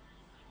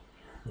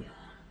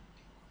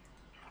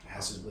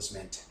 As it was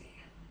meant to be.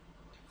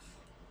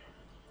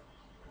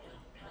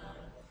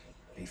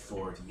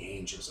 Before the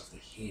angels of the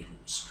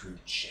Hebrews grew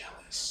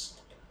jealous.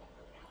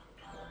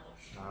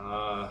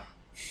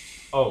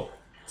 Oh,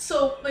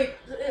 So, like,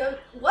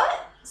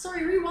 what?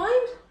 Sorry,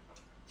 rewind?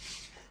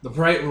 The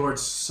Bright Lord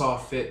saw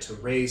fit to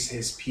raise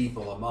his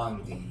people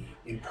among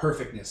the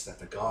imperfectness that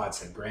the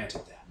gods had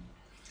granted them.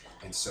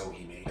 And so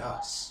he made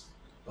us.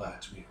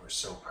 But we were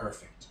so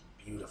perfect,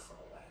 beautiful,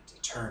 and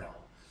eternal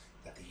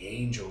that the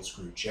angels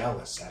grew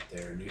jealous at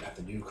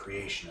the new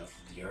creation of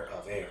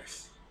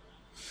earth.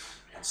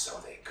 And so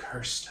they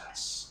cursed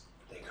us.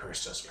 They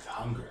cursed us with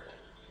hunger,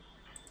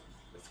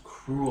 with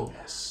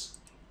cruelness,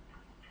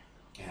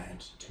 and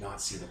to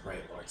not see the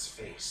Bright Lord's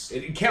face.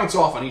 It counts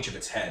off on each of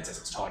its heads as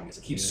it's talking, as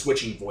it keeps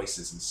switching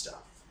voices and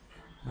stuff.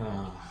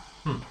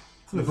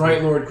 The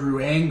Bright Lord grew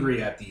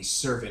angry at these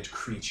servant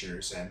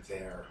creatures and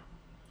their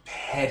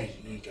petty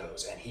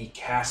egos, and he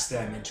cast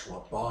them into a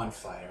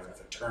bonfire of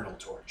eternal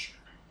torture,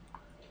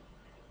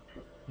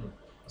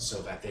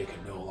 so that they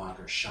could no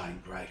longer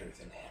shine brighter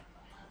than him.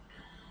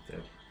 The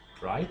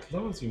bright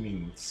lords? You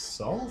mean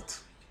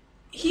salt?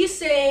 He's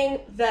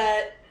saying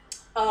that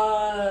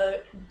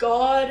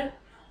God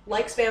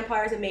likes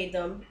vampires and made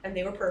them, and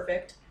they were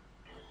perfect.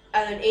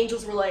 And then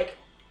angels were like,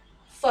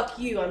 fuck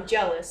you, I'm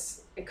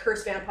jealous, and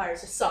cursed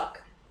vampires to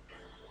suck.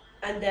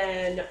 And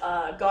then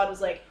God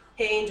was like,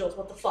 hey angels,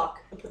 what the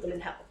fuck, and put them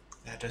in hell.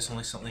 That is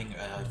only something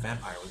a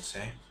vampire would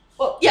say.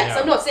 Well, yes,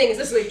 Yeah. I'm not saying is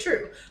this really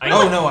true. I Oh,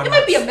 think- no, I'm it not.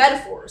 might be a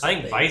metaphor or I something.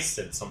 think Vice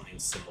said something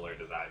similar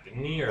to that,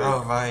 didn't he? Or, Oh,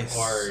 Vice.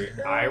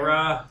 Or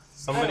Ira.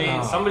 Somebody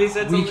Ah,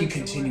 said we something can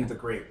continue similar. the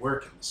great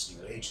work in this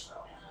new age, though.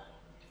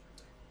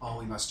 All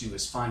we must do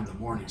is find the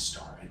Morning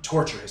Star and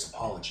torture his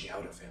apology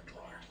out of him,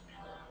 Lord.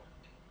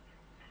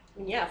 I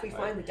mean, yeah, if we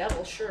find the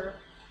devil, sure.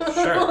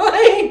 Sure.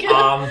 Like,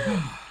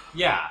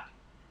 Yeah.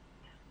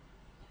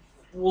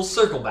 We'll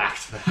circle back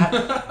to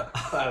that.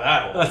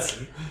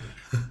 That's.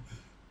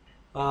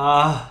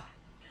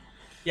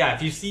 Yeah.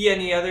 If you see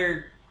any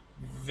other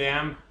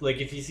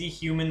if you see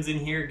humans in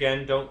here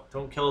again,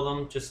 don't kill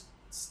them. Just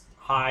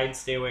hide,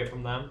 stay away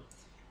from them.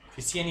 If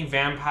you see any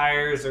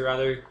vampires or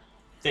other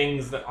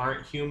things that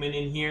aren't human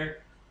in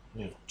here,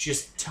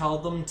 just tell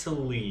them to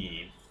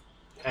leave,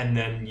 and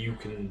then you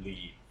can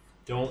leave.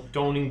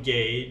 Don't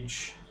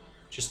engage.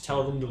 Just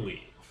tell them to leave.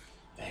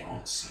 They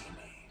won't see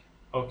me.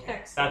 Okay,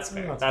 Excellent. that's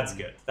fair. That's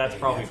good. That's They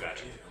probably never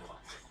better. do.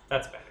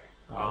 That's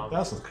better.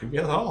 That's not creepy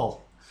at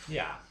all.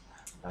 Yeah.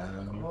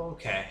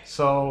 Okay.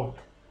 So,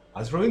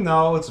 as really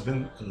now, it's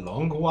been a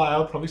long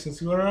while, probably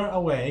since you were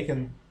awake,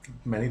 and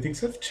many things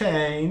have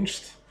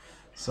changed.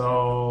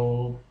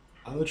 So,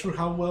 I'm not sure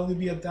how well you'll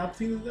be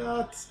adapting to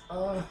that.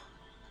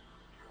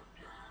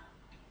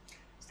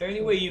 Is there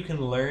any way you can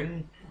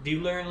learn? Do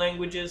you learn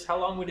languages? How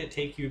long would it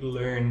take you to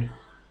learn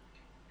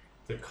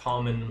the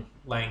common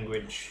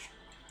language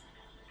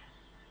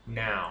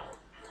now?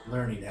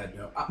 Learning had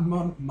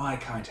no... my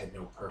kind had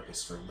no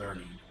purpose for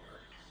learning or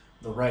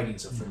the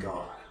writings of the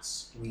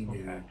gods. We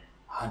knew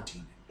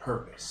hunting and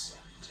purpose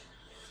and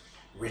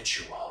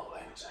ritual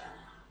and...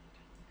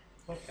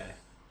 Okay.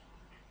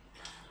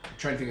 I'm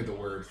trying to think of the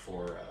word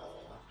for...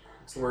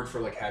 what's the word for,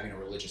 like, having a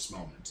religious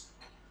moment?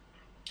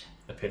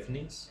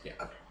 Epiphanies? Yeah,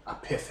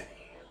 epiphany.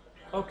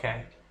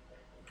 Okay.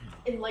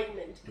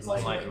 Enlightenment.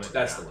 Enlightenment.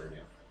 That's the word,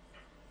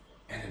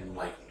 yeah. And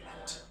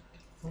enlightenment.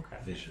 Okay.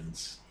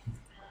 Visions.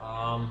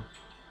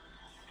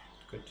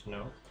 Good to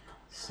know.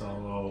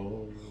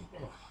 So,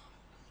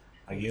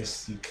 I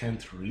guess you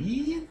can't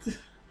read?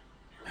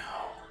 No.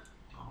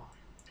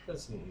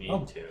 Doesn't need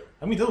Oh. to.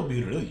 I mean, that would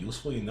be really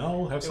useful, you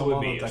know? Have It someone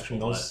would be that actually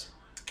useful, knows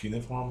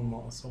cuneiform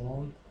and so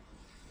on.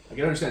 I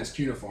can understand it's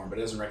cuneiform, but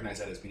it doesn't recognize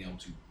that as being able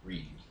to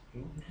read.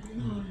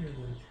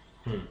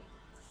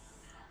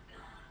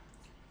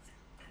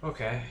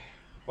 Okay.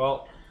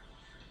 Well,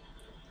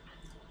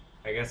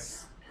 I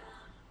guess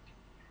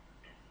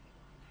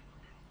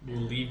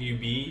we'll leave you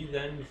be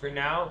then for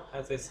now.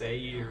 As I say,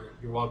 you're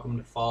welcome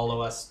to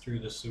follow us through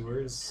the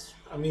sewers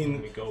I when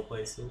mean, we go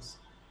places.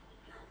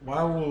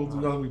 why would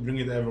we bring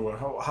it everywhere?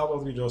 How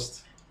about we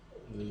just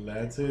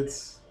let it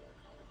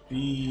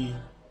be,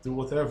 do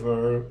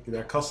whatever, get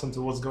accustomed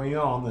to what's going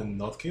on and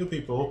not kill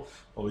people,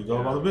 or we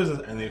go about the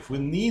business. And if we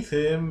need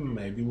him,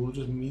 maybe we'll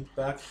just meet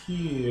back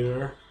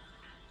here,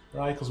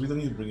 right? Because we don't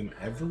need to bring him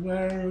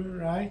everywhere,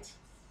 right?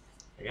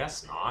 I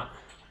guess not.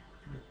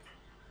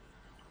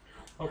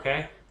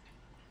 Okay.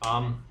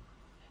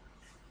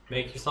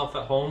 Make yourself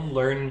at home.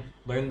 Learn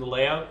the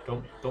layout.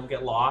 Don't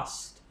get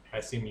lost. I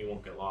assume you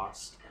won't get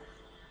lost.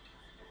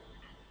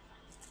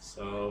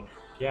 So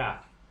yeah.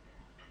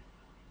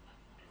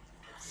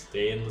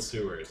 Stay in the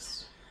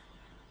sewers.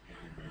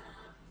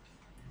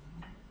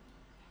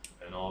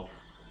 And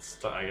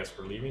I guess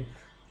we're leaving.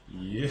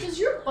 Yeah. Does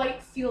your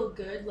bite feel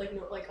good,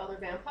 like other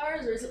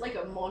vampires, or is it like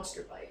a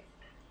monster bite?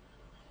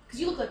 Because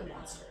you look like a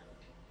monster.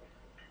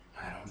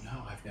 I don't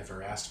know. I've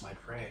never asked my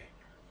prey.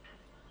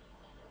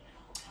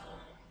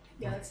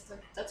 Yeah,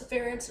 that's a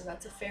fair answer.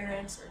 That's a fair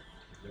answer.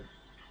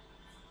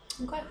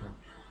 Okay.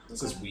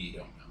 This is we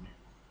don't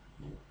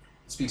know.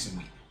 It speaks in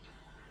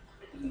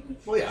we.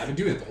 Well, yeah, I've been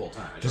doing it the whole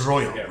time. I just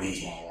royal forget we. once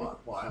in a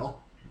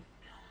while.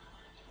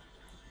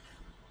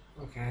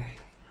 Okay.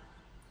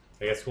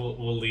 I guess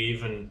we'll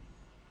leave and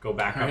go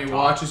back up He top.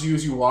 watches you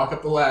as you walk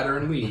up the ladder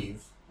and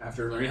leave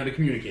after learning how to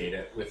communicate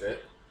it with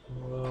it.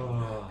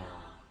 Oh,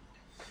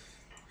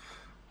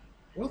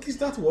 Well, at least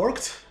that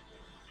worked.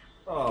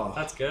 Oh.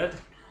 that's good.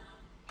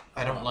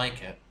 I don't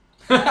like it.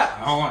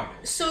 I don't like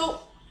it.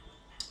 So,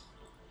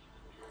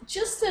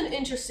 just an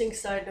interesting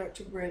side note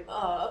to bring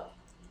up.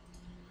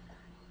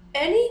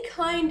 Any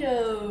kind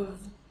of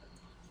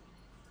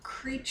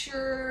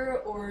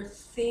creature or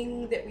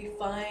thing that we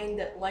find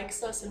that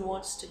likes us and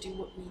wants to do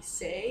what we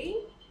say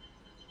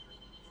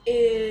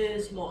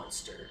is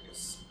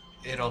monsters.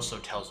 It also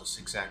tells us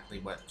exactly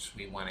what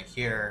we want to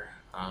hear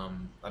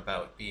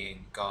about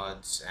being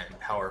gods and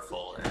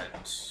powerful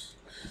and...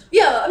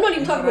 Yeah, I'm not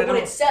even talking But I about what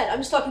don't- it said. I'm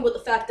just talking about the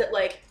fact that,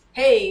 like,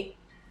 hey,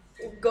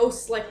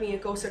 ghosts like me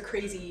and ghosts are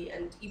crazy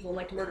and evil and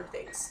like to murder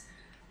things.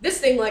 This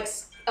thing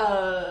likes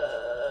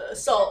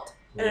salt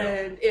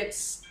and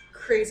it's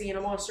crazy and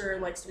a monster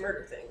and likes to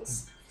murder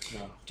things.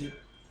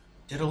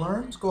 Did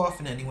alarms go off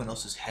in anyone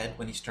else's head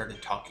when he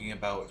started talking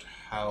about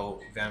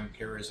how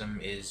vampirism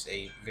is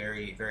a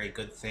very, very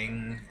good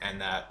thing and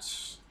that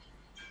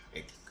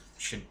it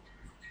should,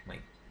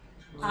 like...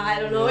 I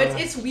don't know.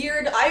 It's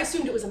weird. I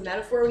assumed it was a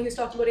metaphor when he was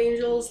talking about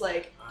angels.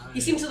 Like,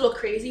 he seems a little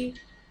crazy.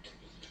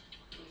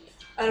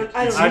 I don't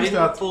I know.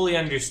 didn't fully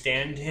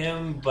understand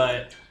him,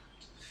 but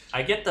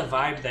I get the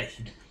vibe that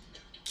he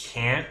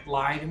can't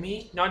lie to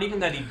me. Not even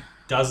that he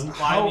doesn't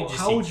lie to me, just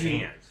how would he you-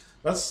 can't.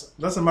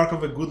 That's a mark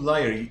of a good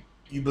liar.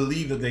 You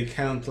believe that they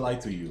can't lie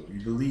to you.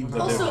 You believe that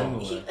they're Also,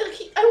 genuine.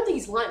 I don't think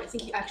he's lying. I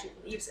think he actually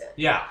believes it.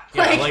 Yeah,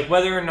 Like- like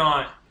whether or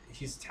not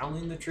he's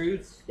telling the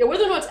truth. Yeah,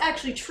 whether or not it's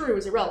actually true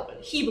is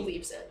irrelevant. He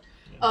believes it.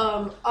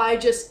 I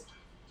just,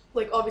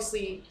 like,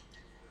 obviously,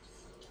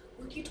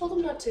 you told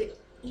him not to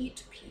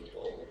eat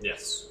people.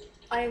 Yes.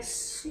 I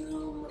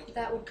assume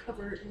that would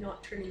cover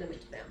not turning them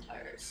into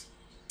vampires.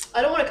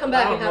 I don't want to come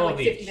back and have like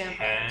 50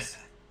 vampires.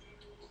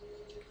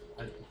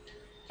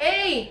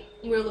 Hey!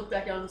 I'm gonna look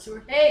back down the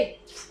sewer. Hey!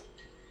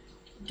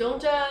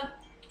 Don't, Don't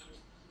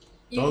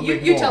you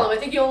make tell more. him. I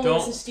think he only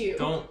listens to you.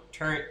 Don't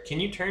turn. Can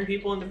you turn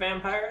people into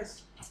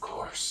vampires? Of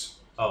course.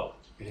 Oh,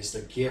 It is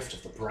the gift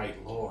of the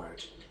Bright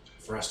Lord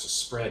for us to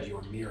spread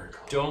your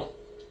miracle.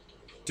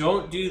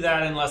 don't do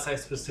that unless I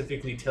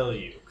specifically tell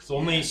you, because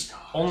Yes, God.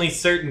 only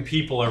certain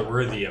people are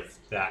worthy of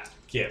that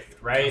gift,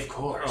 right? Of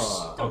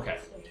course. Okay.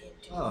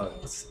 Oh,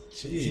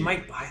 You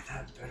might buy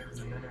that better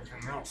than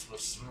anything else.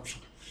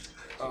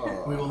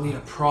 We will need a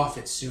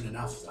prophet soon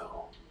enough,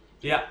 though.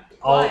 Yeah,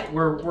 Why?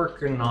 we're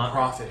working The on.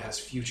 prophet has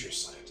future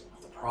sight.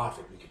 With the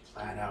prophet, we can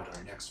plan out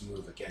our next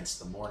move against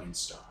the Morning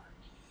Star.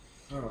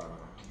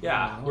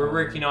 Yeah, we're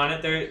working on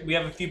it. There, we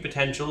have a few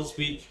potentials.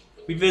 We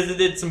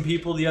visited some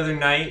people the other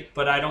night,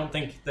 but I don't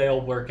think they'll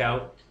work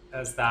out.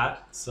 as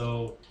that.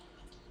 So,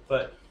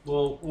 but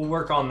we'll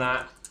work on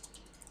that.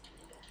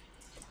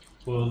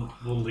 We'll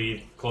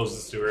leave, close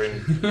the sewer,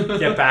 and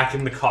get back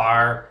in the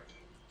car,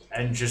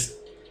 and just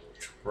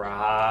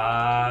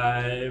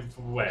drive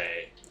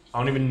away. I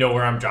don't even know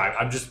where I'm driving.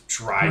 I'm just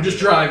driving. I'm just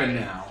driving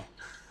now.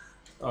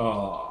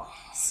 Oh.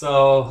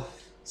 So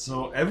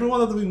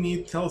everyone that we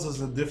meet tells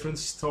us a different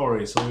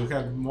story, so we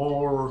have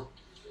more...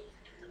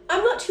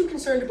 I'm not too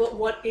concerned about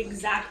what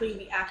exactly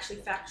we actually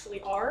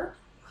factually are.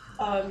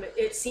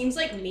 It seems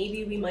like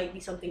maybe we might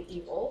be something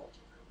evil,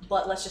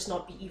 but let's just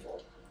not be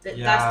evil.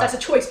 That's a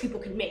choice people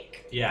can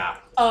make. yeah.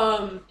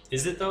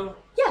 Is it though?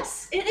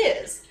 Yes, it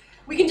is.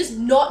 We can just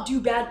not do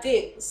bad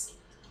things.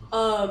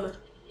 I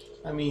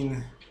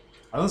mean,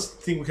 I don't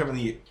think we have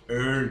any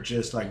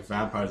urges like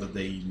vampires that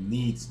they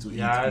need to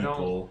eat I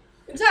people.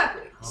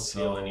 Exactly. I don't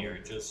feel any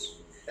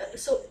urges.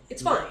 So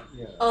it's fine.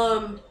 Yeah.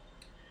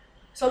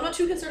 So I'm not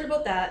too concerned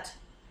about that.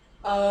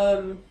 I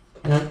don't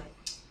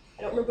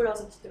remember what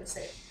else I was going to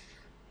say.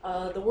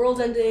 The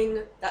world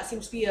ending, that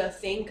seems to be a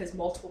thing because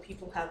multiple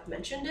people have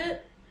mentioned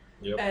it.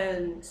 Yep.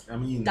 And I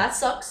mean, that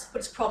sucks, but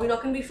it's probably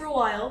not going to be for a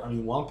while. I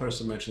mean, one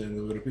person mentioned it,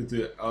 and we repeated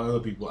it to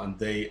other people, and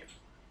they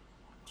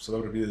sort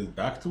of repeated it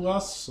back to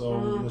us. So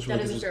I'm not sure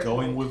that if is a they're just fair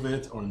going point. with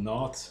it or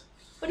not.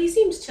 But he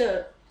seems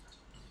to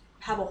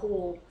have a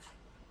whole...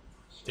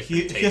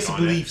 He has a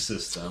belief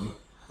system.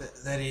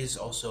 That is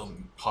also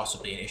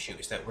possibly an issue,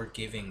 is that we're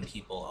giving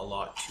people a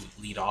lot to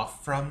lead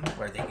off from,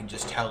 where they can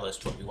just tell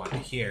us what we want to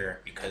hear,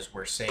 because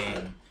we're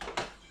saying...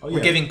 We're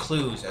giving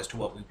clues as to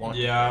what we want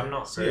to hear. I'm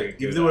not So, very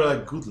good. if they were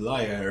like good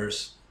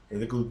liars,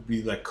 then they could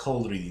be like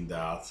cold reading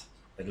that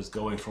and just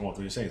going from what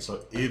we're saying.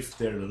 So if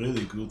they're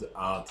really good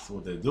at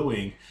what they're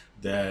doing,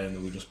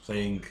 then we're just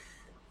playing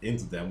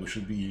into them. We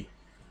should be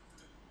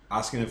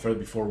asking them first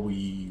before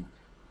we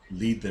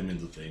lead them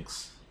into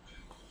things.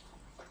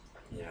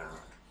 Yeah.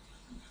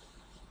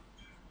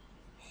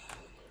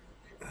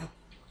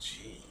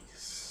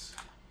 Jeez.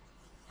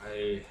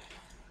 I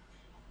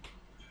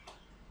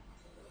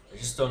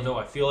just don't know.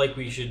 I feel like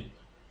we should...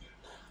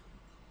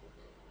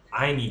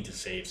 I need to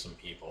save some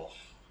people.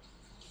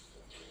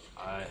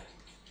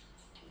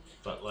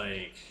 But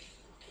like,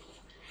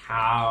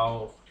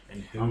 how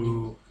and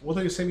who? What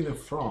are you saving them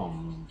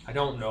from? I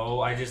don't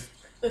know.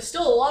 There's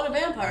still a lot of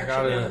vampire I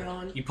gotta- shit going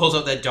on. He pulls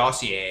out that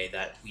dossier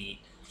that he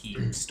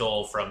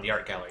stole from the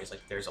art gallery. He's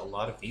like, there's a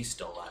lot of these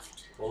still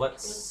left. Well,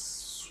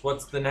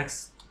 what's the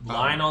next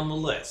line on the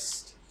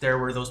list? There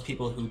were those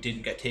people who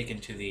didn't get taken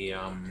to the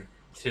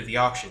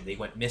auction. They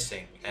went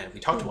missing, and we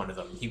talked to one of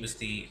them. He was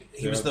the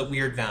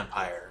weird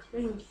vampire.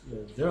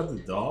 They're at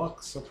the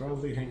docks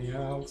apparently hanging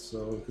out.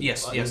 So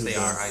Yes, they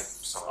are. I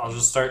saw I'll them.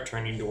 just start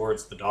turning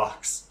towards the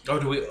docks. Oh,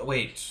 do we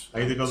wait? I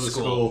need to go to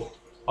school.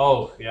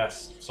 Oh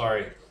yes,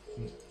 sorry.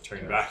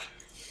 Turn back.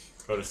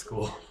 Go to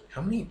school.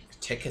 How many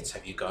tickets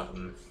have you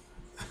gotten?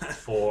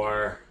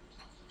 For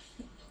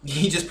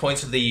He just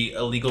points to the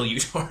illegal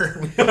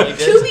U-turn.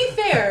 To be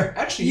fair,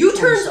 Actually,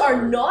 U-turns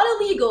are not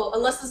illegal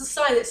unless there's a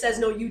sign that says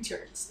no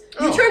U-turns.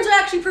 Oh. U-turns are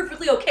actually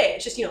perfectly okay.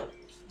 It's just,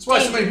 That's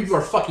why so many people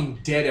are fucking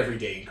dead every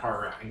day in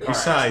car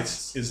Besides,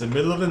 accidents. it's the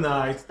middle of the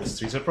night, the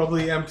streets are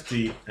probably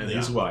empty, and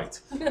he's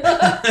white.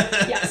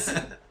 Yes.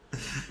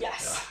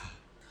 Yes.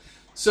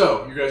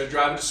 So, you guys are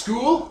driving to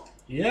school?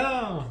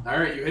 Yeah.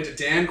 Alright, you head to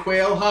Dan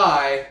Quayle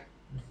High.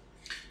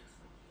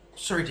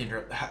 Sorry to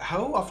interrupt.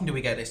 How often do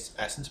we get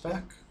essence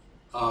back?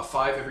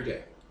 5 every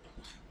day.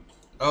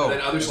 Oh, And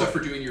then other stuff for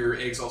doing your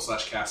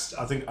exile/cast I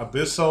stuff. think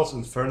Abyssals,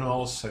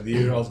 Infernals,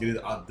 Sidereals get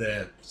it at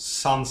the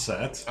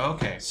sunset.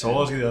 Okay.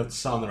 Souls get it at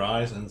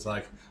sunrise, and it's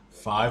like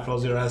 5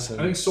 plus your essence.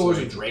 I think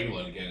Solars and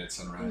Dragolin again at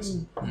sunrise.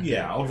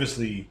 Yeah,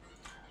 obviously.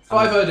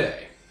 5 a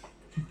day.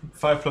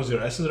 5 plus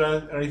your essence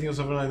rating or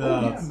something like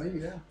that. maybe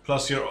that.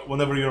 Plus,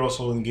 whenever you're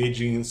also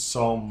engaging in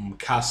some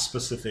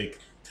cast-specific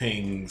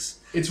things.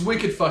 It's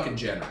wicked fucking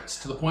generous,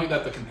 to the point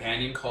that the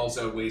companion calls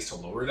out ways to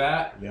lower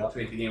that, Yeah. to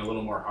make the game a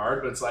little more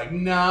hard, but it's like,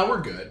 nah,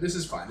 we're good. This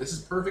is fine. This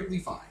is perfectly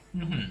fine.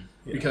 Mm-hmm.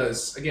 Yeah.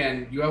 Because,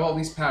 again, you have all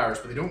these powers,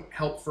 but they don't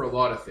help for a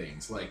lot of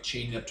things, like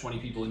chaining up 20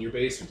 people in your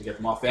basement to get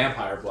them off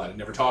vampire blood and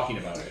never talking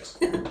about it.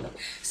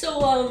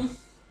 So,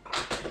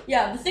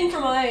 yeah, the thing for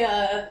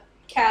my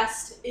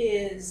cast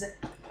is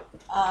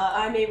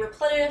I may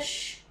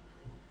replenish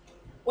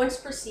once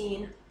per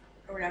scene,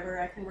 or whatever.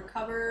 I can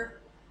recover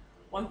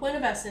 1 point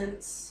of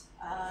essence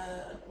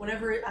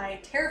whenever I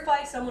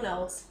terrify someone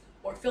else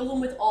or fill them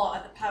with awe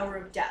at the power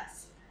of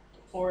death,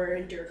 or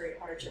endure great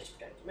hardships,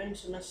 protect them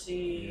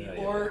intimacy,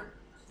 or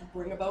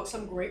bring about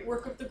some great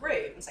work of the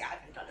grave. It's like, I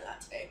haven't done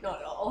that today,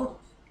 not at all.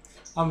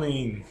 I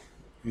mean,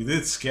 you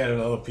did scare a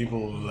lot of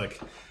people,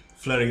 like,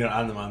 flaring your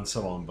anima and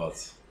so on,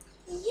 but...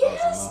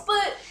 Yes,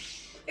 but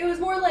it was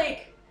more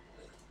like,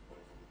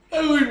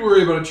 I wouldn't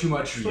worry about it too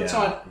much. Let's Yeah,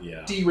 not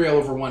yeah. derail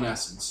over one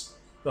essence.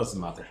 Doesn't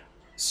matter.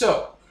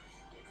 So,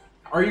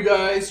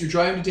 you're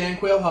driving to Dan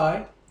Quayle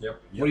High.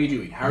 Yep. What are you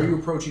doing? How are you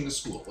approaching the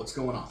school? What's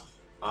going on?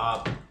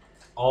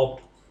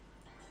 I'll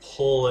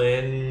pull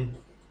in.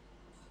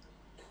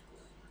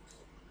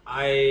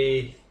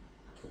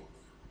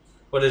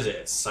 What is it?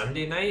 It's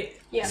Sunday night?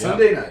 Yeah.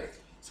 Sunday night.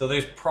 So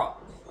there's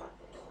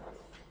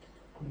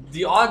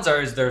the odds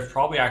are is there's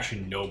probably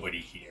actually nobody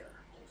here.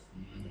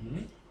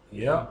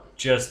 Yeah.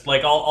 Just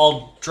like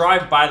I'll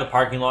drive by the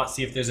parking lot,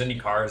 see if there's any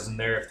cars in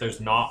there. If there's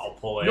not, I'll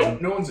pull in.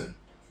 Nope, no one's in.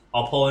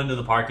 I'll pull into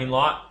the parking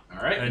lot,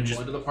 All right, And and just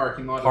go into the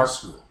parking lot park- of the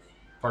school.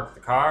 park the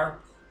car,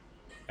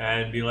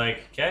 and be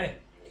like, okay,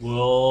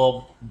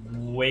 we'll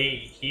wait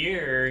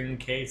here in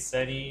case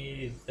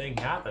anything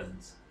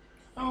happens.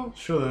 Oh,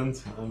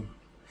 shouldn't.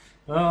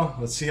 Well,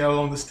 let's see how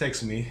long this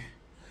takes me.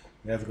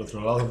 We have to go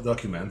through a lot of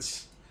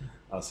documents.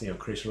 I'll see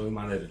Chris really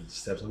managed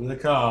steps into the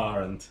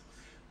car and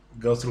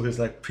go through his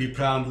like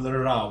pre-planned little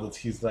route that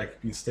he's like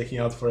been staking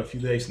out for a few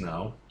days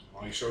now.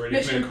 Are you sure ready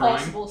to Mission commit a crime?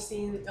 Impossible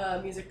scene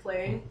music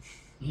playing.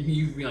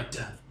 You'd be like,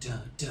 dun,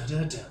 dun, dun,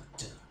 dun, dun,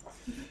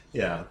 dun.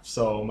 Yeah,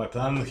 so my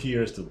plan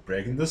here is to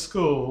break into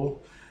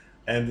school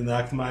and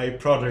enact my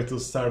project to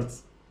start,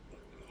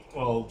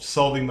 well,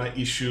 solving my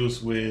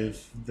issues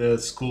with the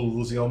school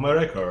losing all my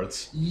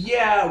records.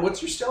 Yeah,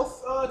 what's your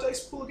stealth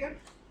dice pool again?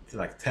 It's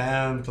like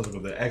 10, plus the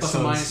Plus or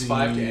minus excellency.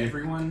 5 to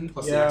everyone,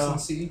 plus the Yeah.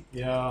 excellency.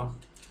 Yeah,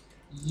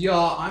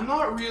 Yeah, I'm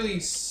not really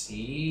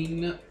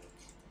seeing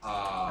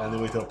any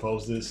way to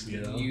oppose this,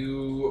 you know?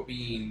 you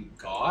being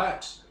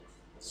got.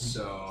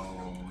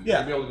 So Yeah.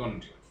 you'll be able to go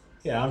into it.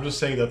 Yeah, I'm just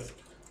saying that.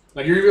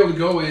 Like you're gonna be able to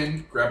go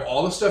in, grab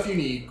all the stuff you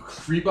need,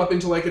 creep up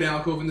into like an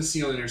alcove in the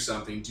ceiling or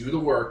something, do the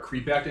work,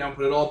 creep back down,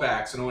 put it all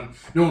back, so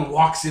no one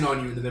walks in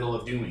on you in the middle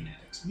of doing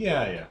it.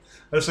 Yeah.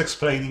 I'm just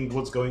explaining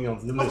what's going on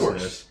to the Of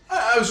listeners.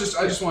 course.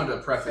 I just wanted to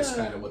preface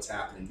kind of what's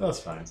happening That's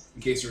fine.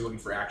 in case you're looking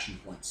for action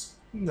points.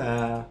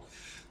 Nah.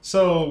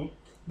 So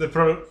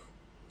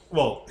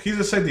well, he's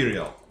a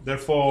sidereal.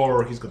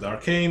 Therefore, he's got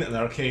arcane, and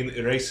arcane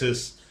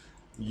erases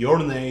your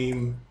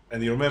name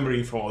and your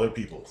memory from other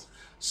people's.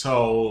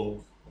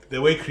 So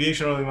the way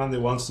Creation Only Monday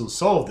wants to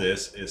solve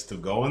this is to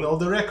go in all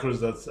the records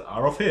that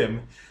are of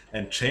him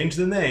and change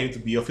the name to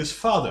be of his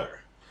father.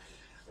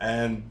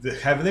 And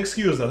have an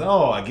excuse that,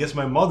 oh, I guess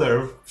my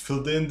mother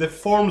filled in the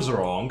forms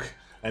wrong,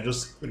 and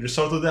just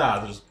resort to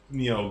that, just,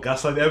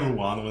 gaslight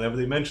everyone whenever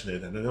they mention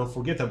it, and then they'll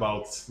forget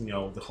about,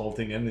 the whole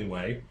thing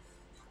anyway.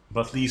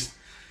 But at least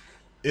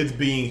it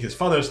being his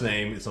father's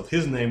name, it's not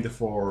his name,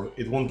 therefore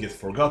it won't get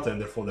forgotten,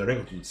 therefore the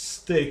record will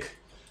stick,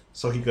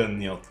 so he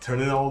can, turn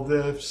in all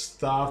the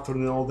stuff, turn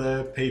in all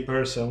the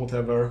papers and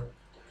whatever,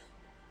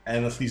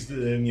 and at least,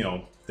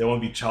 there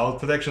won't be child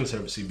protection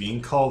services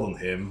being called on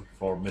him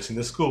for missing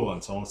the school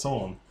and so on and so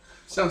on.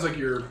 Sounds like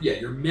you're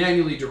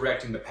manually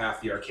directing the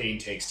path the arcane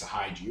takes to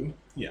hide you.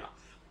 Yeah.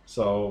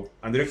 So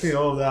I'm directing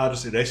all of that,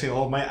 just erasing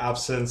all of my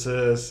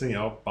absences,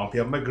 bumping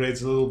up my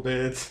grades a little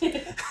bit.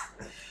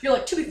 You're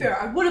like, to be fair,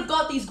 I would have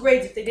got these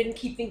grades if they didn't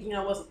keep thinking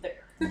I wasn't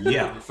there.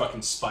 Yeah. Your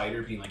fucking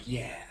spider being like,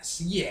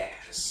 yes.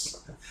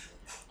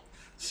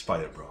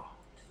 Spider Bro.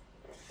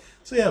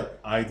 So yeah,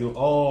 I do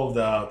all of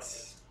that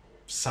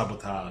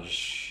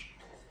sabotage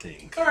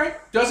thing. All right,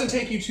 doesn't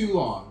take you too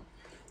long.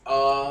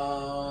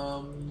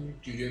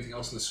 Do you do anything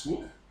else in the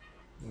school?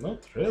 Not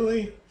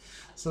really.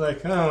 It's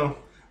like, oh,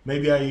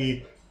 maybe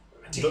I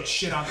Take a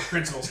shit on the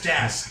principal's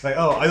desk. like,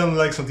 oh, I don't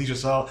like some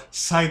teachers, so I'll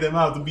sign them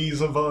out to be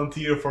some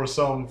volunteer for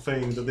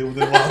something that they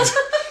wouldn't want.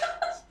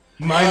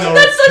 Minor.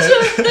 That's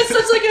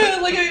such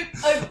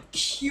a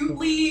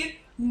cutely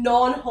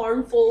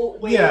non-harmful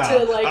way Yeah,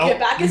 to get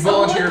back We at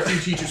volunteer a someone.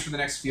 few teachers for the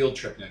next field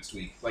trip next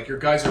week. Like your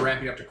guys are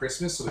ramping up to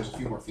Christmas, so there's a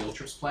few more field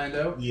trips planned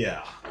out.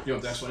 Yeah. You know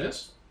what the next one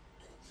is?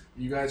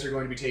 You guys are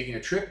going to be taking a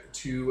trip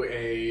to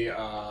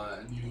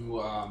a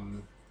new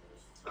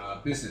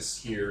business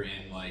here in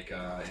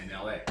in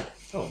LA.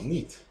 Oh,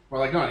 neat. Or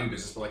like not a new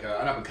business, but like an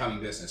up and coming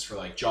business for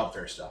like job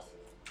fair stuff.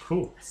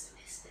 Cool.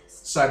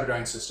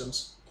 Cyberdyne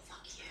Systems.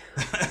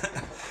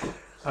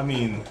 I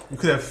mean, you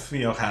could have,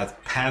 had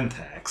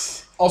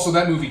Pantax. Also,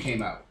 that movie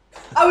came out.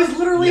 I was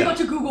literally Yeah. about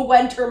to Google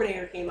when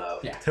Terminator came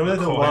out. Yeah.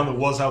 Terminator Cool. 1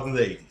 was out in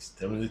the 80s.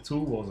 Terminator 2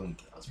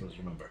 wasn't, as far as I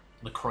remember.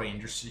 LaCroix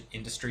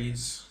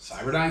Industries.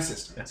 Cyberdyne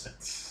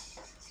Systems.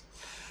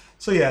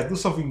 So yeah, do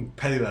something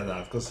petty like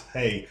that, because,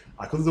 hey,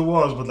 I could do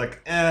worse, but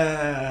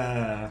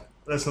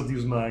let's not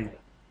use my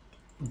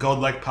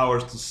godlike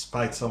powers to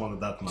spite someone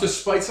that much. To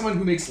spite someone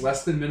who makes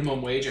less than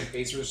minimum wage and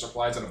pays for their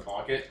supplies out of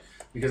pocket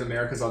because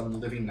America's a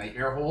living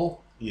nightmare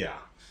hole. Yeah.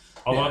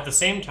 Although Yeah. at the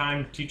same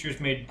time, teachers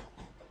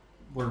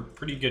were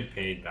pretty good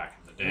paid back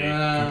in the day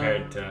Um,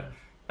 compared to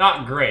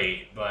not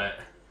great, but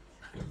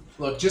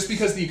Look, just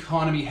because the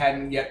economy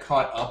hadn't yet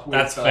caught up with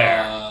That's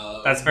fair.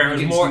 That's fair.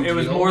 Reagan's It New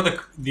was Deal, more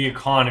the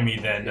economy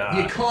than the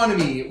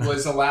economy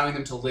was allowing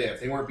them to live.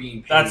 They weren't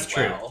being paid That's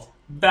true. well.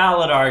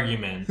 valid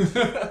argument.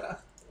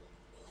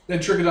 Then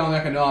trickle-down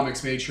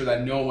economics made sure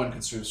that no one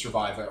could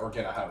survive or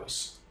get a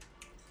house.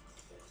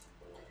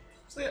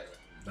 So yeah,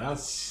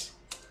 that's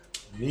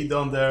me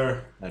done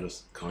there, and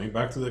just coming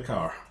back to the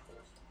car.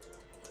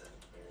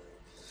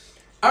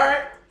 All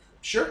right,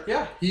 sure,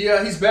 yeah.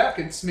 He's back.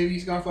 Maybe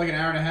he's gone for like an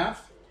hour and a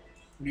half.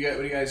 What do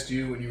you guys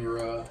do when you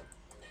were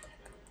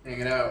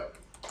hanging out?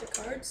 The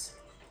cards?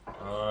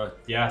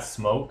 Yeah,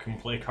 smoke and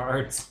play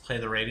cards. Play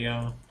the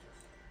radio.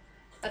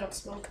 I don't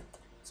smoke.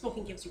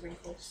 Smoking gives you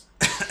wrinkles.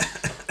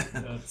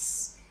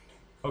 That's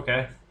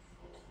okay.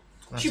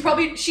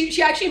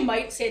 She actually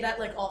might say that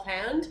like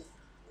offhand,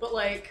 but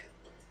like.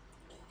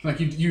 Like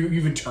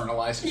you've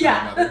internalized it to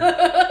another.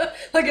 Yeah.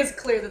 Like it's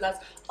clear that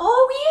that's.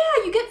 Oh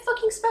yeah, you get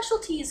fucking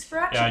specialties for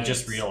attributes. Yeah, I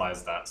just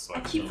realized that. So I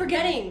keep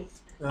forgetting.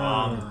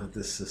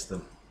 This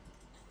system.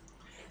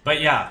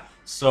 But yeah,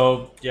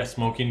 so yeah,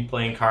 smoking,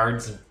 playing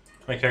cards.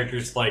 My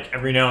character's like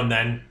every now and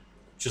then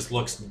just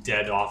looks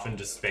dead off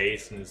into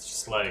space and it's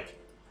just like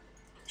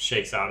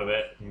shakes out of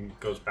it and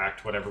goes back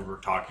to whatever we're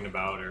talking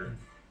about or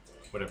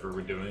whatever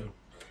we're doing.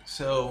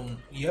 So,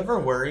 you ever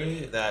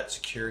worry that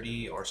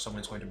security or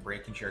someone's going to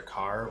break into your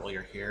car while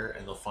you're here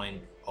and they'll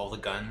find all the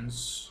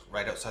guns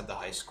right outside the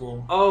high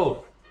school?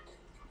 Oh,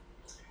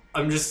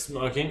 I'm just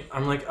smoking.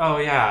 I'm like, oh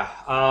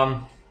yeah,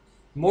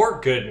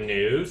 more good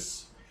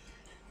news.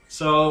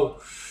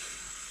 So,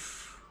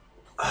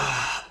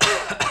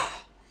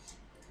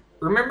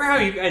 remember how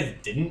you guys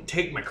didn't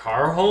take my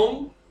car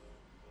home?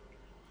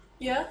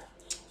 Yeah.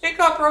 It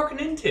got broken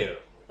into.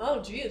 Oh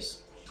jeez.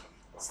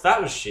 So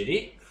that was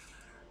shitty.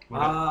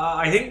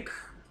 I think,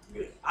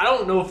 I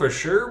don't know for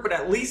sure, but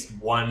at least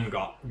one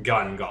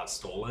gun got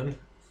stolen.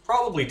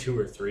 Probably 2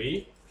 or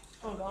 3.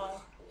 Oh god.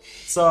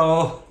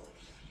 So,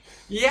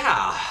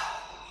 yeah.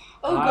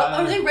 Oh god,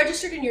 are they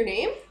registered in your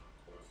name?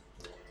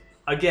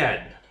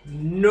 Again,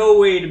 no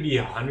way to be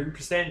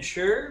 100%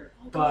 sure,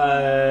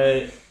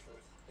 but...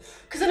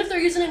 Because then if they're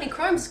using any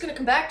crimes, it's going to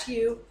come back to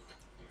you.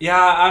 Yeah,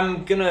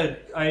 I'm gonna...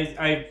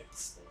 I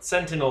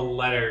sent in a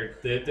letter.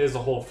 There's a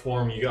whole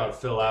form you gotta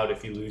fill out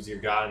if you lose your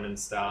gun and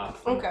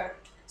stuff. Okay.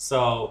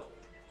 So,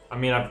 I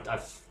mean,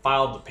 I've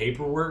filed the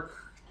paperwork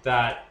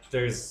that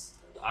there's...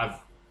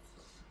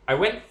 I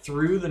went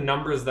through the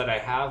numbers that I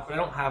have, but I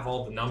don't have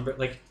all the numbers.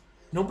 Like,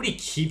 nobody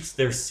keeps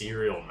their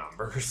serial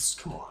numbers.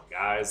 Come on,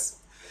 guys.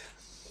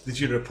 Did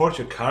you report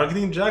your car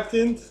getting jacked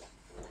in?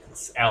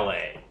 It's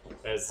LA.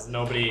 There's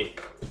nobody...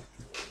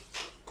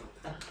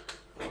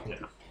 No.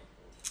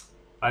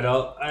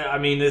 I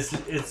mean, it's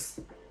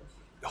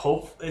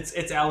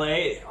LA.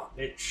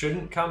 It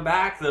shouldn't come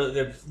back.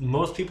 The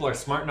most people are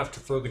smart enough to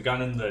throw the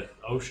gun in the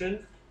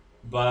ocean,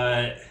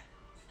 but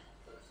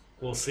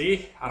we'll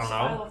see. I don't know.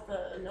 File off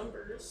the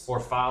numbers. Or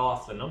file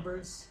off the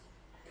numbers.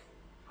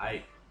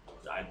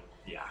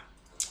 Yeah.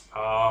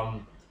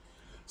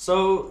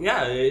 So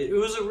yeah, it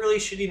was a really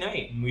shitty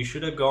night, and we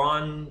should have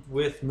gone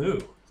with Moo.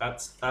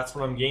 That's what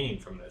I'm gaining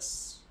from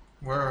this.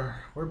 We're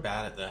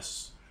bad at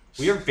this.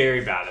 We are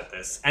very bad at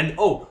this. And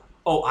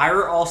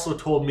Ira also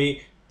told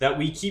me that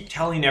we keep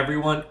telling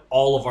everyone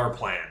all of our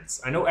plans.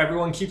 I know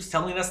everyone keeps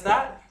telling us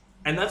that,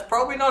 and that's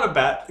probably not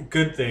a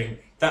good thing.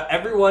 That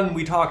everyone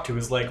we talk to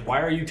is like,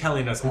 why are you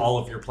telling us all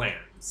of your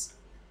plans?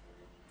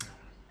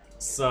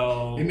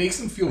 So It makes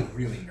them feel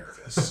really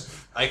nervous.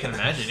 I can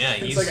imagine, yeah.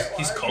 It's He's like, why are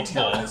you culpable.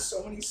 telling us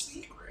so many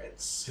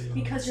secrets?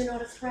 Because you're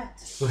not a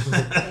threat.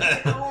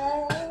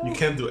 You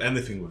can't do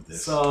anything with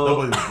this. So-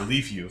 Nobody will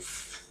believe you.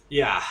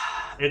 yeah,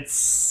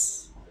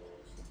 it's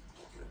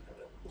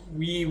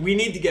we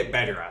need to get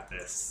better at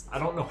this. I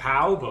don't know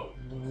how, but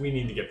we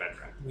need to get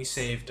better at it. We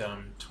saved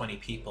 20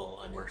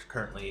 people, and we're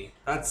currently...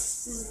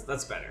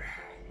 That's better.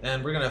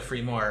 And we're gonna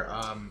free more.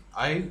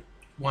 I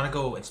want to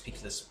go and speak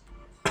to this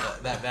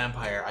that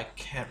vampire. I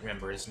can't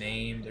remember his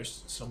name.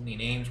 There's so many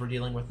names we're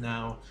dealing with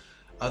now.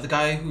 The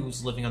guy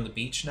who's living on the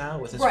beach now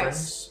with his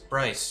friends.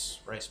 Bryce.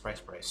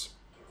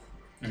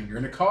 And you're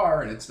in a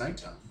car and it's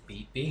nighttime.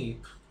 Beep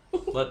beep.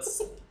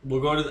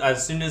 We'll go to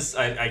as soon as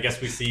I guess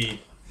we see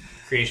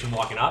Creation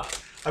walking up.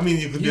 I mean,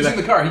 you could He be was like,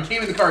 in the car. He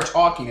came in the car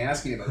talking,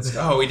 asking about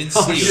stuff. Oh, we didn't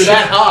see You're you.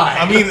 that high.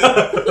 I mean,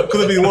 could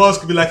have been worse.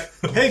 Could be like,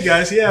 hey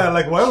guys, yeah,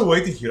 like why are we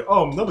waiting here?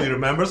 Oh, nobody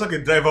remembers. I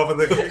can drive off in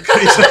the creation.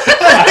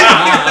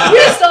 We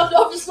just stopped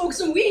off to smoke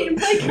some weed and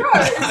play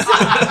cards.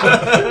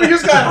 We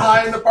just got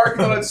high in the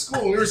parking lot at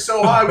school. We were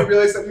so high we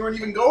realized that we weren't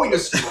even going to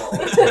school.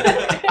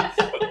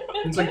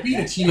 It's like being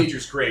a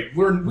teenager's great.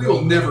 We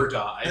will never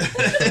die.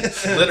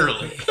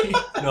 Literally.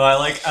 No, I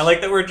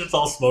like that we're just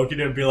all smoking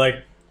and be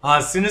like,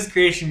 as soon as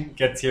Creation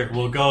gets here,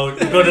 we'll go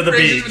to the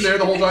Crazy's beach. been there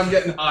the whole time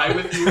getting high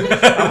with you.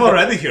 I'm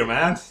already here,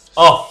 man.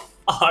 Oh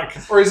fuck!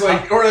 Or he's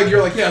like, you're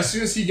like, yeah. As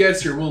soon as he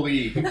gets here, we'll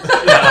leave.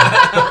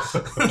 Yeah.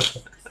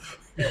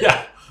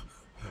 Yeah.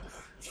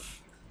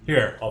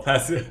 Here, I'll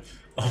pass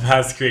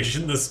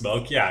Creation the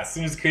smoke. Yeah, as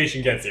soon as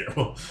Creation gets here,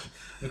 we'll...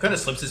 He kind of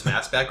slips his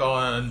mask back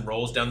on,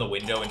 rolls down the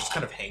window, and just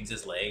kind of hangs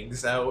his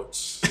legs out.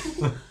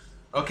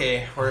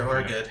 Okay,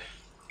 we're good.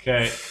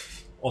 Okay,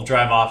 we'll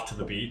drive off to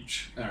the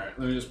beach. All right,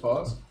 let me just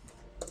pause.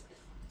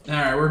 All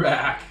right, we're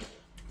back.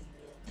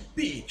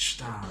 Beach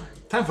time.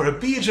 Time for a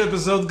beach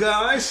episode,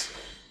 guys.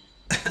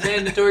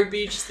 Mandatory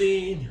beach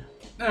scene.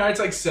 All right, it's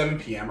like 7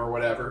 p.m. or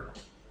whatever.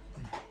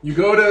 You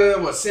go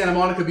to Santa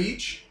Monica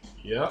Beach.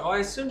 Yeah. Oh, I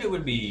assumed it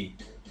would be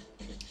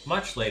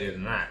much later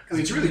than that. I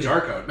mean, it's really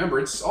dark out. Remember,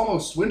 it's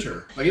almost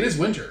winter. Like it is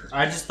winter.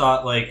 I just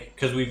thought, like,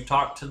 because we've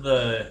talked to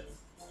the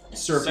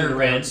Surfing Surfing.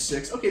 around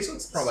 6. Okay, so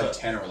it's probably like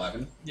So- 10 or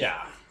 11.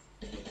 yeah,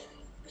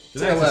 It's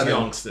like 11.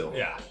 young still.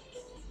 yeah.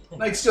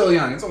 Like still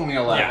young. It's only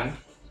 11.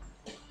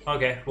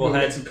 Okay, We'll we'll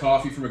get head. some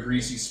coffee from a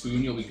greasy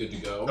spoon. You'll be good to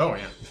go. Oh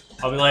yeah.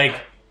 I'll be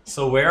like,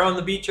 so where on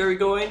the beach are we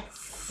going?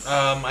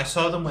 I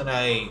saw them when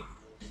I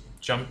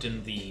jumped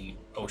in the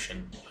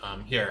ocean.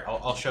 Here,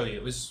 I'll show you.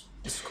 It was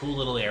this cool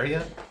little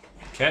area.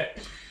 Okay.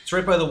 It's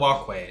right by the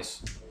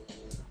walkways.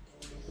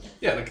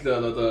 Yeah, like the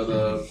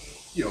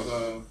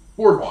the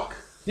boardwalk.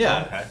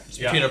 Yeah. Okay. It's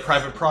Yeah. between a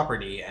private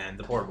property and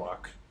the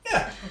boardwalk.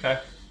 Yeah. Okay.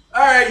 All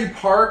right, you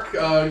park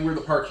where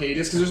the parkade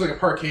is, because there's like a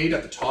parkade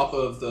at the top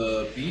of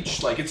the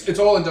beach. Like it's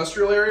all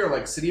industrial area or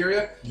like city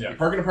area. Yeah. You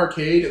park in a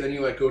parkade, and then you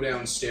like go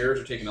downstairs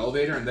or take an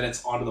elevator, and then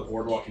it's onto the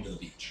boardwalk into the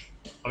beach.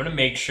 I'm gonna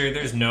make sure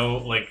there's no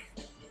like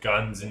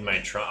guns in my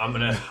trunk. I'm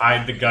gonna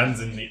hide the guns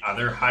in the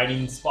other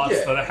hiding spots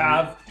Yeah. that I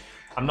have.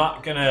 I'm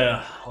not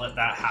gonna let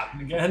that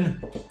happen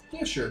again.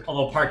 Yeah, sure.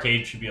 Although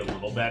parkade should be a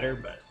little better,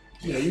 but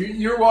Yeah,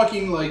 you're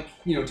walking like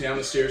down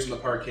the stairs in the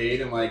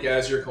parkade, and like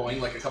as you're going,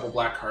 like a couple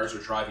black cars are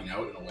driving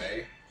out and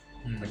away,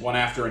 like one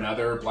after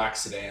another, black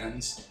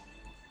sedans.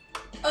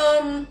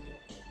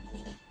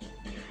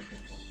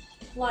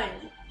 Lion,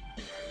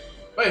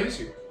 Oh, yeah, he's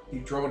here. He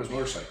drove on his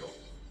motorcycle.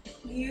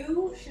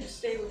 you should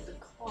stay with the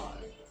car.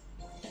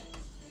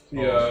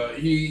 Yeah,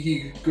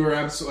 he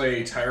grabs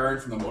a tire iron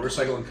from the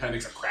motorcycle and kind of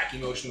makes a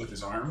cracking motion with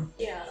his arm.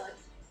 Yeah, like,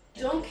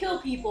 don't kill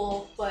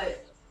people,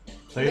 but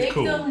Play it make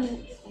cool.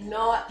 them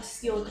not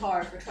steal a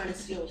car if they're trying to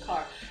steal a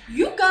car.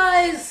 You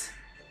guys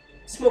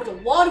smoked a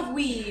lot of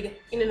weed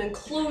in an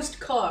enclosed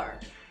car.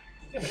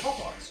 Yeah, the hot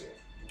box.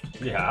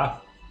 yeah.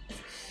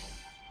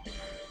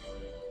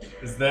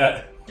 Is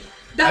that?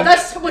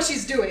 That's what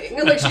she's doing.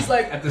 Like she's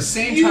like, At the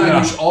same You-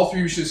 time, Yeah. all three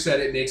of you should have said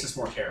it makes us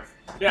more careful.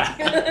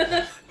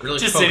 Yeah. Really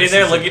Just focuses sitting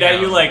there it looking at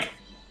you down. like,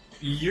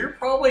 you're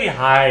probably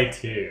high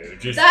too.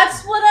 Just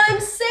that's what I'm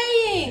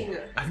saying.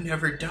 I've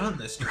never done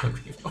this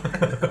drug before.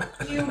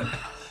 You.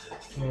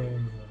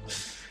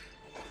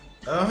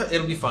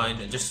 It'll be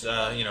fine. Just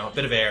a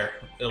bit of air.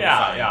 It'll yeah,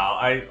 be fine.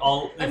 yeah.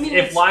 I'll. I If, mean, if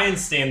it's-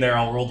 lions stand there,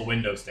 I'll roll the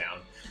windows down.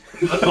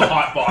 Let the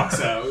hot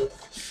box out.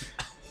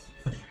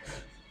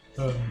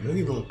 You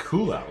need a little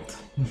cool out.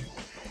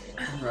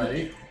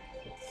 Right.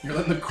 You're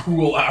letting the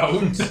cool out.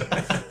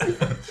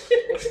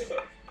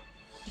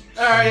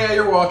 Alright, yeah,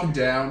 you're walking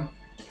down.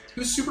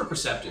 Who's super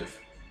perceptive?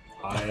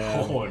 I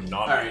am. Oh,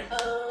 not. Alright.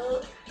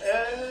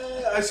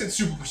 I said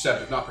super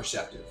perceptive, not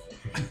perceptive.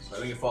 So I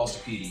think it falls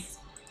to Petey.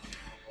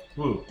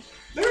 Woo.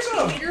 There's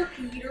a...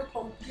 Peter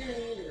Pumpkin.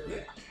 Yeah.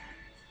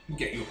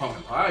 Get you a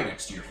pumpkin pie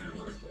next year for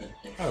your birthday.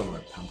 I don't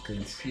like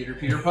pumpkins. Peter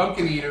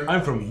Pumpkin Eater.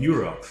 I'm from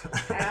Europe.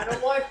 Had a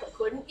wife but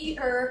couldn't eat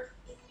her.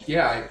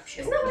 Yeah,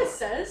 Isn't that what it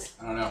says?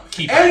 I don't know.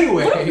 Keep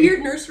Anyway. What a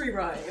weird nursery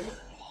rhyme.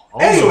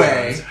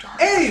 Anyway.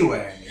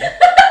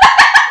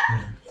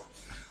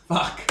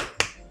 Fuck.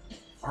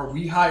 Are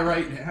we high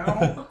right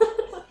now?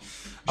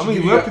 I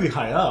mean, we're pretty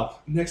high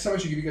up. Next time I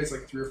should give you guys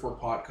like 3 or 4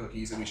 pot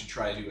cookies and we should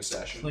try to do a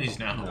session. Please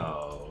no.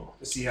 No.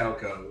 To see how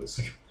it goes.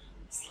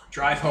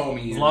 Drive home,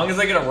 Ian. As long as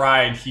I get a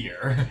ride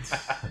here,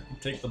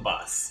 take the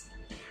bus.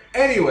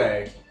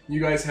 Anyway,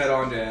 you guys head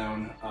on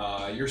down.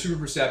 You're super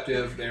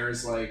perceptive.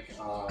 There's like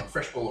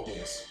fresh bullet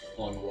holes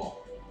along the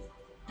wall.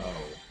 Oh.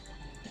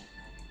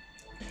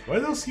 Were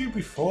those here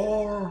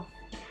before?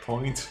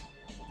 Point.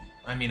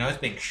 I mean, I was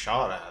being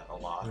shot at a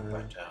lot,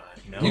 but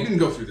You can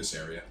go through this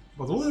area.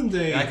 But wouldn't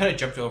they? I kind of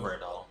jumped over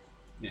it all.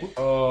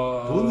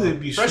 Wouldn't they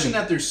be Impression shooting?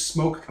 that there's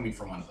smoke coming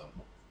from one of them.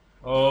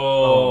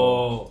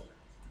 Oh.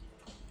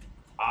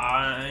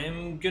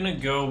 I'm gonna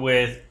go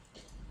with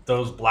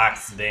those black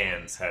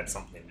sedans had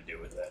something to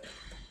do with it.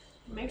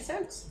 Makes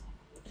sense.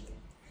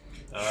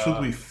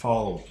 Should we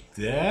follow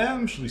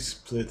them? Should we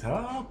split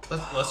up?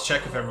 Let's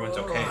check if everyone's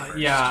okay first.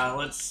 Yeah,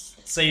 let's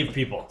save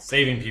people.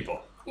 Saving people.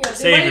 Yeah, they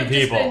Saving might have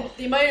just people. been.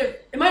 They might have.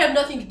 It might have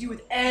nothing to do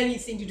with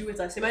anything to do with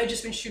us. They might have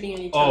just been shooting at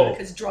each other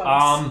because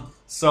drugs.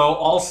 So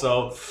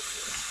also,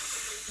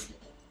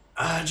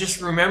 just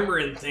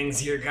remembering things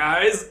here,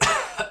 guys.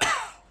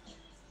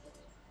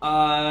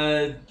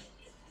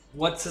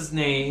 What's his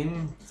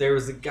name? There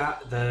was a guy,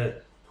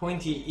 the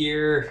pointy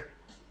ear.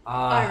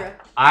 Ira.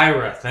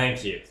 Ira,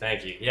 thank you.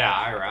 Yeah,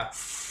 Ira.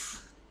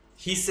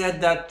 He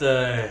said that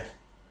the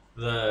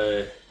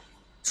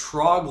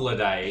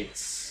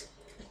troglodytes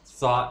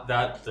thought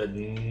that the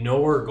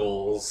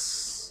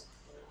Norgals,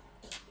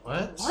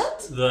 What?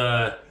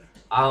 I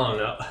don't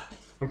know.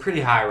 I'm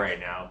pretty high right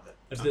now.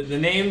 The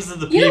names of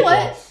the You people. know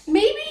what?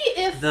 Maybe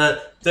if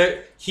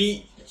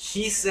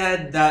He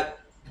said that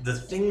the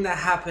thing that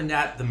happened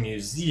at the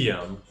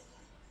museum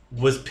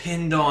was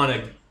pinned on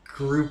a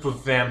group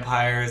of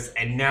vampires,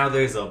 and now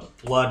there's a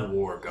blood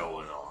war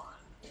going on.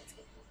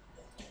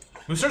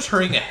 Who starts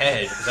hurrying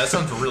ahead? 'Cause that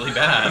sounds really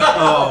bad.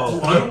 Oh,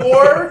 Blood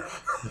war?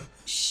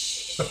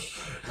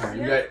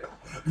 Alright,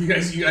 you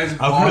guys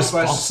I'm walk /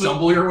 responsible.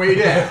 stumble your way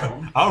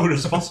down. Are we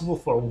responsible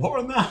for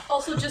war now?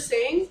 also just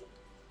saying,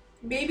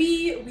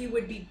 maybe we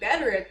would be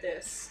better at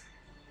this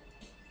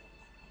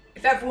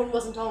if everyone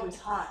wasn't always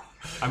high.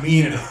 I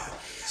mean,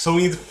 so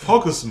we need to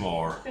focus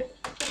more.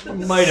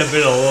 might have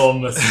been a little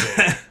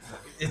mistake.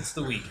 It's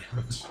the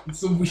weekend.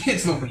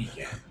 It's the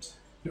weekend.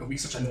 Don't be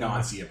such a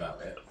Nazi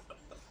about it.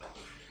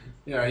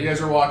 Yeah, you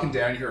guys are walking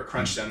down. You hear a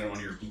crunch sound in one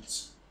of your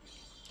boots.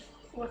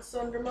 What's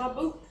under my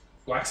boot?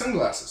 Black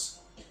sunglasses.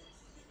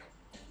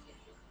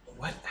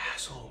 What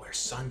asshole wears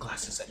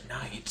sunglasses at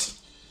night?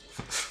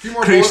 A few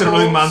more Creation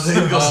bullet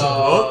really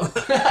holes.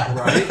 mundane.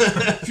 Right?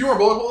 A few more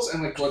bullet holes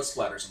and like blood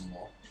splatters on the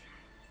wall.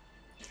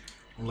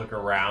 Look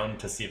around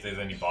to see if there's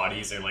any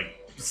bodies or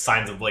like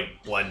signs of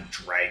like blood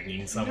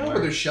dragging somewhere. No,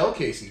 there's shell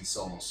casings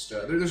almost.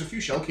 There's a few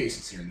shell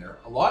casings here and there.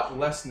 A lot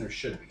less than there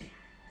should be.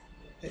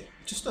 Hey,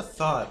 just a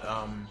thought.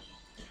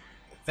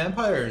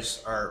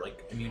 Vampires are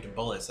like immune to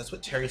bullets. That's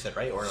what Terry said,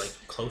 right? Or like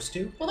close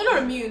to. Well, they're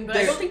not immune, but I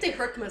They're- don't think they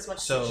hurt them as much.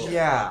 So- as they should.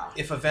 Yeah.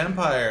 If a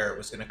vampire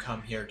was going to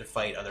come here to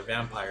fight other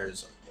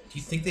vampires, do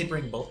you think they'd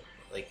bring guns?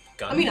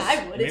 I mean,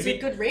 I would. It's a Maybe-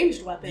 good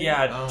ranged weapon.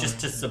 Yeah,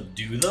 just to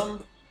subdue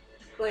them.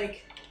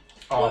 Like,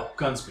 Oh, What?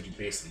 guns could do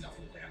basically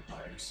nothing with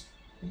vampires.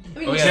 I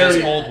mean, Oh, you yeah, said- there's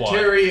Terry, old one.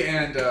 Terry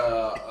and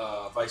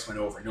Vice went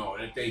over. No,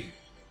 they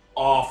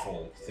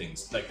awful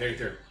things. Like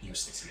they're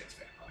useless against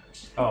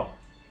vampires. Oh,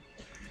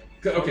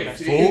 Okay,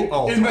 so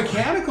Full in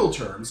mechanical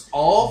terms,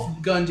 all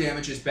gun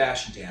damage is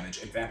bashing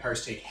damage, and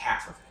vampires take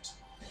half of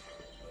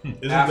it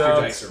Isn't after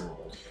that? dice are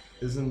rolled.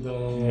 Isn't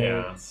that?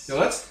 Yeah. No,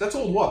 that's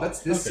old WoW.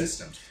 That's this Okay.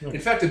 system. Okay.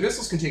 In fact,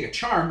 Abyssals can take a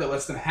charm that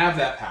lets them have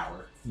that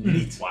power.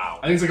 Neat. wow.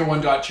 I think it's like a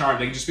 1-dot charm.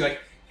 They can just be like,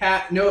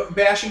 no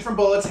bashing from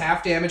bullets,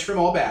 half damage from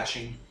all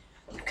bashing.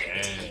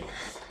 Dang.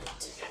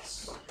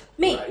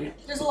 me.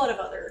 Right. There's a lot of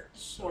other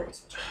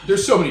stories.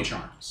 There's so many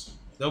charms.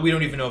 Though we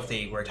don't even know if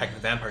they were attacking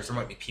vampires. There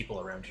might be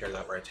people around here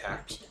that were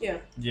attacked. Yeah.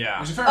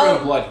 There's a fair amount of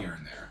Um, blood here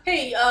and there.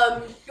 Hey,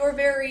 you're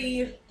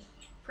very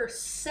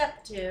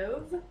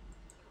perceptive.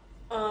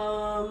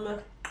 Can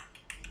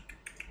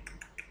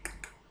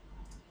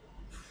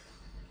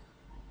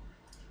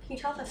you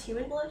tell if that's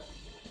human blood?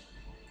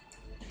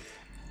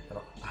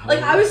 Like,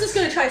 I was just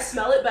gonna try to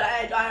smell it, but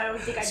I don't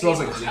think I'd Smells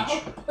be able like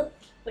to tell.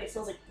 Wait, it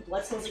smells like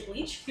blood smells like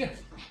bleach? Yeah.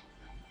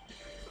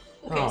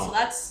 Okay, Oh. so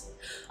that's...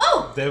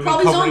 Oh! They've been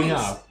probably covering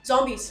zombies. up.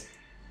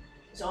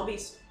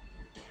 Zombies.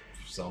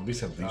 Zombies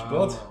have bleach Oh.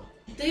 blood.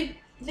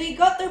 They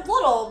got their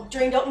blood all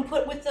drained out and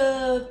put with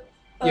the...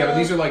 Yeah, but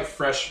these are like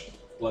fresh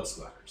blood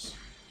splatters.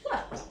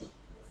 Yeah.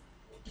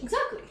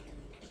 Exactly.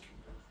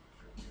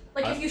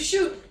 Like, if you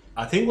shoot...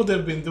 I think what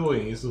they've been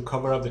doing is to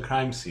cover up the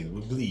crime scene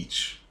with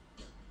bleach.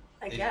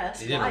 I They, guess.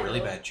 they did Why, a really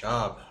though? bad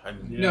job.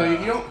 No,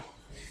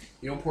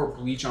 you don't pour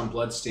bleach on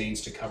blood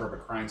stains to cover up a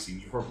crime scene.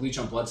 You pour bleach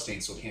on blood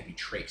stains so it can't be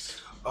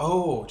traced.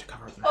 Oh, to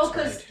cover up the Oh, next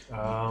 'cause- right.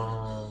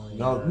 Oh.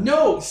 No.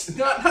 No,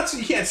 not so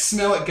you can't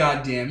smell it,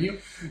 goddamn you.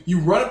 You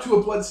run up to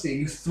a blood stain,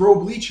 you throw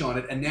bleach on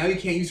it, and now you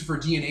can't use it for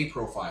DNA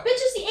profiling. Bitch,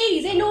 it's the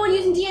 80s. Ain't no one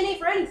using DNA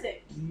for anything.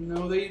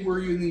 No, they were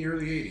in the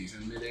early 80s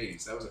and mid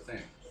 80s. That was a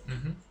thing.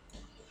 Mm-hmm.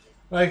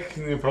 Like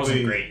It wasn't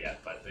probably. great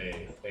yet, but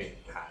they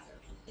had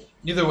it.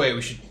 Either way,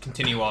 we should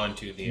continue on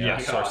to the Yeah,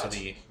 source God. of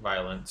the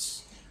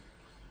violence.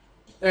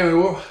 Anyway,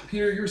 well,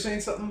 Peter, you were saying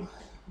something?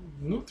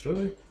 Not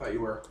really. Thought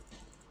you were.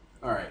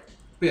 Alright.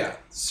 But yeah,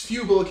 it's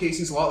few bullet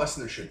casings, a lot less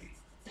than there should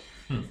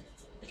be.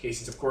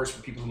 Casings, of course,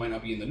 for people who might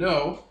not be in the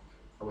know,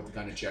 are what the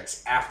gun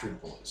ejects after the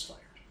bullet is fired.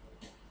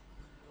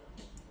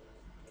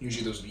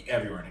 Usually those would be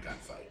everywhere in a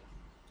gunfight.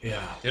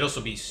 Yeah. They'd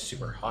also be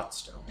super hot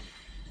still.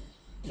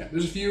 Yeah,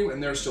 there's a few,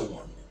 and they're still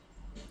warm.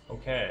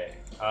 Okay.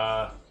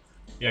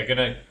 Yeah,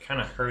 gonna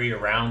kind of hurry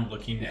around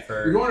looking Yeah.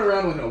 for. You're going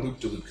around like in a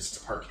loop-de-loop because it's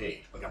a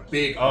parkade. Like a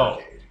big Oh.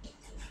 parkade.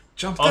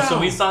 Jump Oh, down. so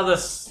we saw the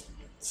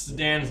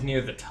sedans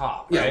near the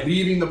top, Yeah, right?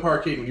 leaving the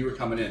parkade when you were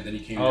coming in, then you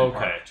came in and Okay.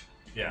 parked.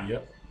 Yeah.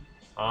 Yep.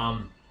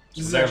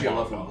 This is they're actually a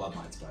long level of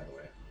gone. Bloodlines, by the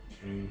way.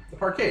 Mm. The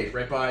parkade,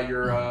 right by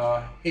your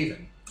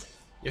haven. You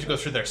have to go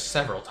through there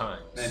several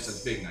times. And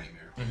it's a big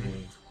nightmare.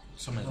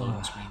 So many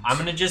loading screens. I'm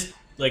gonna just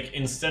like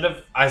instead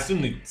of I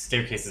assume the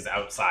staircase is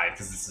outside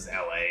because this is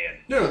LA and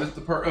No,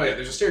 oh yeah,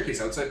 there's a staircase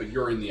outside, but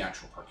you're in the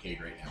actual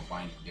parkade right now,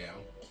 winding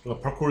down.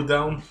 Parkour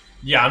down.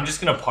 yeah, I'm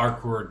just gonna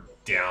parkour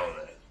down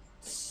it.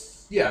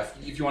 Yeah,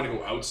 if you want to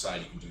go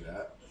outside, you can do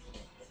that.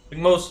 Like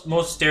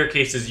most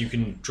staircases you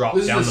can drop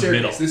This down is the the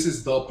staircase. middle. This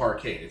is the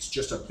parkade. It's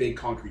just a big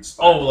concrete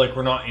spot. Oh, like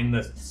we're not in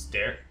the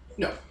stair.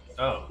 No.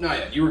 Oh. Not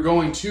yet. You were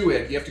going to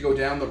it. You have to go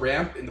down the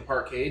ramp in the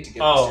parkade to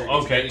get Oh, the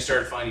staircase. okay. Then you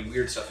started finding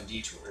weird stuff in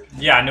Detoured.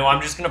 Yeah, no,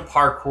 I'm just gonna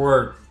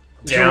parkour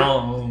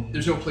down.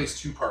 There's no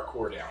place to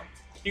parkour down.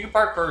 You can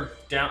parkour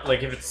down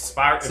like if it's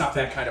spiral. It's not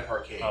that kind of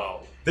parkade. Oh.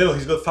 Dale,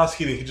 he's got fast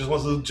healing. He just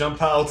wants to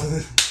jump out.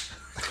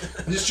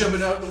 I'm just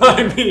jumping out. The I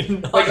window.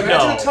 mean, Like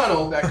imagine no. a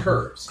tunnel that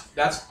curves.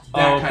 That's that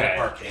kind Okay. of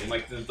parkade.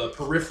 Like the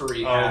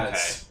periphery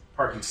has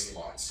parking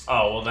slots.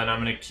 Oh well, then I'm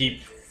gonna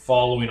keep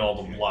following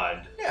all the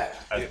blood Yeah.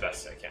 as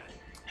best I can.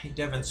 Hey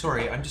Devin,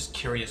 sorry, I'm just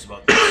curious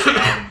about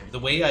this. The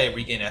way I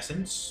regain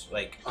essence,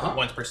 like Uh-huh.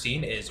 once per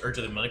scene, is Urge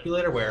of the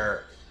Manipulator,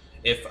 where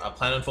if a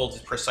plan unfolds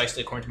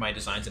precisely according to my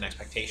designs and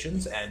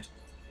expectations, and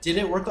did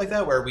it work like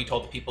that, where we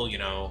told the people, you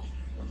know,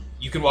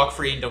 you can walk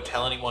free and don't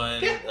tell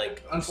anyone? Yeah.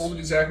 Like, Unfolded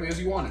exactly as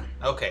you wanted.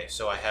 okay,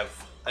 so I have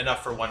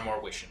enough for one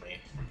more wish in me.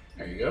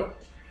 There you go.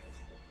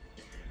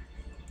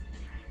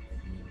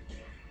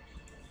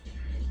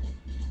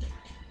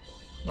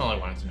 All I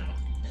wanted to know.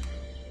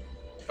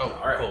 Oh,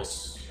 All right. cool.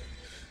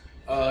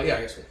 Yeah,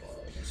 I guess we'll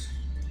follow this.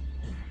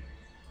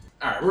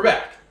 Alright, we're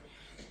back.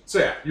 So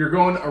yeah, you're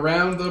going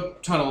around the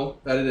tunnel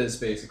that it is,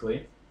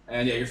 basically.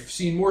 And yeah, you're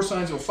seeing more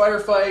signs of a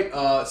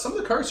firefight. Some of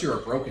the cars here are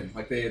broken.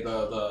 Like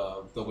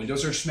the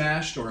windows are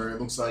smashed, or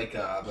it looks like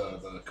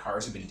the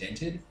cars have been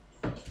dented.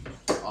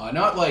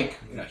 Not like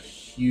in a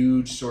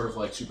huge sort of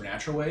like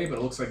supernatural way, but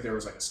it looks like there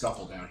was like a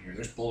scuffle down here.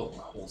 There's bullet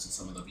holes in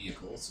some of the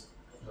vehicles.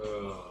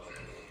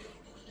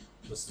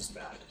 This is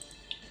bad.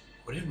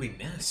 What did we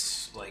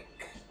miss? Like,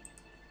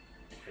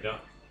 I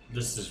don't.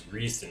 This is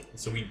recent,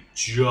 so we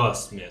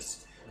just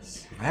missed.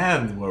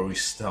 Man, were we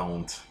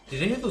stoned.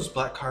 did any of those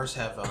black cars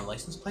have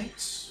license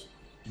plates?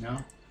 No,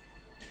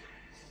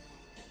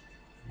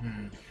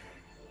 Hmm.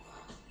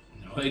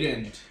 no, they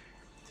didn't.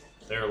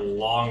 They're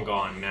long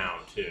gone now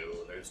too.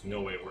 There's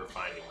no way we're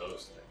finding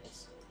those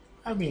things.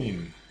 I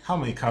mean, how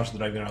many cars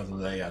did I get out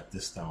today at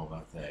this time of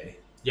that day?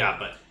 Yeah,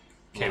 but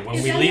okay. When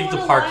Is we leave the anyone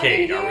alive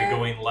parkade, in are we here?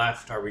 going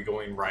left? Are we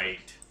going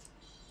right?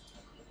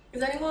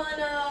 Is anyone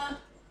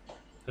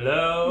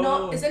Hello.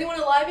 no? Is anyone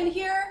alive in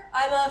here?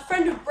 I'm a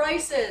friend of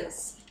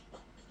Bryce's.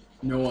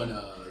 No one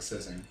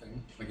says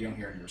anything. Like you don't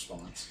hear any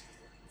response.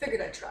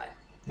 Figured I'd try.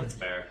 That's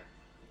fair.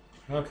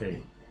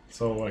 Okay,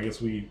 so I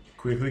guess we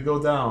quickly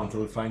go down till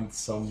we find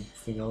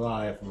something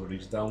alive or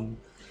reach down.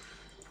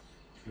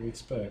 What do we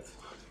expect?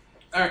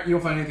 All right, you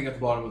don't find anything at the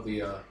bottom of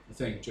the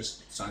thing.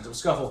 Just signs of a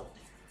scuffle.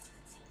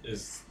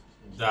 Is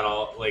that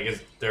all? Like,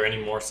 is there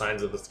any more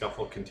signs of the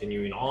scuffle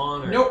continuing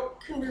on? Or?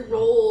 Nope. Can we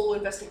roll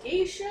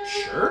investigation?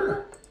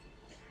 Sure.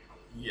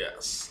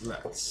 Yes,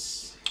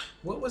 let's.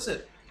 What was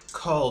it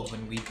called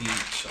when we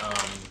beat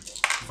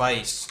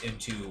Vice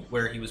into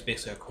where he was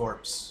basically a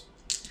corpse?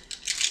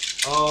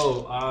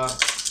 Oh,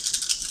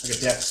 Like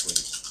a death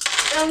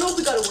sleep. I don't know if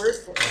we got a word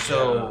for it.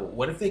 So,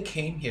 what if they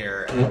came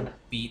here and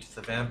beat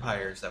the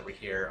vampires that were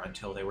here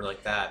until they were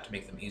like that to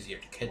make them easier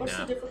to What's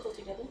the kidnap?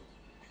 difficulty, Devin?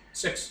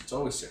 6. It's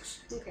always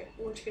 6. Okay,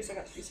 in which case I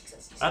got 3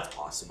 successes. that's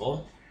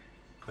possible.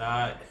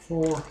 That,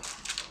 4.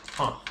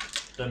 huh?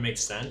 That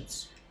makes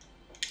sense.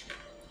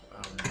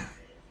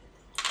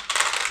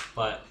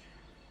 But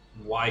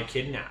why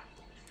kidnap?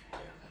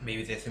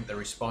 Maybe they think they're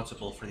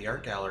responsible for the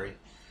art gallery.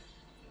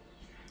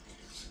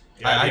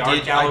 Yeah, I the art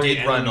did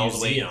gallery run and the all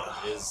the way- museum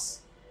Is.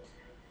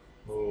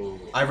 Oh.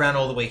 I ran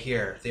all the way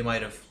here.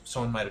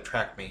 Someone might have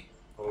tracked me.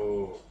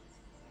 Oh.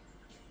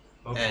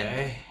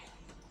 Okay.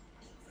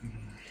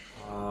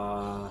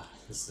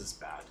 This is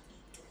bad.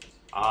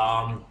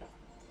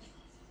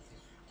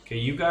 Okay,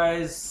 you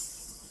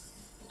guys.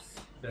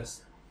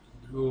 Best.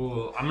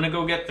 Ooh, I'm gonna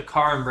go get the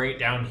car and bring it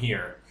down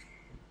here.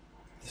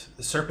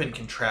 The serpent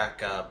can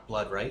track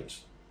blood, right?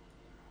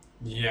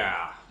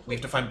 Yeah. We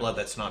have to find blood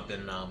that's not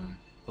been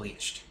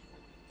bleached.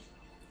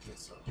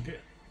 Okay,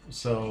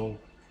 so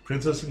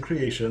Princess in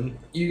Creation.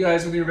 You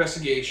guys with your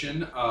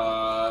investigation,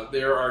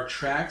 there are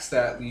tracks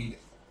that lead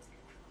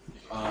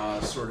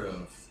sort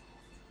of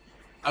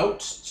out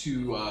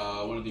to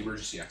one of the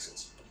emergency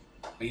exits.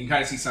 Like you can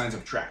kind of see signs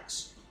of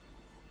tracks,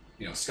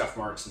 you know, scuff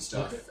marks and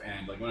stuff,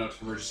 and like went out to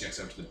the emergency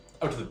exit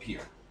out to the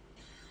pier.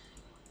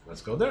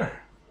 Let's go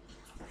there.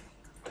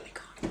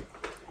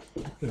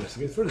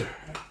 Investigate further.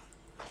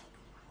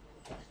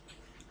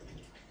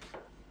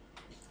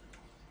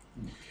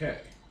 Okay,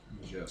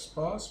 let me just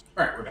pause.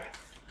 All right, we're back.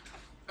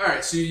 All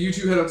right, so you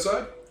two head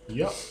outside.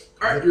 Yep.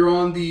 All right, you're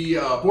on the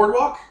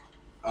boardwalk.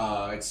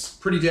 It's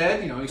pretty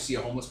dead. You know, you see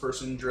a homeless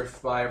person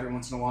drift by every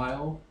once in a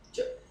while.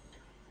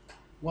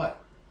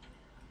 What?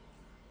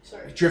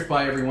 Sorry. Drift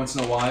by every once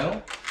in a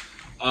while.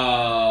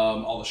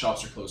 All the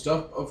shops are closed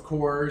up, of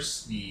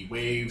course. The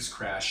waves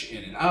crash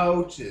in and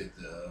out.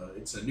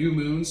 It's a new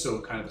moon, so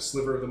kind of a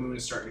sliver of the moon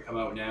is starting to come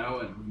out now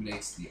and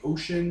illuminates the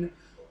ocean.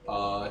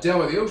 Down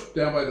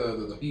by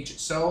the beach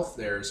itself,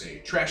 there's a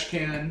trash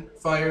can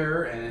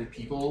fire and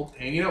people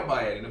hanging out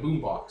by it in a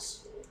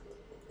boombox.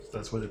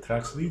 That's where the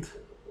tracks lead.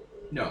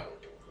 No,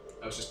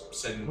 I was just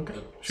setting Okay,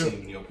 the sure. scene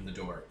when you opened the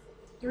door.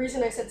 The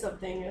reason I said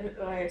something,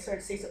 I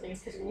started to say something, is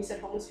because when you said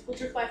homeless people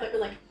drift by, I thought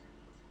like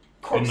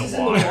corpses in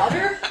the water.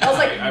 water. I was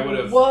like, I would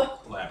have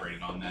what?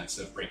 elaborated on that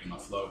instead of breaking my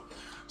flow.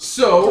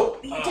 So,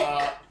 Don't be a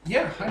dick.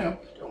 yeah, I know.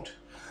 Don't.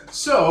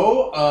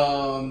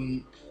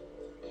 So,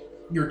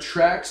 your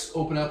tracks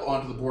open up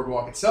onto the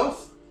boardwalk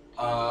itself,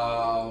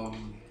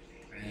 and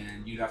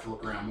you'd have to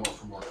look around more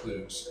for more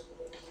clues.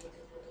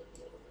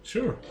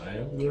 Sure,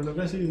 we're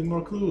investigating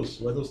more clues.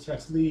 Where those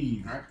tracks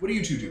lead. All right, what are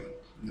you two doing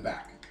in the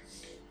back?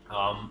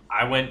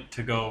 I went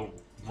to go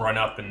run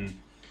up and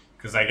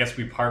because I guess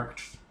we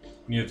parked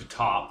near the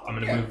top. I'm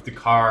gonna move the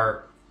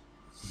car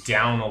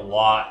down a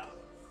lot,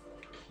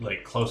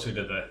 like closer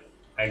to the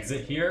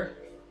exit here,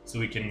 so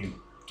we can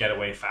get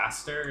away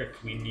faster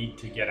if we need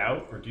to get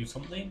out or do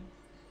something,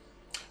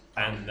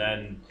 and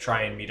then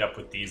try and meet up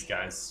with these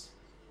guys.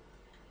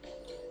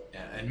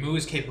 Yeah, and Moo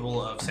is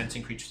capable of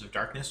sensing creatures of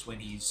darkness when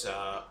he's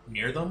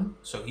near them,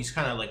 so he's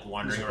kind of like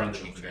wandering There's a around the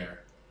bunch beach over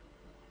there.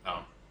 there.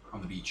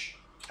 On the beach.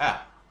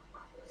 Ah,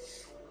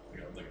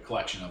 Like a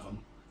collection of them.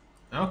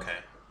 okay.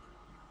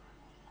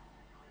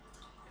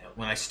 Yeah,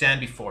 when I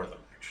stand before them,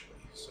 actually.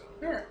 So.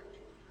 Alright.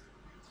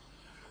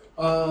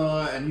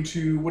 And you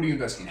two, what are you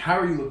investigating? How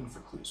are you looking for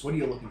clues? What are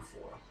you looking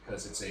for?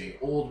 Because it's a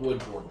old wood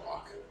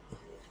boardwalk.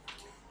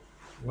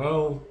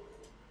 Well,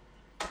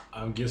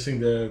 I'm guessing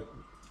the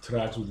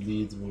tracks would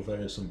lead with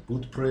either some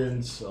boot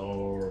prints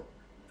or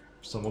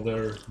some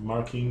other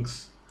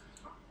markings.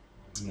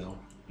 You know,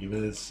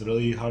 even it's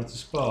really hard to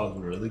spot,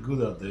 we're really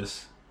good at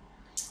this.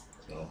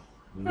 So,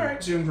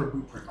 Alright, so you're looking for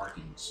boot print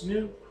markings.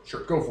 yeah.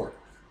 Sure, go for it.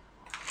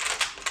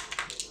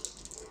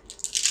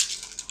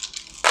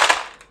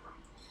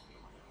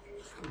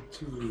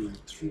 2,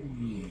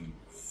 3,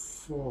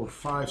 4,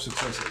 5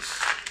 successes.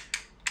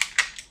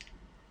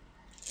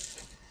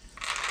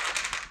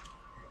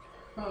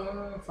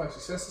 5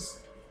 successes.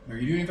 Are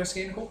you doing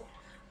investigating, Nicole?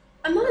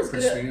 I'm not as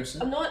good Persuade at.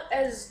 yourself? I'm not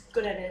as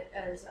good at it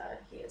as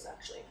he is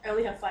actually. I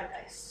only have 5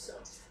 dice, so.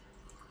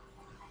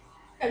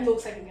 At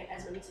most, I can get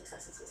as many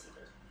successes as he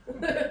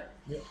did.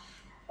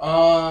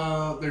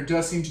 There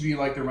does seem to be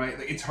like there might.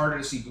 Like, it's harder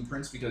to see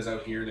blueprints because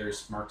out here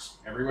there's marks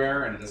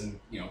everywhere and it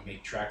doesn't,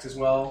 make tracks as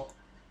well.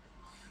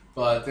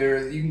 But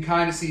there, you can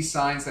kind of see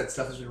signs that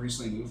stuff has been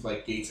recently moved,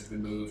 like gates have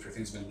been moved or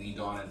things have been leaned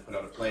on and put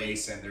out of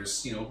place. And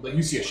there's, like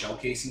you see a shell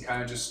casing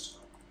kind of just,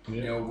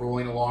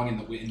 rolling along in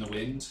the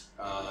wind,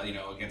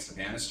 against the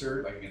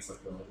banister, like against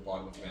like the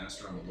bottom of the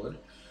banister on the wood.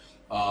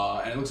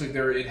 And it looks like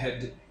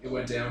it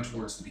went down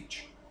towards the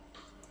beach.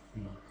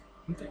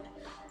 Okay.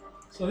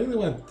 So I think they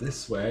went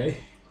this way.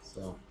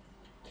 So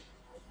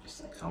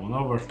just come on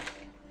over.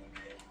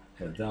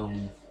 Head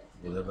down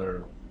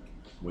whatever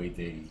way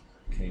they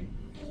came.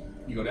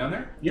 You go down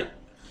there? Yeah.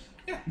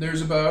 Yeah.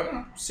 There's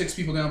about 6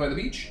 people down by the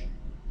beach.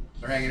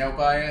 They're hanging out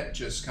by it,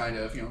 just kind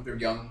of, they're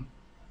young,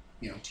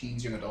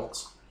 teens, young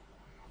adults.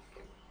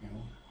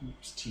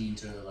 Just teen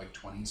to like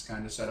 20s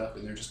kind of setup,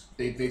 and they're just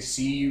they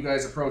see you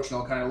guys approach and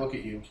they'll kind of look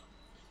at you.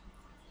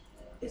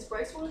 Is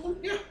Bryce one of them?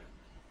 Yeah.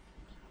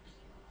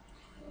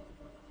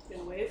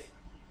 Gonna wave.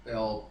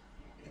 They'll,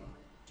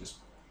 just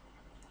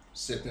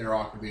sit there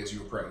awkwardly as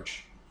you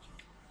approach.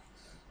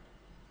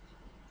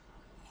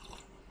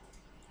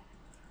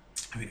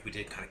 I mean, we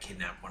did kind of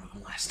kidnap one of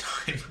them last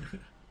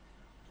time.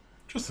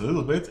 Just a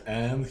little bit,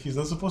 and he's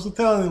not supposed to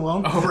tell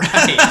anyone. Oh,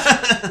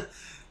 right.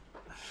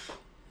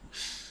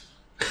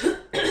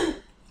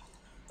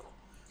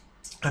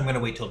 I'm going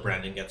to wait till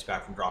Brandon gets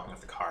back from dropping off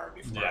the car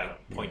before I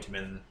point him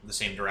in the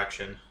same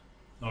direction.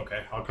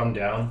 Okay, I'll come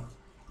down,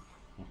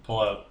 pull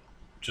out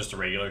just a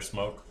regular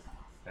smoke,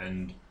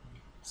 and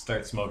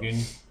start smoking.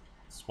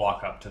 Just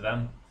walk up to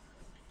them.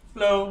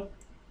 Hello.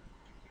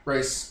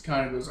 Bryce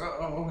kind of goes,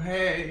 "Oh,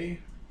 hey.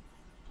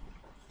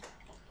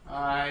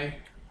 Hi."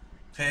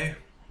 Hey.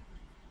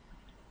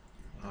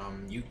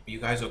 You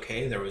guys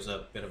okay? There was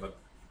a bit of a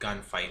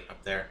gunfight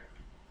up there.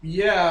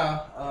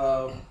 Yeah,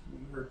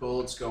 we heard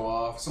bullets go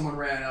off. Someone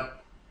ran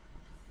up.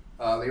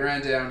 They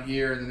ran down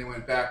here, and then they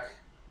went back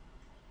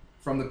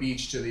from the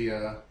beach to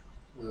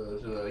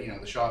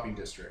the shopping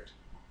district.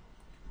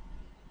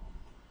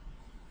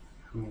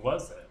 Who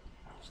was it?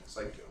 It's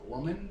like a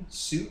woman,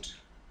 suit.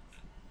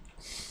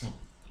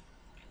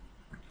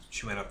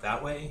 She went up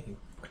that way? He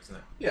points in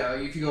that. Yeah,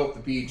 if you go up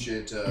the beach,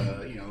 it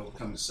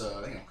becomes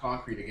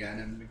concrete again,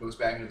 and it goes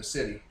back into the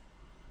city.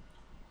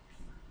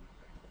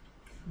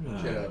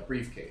 She had a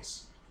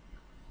briefcase.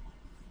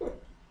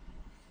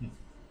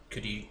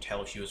 Could you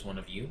tell if she was one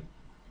of you?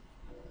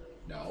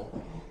 No.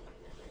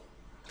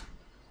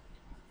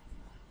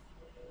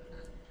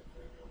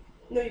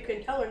 No, you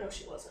couldn't tell her. No,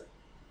 she wasn't.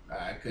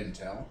 I couldn't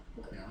tell.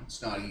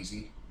 It's not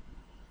easy.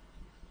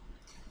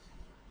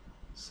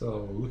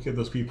 So look at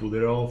those people.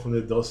 They're all from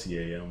the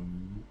dossier,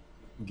 I'm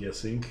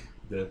guessing.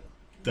 The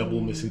double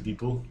missing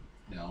people.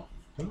 No.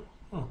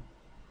 Oh.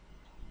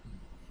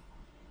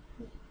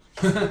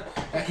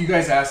 You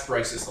guys asked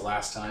Bryce this the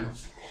last time.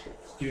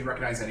 He didn't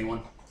recognize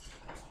anyone.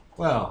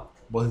 Well,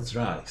 but it's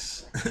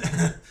rice.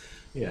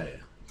 yeah.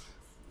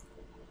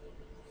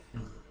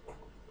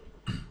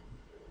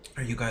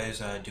 Are you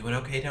guys doing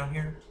okay down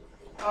here?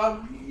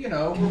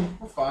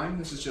 We're fine.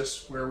 This is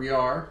just where we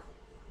are.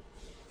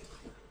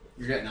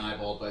 You're getting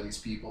eyeballed by these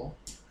people.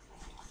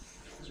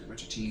 There's a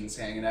bunch of teens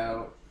hanging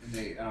out, and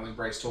I don't think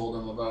Bryce told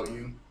them about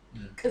you.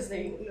 Because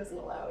he wasn't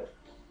allowed.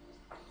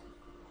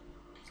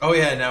 Oh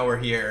yeah, now we're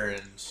here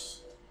and...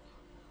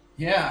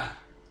 Yeah.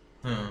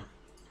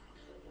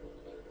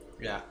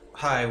 Yeah.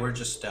 Hi, we're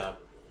just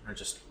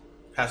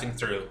passing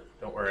through.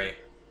 Don't worry.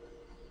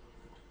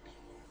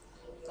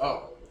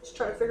 Oh. Just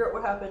trying to figure out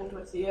what happened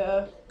with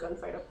the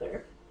gunfight up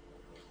there.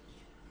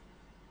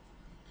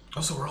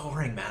 Also, we're all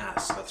wearing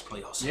masks. That's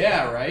probably awesome.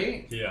 Yeah,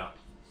 right? Yeah.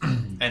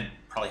 And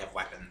probably have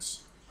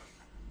weapons.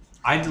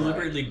 I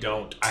deliberately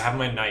don't. I have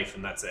my knife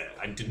and that's it.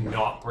 I did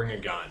not bring a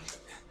gun.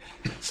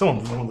 Someone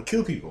doesn't want to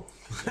kill people.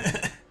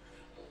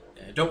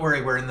 Don't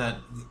worry, we're in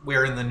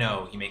the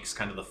know. He makes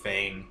kind of the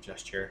fang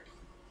gesture.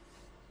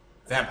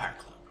 Vampire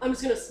Club. I'm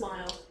just gonna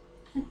smile.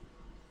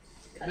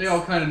 They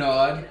all kind of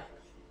nod.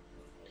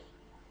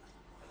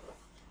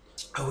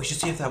 Oh, we should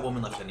see if that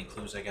woman left any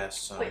clues, I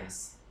guess.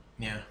 Please.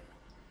 Yeah.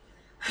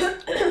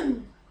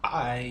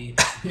 I...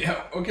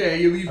 Yeah,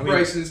 okay, you leave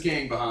Bryce and his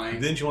gang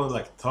behind. Didn't you want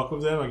to talk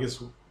with them? I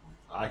guess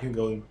I can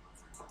go and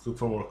look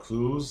for more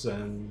clues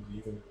and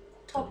you can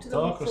Talk to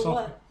talk them or for something.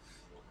 what?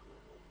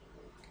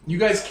 You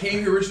guys came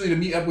here originally to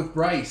meet up with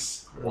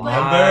Bryce.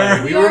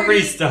 Remember? We We were already-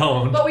 pretty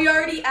stoned. But we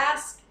already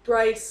asked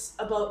Bryce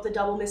about the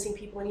double missing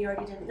people, and he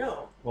already didn't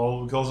know.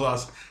 Well, we can also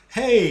ask,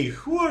 hey,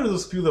 who are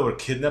those people that were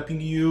kidnapping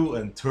you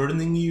and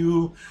turning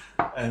you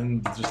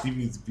and just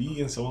leaving you to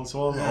be and so on and so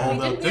on? All We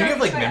that. didn't Don't you have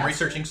like try to memory ask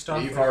searching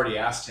stuff? You've already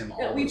asked him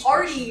all Yeah, we've those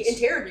already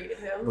questions. interrogated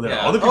him. Well, there are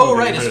Yeah. other people Oh, that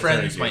right. you His could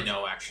friends interrogate. might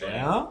know actually.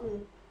 Yeah?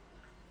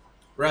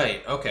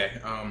 Right. Okay.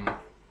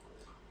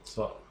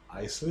 So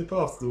I slip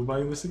off to do my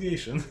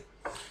investigation.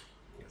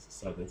 Yes, I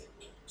started.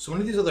 So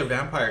one of these other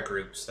vampire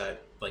groups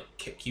that like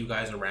kick you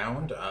guys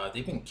around,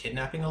 they've been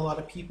kidnapping a lot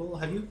of people.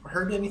 Have you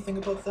heard anything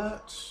about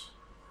that?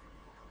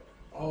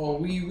 Oh,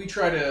 we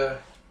try to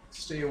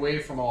stay away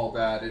from all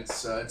that.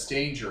 It's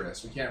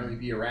dangerous. We can't really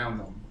be around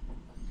them.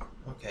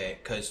 Okay,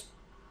 because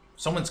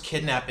someone's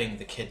kidnapping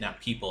the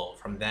kidnapped people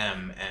from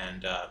them,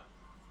 and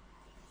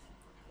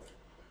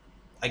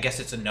I guess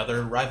it's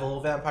another rival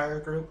vampire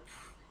group.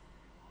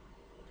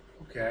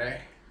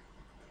 Okay.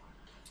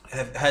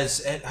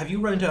 Have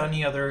you run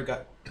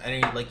into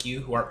any like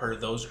you who aren't part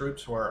of those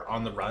groups who are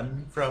on the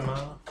run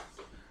from?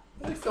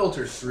 They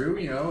filter through,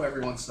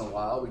 every once in a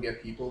while we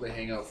get people, they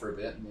hang out for a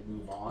bit and they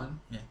move on.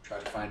 Yeah. Try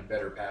to find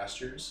better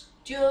pastures.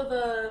 Do you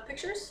have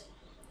pictures?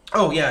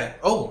 Oh yeah.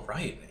 Oh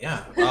right.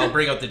 Yeah. I'll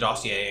bring out the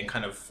dossier and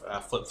kind of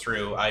flip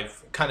through. I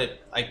kind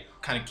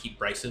of keep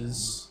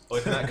Bryce's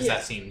away from that because Yeah.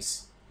 that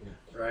seems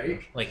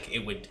Right? like it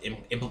would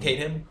implicate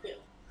him.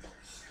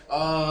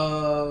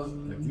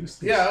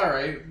 Yeah,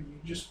 alright.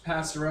 You just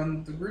pass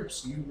around the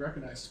groups. You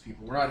recognize these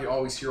people. We're not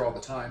always here all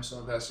the time,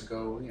 so it has to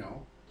go,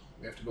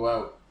 we have to go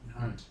out and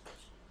hunt.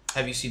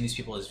 Have you seen these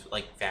people as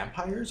like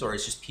vampires, or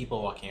is just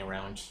people walking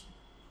around?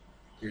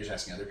 You're just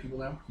asking other people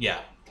now? Yeah.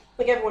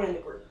 Like everyone in the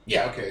group.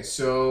 Yeah, okay.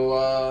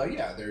 So,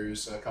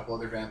 there's a couple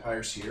other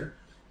vampires here.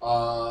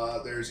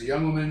 There's a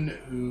young woman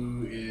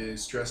who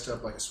is dressed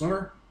up like a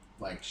swimmer.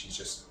 Like, she's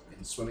just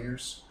in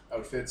swimmers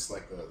outfits,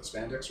 like the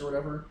spandex or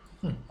whatever.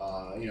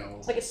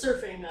 It's like a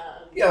surfing.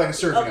 Yeah, like a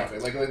surfing Okay.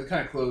 outfit. Like the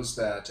kind of clothes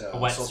that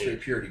wetsuit. Sultry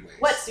Purity wears.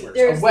 Wetsuit, wears. A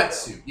there's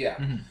wetsuit, yeah.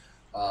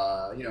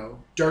 Mhm.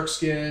 Dark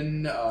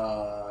skin,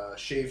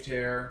 shaved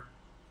hair.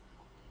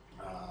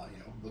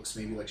 Looks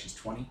maybe like she's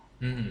 20.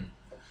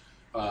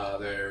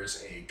 Mm-hmm.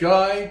 There's a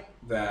guy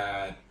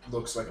that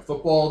looks like a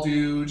football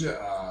dude. He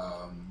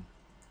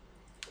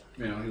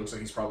looks like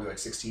he's probably like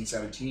 16,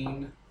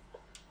 17.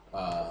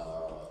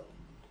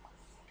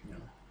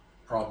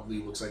 Probably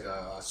looks like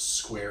a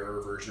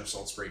squarer version of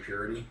Salt Spray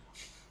Purity.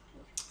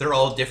 They're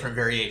all different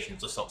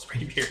variations of Salt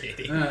Spray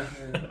Purity.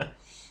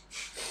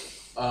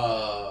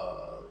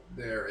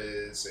 There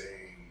is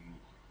a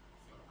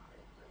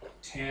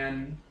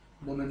tan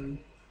woman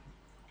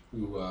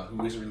who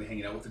isn't really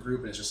hanging out with the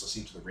group and is just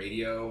listening to the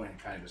radio and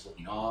kind of just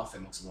looking off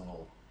and looks a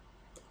little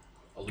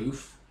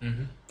aloof.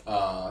 Mm-hmm.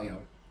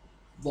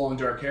 Long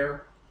dark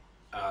hair.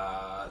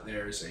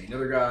 There's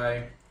another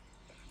guy.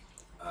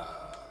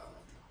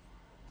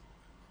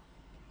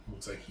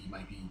 Looks like he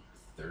might be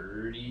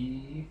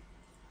 30.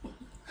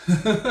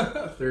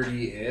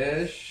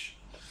 30-ish.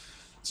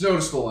 It's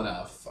noticeable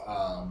enough.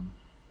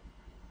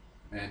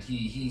 And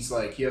he has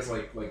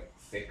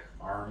thick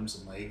arms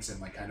and legs and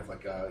like kind of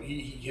like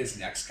his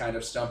neck's kind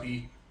of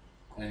stumpy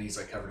and he's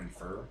like covered in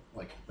fur,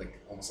 like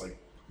almost like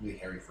really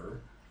hairy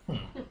fur.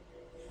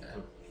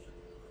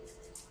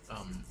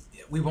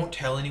 We won't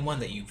tell anyone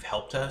that you've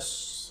helped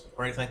us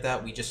or anything like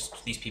that.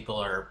 These people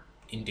are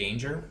in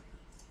danger.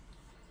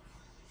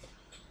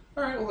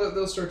 All right, well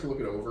they'll start to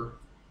look it over.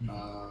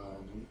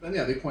 And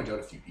yeah, they point out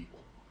a few people.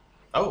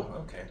 Oh,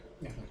 okay.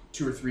 Yeah, like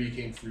 2 or 3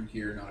 came through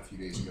here not a few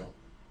days ago.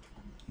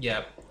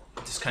 Yeah,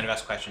 just kind of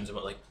ask questions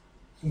about like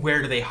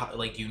where do they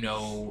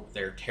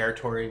their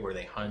territory, where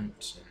they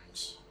hunt, and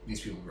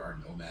These people are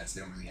nomads.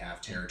 They don't really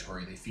have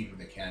territory. They feed what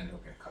they can.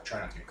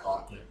 Try not to get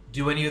caught.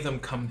 do any of them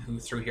come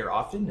through here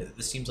often?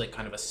 This seems like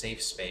kind of a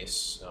safe space.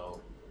 So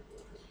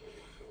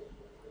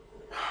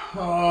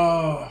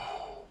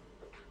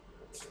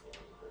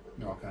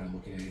They're all kind of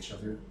looking at each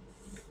other.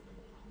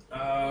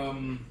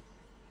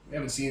 We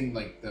haven't seen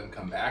them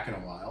come back in a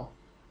while.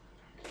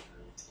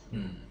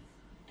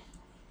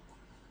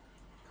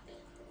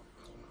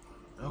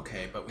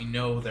 okay, but we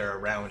know they're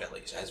around at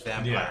least as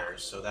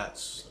vampires, so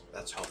that's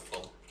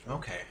helpful.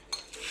 Okay.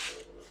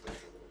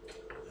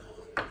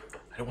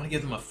 I don't want to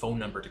give them a phone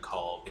number to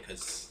call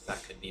because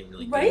that could be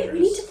really Right? dangerous.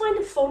 We need to find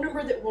a phone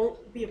number that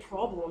won't be a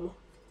problem.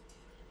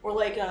 Or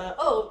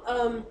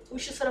we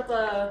should set up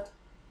a.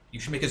 You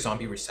should make a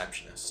zombie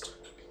receptionist.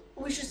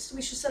 We should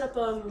set up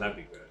That'd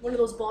be good. one of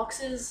those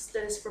boxes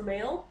that is for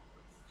mail.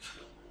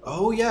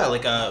 Oh yeah,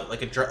 like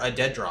a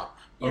dead drop.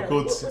 Or Yeah.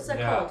 could What's that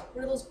yeah. called?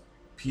 What are those?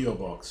 P.O.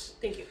 box.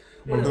 Thank you.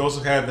 Or you could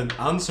also have an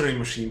answering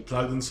machine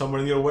plugged in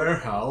somewhere in your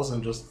warehouse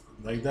and just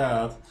like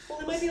that. Well,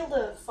 they might be able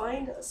to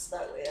find us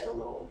that way. I don't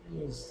know.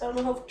 I don't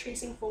know how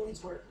tracing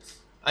phones works.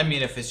 I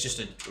mean, if it's just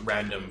a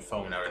random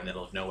phone out in the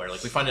middle of nowhere,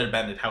 like we find an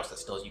abandoned house that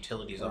still has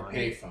utilities Or on a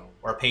payphone.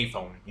 or a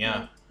payphone.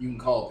 Yeah, You can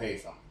call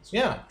payphones.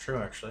 yeah,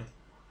 true actually.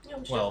 Yeah,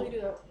 we should Well- definitely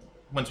do that.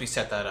 once we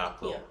set that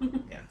up, we'll, Yeah.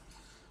 yeah.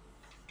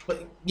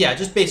 But yeah,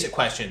 just basic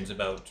questions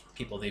about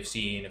people they've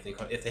seen. If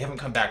they haven't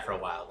come back for a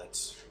while,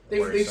 that's They've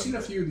worrisome. seen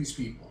a few of these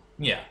people.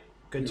 Yeah,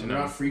 good to They're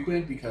know. not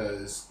frequent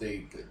because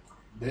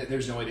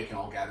there's no way they can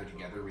all gather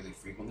together really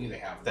frequently. They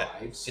have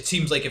lives. It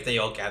seems like if they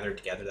all gathered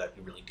together, that'd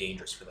be really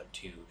dangerous for them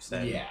too. 'Cause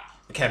then Yeah.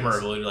 the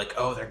camera will be like,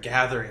 "Oh, they're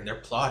gathering, they're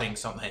plotting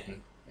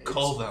something.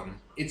 Call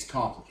them." It's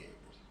complicated.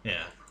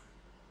 Yeah.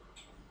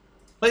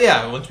 But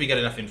yeah, once we get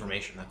enough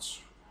information, that's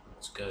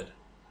good.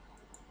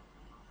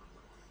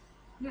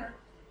 Yeah.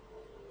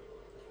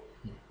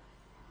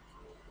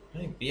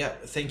 Yeah,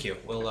 thank you.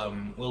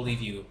 We'll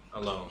leave you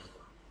alone.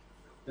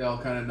 They all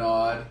kind of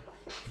nod.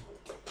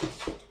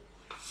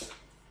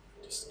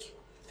 Just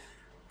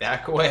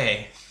back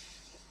away.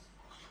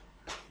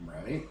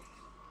 Right.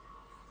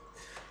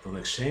 Don't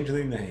exchange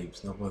any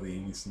names. Nobody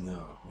needs to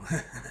know.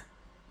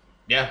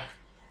 Yeah.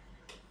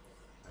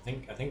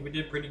 I think we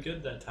did pretty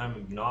good that time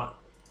of not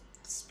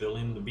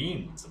spilling the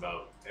beans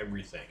about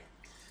everything.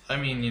 I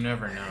mean, you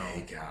never Hey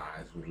know.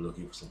 guys, we're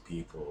looking for some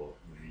people.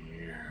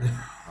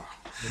 Yeah.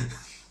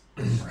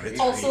 Right.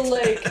 Also,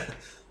 like,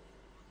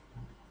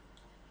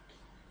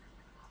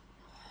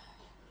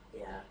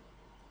 yeah,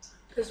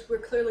 because we're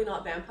clearly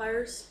not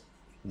vampires.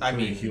 I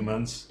mean-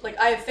 humans. Like,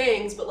 I have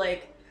fangs, but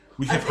like,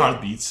 We I have think-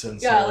 heartbeats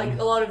and yeah, so like on.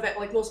 a lot of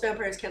like most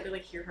vampires can't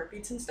like hear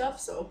heartbeats and stuff.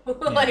 So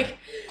like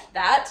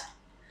that.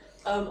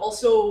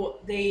 Also,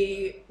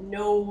 they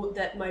know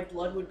that my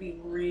blood would be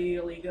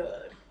really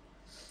good.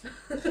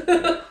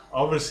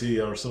 Obviously,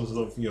 are some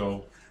sort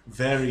of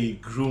very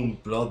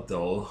groomed blood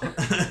doll.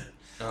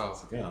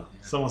 Oh. Yeah,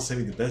 someone's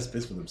saving the best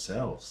bits for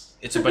themselves.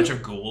 It's a bunch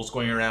of ghouls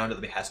going around at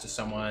the behest of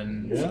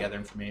someone Yeah. to gather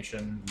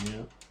information.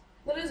 Yeah.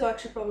 That is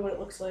actually probably what it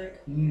looks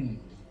like.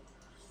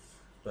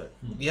 But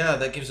yeah,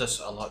 that gives us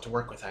a lot to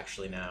work with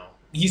actually now.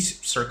 He's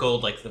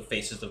circled like the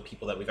faces of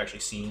people that we've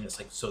actually seen. It's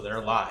like, so they're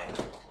alive.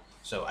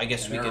 So I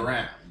guess And we they're can.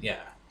 around. Yeah.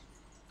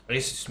 I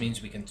guess it just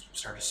means we can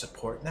start a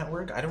support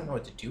network. I don't know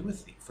what to do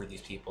for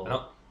these people.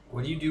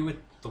 What do you do with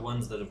the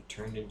ones that have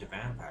turned into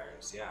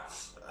vampires? Yeah.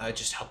 I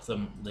just help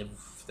them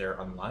live their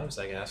own lives,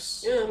 I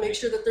guess. Yeah, make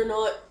sure that they're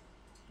not,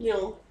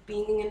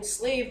 being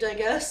enslaved, I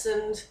guess,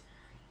 and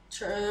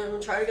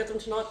try to get them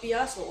to not be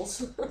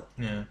assholes.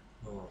 Yeah.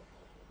 Oh.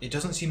 It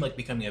doesn't seem like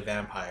becoming a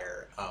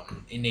vampire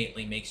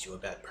innately makes you a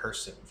bad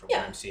person from Yeah.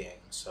 what I'm seeing.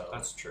 So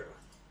That's true.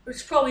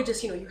 It's probably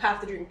just, you have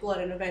to drink blood,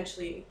 and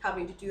eventually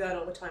having to do that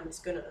all the time is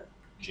gonna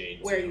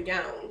Jade. wear you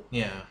down.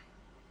 yeah.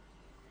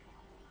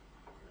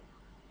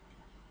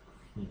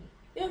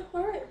 Yeah,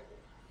 alright.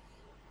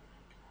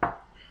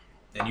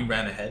 And you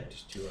ran ahead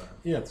to.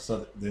 Yeah, to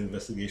start the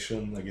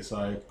investigation, I guess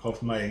I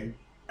called my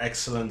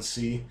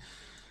excellency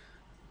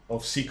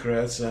of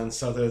secrets and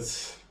started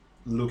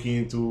looking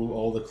into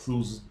all the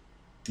clues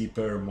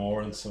deeper,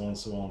 more, and so on,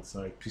 so on.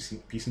 So like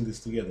piecing this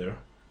together.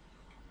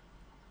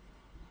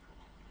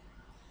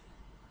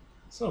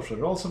 So, should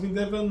I roll something,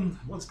 Devin?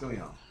 What's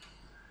going on?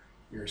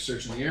 You're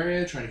searching the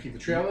area, trying to keep the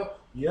trail up.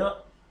 Yeah.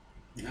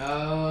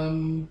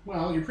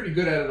 Well, you're pretty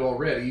good at it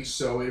already,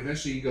 so it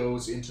eventually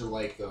goes into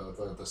like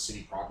the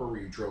city proper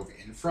where you drove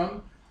in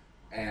from,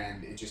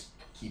 and it just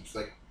keeps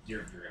like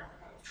you're gonna run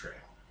out of trail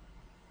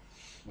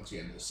once you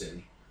get into the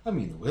city. I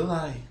mean, will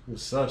I?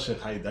 With such a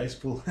high dice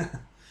pool?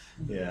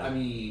 Yeah. I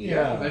mean,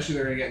 Yeah. eventually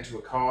they're gonna get into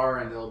a car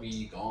and they'll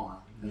be gone.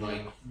 And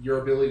like your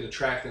ability to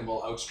track them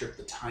will outstrip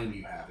the time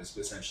you have is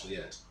essentially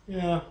it.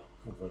 Yeah.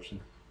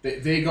 Unfortunately.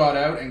 They got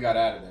out and got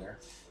out of there.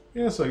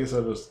 Yeah, so I guess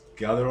I'll just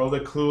gather all the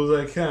clues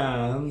I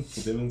can,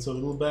 put them into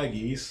little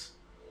baggies.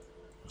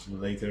 For some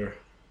later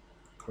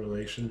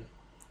correlation.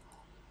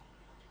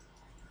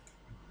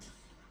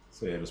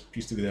 So yeah, just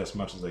piece together as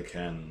much as I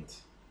can and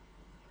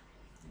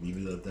leave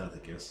it at that,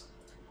 I guess.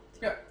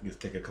 Yeah. Just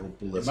take a couple It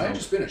bullets might out. have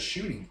just been a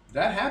shooting.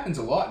 That happens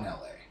a lot in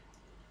LA.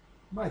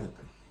 Might have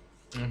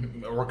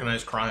been.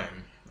 Organized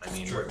crime. I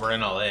mean, Sure. we're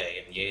in LA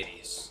in the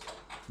 80s.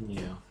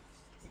 Yeah.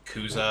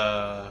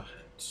 Yakuza.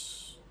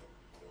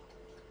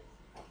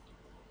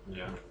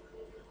 Yeah.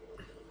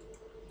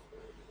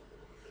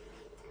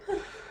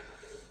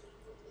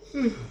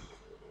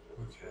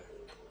 Okay.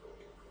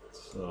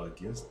 So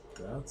I guess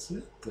that's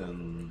it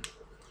then.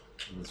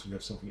 Unless we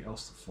have something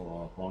else to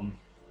follow up on.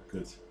 I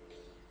could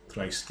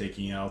try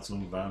staking out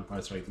some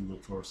vampires, try to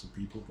look for some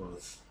people,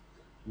 but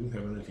we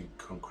don't have anything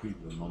concrete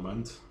at the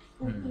moment.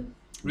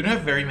 We don't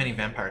have very many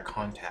vampire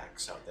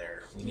contacts out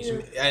there. We need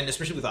some, and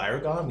especially with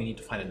Iragon, we need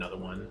to find another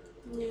one.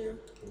 Yeah.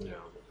 Yeah.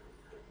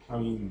 I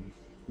mean,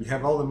 we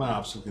have all the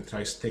maps, so we can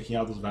try taking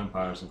out those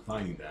vampires and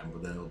finding them,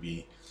 but then it'll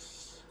be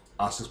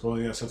us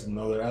exploring certain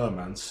other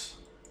elements.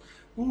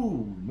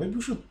 Ooh, maybe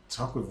we should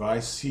talk with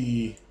Vice,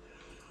 see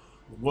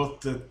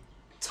what the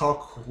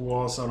talk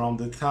was around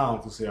the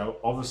town, to see how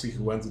obviously he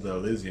went to the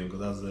Elysium, because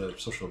that's the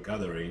social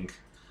gathering.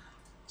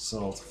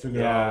 So to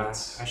figure Yeah,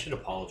 out... I should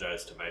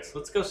apologize to Vice.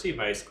 Let's go see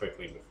Vice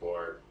quickly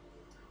before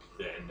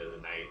the end of the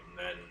night, and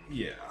then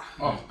Yeah.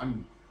 Oh,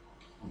 I'm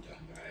done,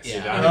 guys.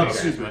 Yeah. I'm I'm Okay.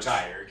 super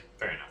tired.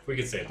 fair enough. We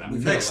can save that.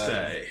 We've Next got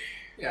 11. day.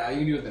 Yeah, you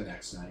can do it the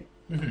next night.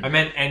 I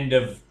meant end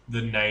of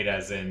the night,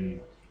 as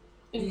in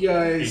You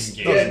guys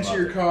Engage. get into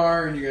your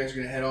car and you guys are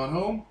going to head on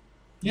home.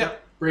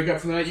 Yep. Break up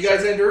for the night. You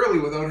guys end early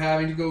without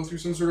having to go through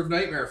some sort of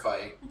nightmare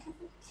fight.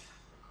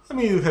 I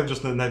mean, you have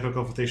just a nightmare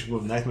confrontation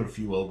with nightmare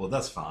fuel, but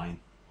that's fine.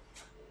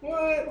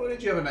 What? What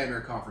did you have a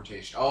nightmare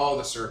confrontation? Oh,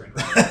 the serpent.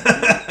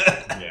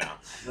 Yeah.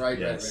 Right,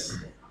 Yes.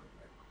 right.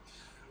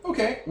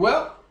 Okay,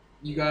 well,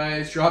 you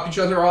guys drop each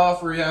other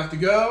off where you have to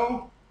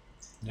go.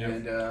 Yep.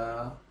 And,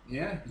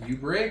 yeah, you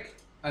break.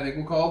 I think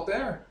we'll call it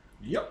there.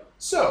 Yep.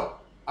 So,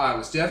 I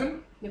was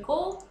Devin,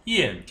 Nicole?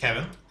 Ian.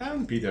 Kevin.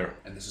 And Peter.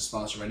 and this is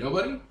sponsored by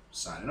Nobody,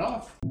 signing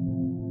off.